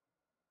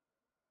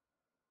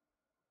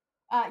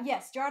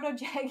 Yes, Jardo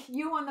Jag,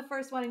 you won the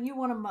first one and you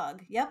won a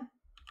mug. Yep.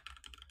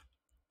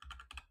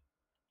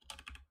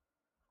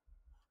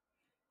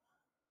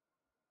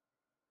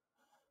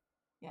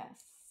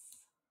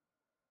 Yes.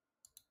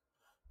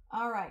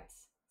 All right.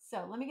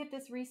 So let me get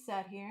this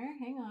reset here.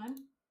 Hang on.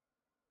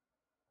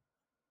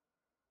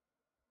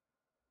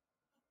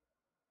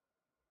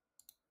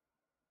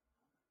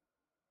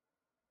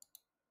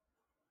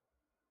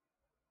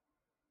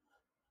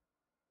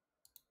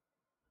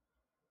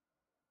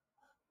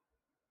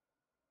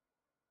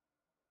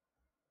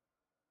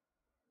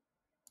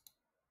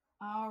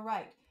 All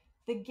right.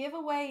 The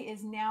giveaway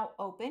is now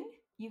open.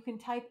 You can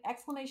type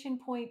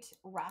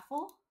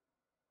 !raffle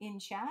in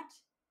chat.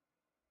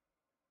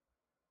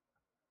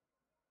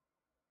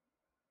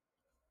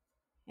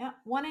 Yeah,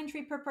 1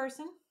 entry per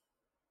person.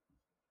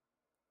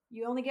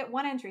 You only get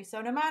 1 entry.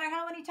 So no matter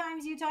how many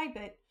times you type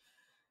it,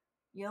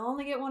 you'll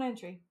only get 1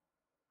 entry.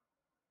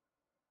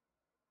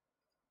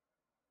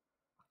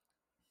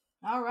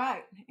 All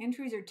right.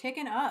 Entries are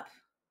ticking up.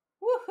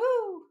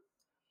 Woohoo!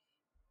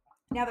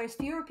 Now there's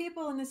fewer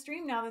people in the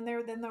stream now than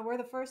there were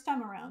the first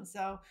time around,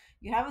 so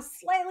you have a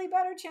slightly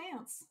better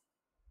chance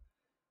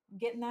of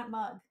getting that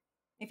mug.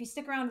 If you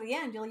stick around to the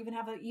end, you'll even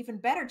have an even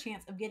better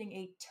chance of getting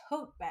a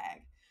tote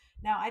bag.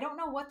 Now I don't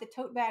know what the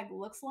tote bag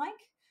looks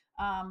like,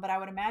 but I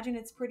would imagine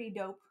it's pretty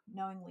dope,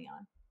 knowing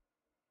Leon.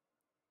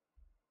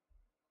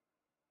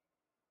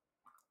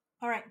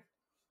 All right,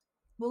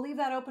 we'll leave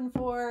that open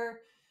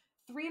for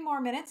 3 more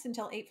minutes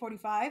until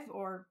 8:45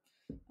 or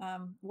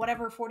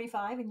whatever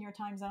 45 in your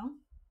time zone.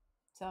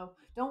 So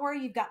don't worry,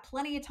 you've got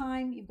plenty of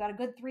time. You've got a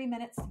good 3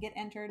 minutes to get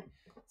entered.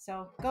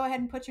 So go ahead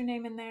and put your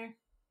name in there.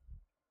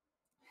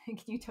 Can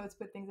you totes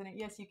put things in it?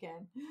 Yes, you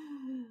can.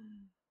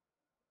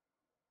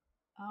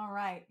 All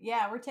right.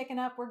 Yeah, we're ticking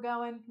up. We're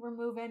going. We're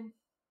moving.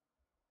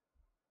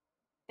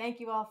 Thank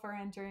you all for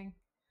entering.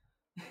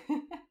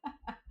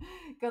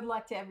 Good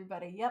luck to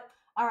everybody. Yep.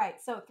 All right.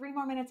 So 3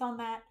 more minutes on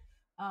that.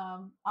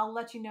 I'll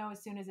let you know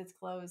as soon as it's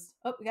closed.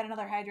 Oh, we got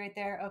another hydrate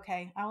there.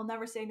 Okay. I will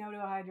never say no to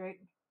a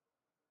hydrate.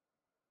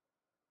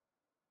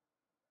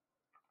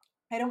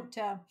 I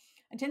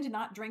tend to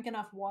not drink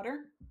enough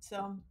water.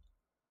 So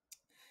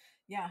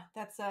yeah,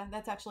 that's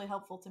actually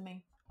helpful to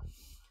me.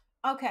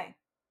 Okay.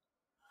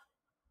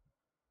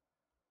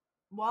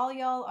 While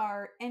y'all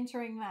are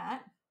entering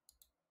that,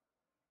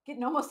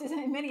 getting almost as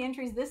many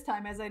entries this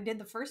time as I did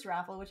the first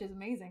raffle, which is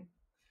amazing.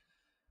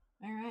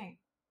 All right.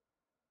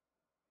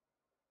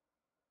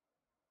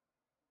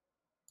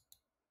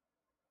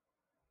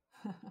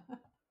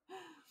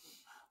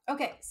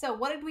 Okay, so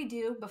what did we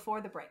do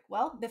before the break?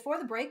 Well, before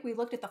the break, we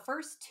looked at the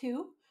first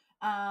two.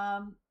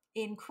 Um,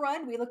 in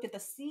CRUD, we looked at the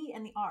C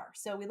and the R.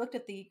 So we looked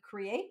at the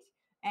create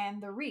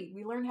and the read.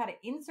 We learned how to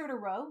insert a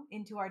row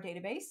into our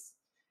database.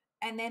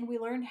 And then we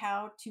learned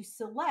how to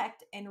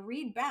select and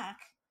read back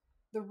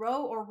the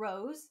row or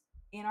rows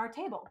in our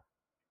table.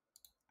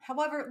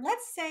 However,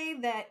 let's say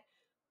that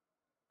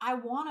I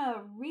want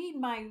to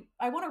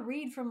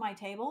read from my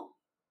table,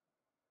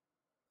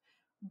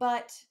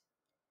 but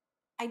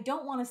I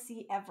don't want to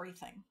see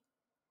everything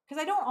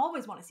because I don't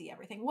always want to see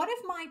everything. What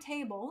if my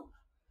table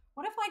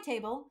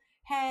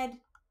had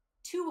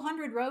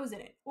 200 rows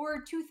in it,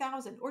 or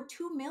 2,000, or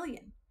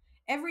 2,000,000?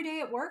 Every day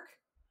at work,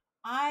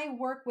 I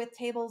work with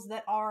tables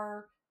that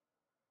are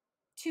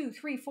 2,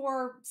 3,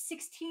 4,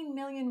 16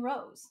 million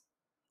rows.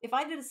 If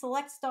I did a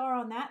select star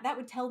on that, that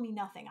would tell me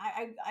nothing.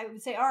 I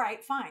would say, all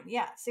right, fine.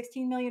 Yeah,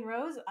 16 million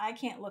rows. I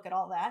can't look at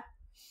all that.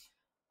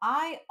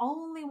 I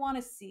only want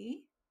to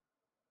see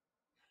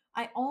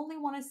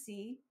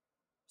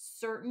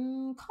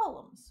certain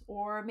columns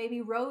or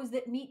maybe rows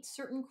that meet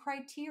certain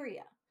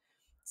criteria.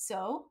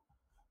 So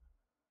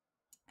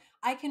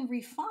I can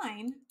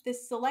refine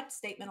this select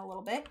statement a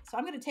little bit. So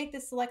I'm going to take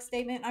this select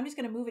statement. I'm just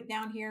going to move it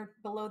down here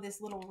below this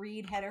little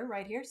read header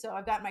right here. So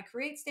I've got my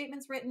create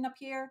statements written up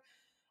here.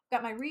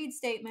 Got my read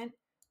statement,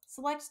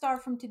 select star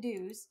from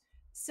to-dos.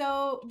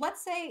 So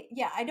let's say,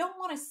 yeah, I don't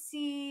want to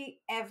see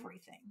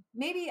everything.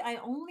 Maybe I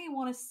only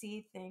want to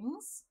see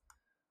things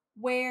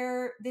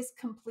where this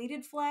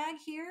completed flag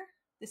here,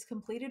 this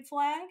completed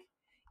flag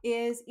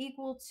is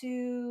equal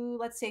to,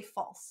 let's say,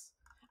 false.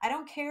 I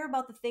don't care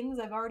about the things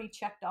I've already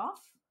checked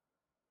off.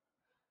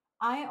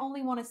 I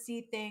only want to see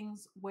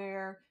things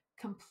where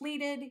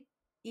completed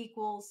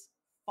equals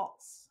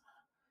false.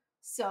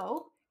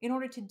 So in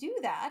order to do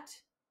that,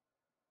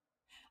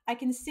 I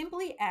can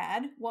simply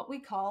add what we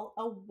call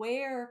a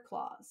where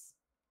clause.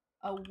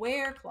 A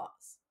where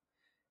clause.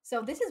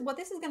 So this is what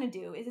this is going to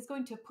do is it's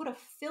going to put a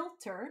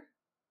filter.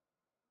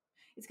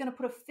 It's going to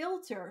put a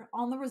filter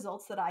on the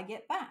results that I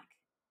get back.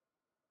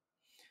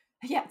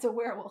 Yeah, it's a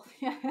werewolf.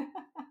 Yeah.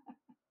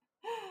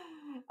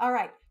 All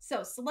right.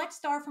 So select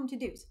star from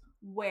to-dos.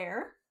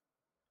 Where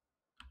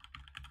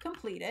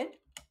completed.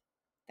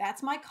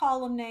 That's my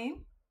column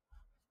name.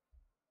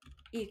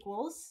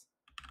 Equals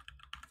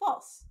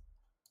false.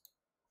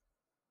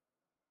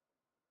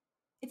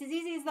 It's as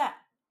easy as that.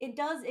 It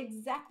does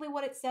exactly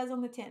what it says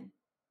on the tin.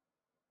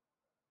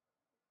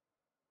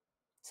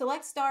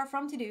 Select star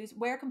from to-dos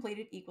where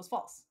completed equals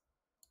false.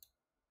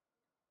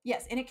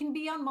 Yes, and it can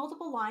be on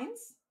multiple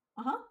lines.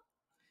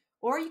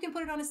 Or you can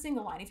put it on a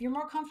single line. If you're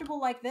more comfortable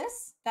like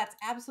this, that's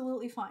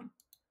absolutely fine.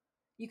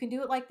 You can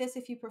do it like this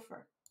if you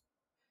prefer.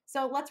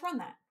 So let's run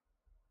that.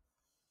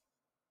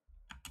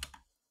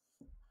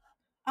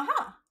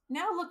 Aha!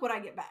 Now look what I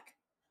get back.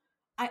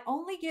 I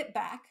only get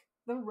back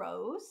the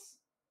rows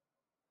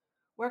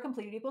where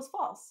completed equals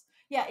false.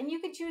 Yeah, and you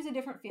could choose a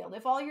different field.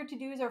 If all your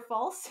to-dos are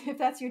false, if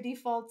that's your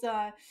default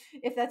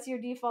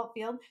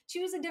field,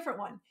 choose a different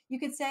one. You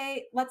could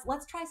say,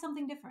 let's try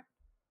something different.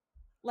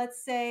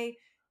 Let's say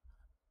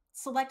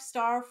select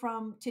star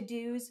from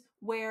to-dos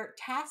where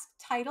task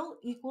title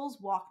equals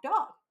walk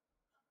dog.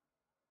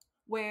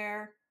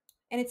 Where,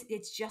 and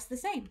it's just the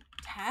same.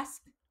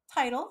 Task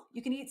title,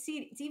 you can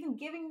see it's even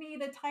giving me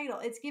the title.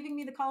 It's giving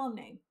me the column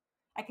name.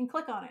 I can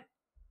click on it.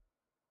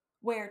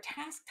 Where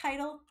task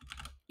title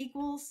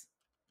equals,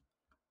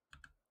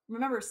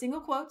 remember, single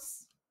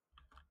quotes,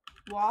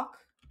 walk,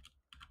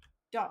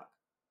 dog.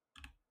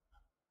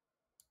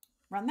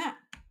 Run that.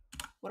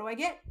 What do I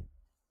get?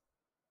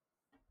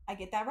 I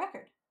get that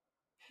record.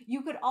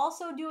 You could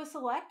also do a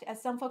select,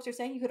 as some folks are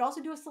saying, you could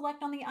also do a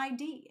select on the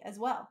ID as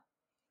well.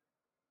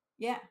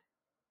 Yeah.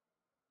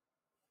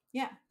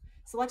 Yeah.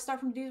 Select star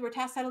from to-dos where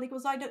task title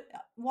equals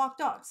walk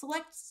dog.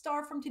 Select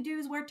star from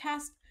to-dos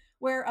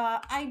where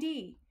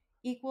ID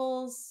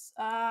equals,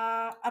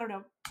 I don't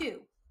know,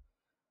 2.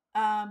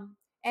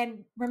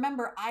 And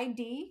remember,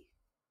 ID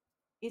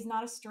is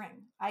not a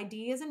string.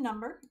 ID is a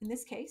number in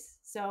this case.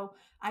 So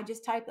I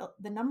just type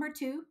the number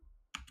 2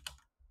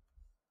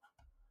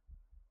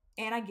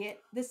 and I get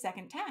the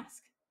second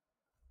task.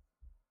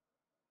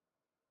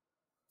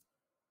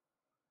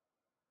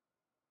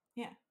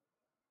 Yeah.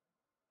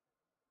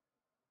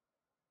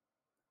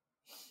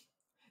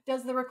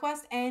 Does the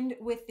request end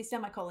with the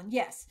semicolon?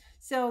 Yes.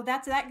 So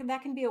that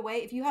can be a way.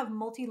 If you have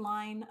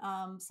multi-line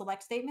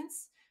select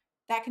statements,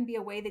 that can be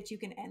a way that you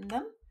can end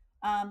them.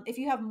 If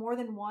you have more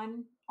than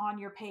one on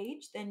your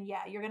page, then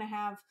yeah, you're gonna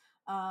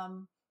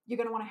you're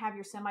going to want to have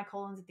your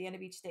semicolons at the end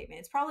of each statement.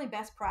 It's probably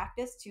best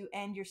practice to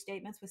end your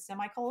statements with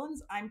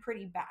semicolons. I'm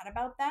pretty bad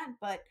about that,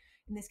 but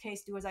in this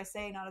case, do as I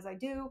say, not as I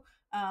do.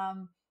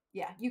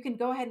 Yeah, you can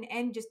go ahead and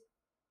end just,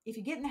 if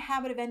you get in the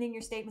habit of ending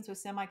your statements with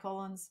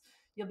semicolons,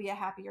 you'll be a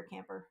happier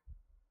camper.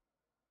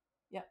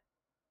 Yep.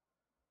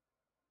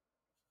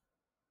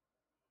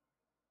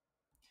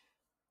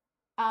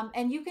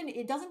 And you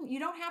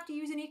don't have to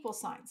use an equal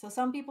sign. So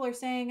some people are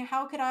saying,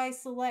 how could I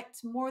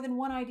select more than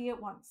one ID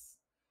at once?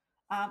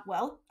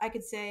 Well, I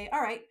could say,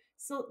 all right,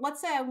 so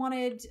let's say I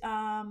wanted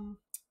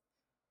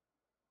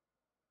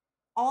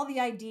all the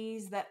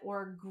IDs that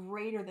were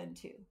greater than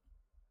 2.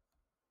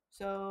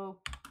 So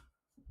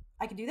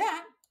I could do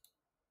that.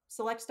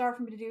 Select star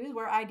from to-dos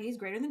where ID is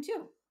greater than 2.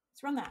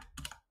 Let's run that.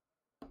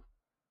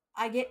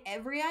 I get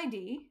every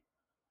ID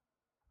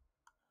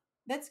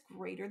that's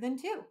greater than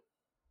 2.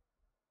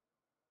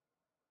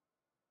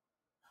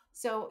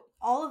 So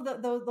all of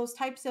those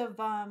types of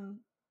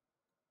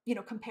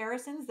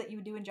comparisons that you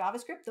would do in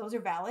JavaScript, those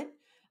are valid.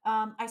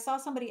 I saw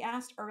somebody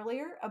asked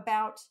earlier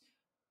about,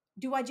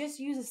 do I just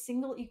use a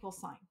single equal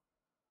sign?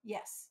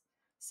 Yes.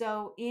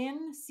 So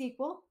in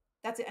SQL,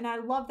 that's it. And I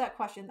love that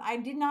question. I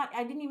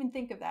didn't even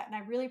think of that. And I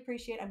really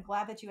I'm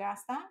glad that you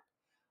asked that.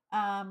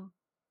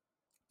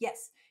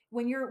 Yes.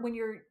 When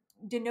you're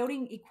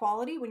denoting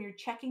equality, when you're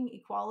checking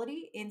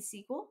equality in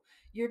SQL,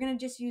 you're going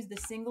to just use the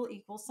single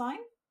equal sign.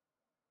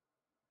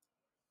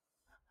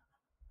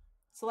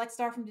 Select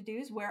star from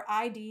to-dos where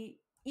ID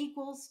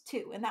equals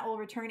 2, and that will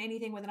return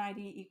anything with an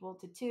ID equal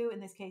to 2, in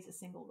this case, a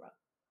single row.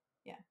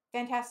 Yeah,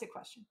 fantastic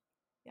question.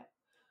 Yeah.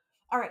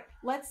 All right,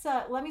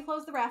 let me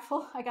close the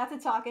raffle. I got to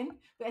talking,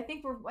 but I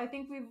think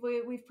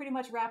we've pretty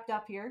much wrapped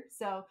up here.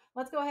 So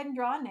let's go ahead and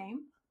draw a name.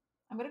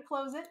 I'm going to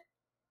close it.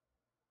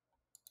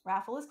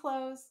 Raffle is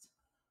closed.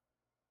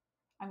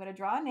 I'm going to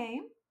draw a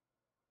name.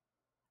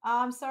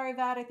 I'm sorry,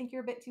 Vad. I think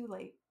you're a bit too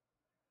late.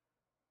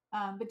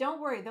 But don't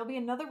worry, there'll be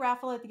another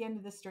raffle at the end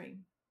of the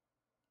stream.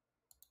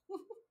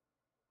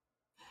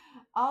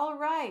 All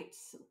right.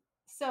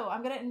 So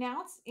I'm going to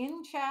announce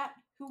in chat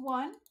who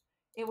won.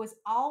 It was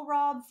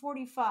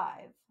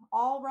AllRob45.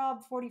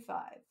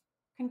 AllRob45.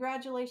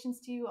 Congratulations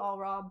to you,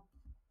 AllRob.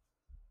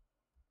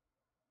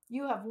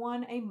 You have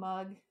won a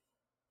mug.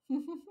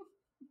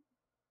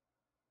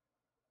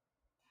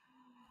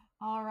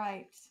 All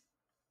right.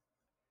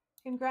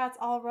 Congrats,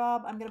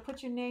 AllRob. I'm going to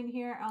put your name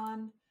here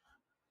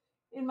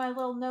in my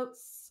little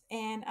notes,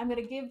 and I'm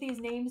going to give these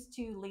names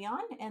to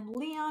Leon, and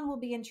Leon will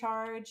be in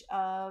charge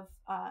of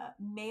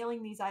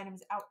mailing these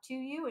items out to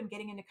you and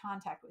getting into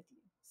contact with you.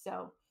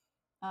 So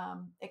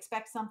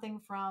expect something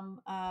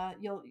from,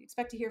 you'll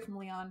expect to hear from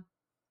Leon.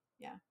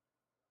 Yeah.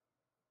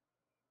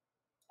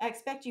 I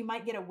expect you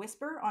might get a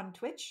whisper on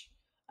Twitch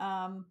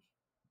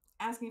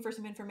asking for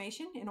some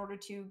information in order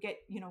to get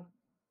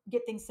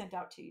things sent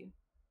out to you.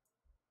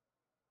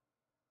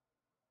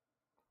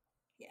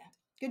 Yeah,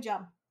 good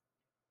job.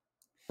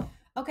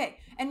 Okay,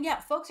 and yeah,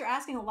 folks are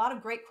asking a lot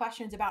of great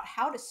questions about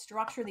how to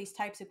structure these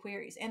types of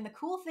queries. And the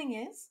cool thing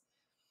is,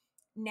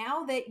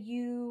 now that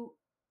you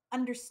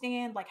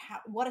understand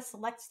what a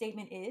select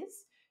statement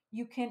is,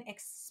 you can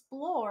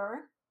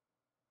explore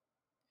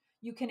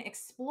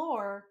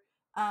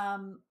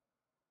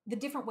the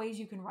different ways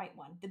you can write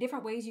one, the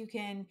different ways you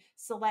can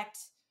select,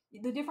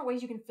 the different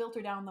ways you can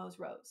filter down those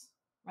rows,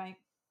 right?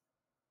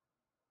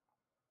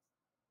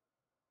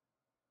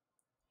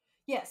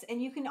 Yes,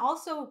 and you can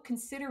also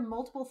consider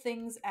multiple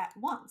things at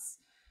once.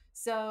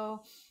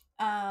 So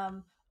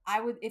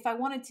if I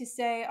wanted to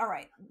say, all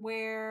right,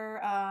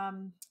 where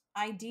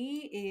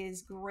ID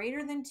is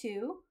greater than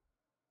 2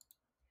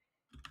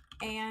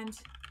 and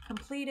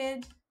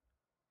completed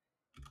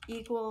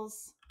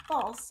equals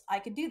false, I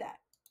could do that.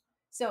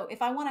 So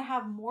if I want to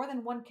have more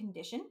than one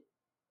condition,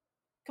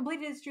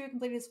 completed is true,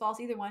 completed is false,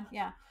 either one,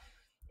 yeah.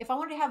 If I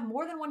wanted to have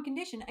more than one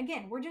condition,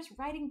 again, we're just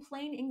writing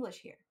plain English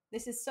here.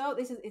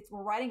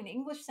 We're writing an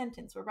English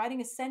sentence. We're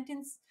writing a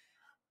sentence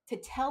to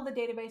tell the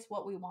database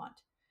what we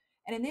want.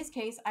 And in this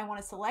case, I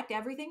want to select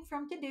everything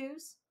from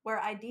to-dos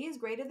where ID is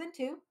greater than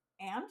 2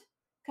 and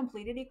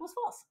completed equals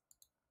false.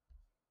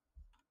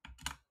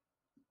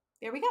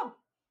 There we go.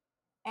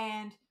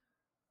 And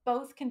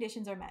both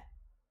conditions are met.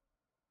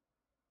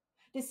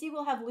 Does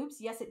SQL have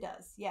loops? Yes, it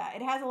does. Yeah,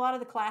 it has a lot of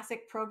the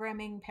classic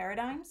programming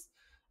paradigms.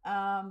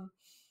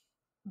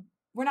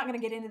 We're not going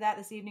to get into that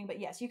this evening, but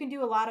yes, you can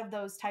do a lot of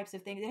those types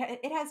of things.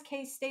 It has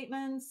case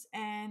statements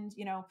and,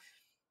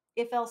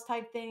 if else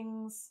type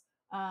things.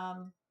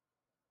 Yeah.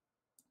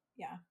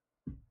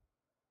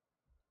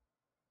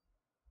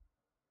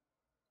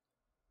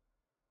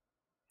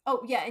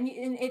 Oh, yeah. And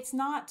it's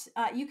not,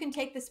 you can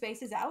take the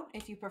spaces out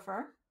if you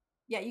prefer.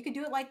 Yeah, you could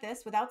do it like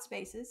this without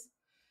spaces.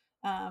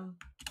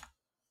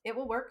 It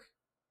will work.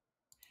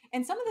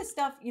 And some of this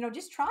stuff,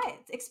 just try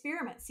it,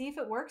 experiment, see if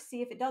it works,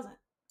 see if it doesn't.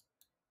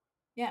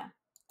 Yeah.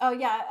 Oh,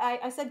 yeah.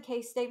 I said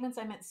case statements.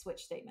 I meant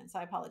switch statements.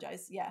 I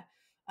apologize. Yeah.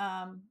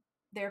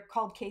 They're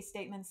called case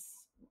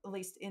statements, at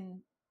least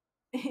in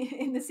the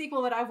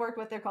SQL that I've worked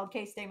with. They're called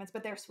case statements,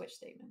 but they're switch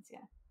statements. Yeah.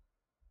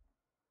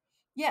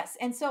 Yes.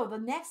 And so the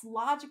next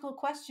logical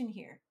question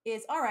here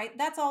is, all right,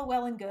 that's all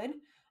well and good.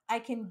 I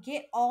can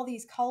get all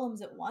these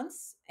columns at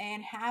once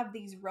and have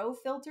these row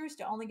filters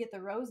to only get the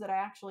rows that I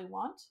actually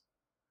want.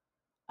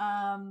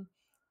 Um,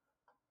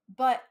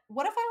 but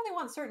what if I only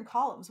want certain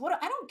columns? What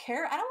I don't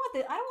care. I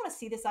don't want to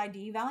see this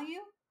ID value.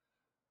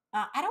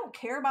 I don't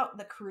care about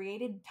the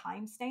created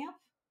timestamp.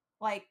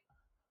 Like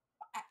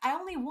I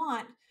only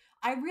want,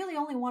 I really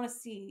only want to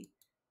see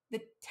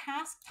the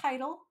task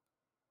title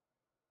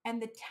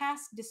and the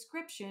task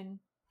description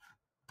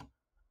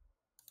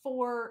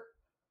for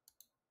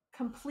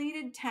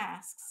completed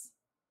tasks,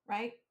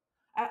 right?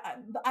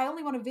 I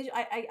only want to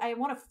I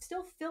want to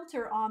still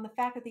filter on the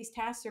fact that these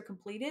tasks are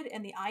completed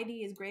and the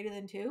ID is greater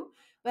than 2,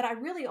 but I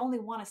really only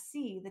want to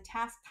see the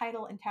task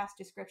title and task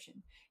description.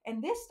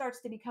 And this starts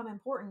to become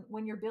important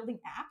when you're building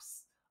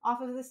apps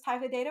off of this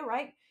type of data,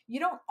 right? You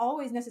don't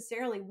always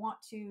necessarily want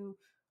to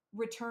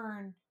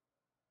return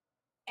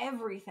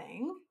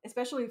everything,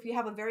 especially if you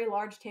have a very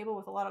large table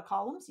with a lot of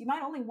columns. You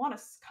might only want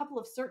a couple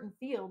of certain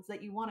fields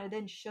that you want to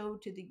then show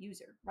to the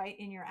user, right,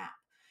 in your app.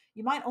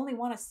 You might only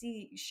want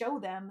to show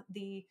them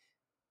the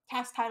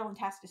task title and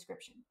task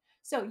description.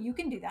 So you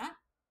can do that.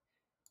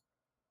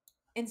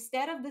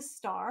 Instead of the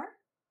star,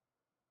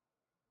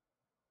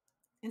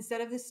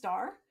 instead of the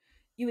star,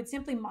 you would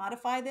simply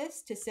modify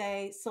this to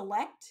say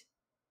select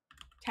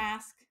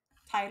task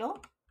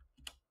title,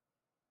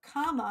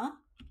 comma,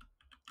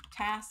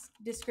 task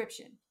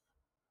description.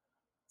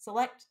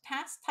 Select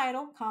task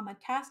title, comma,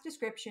 task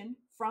description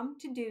from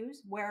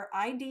to-dos where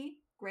ID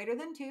greater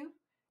than 2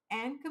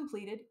 and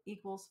completed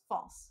equals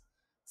false.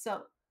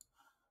 So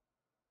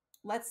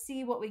let's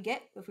see what we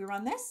get if we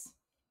run this.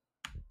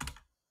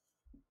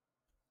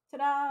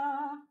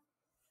 Ta-da!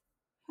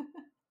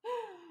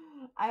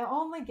 I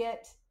only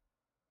get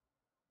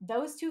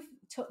those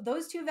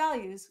two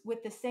values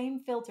with the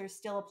same filters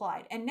still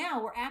applied. And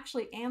now we're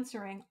actually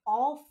answering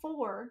all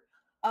 4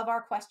 of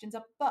our questions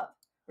up above.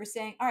 We're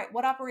saying, all right,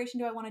 what operation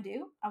do I want to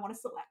do? I want to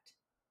select.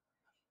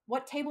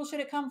 What table should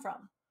it come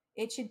from?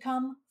 It should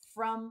come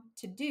from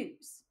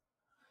to-dos.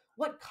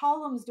 What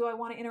columns do I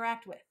want to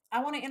interact with?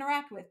 I want to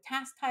interact with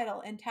task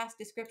title and task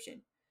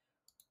description.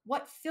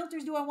 What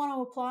filters do I want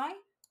to apply?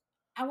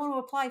 I want to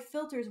apply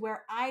filters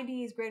where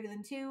ID is greater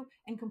than 2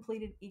 and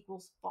completed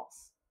equals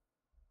false.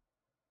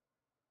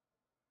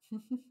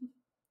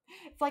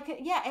 It's like,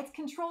 yeah, it's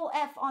control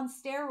F on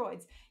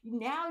steroids.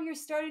 Now you're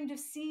starting to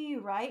see,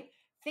 right?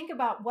 Think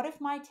about what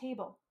if my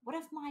table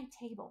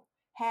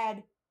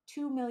had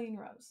 2 million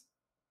rows?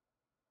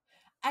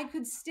 I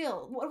could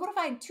still, what if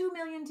I had 2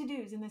 million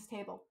to-dos in this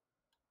table?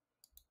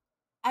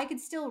 I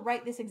could still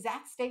write this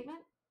exact statement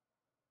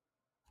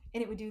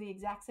and it would do the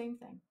exact same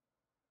thing.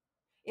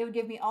 It would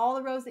give me all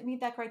the rows that meet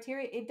that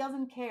criteria. It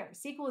doesn't care.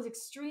 SQL is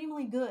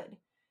extremely good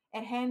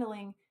at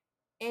handling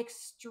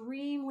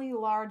extremely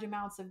large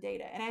amounts of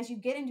data. And as you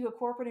get into a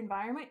corporate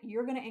environment,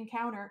 you're going to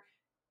encounter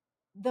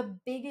the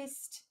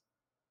biggest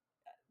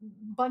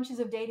bunches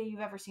of data you've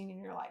ever seen in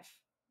your life,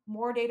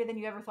 more data than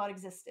you ever thought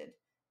existed.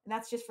 And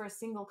that's just for a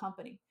single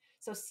company.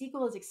 So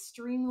SQL is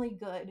extremely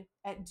good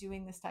at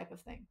doing this type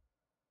of thing.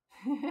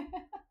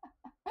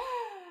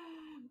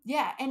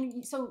 Yeah.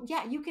 And so,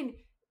 yeah, you can,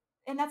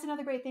 and that's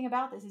another great thing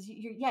about this is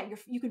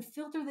you can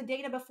filter the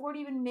data before it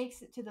even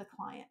makes it to the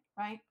client,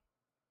 right?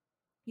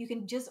 You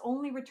can just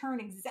only return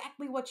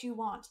exactly what you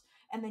want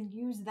and then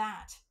use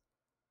that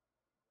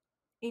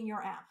in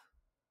your app.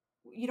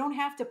 You don't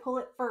have to pull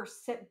it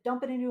first,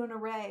 dump it into an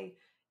array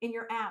in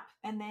your app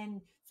and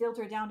then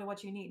filter it down to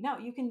what you need. No,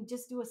 you can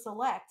just do a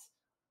select,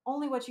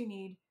 only what you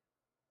need,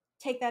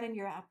 take that in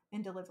your app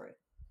and deliver it.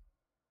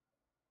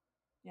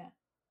 Yeah.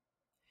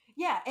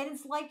 Yeah, and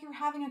it's like you're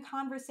having a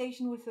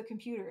conversation with the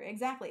computer.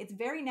 Exactly. It's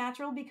very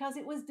natural because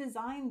it was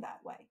designed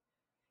that way.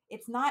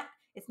 It's not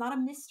a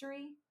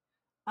mystery.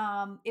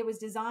 It was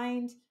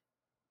designed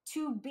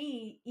to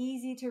be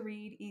easy to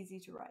read, easy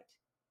to write.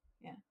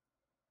 Yeah.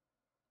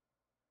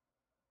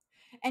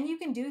 And you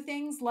can do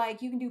things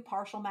like you can do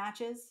partial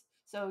matches.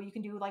 So you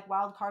can do like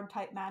wildcard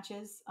type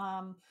matches.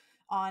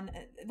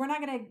 We're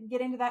not going to get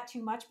into that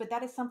too much, but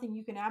that is something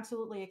you can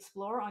absolutely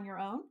explore on your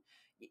own.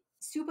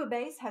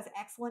 Supabase has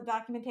excellent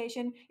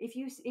documentation. If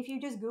you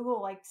just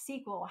Google like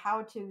SQL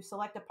how to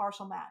select a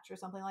partial match or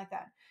something like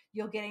that,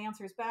 you'll get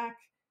answers back,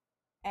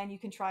 and you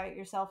can try it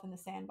yourself in the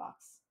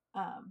sandbox.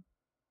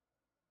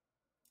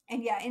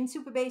 And yeah, in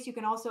Supabase, you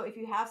can also, if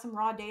you have some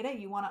raw data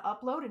you want to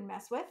upload and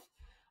mess with,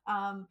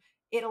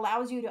 it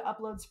allows you to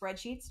upload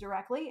spreadsheets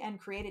directly and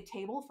create a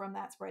table from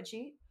that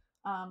spreadsheet.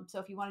 So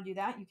if you want to do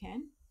that, you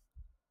can.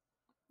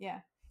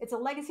 Yeah. It's a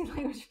legacy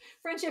language.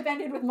 Friendship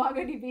ended with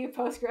MongoDB.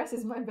 Postgres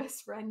is my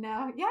best friend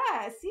now.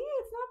 Yeah, see,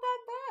 it's not that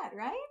bad,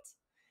 right?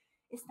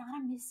 It's not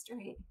a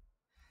mystery.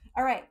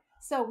 All right,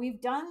 so we've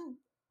done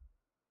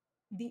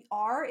the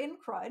R in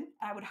CRUD.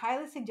 I would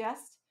highly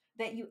suggest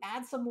that you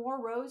add some more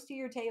rows to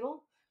your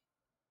table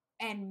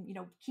and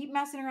keep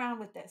messing around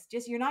with this.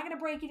 Just, you're not going to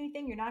break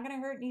anything, you're not going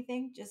to hurt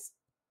anything, just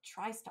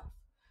try stuff.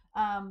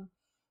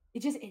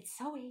 It's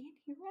so handy,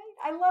 right?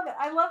 I love it.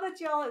 I love that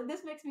y'all,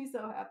 this makes me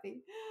so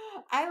happy.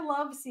 I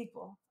love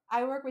SQL.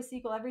 I work with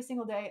SQL every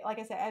single day. Like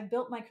I said, I've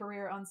built my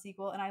career on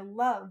SQL, and I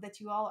love that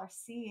you all are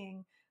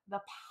seeing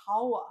the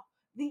power,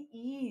 the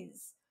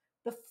ease,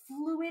 the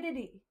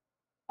fluidity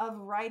of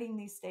writing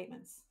these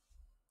statements.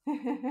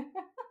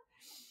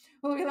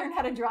 Will we learn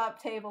how to drop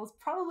tables?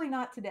 Probably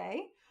not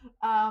today.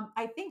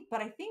 I think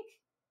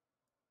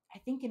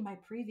in my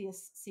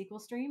previous SQL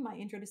stream, my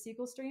intro to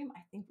SQL stream,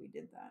 I think we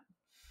did that.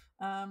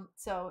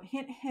 So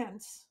hint,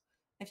 hint.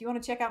 If you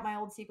want to check out my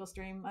old SQL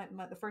stream,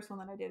 the first one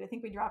that I did, I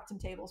think we dropped some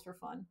tables for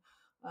fun.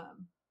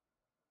 Um,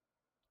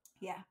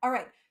 yeah. All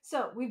right.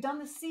 So we've done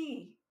the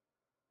C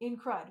in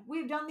CRUD.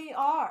 We've done the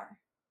R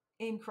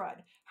in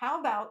CRUD. How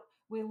about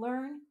we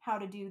learn how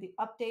to do the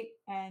update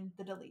and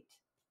the delete?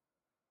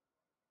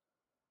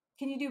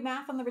 Can you do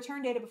math on the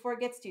return data before it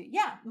gets to you?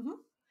 Yeah. Mm-hmm.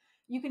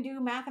 You can do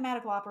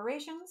mathematical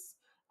operations.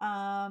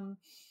 Um,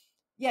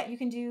 yeah, you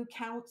can do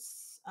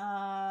counts,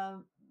 math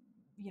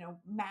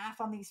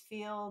on these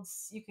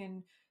fields. You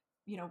can,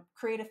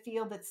 create a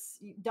field that's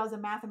does a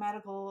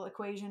mathematical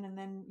equation and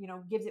then,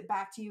 gives it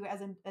back to you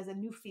as a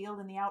new field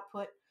in the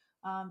output.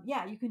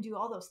 Yeah, you can do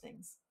all those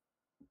things.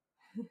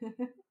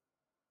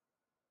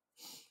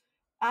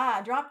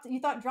 You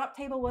thought drop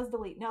table was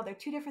delete. No, they're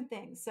two different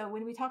things. So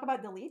when we talk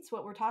about deletes,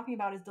 what we're talking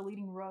about is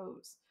deleting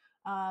rows.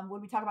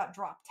 When we talk about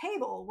drop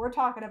table, we're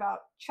talking about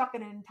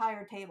chucking an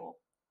entire table.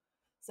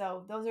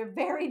 So those are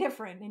very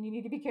different, and you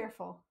need to be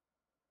careful.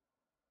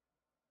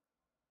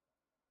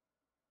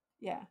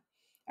 Yeah.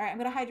 All right, I'm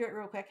going to hydrate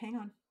real quick. Hang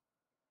on.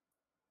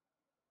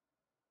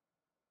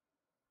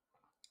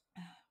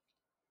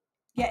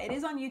 Yeah, it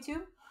is on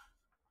YouTube.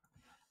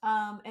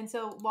 And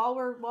so while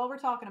we're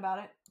talking about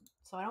it,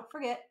 so I don't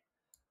forget,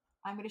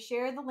 I'm going to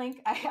share the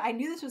link. I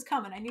knew this was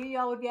coming. I knew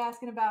y'all would be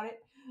asking about it.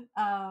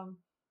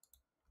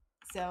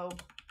 So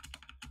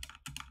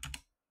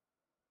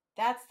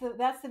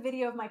that's the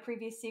video of my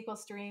previous SQL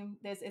stream.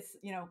 It's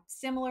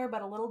similar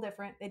but a little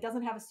different. It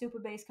doesn't have a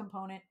Supabase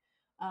component.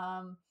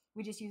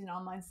 We just use an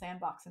online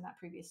sandbox in that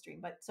previous stream.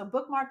 But so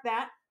bookmark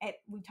that.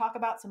 We talk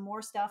about some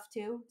more stuff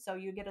too, so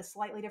you get a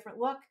slightly different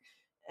look,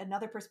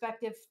 another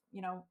perspective,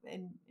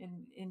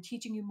 in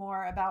teaching you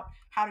more about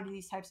how to do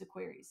these types of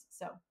queries.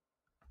 So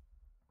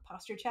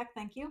posture check.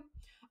 Thank you.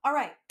 All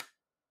right.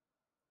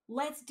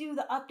 Let's do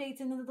the updates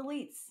and the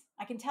deletes.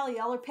 I can tell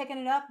y'all are picking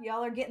it up.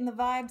 Y'all are getting the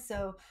vibe.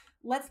 So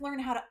let's learn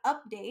how to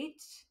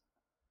update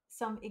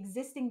some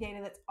existing data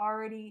that's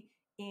already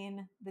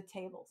in the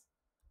tables.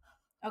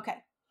 Okay,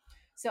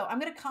 so I'm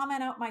going to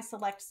comment out my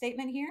select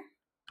statement here.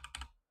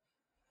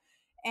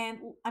 And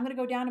I'm going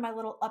to go down to my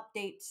little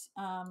update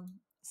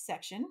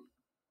section.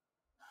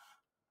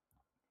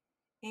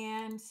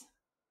 And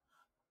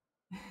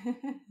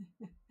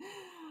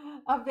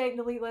update and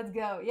delete, let's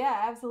go. Yeah,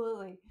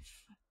 absolutely.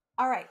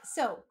 All right,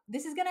 so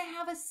this is going to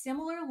have a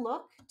similar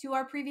look to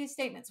our previous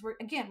statements. We're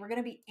going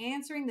to be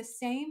answering the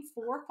same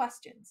 4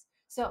 questions.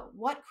 So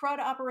what CRUD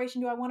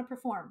operation do I want to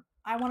perform?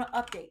 I want to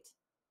update.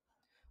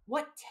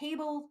 What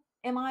table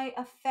am I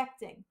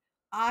affecting?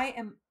 I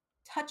am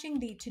touching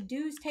the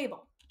to-dos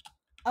table.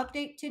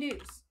 Update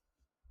to-dos.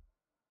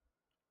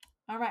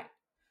 All right.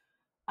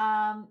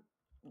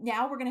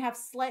 Now we're going to have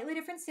slightly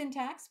different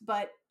syntax,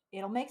 but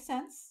it'll make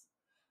sense.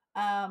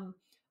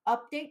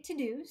 Update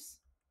to-dos.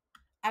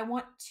 I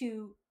want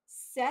to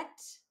set,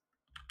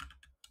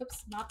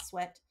 oops, not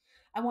sweat.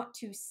 I want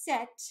to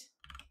set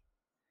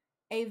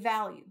a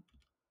value.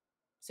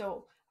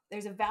 So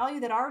there's a value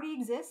that already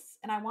exists,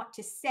 and I want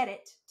to set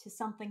it to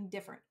something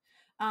different.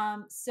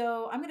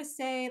 So I'm going to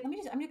say, I'm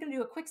just going to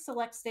do a quick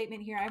select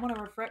statement here. I want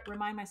to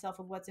remind myself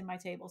of what's in my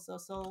table. So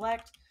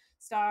select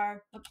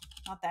star, oops,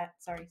 not that,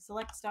 sorry,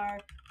 select star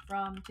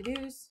from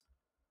to-dos.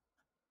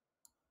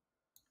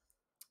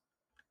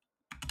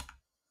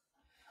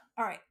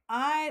 All right,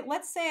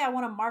 let's say I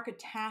want to mark a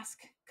task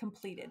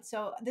completed.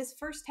 So this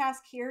first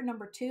task here,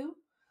 number 2,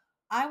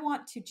 I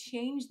want to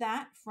change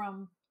that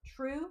from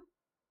true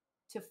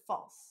to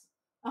false.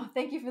 Oh,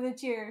 thank you for the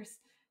cheers,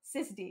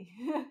 Sisty.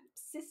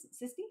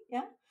 Sisty,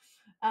 yeah.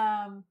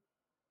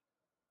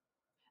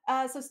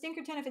 So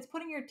Stinkerton, if it's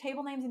putting your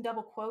table names in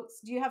double quotes,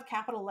 do you have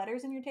capital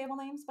letters in your table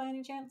names by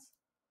any chance?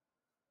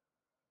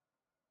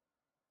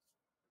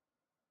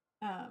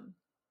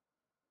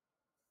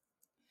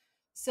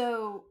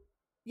 So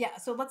yeah,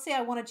 so let's say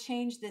I want to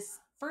change this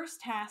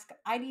first task,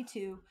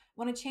 ID2,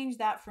 want to change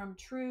that from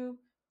true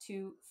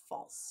to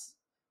false.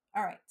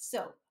 All right,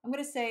 so I'm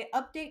going to say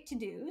update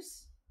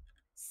to-dos,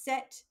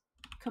 set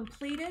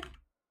completed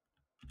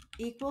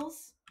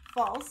equals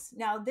false.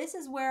 Now this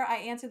is where I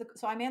answer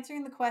so I'm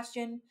answering the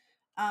question,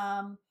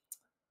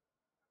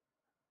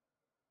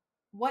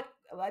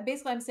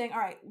 basically I'm saying, all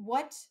right,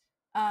 what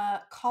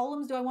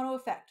columns do I want to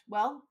affect?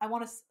 Well, I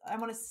want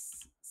to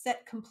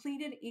set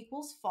completed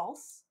equals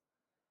false.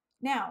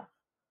 Now,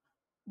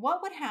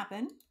 what would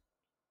happen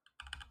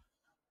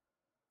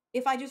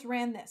if I just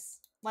ran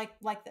this like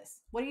this?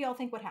 What do y'all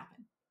think would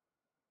happen?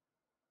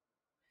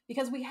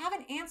 Because we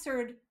haven't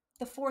answered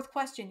the 4th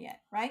question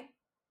yet, right?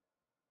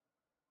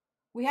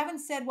 We haven't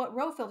said what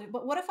row filter,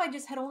 but what if I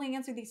just had only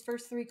answered these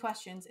first three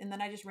questions and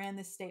then I just ran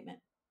this statement?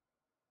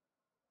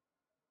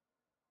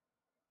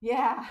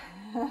 Yeah.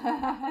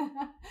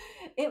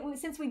 It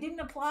was, since we didn't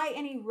apply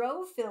any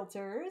row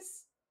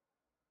filters,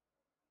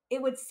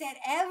 it would set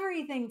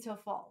everything to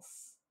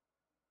false.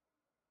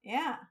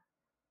 Yeah.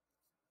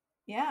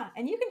 Yeah.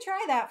 And you can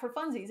try that for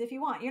funsies if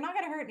you want. You're not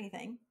going to hurt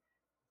anything.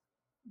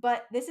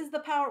 But this is the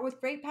power. With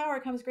great power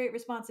comes great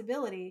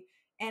responsibility.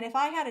 And if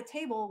I had a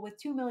table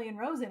with 2 million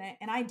rows in it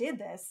and I did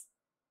this,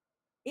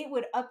 it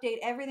would update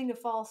everything to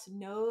false,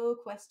 no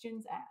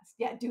questions asked.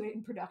 Yeah, do it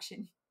in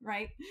production,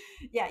 right?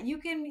 Yeah, you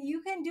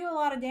can do a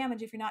lot of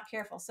damage if you're not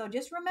careful. So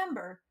just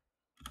remember,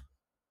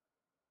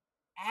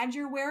 add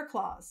your where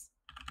clause.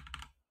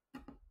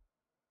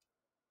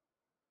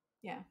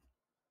 Yeah.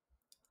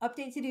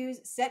 Update to dos,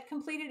 set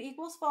completed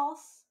equals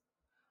false.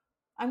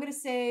 I'm going to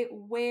say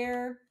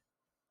where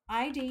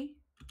ID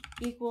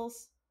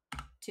equals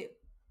 2.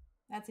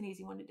 That's an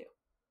easy one to do.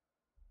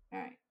 All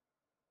right.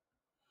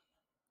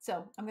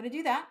 So I'm going to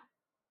do that.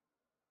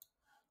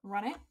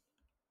 Run it.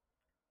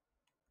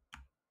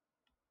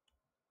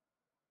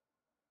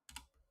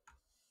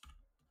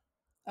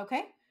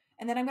 Okay.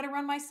 And then I'm going to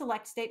run my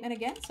select statement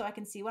again so I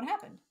can see what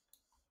happened.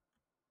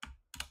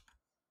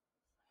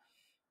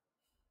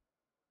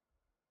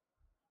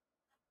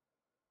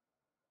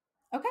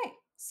 Okay.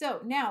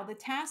 So now the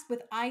task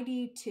with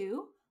ID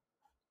 2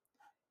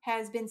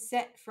 has been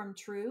set from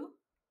true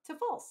to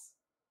false.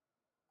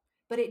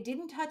 But it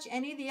didn't touch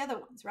any of the other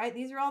ones, right?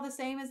 These are all the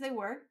same as they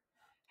were.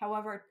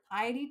 However,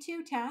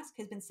 ID2 task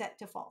has been set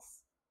to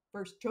false.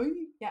 First try.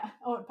 Yeah.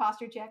 Oh, and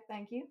posture check.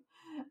 Thank you.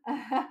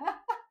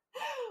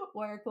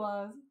 Wire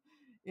clause.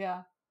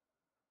 Yeah.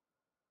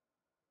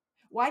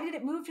 Why did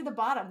it move to the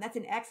bottom? That's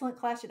an excellent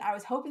question. I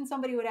was hoping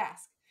somebody would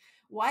ask.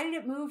 Why did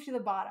it move to the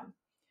bottom?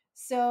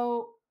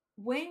 So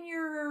when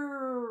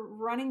you're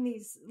running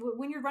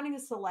the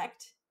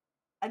select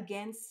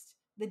against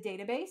the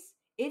database,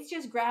 it's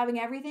just grabbing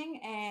everything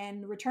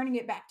and returning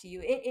it back to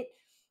you. It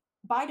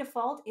by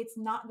default, it's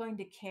not going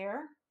to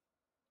care.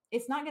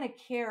 It's not going to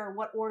care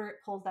what order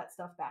it pulls that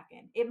stuff back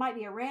in. It might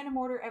be a random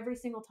order every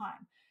single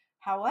time.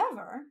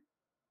 However,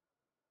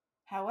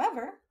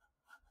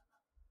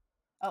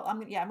 oh,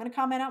 I'm going to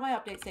comment out my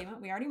update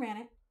statement. We already ran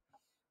it.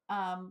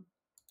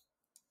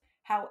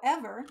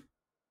 However,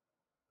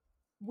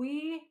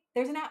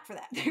 there's an app for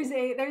that.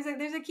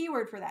 There's a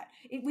keyword for that.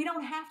 We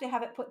don't have to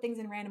have it put things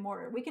in random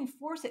order. We can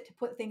force it to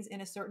put things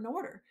in a certain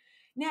order.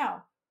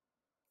 Now,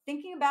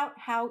 thinking about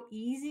how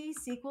easy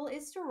SQL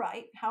is to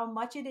write, how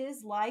much it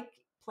is like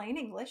plain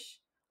English,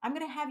 I'm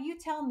going to have you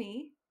tell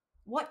me,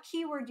 what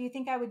keyword do you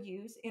think I would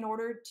use in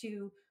order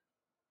to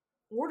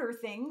order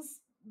things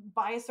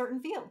by a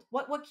certain field?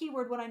 What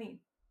keyword would I need?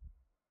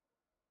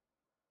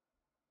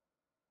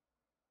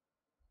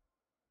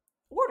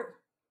 Order.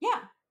 Yeah.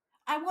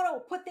 I want to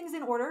put things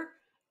in order.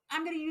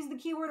 I'm going to use the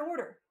keyword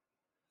order.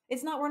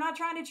 We're not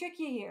trying to trick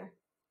you here.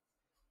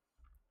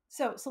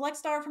 So select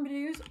star from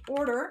to-dos,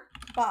 order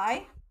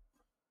by,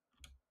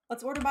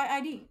 let's order by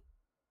ID.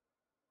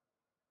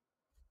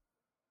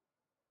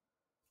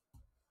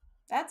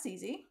 That's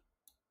easy.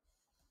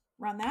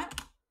 Run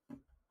that.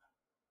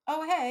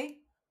 Oh, hey,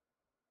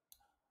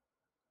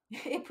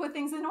 it put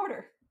things in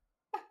order.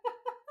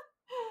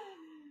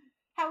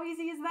 How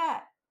easy is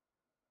that?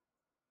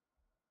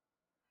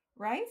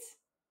 Right?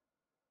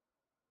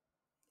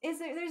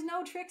 There's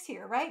no tricks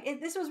here, right?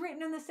 This was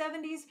written in the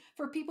 70s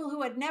for people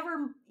who had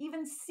never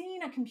even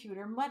seen a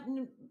computer,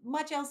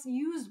 much else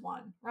used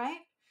one, right?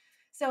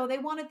 So they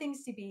wanted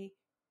things to be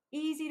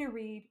easy to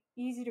read,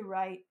 easy to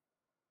write.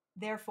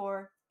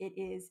 Therefore, it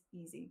is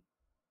easy.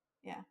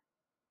 Yeah.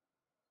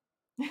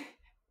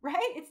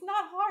 Right? It's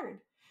not hard.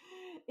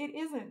 It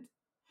isn't.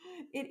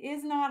 It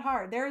is not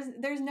hard.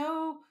 There's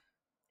no,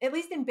 at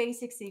least in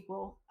basic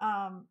SQL,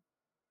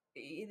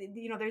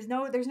 there's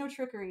no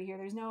trickery here.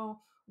 There's no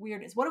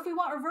weirdness. What if we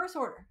want reverse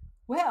order?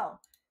 Well,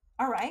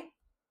 all right.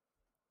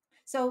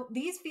 So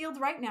these fields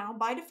right now,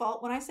 by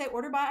default, when I say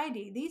order by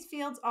ID, these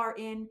fields are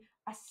in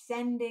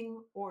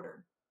ascending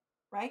order,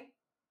 right?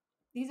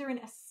 These are in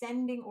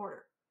ascending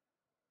order.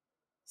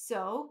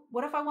 So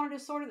what if I wanted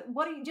to sort of,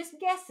 just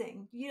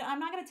guessing, I'm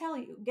not going to tell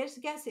you,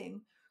 just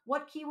guessing,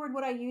 what keyword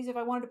would I use if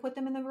I wanted to put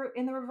them in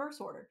the reverse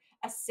order?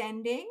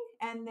 Ascending,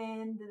 and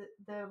then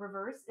the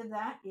reverse of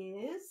that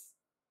is,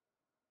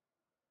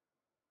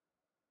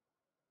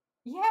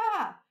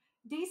 yeah,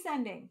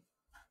 descending.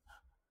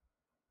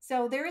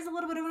 So there is a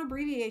little bit of an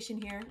abbreviation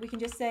here. We can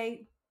just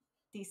say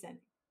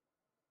descending.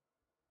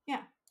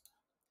 Yeah.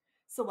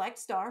 Select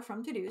star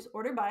from to-dos,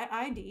 order by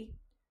ID,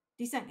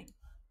 descending.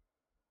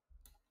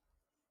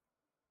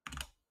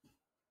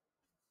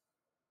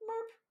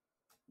 Merp.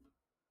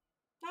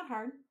 Not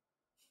hard.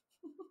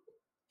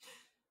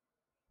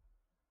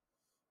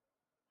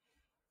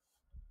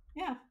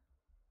 Yeah.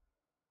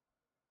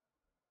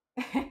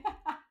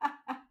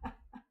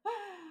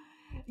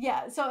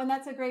 Yeah, so, and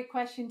that's a great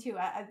question too.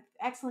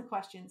 Excellent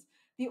questions.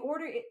 The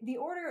order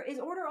is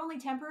order only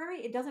temporary?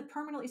 It doesn't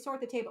permanently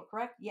sort the table,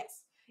 correct?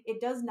 Yes. It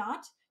does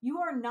not. You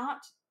are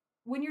not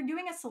when you're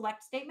doing a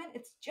select statement,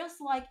 it's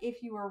just like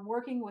if you were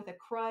working with a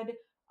CRUD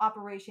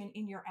operation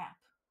in your app.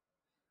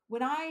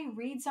 When I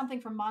read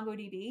something from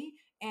MongoDB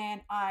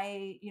and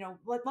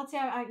let's say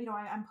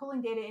I'm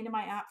pulling data into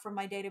my app from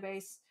my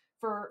database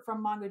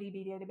from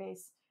MongoDB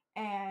database,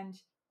 and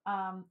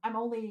I'm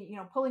only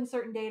pulling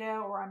certain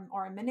data, or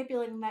I'm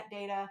manipulating that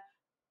data.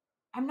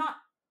 I'm not,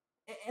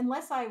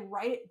 unless I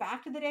write it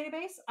back to the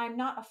database, I'm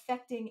not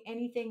affecting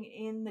anything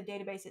in the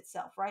database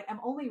itself, right?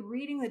 I'm only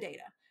reading the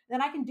data.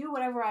 Then I can do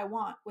whatever I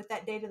want with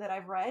that data that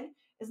I've read.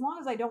 As long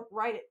as I don't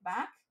write it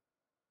back,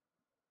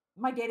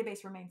 my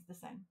database remains the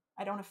same.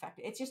 I don't affect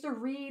it. It's just a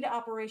read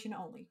operation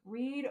only.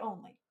 Read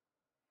only,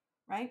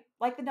 right?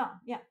 Like the DOM.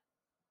 Yeah,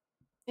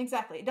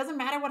 exactly. It doesn't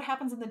matter what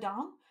happens in the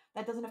DOM.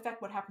 That doesn't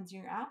affect what happens in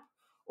your app.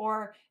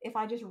 Or if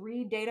I just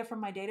read data from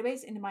my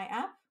database into my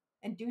app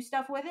and do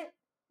stuff with it,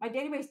 my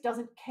database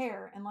doesn't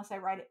care unless I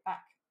write it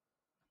back.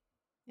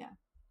 Yeah.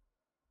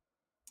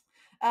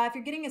 If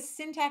you're getting a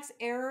syntax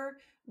error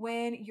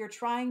when you're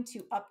trying to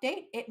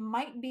update, it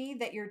might be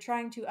that you're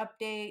trying to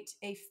update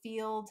a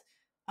field.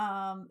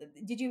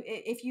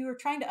 If you were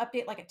trying to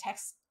update like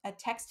a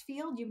text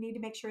field, you need to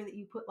make sure that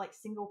you put like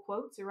single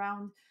quotes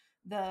around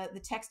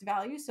the text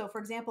value. So for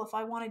example, if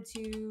I wanted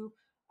to,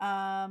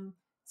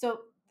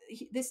 so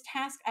this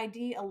task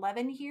ID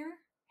 11 here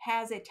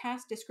has a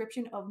task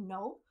description of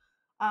null.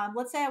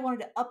 Let's say I wanted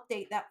to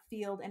update that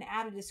field and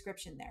add a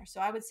description there. So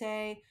I would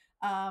say,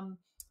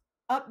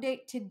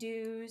 update to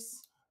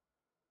dos,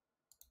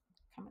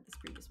 comment this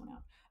previous one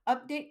out.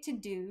 Update to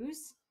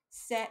dos,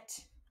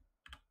 set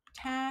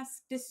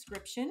task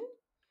description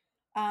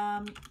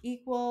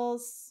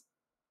equals,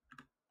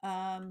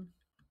 let's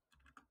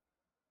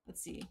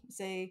see,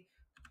 say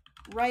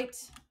write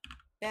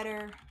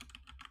better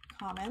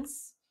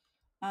comments.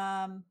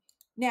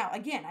 Now,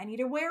 again, I need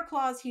a where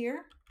clause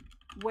here,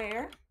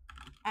 where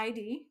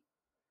ID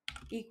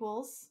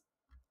equals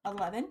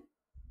 11.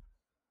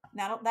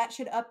 Now that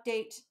should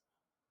update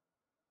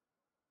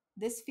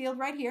this field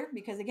right here,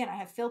 because again, I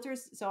have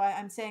filters. So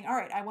I'm saying, all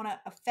right, I want to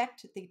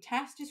affect the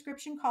task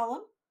description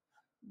column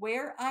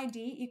where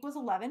ID equals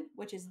 11,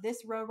 which is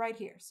this row right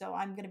here. So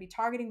I'm going to be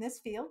targeting this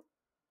field.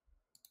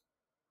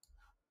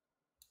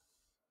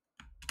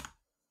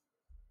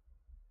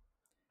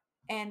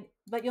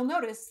 But you'll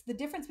notice the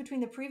difference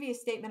between the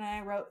previous statement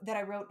I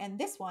wrote and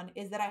this one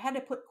is that I had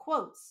to put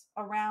quotes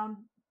around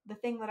the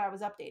thing that I was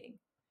updating,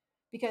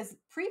 because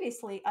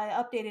previously I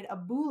updated a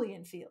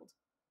Boolean field,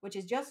 which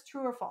is just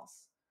true or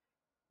false.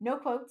 No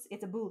quotes,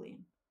 it's a Boolean.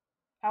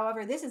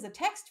 However, this is a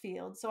text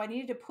field, so I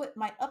needed to put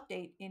my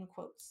update in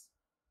quotes.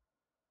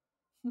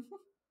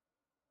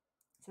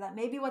 So that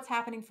may be what's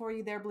happening for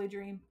you there, Blue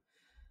Dream.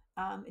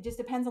 It just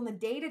depends on the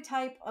data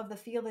type of the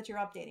field that you're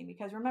updating,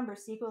 because remember,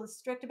 SQL is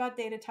strict about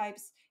data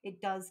types.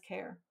 It does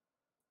care.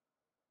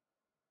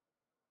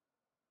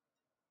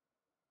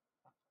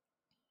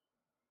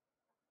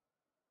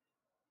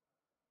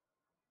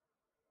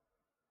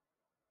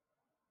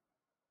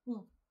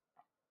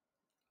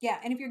 Yeah,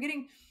 and if you're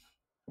getting,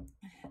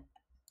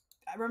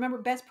 remember,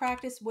 best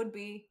practice would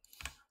be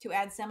to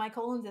add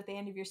semicolons at the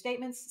end of your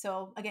statements.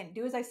 So again,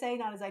 do as I say,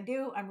 not as I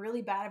do. I'm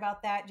really bad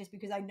about that just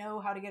because I know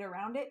how to get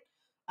around it.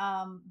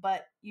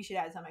 But you should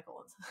add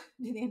semicolons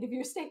to the end of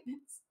your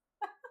statements.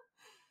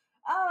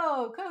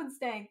 Oh, Code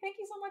Stank, thank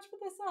you so much for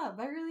this up.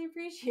 I really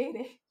appreciate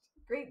it.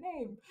 Great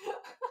name.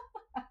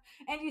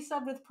 And you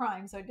subbed with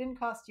Prime, so it didn't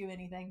cost you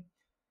anything.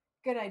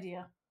 Good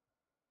idea.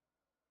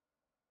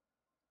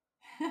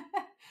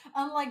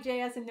 Unlike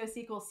JS and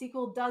NoSQL,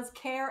 SQL does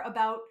care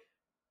about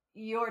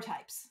your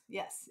types.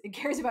 Yes, it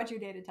cares about your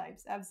data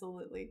types.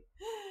 Absolutely.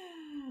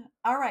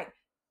 All right.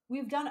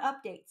 We've done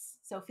updates,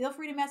 so feel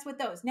free to mess with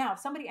those. Now,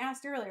 somebody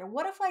asked earlier,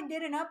 what if I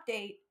did an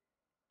update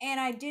and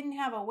I didn't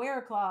have a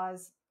where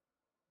clause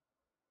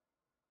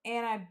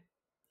and I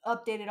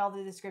updated all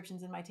the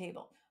descriptions in my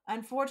table?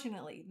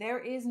 Unfortunately, there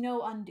is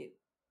no undo.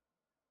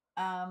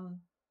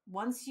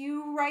 Once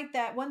you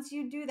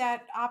do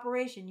that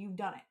operation, you've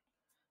done it.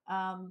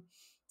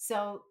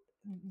 So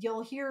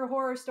you'll hear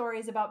horror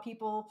stories about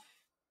people,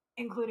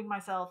 including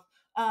myself,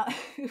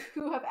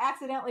 who have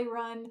accidentally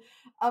run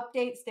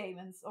update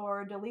statements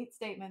or delete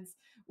statements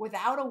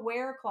without a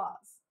where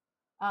clause.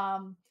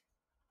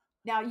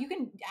 Now, you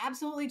can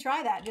absolutely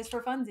try that just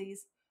for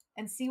funsies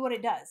and see what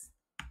it does.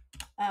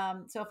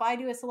 So if I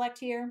do a select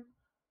here,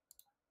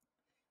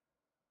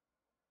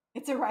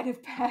 it's a rite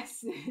of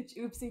passage.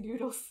 Oopsie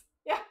doodles.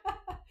 Yeah.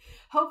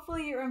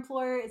 Hopefully your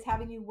employer is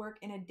having you work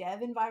in a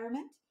dev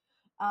environment.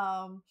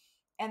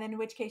 And then in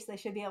which case they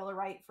should be able to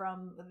write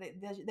from,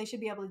 they should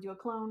be able to do a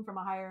clone from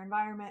a higher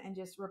environment and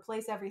just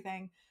replace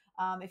everything.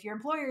 If your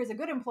employer is a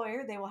good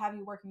employer, they will have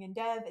you working in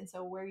dev. And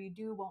so where you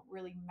do won't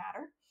really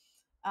matter.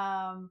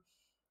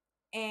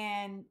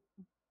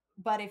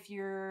 But if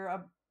you're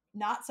a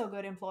not so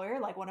good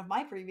employer, like one of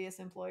my previous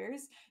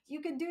employers,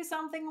 you could do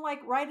something like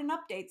write an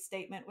update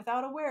statement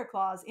without a where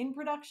clause in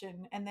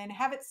production and then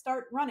have it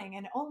start running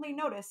and only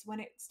notice when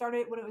it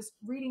was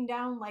reading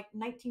down like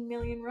 19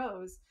 million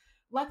rows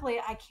Luckily,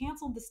 I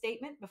canceled the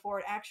statement before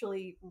it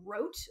actually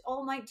wrote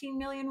all 19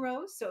 million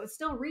rows. So it's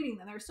still reading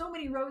them. There's so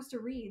many rows to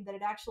read that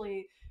it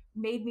actually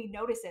made me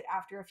notice it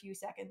after a few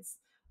seconds.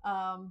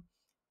 Um,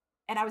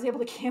 and I was able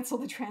to cancel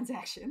the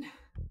transaction.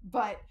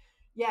 But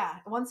yeah,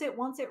 once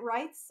it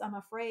writes, I'm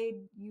afraid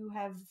you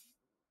have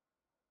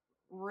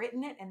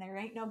written it and there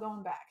ain't no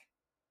going back.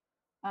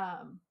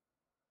 Um,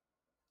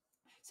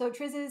 so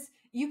Triz,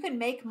 you can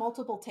make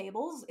multiple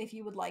tables if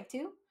you would like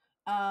to.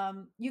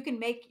 You can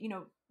make,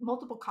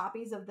 multiple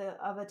copies of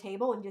a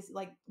table and just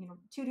like,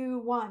 to do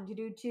one, to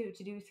do two,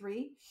 to do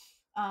three.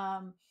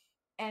 Um,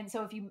 and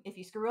so if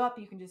you screw up,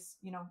 you can just,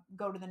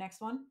 go to the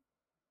next one.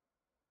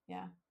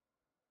 Yeah.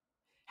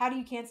 How do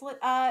you cancel it?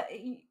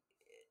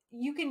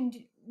 You can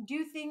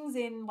do things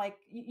in like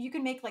you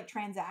can make like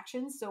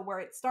transactions, so where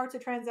it starts a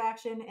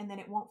transaction and then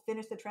it won't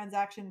finish the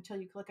transaction until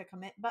you click a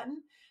commit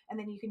button, and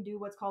then you can do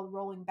what's called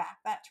rolling back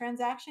that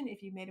transaction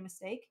if you made a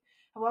mistake.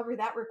 However,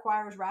 that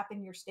requires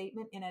wrapping your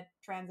statement in a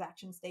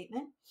transaction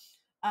statement.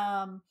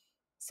 um,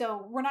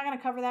 so we're not going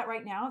to cover that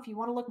right now. If you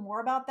want to look more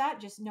about that,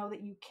 just know that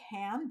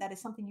that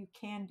is something you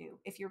can do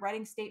if you're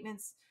writing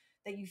statements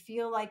that you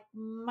feel like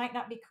might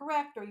not be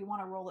correct or you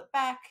want to roll it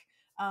back.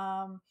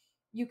 um,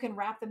 you can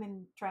wrap them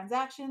in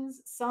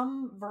transactions.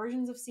 Some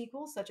versions of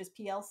SQL, such as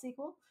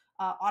PL/SQL,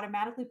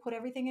 automatically put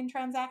everything in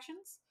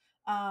transactions.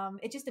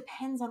 It just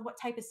depends on what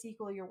type of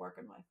SQL you're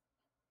working with.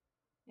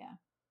 Yeah.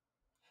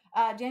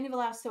 Daniel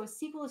asked, so a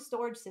SQL is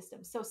storage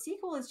system. So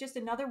SQL is just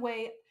another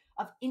way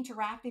of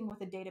interacting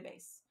with a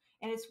database,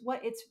 and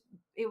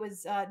it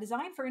was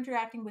designed for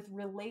interacting with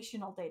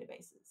relational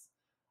databases.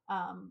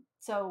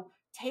 So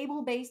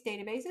table-based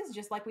databases,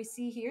 just like we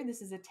see here,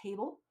 this is a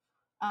table.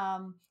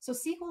 So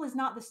SQL is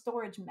not the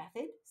storage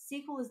method.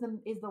 SQL is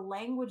the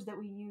language that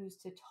we use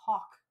to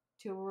talk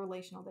to a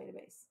relational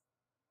database.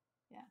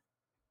 Yeah.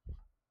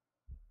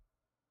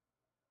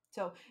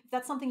 So if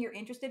that's something you're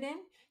interested in,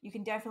 you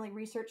can definitely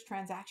research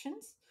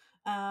transactions,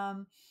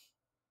 um,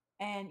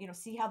 and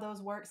see how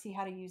those work, see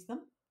how to use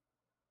them.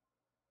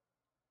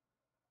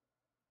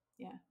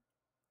 Yeah.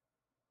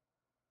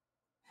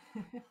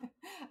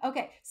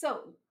 Okay,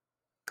 so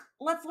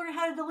let's learn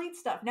how to delete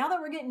stuff. Now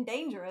that we're getting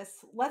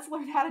dangerous, let's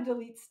learn how to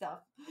delete stuff.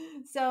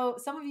 So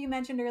some of you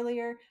mentioned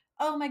earlier,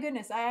 oh my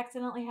goodness, I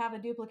accidentally have a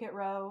duplicate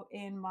row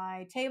in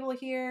my table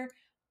here.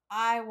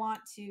 I want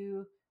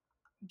to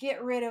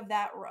get rid of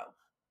that row.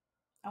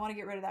 I want to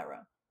get rid of that row.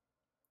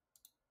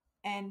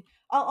 And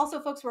also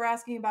folks were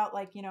asking about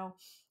like,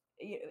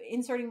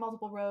 inserting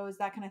multiple rows,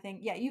 that kind of thing.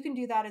 Yeah, you can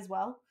do that as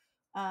well.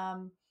 I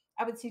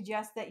would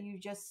suggest that you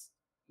just,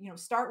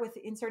 start with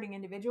inserting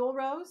individual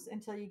rows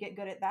until you get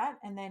good at that.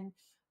 And then,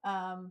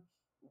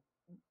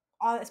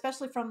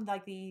 especially from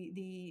like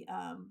the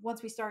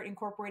once we start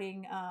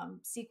incorporating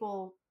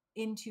SQL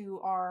into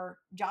our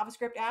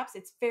JavaScript apps,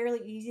 it's fairly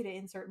easy to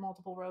insert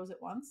multiple rows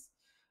at once.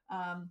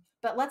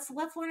 But let's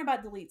learn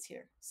about deletes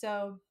here.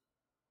 So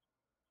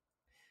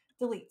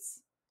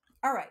deletes.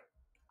 All right.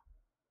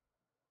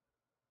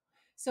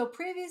 So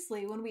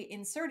previously, when we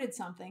inserted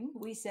something,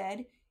 we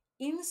said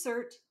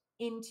insert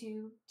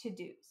into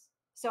to-dos.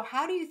 So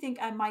how do you think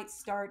I might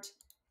start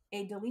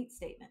a delete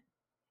statement?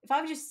 If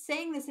I was just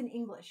saying this in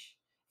English,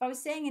 if I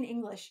was saying in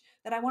English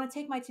that I want to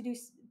take my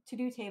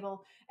to-do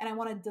table and I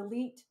want to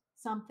delete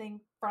something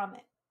from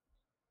it.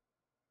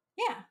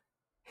 Yeah.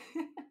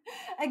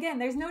 Again,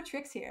 there's no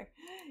tricks here.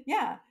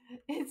 Yeah,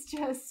 it's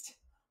just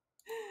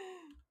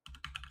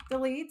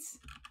delete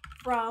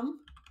from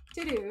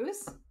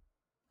to-dos.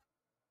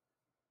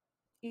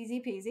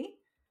 Easy peasy.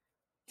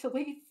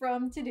 Delete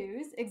from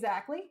to-dos,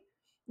 exactly.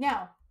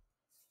 Now,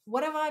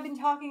 what have I been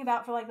talking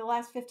about for like the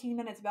last 15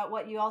 minutes about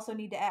what you also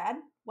need to add?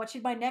 What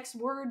should my next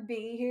word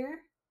be here?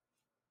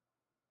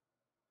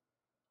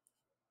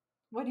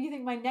 What do you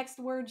think my next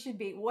word should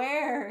be?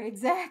 Where?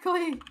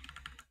 Exactly.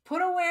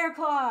 Put a where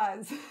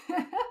clause.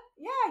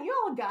 Yeah, you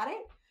all got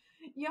it.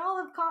 Y'all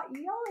have caught.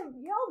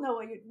 Y'all know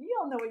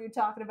what you're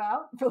talking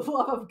about. For the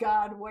love of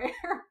God, where?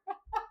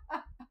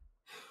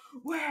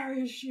 Where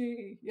is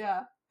she?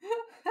 Yeah.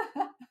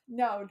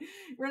 No,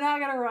 we're not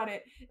gonna run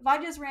it. If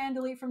I just ran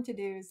delete from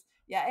to-dos,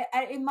 yeah,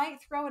 it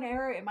might throw an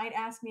error. It might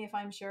ask me if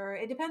I'm sure.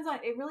 It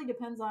really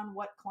depends on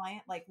what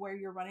client, like where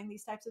you're running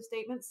these types of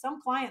statements.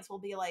 Some clients will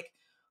be like,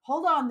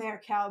 hold on there,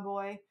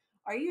 cowboy.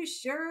 Are you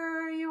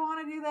sure you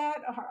want to do that?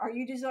 Are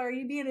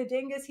you being a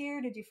dingus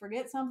here? Did you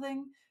forget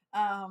something?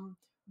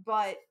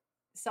 But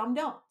some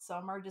don't.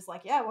 Some are just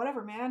like, yeah,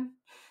 whatever, man.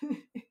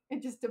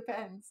 It just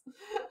depends.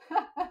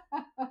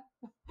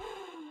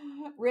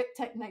 Rip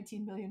type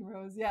 19 million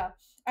rows. Yeah.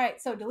 All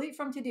right. So delete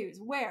from to-dos.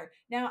 Where?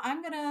 Now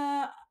I'm going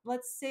to,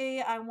 let's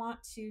say I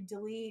want to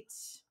delete,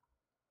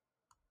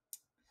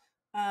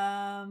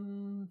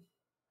 oh,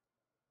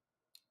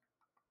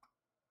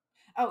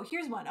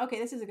 here's one. Okay.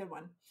 This is a good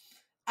one.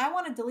 I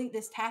want to delete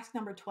this task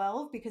number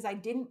 12 because I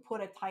didn't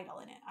put a title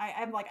in it.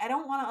 I'm like, I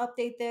don't want to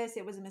update this.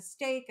 It was a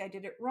mistake. I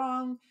did it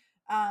wrong.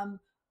 I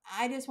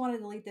just want to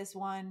delete this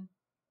one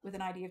with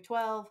an ID of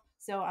 12.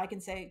 So I can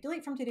say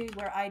delete from to-dos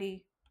where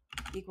ID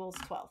equals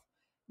 12.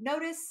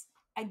 Notice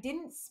I I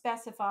didn't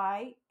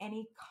specify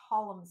any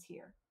columns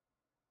here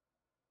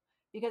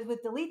because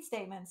with delete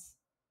statements,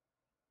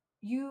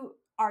 you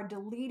are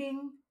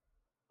deleting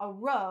a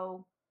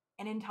row,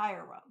 an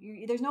entire row.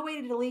 There's no way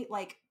to delete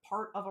like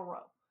part of a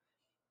row.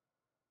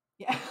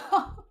 Yeah.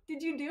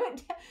 Did you do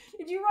it?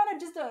 Did you run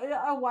just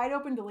a wide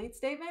open delete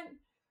statement?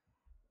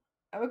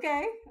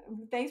 Okay.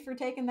 Thanks for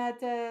taking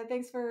that.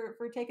 Thanks for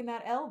taking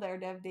that L there,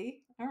 DevD.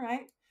 All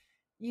right.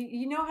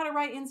 You know how to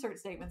write insert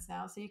statements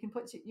now, so you can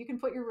put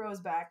your rows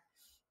back.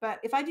 But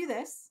if I do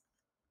this,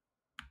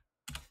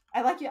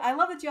 I like you. I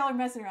love that y'all are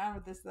messing around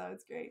with this though.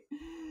 It's great.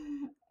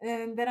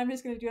 And then I'm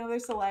just going to do another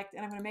select,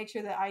 and I'm going to make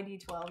sure that ID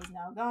 12 is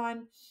now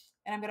gone,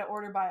 and I'm going to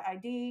order by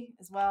ID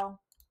as well.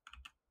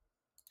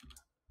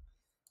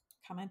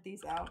 Comment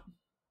these out.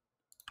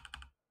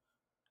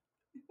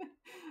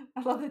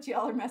 I love that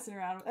y'all are messing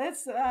around. I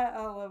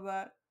love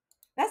that.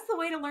 That's the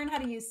way to learn how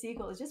to use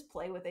SQL is just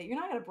play with it. You're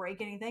not going to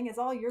break anything. It's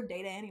all your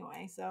data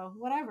anyway. So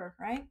whatever,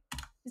 right?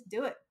 Just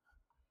do it.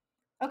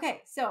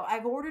 Okay, so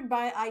I've ordered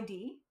by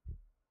ID.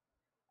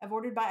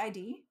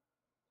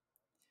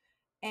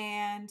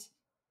 And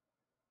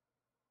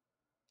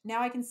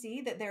now I can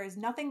see that there is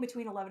nothing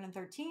between 11 and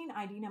 13.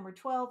 ID number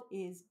 12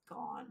 is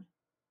gone.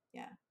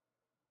 Yeah.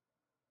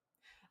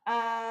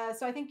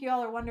 So I think you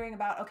all are wondering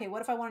about, okay,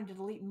 what if I wanted to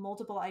delete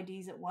multiple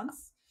IDs at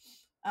once?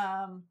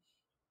 I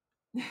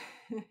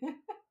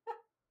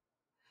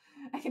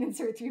can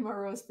insert 3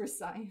 more rows for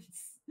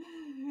science.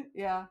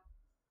 Yeah.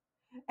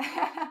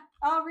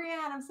 Oh,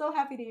 Rianne, I'm so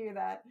happy to hear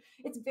that.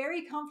 It's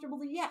very comfortable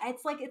to, yeah,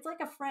 it's like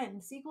a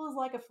friend. SQL is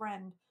like a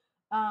friend.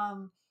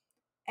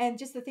 And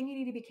just the thing you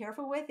need to be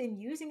careful with in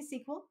using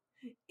SQL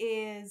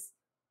is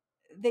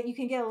that you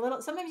can get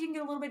sometimes you can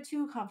get a little bit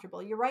too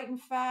comfortable. You're writing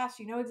fast,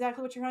 you know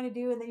exactly what you're trying to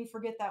do, and then you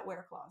forget that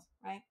where clause,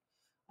 right?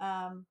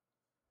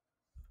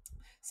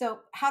 So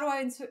how do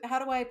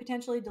I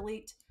potentially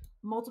delete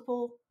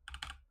multiple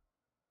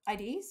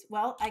IDs?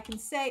 Well, I can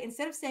say,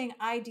 instead of saying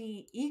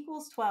ID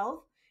equals 12,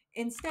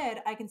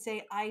 instead I can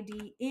say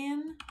ID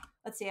in,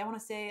 let's see, I'm going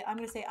to say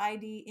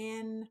ID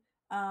in,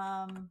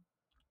 I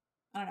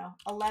don't know,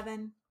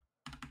 11,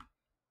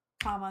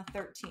 comma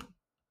 13.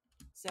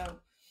 So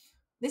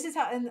this is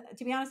how, and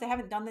to be honest, I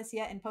haven't done this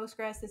yet in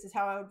Postgres. This is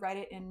how I would write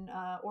it in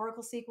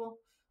Oracle SQL.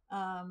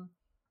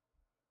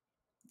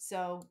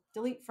 So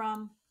delete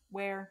from,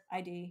 where,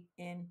 ID,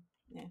 in.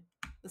 Yeah.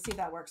 Let's see if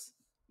that works.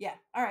 Yeah.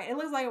 All right. It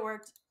looks like it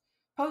worked.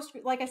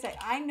 Like I said,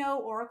 I know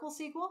Oracle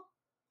SQL.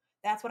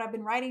 That's what I've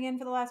been writing in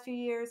for the last few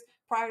years.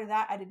 Prior to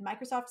that, I did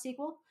Microsoft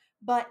SQL.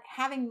 But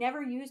having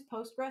never used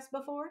Postgres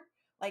before,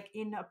 like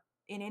in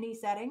any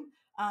setting,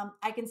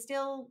 I can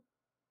still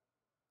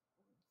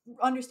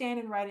understand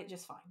and write it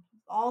just fine.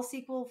 All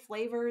SQL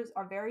flavors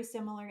are very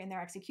similar in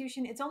their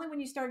execution. It's only when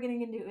you start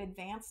getting into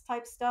advanced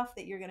type stuff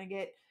that you're going to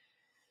get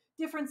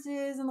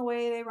differences in the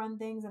way they run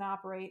things and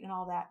operate and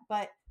all that.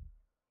 But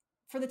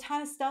for the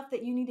kind of stuff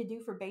that you need to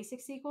do for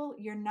basic SQL,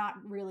 you're not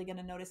really going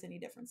to notice any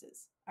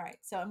differences. All right,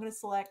 so I'm going to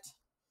select,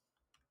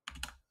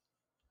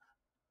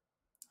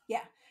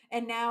 yeah,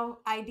 and now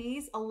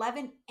IDs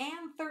 11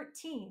 and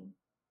 13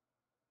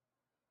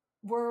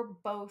 were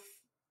both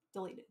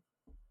deleted.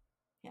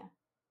 Yeah.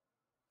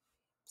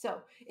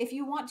 So if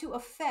you want to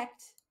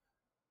affect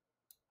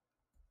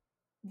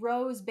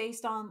rows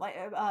based on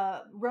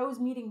rows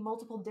meeting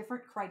multiple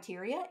different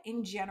criteria,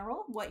 in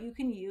general, what you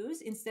can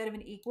use instead of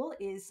an equal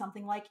is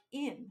something like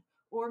in,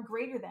 or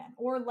greater than,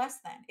 or less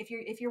than.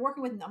 If you're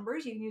working with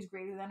numbers, you can use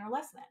greater than or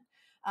less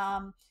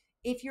than.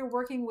 If you're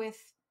working with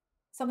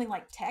something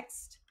like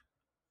text,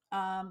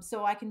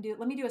 so I can do,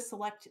 let me do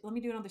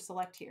another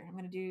select here. I'm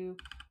going to do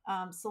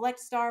select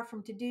star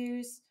from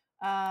to-dos,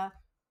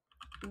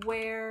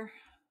 where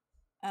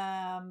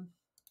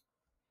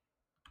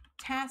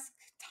task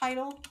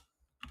title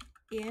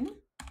in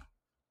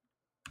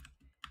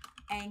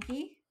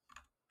Anki,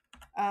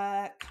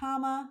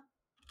 comma,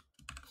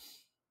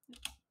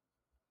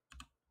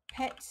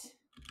 pet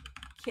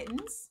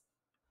kittens.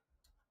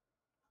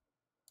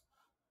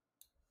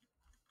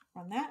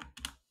 Run that.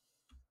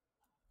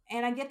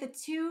 And I get the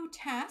 2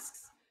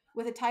 tasks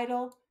with a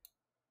title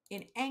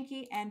in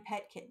Anki and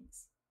pet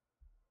kittens.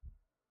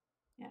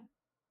 Yeah.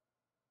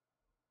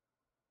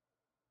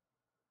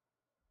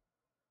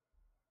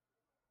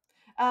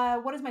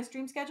 What is my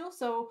stream schedule?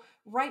 So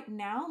right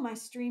now, my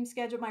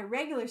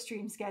regular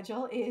stream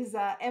schedule is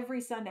every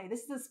Sunday.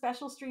 This is a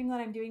special stream that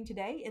I'm doing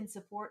today in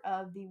support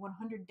of the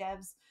 100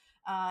 Devs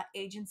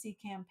agency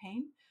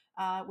campaign,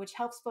 which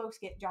helps folks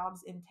get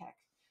jobs in tech.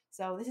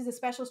 So this is a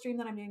special stream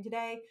that I'm doing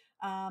today,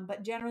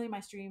 but generally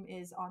my stream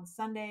is on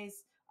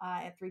Sundays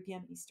at 3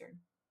 p.m. Eastern.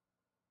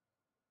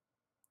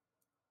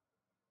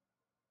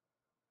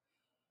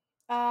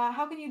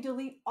 How can you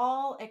delete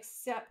all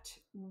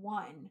except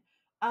one?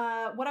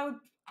 What I would,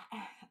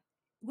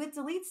 with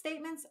delete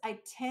statements, I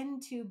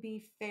tend to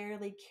be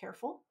fairly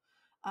careful.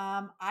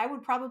 I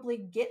would probably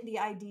get the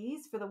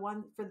IDs for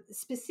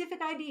specific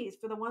IDs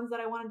for the ones that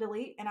I want to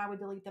delete, and I would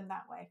delete them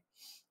that way.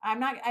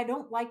 I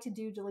don't like to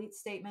do delete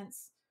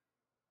statements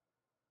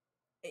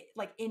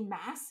like in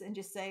mass and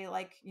just say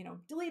like,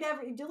 delete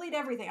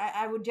everything.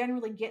 I would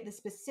generally get the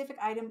specific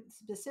item,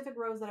 specific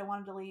rows that I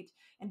want to delete,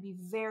 and be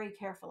very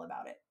careful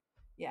about it.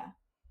 Yeah.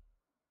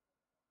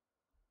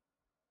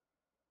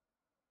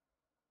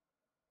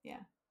 Yeah.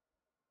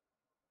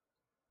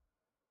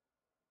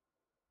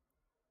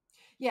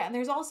 Yeah, and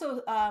there's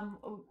also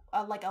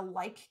like a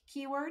like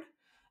keyword.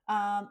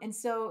 And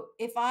so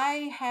if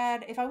I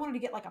wanted to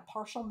get like a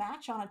partial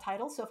match on a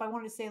title, so if I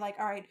wanted to say like,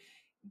 all right,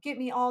 get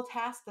me all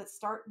tasks that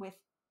start with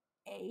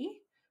A,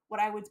 what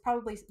I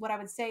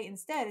would say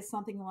instead is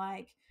something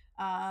like,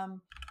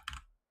 um,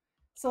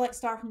 select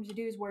star from to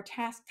dos where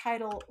task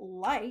title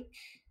like,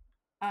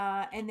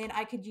 and then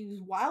I could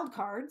use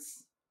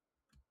wildcards,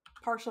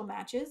 partial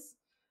matches,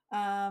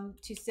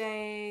 to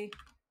say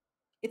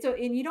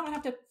and you don't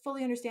have to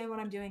fully understand what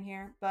I'm doing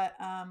here, but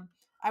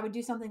I would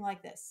do something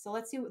like this. So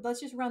let's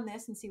just run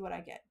this and see what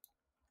I get.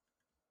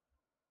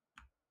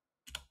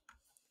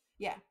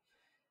 Yeah.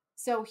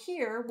 So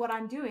here, what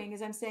I'm doing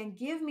is I'm saying,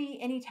 give me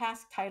any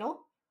task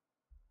title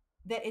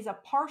that is a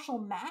partial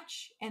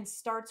match and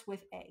starts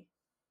with A.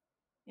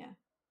 Yeah.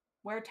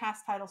 Where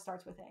task title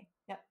starts with A.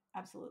 Yep,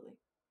 absolutely.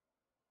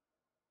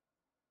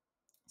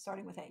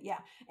 Starting with A. Yeah.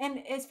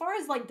 And as far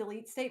as like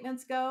delete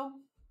statements go,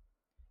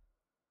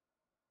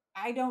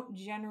 I don't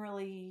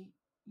generally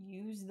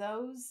use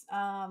those.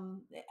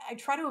 I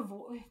try to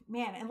avoid,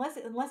 man, unless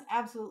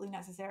absolutely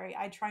necessary,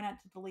 I try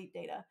not to delete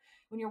data.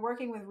 When you're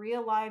working with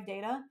real live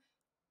data,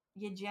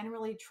 you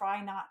generally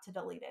try not to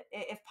delete it.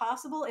 If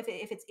possible, if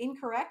it's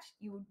incorrect,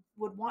 you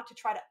would want to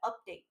try to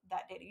update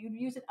that data. You'd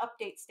use an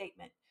update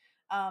statement,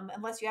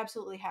 unless you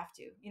absolutely have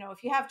to.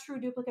 If you have true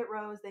duplicate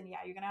rows, then yeah,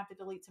 you're going to have to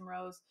delete some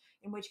rows,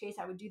 in which case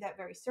I would do that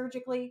very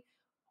surgically,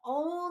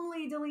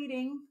 only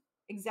deleting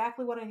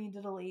exactly what I need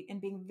to delete and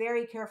being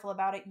very careful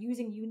about it,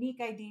 using unique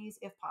IDs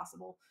if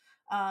possible.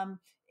 And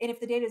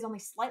if the data is only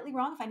slightly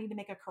wrong, if I need to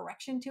make a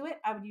correction to it,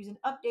 I would use an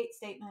update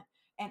statement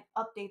and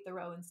update the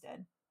row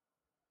instead.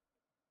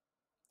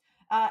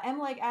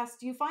 Mleg asks,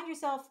 do you find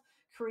yourself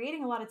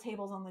creating a lot of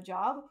tables on the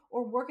job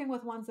or working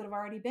with ones that have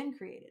already been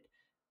created?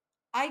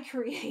 I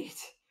create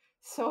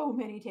so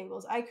many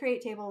tables. I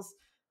create tables,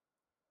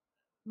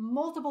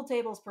 multiple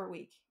tables per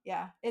week.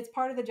 Yeah, it's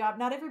part of the job.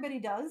 Not everybody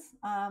does.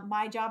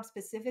 My job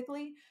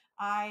specifically,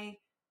 I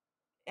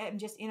am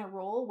just in a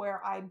role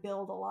where I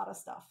build a lot of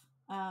stuff,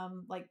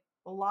 like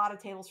a lot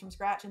of tables from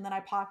scratch, and then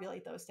I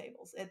populate those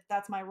tables.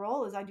 That's my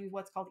role. Is I do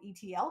what's called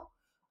ETL,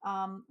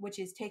 which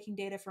is taking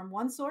data from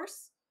one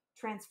source,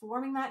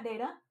 transforming that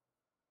data,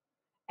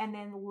 and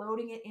then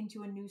loading it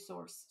into a new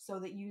source so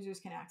that users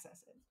can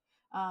access it.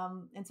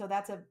 And so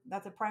that's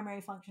a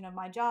primary function of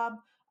my job.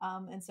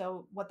 And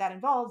so what that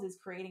involves is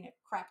creating a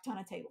crap ton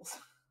of tables.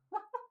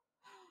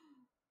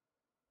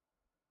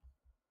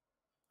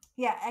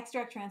 Yeah,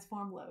 extract,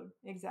 transform, load.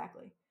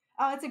 Exactly.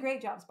 Oh, it's a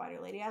great job, Spider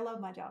Lady. I love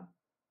my job.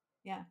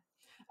 Yeah.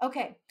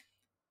 Okay.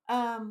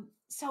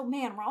 So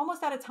man, we're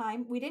almost out of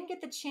time. We didn't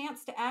get the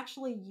chance to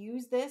actually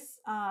use this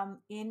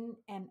in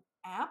an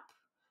app.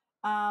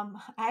 I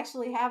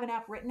actually have an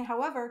app written.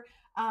 However,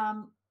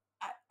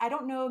 I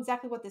don't know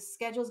exactly what the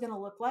schedule is going to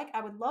look like.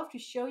 I would love to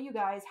show you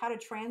guys how to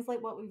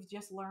translate what we've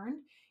just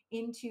learned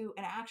into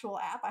an actual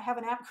app. I have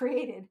an app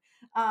created.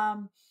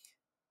 Um,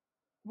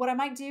 what I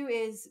might do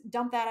is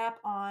dump that app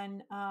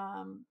on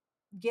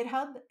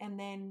GitHub and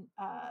then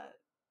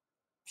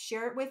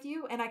share it with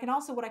you. And I can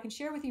also, what I can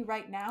share with you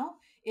right now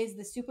is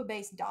the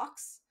Supabase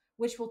docs,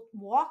 which will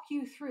walk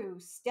you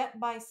through step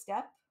by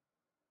step,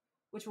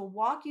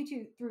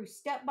 through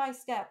step by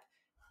step,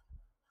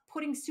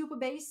 putting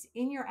Supabase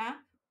in your app,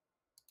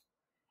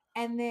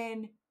 and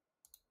then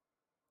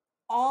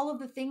all of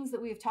the things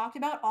that we've talked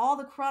about, all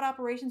the CRUD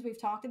operations we've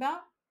talked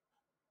about,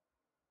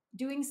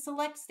 doing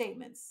select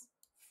statements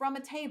from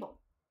a table,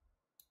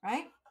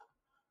 right?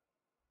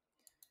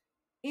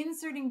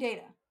 Inserting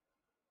data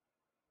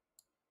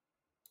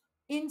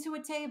into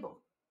a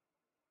table,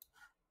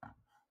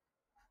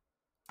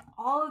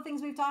 all the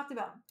things we've talked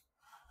about,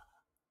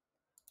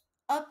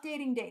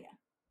 updating data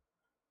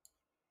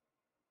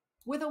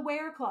with a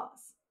where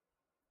clause.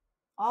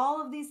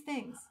 All of these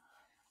things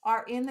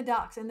are in the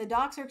docs, and the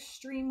docs are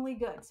extremely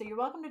good. So you're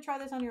welcome to try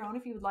this on your own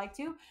if you would like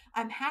to.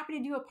 I'm happy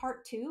to do a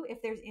part 2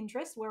 if there's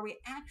interest, where we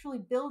actually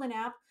build an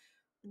app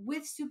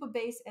with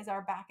Supabase as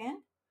our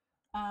backend.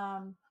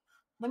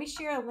 Let me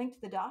share a link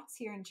to the docs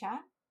here in chat.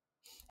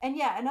 And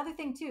yeah, another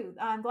thing too,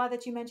 I'm glad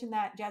that you mentioned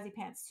that, Jazzy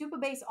Pants.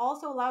 Supabase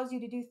also allows you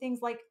to do things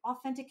like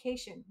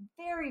authentication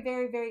very,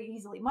 very, very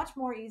easily, much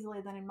more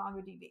easily than in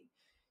MongoDB.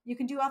 You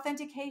can do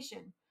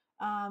authentication,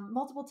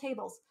 multiple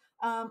tables.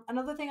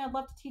 Another thing I'd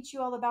love to teach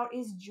you all about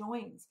is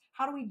joins.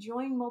 How do we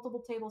join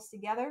multiple tables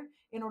together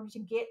in order to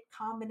get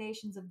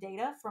combinations of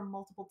data from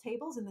multiple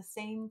tables in the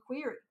same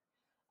query?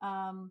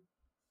 All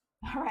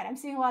right, I'm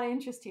seeing a lot of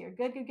interest here.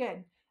 Good, good,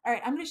 good. All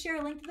right, I'm going to share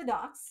a link to the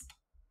docs.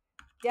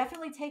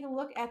 Definitely take a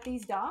look at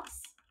these docs.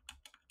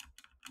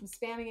 I'm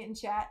spamming it in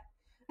chat.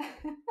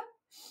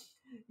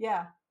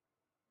 Yeah.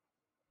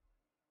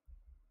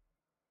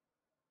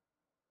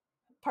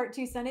 Part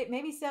 2 Sunday,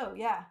 maybe so.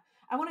 Yeah.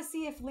 I want to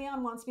see if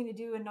Leon wants me to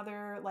do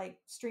another like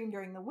stream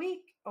during the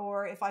week,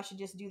 or if I should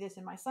just do this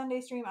in my Sunday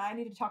stream. I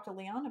need to talk to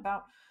Leon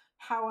about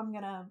how I'm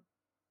gonna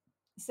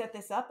set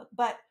this up.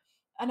 But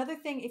another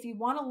thing, if you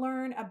want to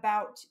learn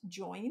about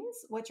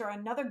joins, which are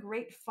another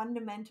great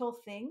fundamental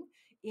thing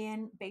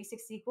in basic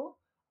SQL,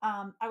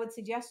 I would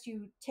suggest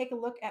you take a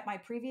look at my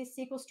previous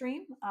SQL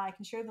stream. I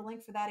can share the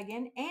link for that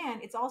again,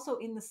 and it's also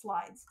in the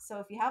slides. So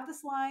if you have the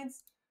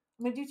slides,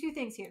 I'm going to do two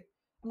things here.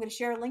 I'm going to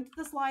share a link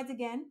to the slides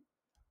again.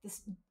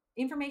 This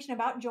information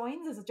about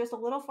joins is just a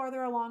little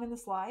farther along in the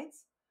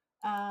slides.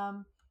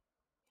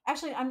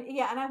 Actually,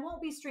 and I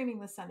won't be streaming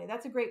this Sunday.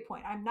 That's a great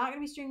point. I'm not going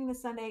to be streaming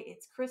this Sunday.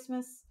 It's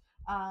Christmas.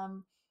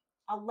 Um,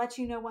 I'll let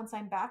you know once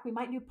I'm back. We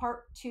might do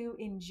part 2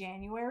 in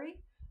January.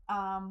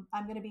 I'm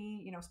going to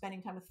be,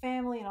 spending time with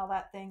family and all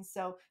that thing.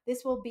 So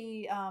this will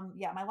be,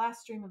 my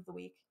last stream of the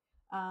week.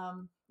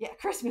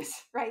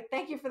 Christmas, right?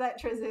 Thank you for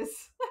that, Trizis.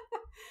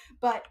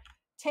 But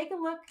take a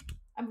look.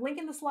 I'm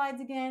linking the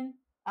slides again.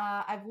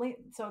 I've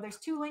linked, so there's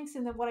 2 links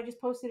in what I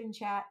just posted in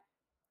chat.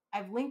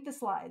 I've linked the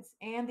slides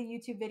and the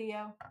YouTube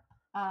video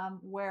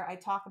where I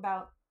talk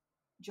about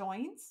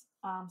joins.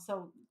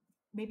 So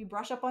maybe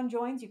brush up on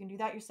joins. You can do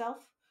that yourself.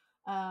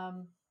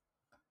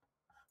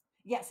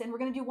 Yes, and we're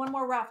going to do one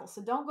more raffle.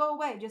 So don't go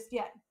away just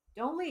yet.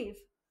 Don't leave.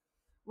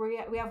 We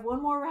have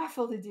one more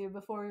raffle to do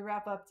before we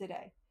wrap up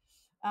today.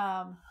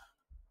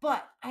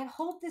 But I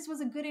hope this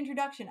was a good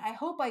introduction. I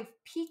hope I've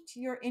piqued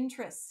your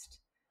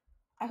interest.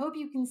 I hope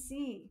you can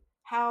see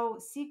how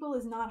SQL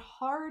is not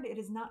hard. It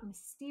is not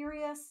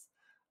mysterious.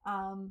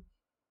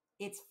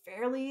 It's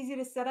fairly easy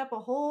to set up a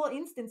whole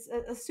instance,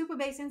 a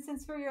Supabase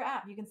instance for your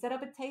app. You can set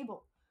up a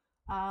table.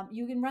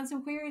 You can run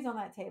some queries on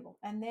that table.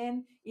 And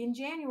then in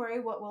January,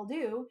 what we'll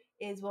do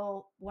is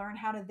we'll learn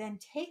how to then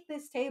take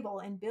this table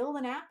and build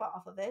an app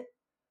off of it.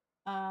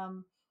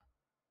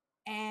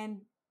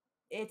 And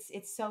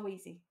it's so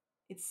easy.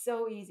 It's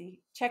so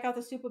easy. Check out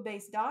the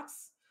Supabase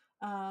docs.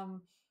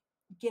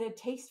 Get a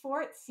taste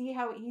for it. See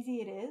how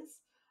easy it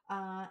is.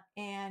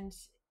 And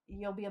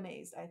you'll be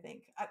amazed, I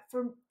think.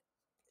 For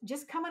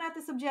just coming at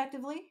this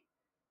objectively,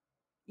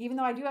 even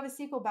though I do have a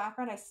SQL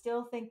background, I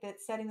still think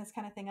that setting this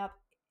kind of thing up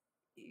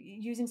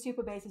using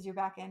Supabase as your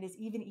backend is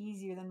even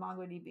easier than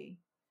MongoDB.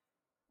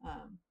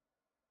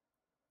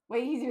 Way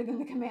easier than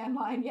the command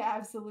line. Yeah,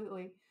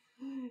 absolutely.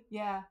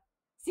 Yeah.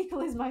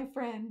 SQL is my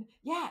friend.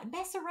 Yeah,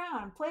 mess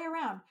around, play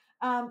around.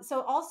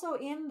 So also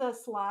in the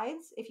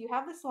slides, if you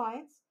have the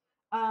slides,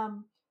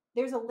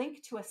 there's a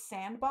link to a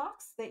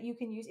sandbox that you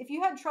can use. If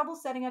you had trouble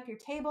setting up your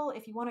table,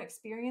 if you want to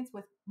experience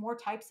with more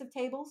types of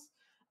tables,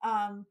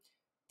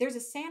 there's a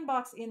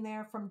sandbox in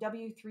there from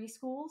W3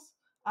 schools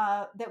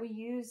that we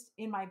used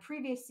in my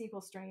previous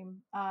SQL stream.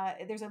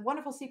 There's a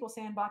wonderful SQL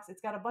sandbox.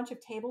 It's got a bunch of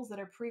tables that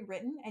are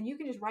pre-written, and you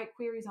can just write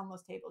queries on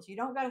those tables. You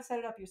don't got to set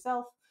it up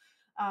yourself.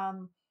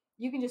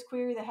 You can just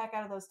query the heck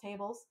out of those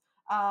tables.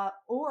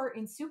 Or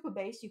in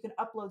Supabase, you can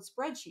upload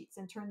spreadsheets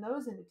and turn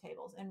those into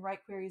tables and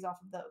write queries off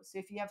of those. So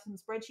if you have some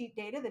spreadsheet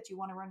data that you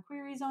want to run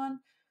queries on,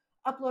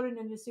 upload it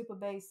into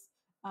Supabase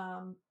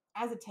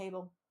as a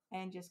table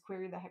and just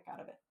query the heck out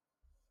of it.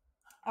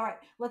 All right,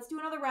 let's do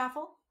another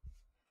raffle.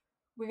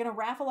 We're going to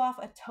raffle off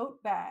a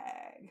tote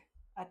bag.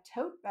 A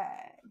tote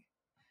bag.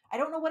 I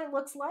don't know what it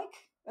looks like.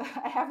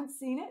 I haven't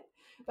seen it,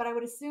 but I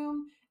would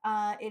assume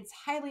it's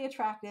highly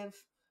attractive,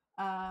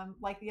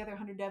 like the other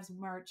 100 Devs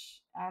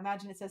merch. I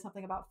imagine it says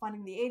something about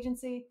funding the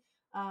agency.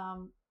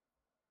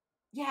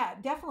 Yeah,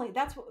 definitely.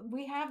 That's what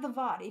we have, the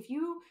VOD. If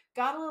you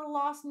got a little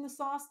lost in the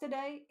sauce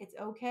today, it's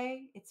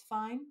okay. It's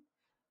fine.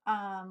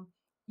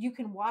 You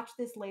can watch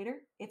this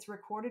later. It's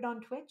recorded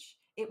on Twitch.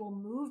 It will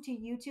move to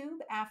YouTube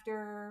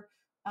after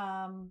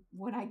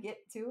when I get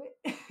to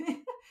it.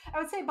 I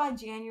would say by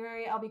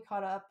January, I'll be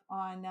caught up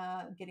on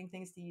getting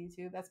things to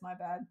YouTube. That's my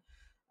bad.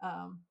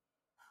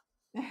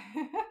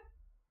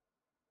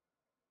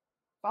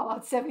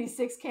 Fallout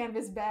 76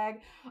 canvas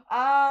bag.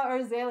 Or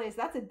Azaleas.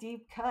 That's a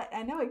deep cut.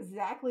 I know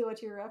exactly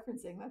what you're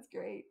referencing. That's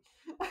great.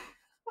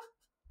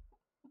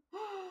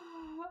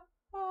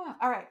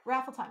 All right,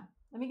 raffle time.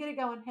 Let me get it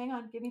going. Hang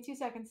on. Give me 2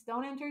 seconds.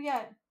 Don't enter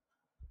yet.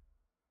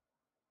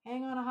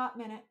 Hang on a hot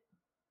minute.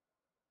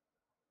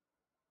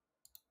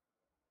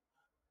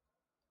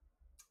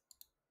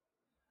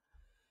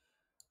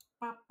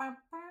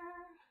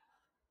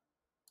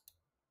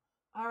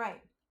 All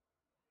right.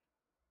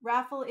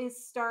 Raffle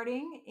is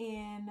starting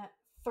in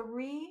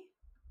 3,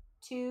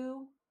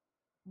 2,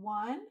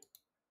 1.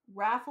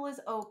 Raffle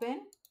is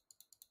open.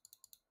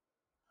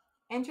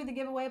 Enter the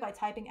giveaway by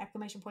typing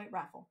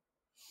 !raffle.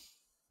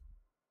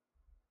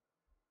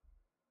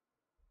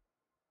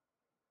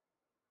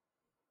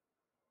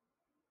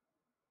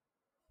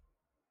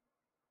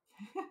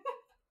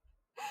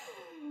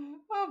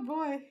 Oh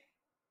boy.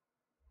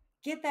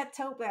 Get that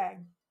tote bag.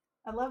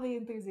 I love the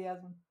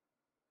enthusiasm.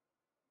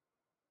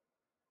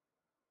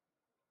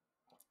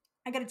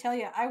 I got to tell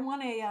you, I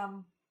won a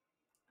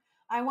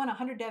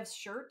 100 Devs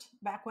shirt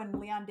back when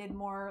Leon did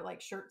more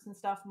like shirts and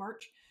stuff,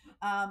 merch.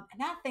 And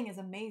that thing is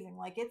amazing.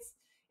 Like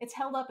it's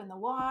held up in the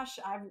wash.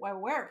 I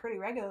wear it pretty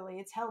regularly.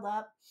 It's held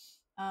up.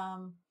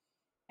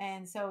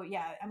 And so,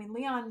 yeah, I mean,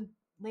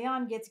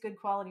 Leon gets good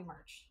quality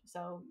merch.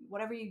 So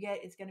whatever you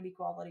get, it's going to be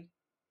quality.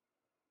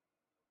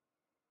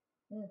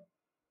 Mm.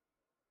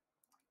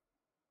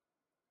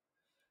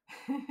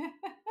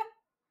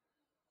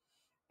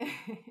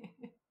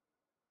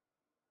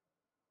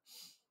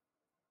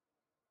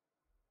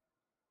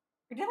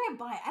 Or did I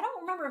buy it? I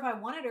don't remember if I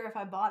won it or if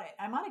I bought it.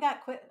 I might have got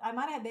quick. I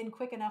might have been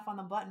quick enough on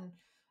the button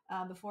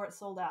before it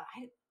sold out.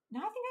 No,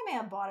 I think I may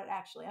have bought it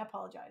actually. I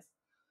apologize,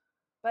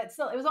 but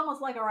still, it was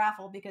almost like a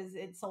raffle because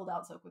it sold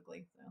out so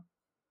quickly. So,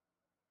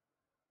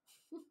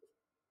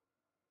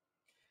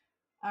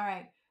 all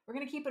right, we're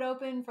gonna keep it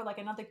open for like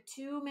another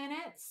 2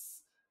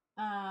 minutes.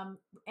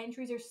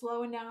 Entries are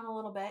slowing down a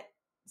little bit,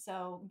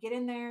 so get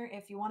in there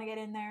if you want to get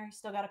in there.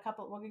 Still got a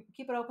couple. We're gonna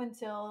keep it open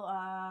till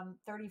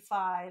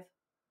 35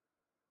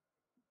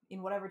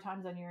 in whatever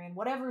time zone you're in.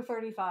 Whatever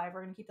 35,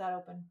 we're gonna keep that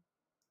open.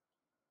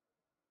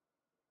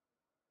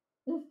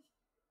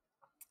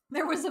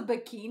 There was a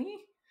bikini.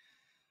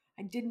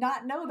 I did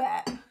not know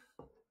that.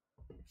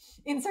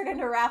 Insert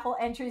into raffle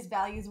entries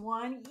values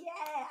 1.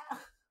 Yeah,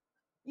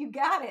 you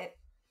got it.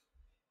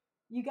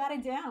 You got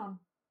it down.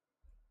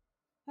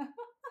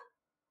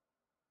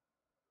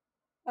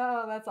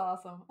 Oh, that's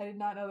awesome. I did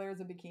not know there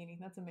was a bikini.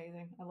 That's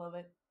amazing. I love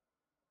it.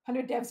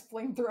 100 devs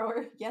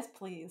flamethrower. Yes,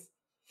 please.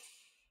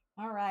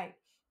 All right.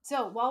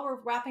 So while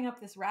we're wrapping up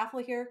this raffle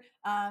here,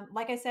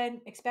 like I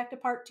said, expect a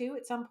part 2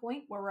 at some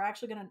point where we're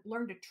actually going to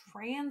learn to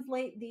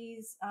translate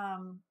these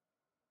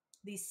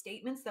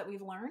statements that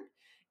we've learned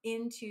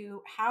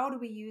into how do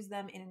we use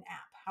them in an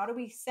app? How do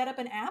we set up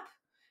an app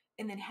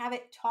and then have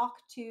it talk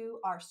to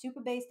our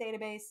Supabase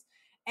database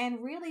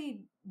and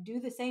really do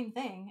the same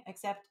thing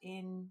except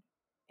in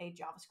a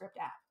JavaScript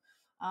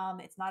app?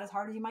 It's not as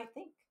hard as you might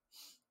think.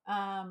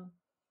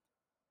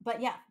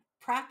 But yeah,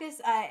 practice.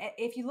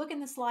 If you look in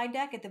the slide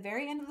deck, at the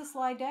very end of the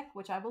slide deck,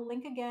 which I will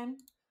link again,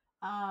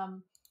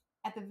 um,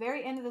 at the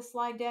very end of the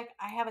slide deck,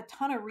 I have a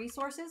ton of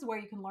resources where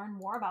you can learn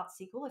more about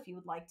SQL if you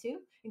would like to,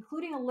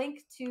 including a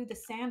link to the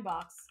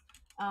sandbox,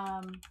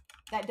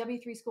 that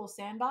W3 School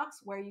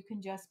sandbox, where you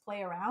can just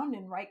play around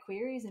and write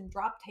queries and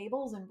drop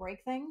tables and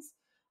break things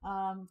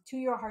to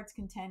your heart's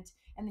content.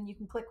 And then you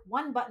can click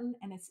one button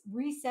and it's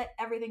reset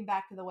everything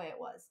back to the way it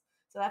was.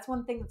 So that's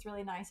one thing that's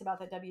really nice about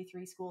the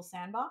W3 School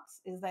sandbox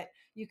is that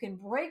you can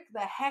break the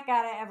heck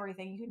out of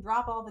everything. You can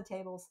drop all the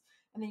tables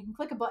and then you can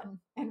click a button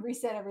and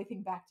reset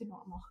everything back to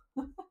normal.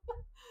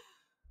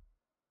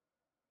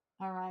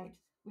 All right.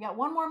 We got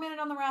 1 more minute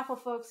on the raffle,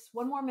 folks.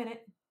 1 more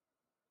minute.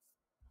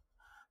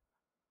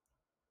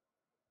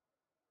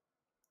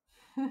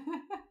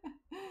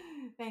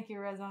 Thank you,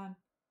 Rezan.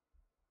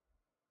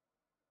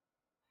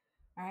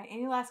 All right.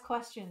 Any last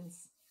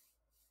questions?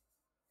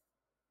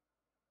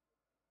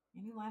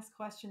 Any last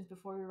questions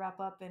before we wrap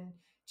up and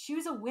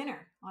choose a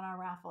winner on our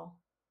raffle?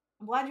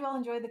 I'm glad you all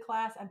enjoyed the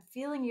class. I'm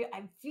feeling you.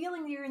 I'm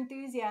feeling your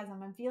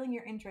enthusiasm. I'm feeling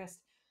your interest.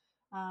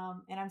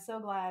 And I'm so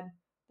glad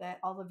that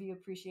all of you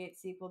appreciate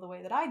SQL the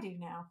way that I do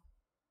now,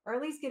 or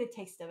at least get a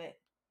taste of it.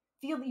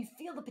 You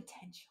feel the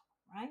potential,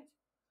 right?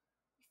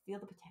 You feel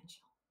the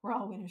potential. We're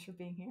all winners for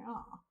being here.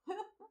 Aw.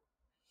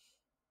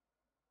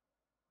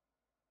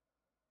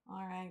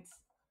 All right.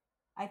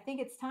 I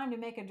think it's time to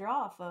make a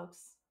draw,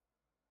 folks.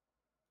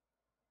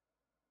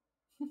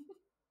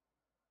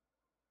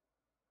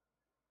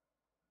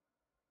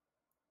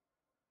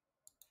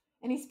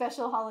 Any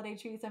special holiday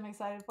treats I'm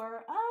excited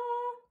for?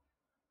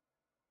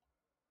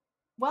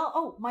 Well,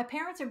 oh, my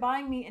parents are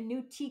buying me a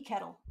new tea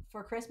kettle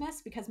for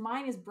Christmas because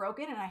mine is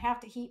broken and I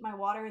have to heat my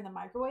water in the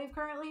microwave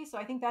currently. So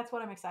I think that's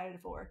what I'm excited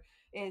for.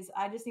 Is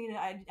I just need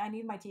I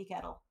need my tea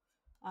kettle.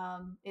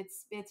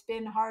 It's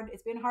been hard.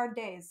 It's been hard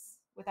days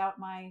without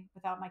my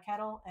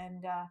kettle,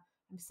 and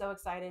I'm so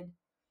excited.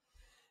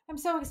 I'm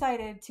so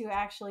excited to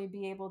actually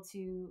be able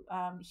to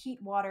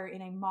heat water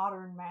in a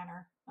modern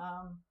manner.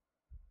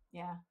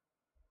 Yeah.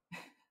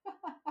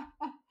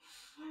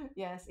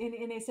 Yes,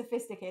 in a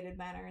sophisticated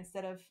manner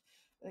instead of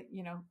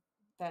you know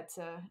that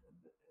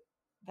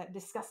that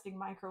disgusting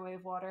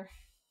microwave water.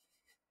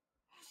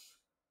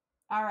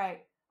 All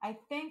right, I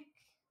think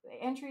the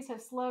entries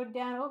have slowed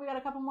down. Oh, we got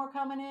a couple more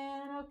coming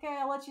in. Okay,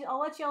 I'll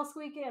let y'all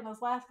squeak in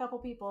those last couple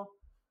people.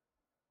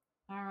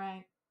 All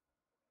right.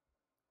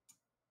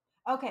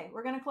 Okay,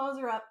 we're gonna close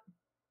her up.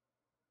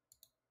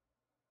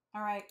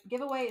 All right,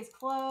 giveaway is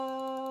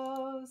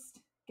closed.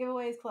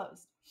 Giveaway is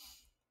closed.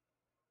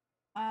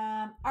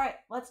 All right,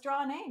 let's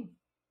draw a name.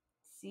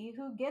 See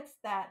who gets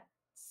that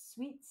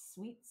sweet,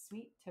 sweet,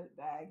 sweet tote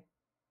bag.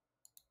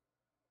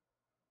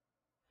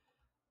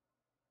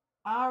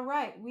 All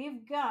right,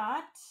 we've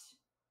got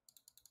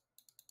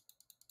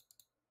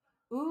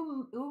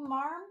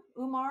Umarm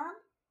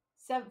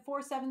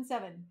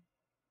 477.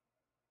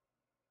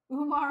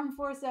 Umarm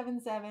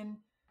 477.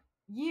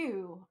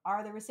 You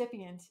are the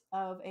recipient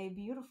of a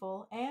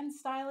beautiful and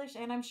stylish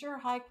and I'm sure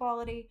high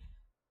quality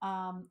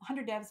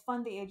 100 Devs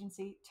Fund the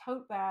Agency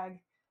tote bag.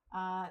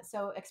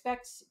 So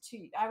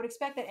I would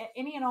expect that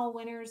any and all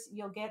winners,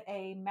 you'll get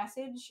a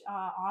message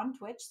on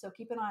Twitch. So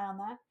keep an eye on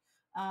that.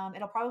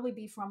 It'll probably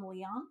be from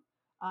Leon.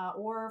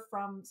 or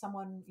from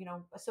someone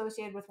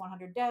associated with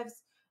 100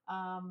 devs.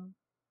 Um,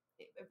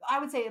 I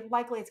would say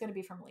likely it's going to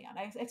be from Leon.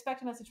 I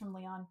expect a message from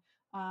Leon,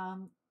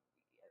 um,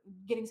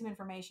 getting some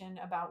information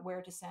about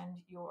where to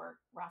send your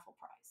raffle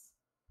prize.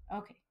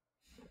 Okay.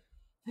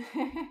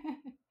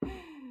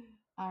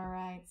 All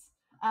right.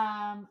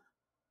 Um,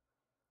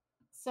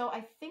 so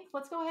I think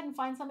let's go ahead and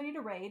find somebody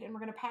to raid, and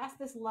we're going to pass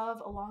this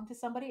love along to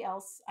somebody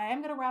else. I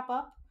am going to wrap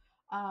up,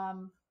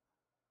 um,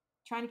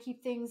 trying to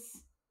keep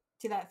things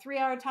to that 3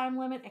 hour time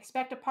limit.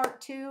 Expect a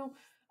part two,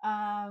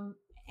 and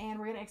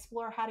we're going to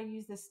explore how to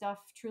use this stuff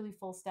truly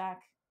full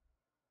stack.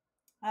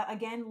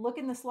 Again, look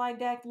in the slide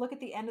deck, look at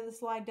the end of the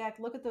slide deck,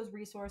 look at those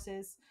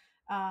resources,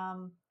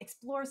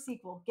 explore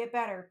SQL, get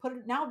better. Put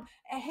it now.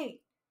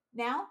 Hey,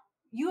 now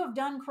you have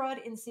done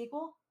CRUD in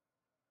SQL.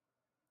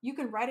 You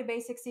can write a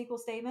basic SQL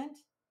statement.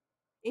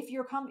 If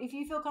you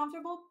feel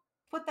comfortable,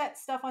 put that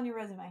stuff on your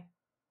resume.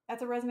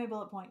 That's a resume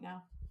bullet point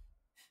now.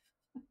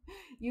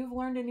 You've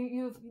learned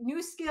you've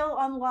new skill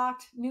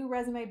unlocked, new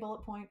resume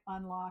bullet point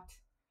unlocked.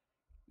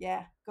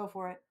 Yeah, go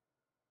for it.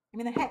 I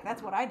mean, the heck,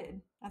 that's what I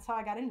did. That's how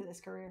I got into this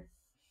career.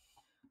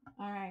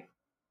 All right.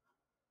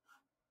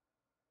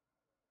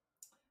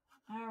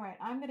 All right,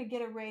 I'm going to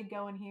get a raid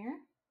going here.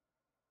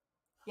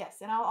 Yes,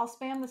 and I'll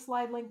spam the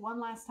slide link one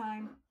last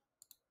time.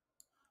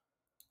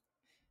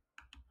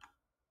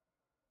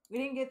 We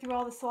didn't get through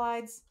all the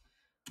slides,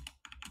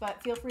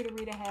 but feel free to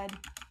read ahead,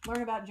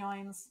 learn about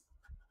joins.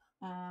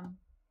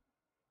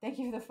 Thank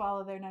you for the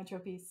follow there, Nitro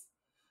Piece.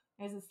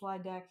 There's the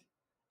slide deck.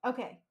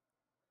 Okay,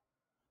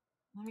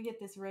 let me get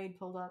this raid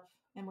pulled up,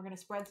 and we're going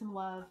to spread some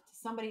love to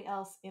somebody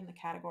else in the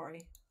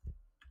category.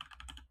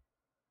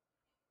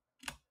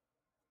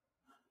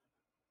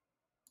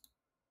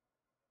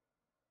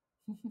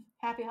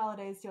 Happy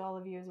holidays to all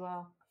of you as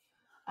well.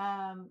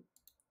 All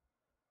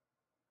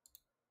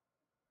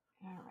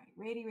right,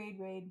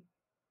 raid.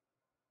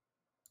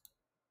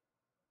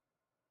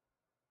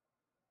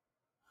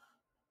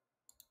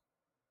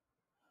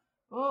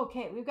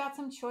 Okay, we've got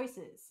some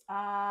choices.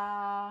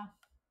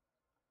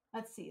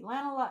 Let's see.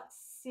 Lana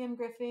Lutz, Sam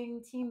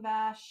Griffin, Team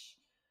Bash,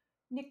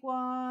 Nick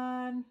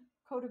Wan,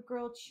 Coda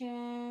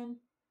Grillchin.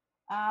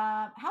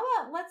 How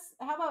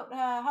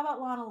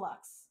about Lana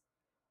Lux?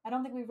 I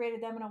don't think we've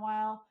rated them in a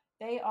while.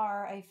 They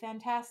are a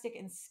fantastic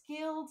and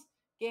skilled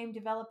game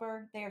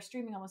developer. They are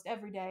streaming almost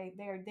every day.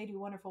 They do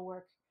wonderful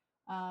work.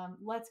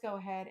 Let's go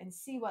ahead and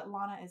see what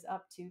Lana is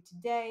up to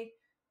today.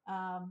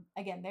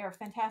 Again, they are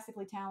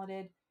fantastically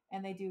talented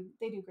and they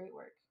do great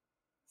work.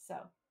 So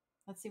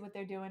let's see what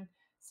they're doing.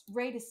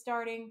 Raid is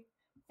starting.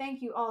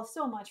 Thank you all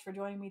so much for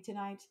joining me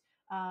tonight.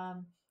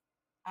 Um,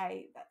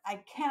 I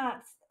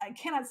cannot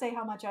say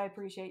how much I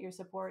appreciate your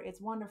support.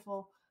 It's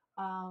wonderful.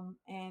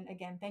 And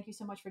again, thank you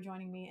so much for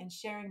joining me and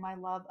sharing my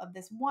love of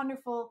this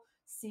wonderful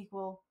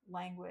SQL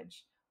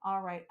language.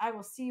 All right, I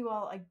will see you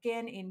all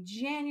again in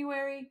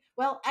January.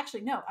 Well,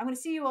 actually, no, I'm going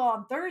to see you all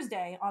on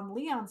Thursday on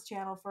Leon's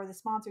channel for the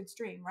sponsored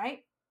stream, right?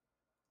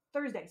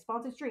 Thursday,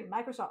 sponsored stream,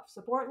 Microsoft,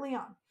 support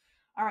Leon.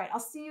 All right, I'll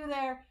see you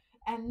there.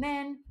 And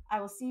then I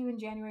will see you in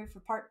January for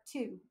part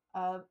two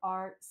of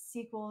our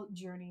SQL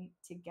journey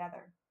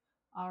together.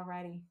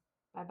 Alrighty.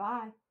 Bye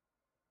bye.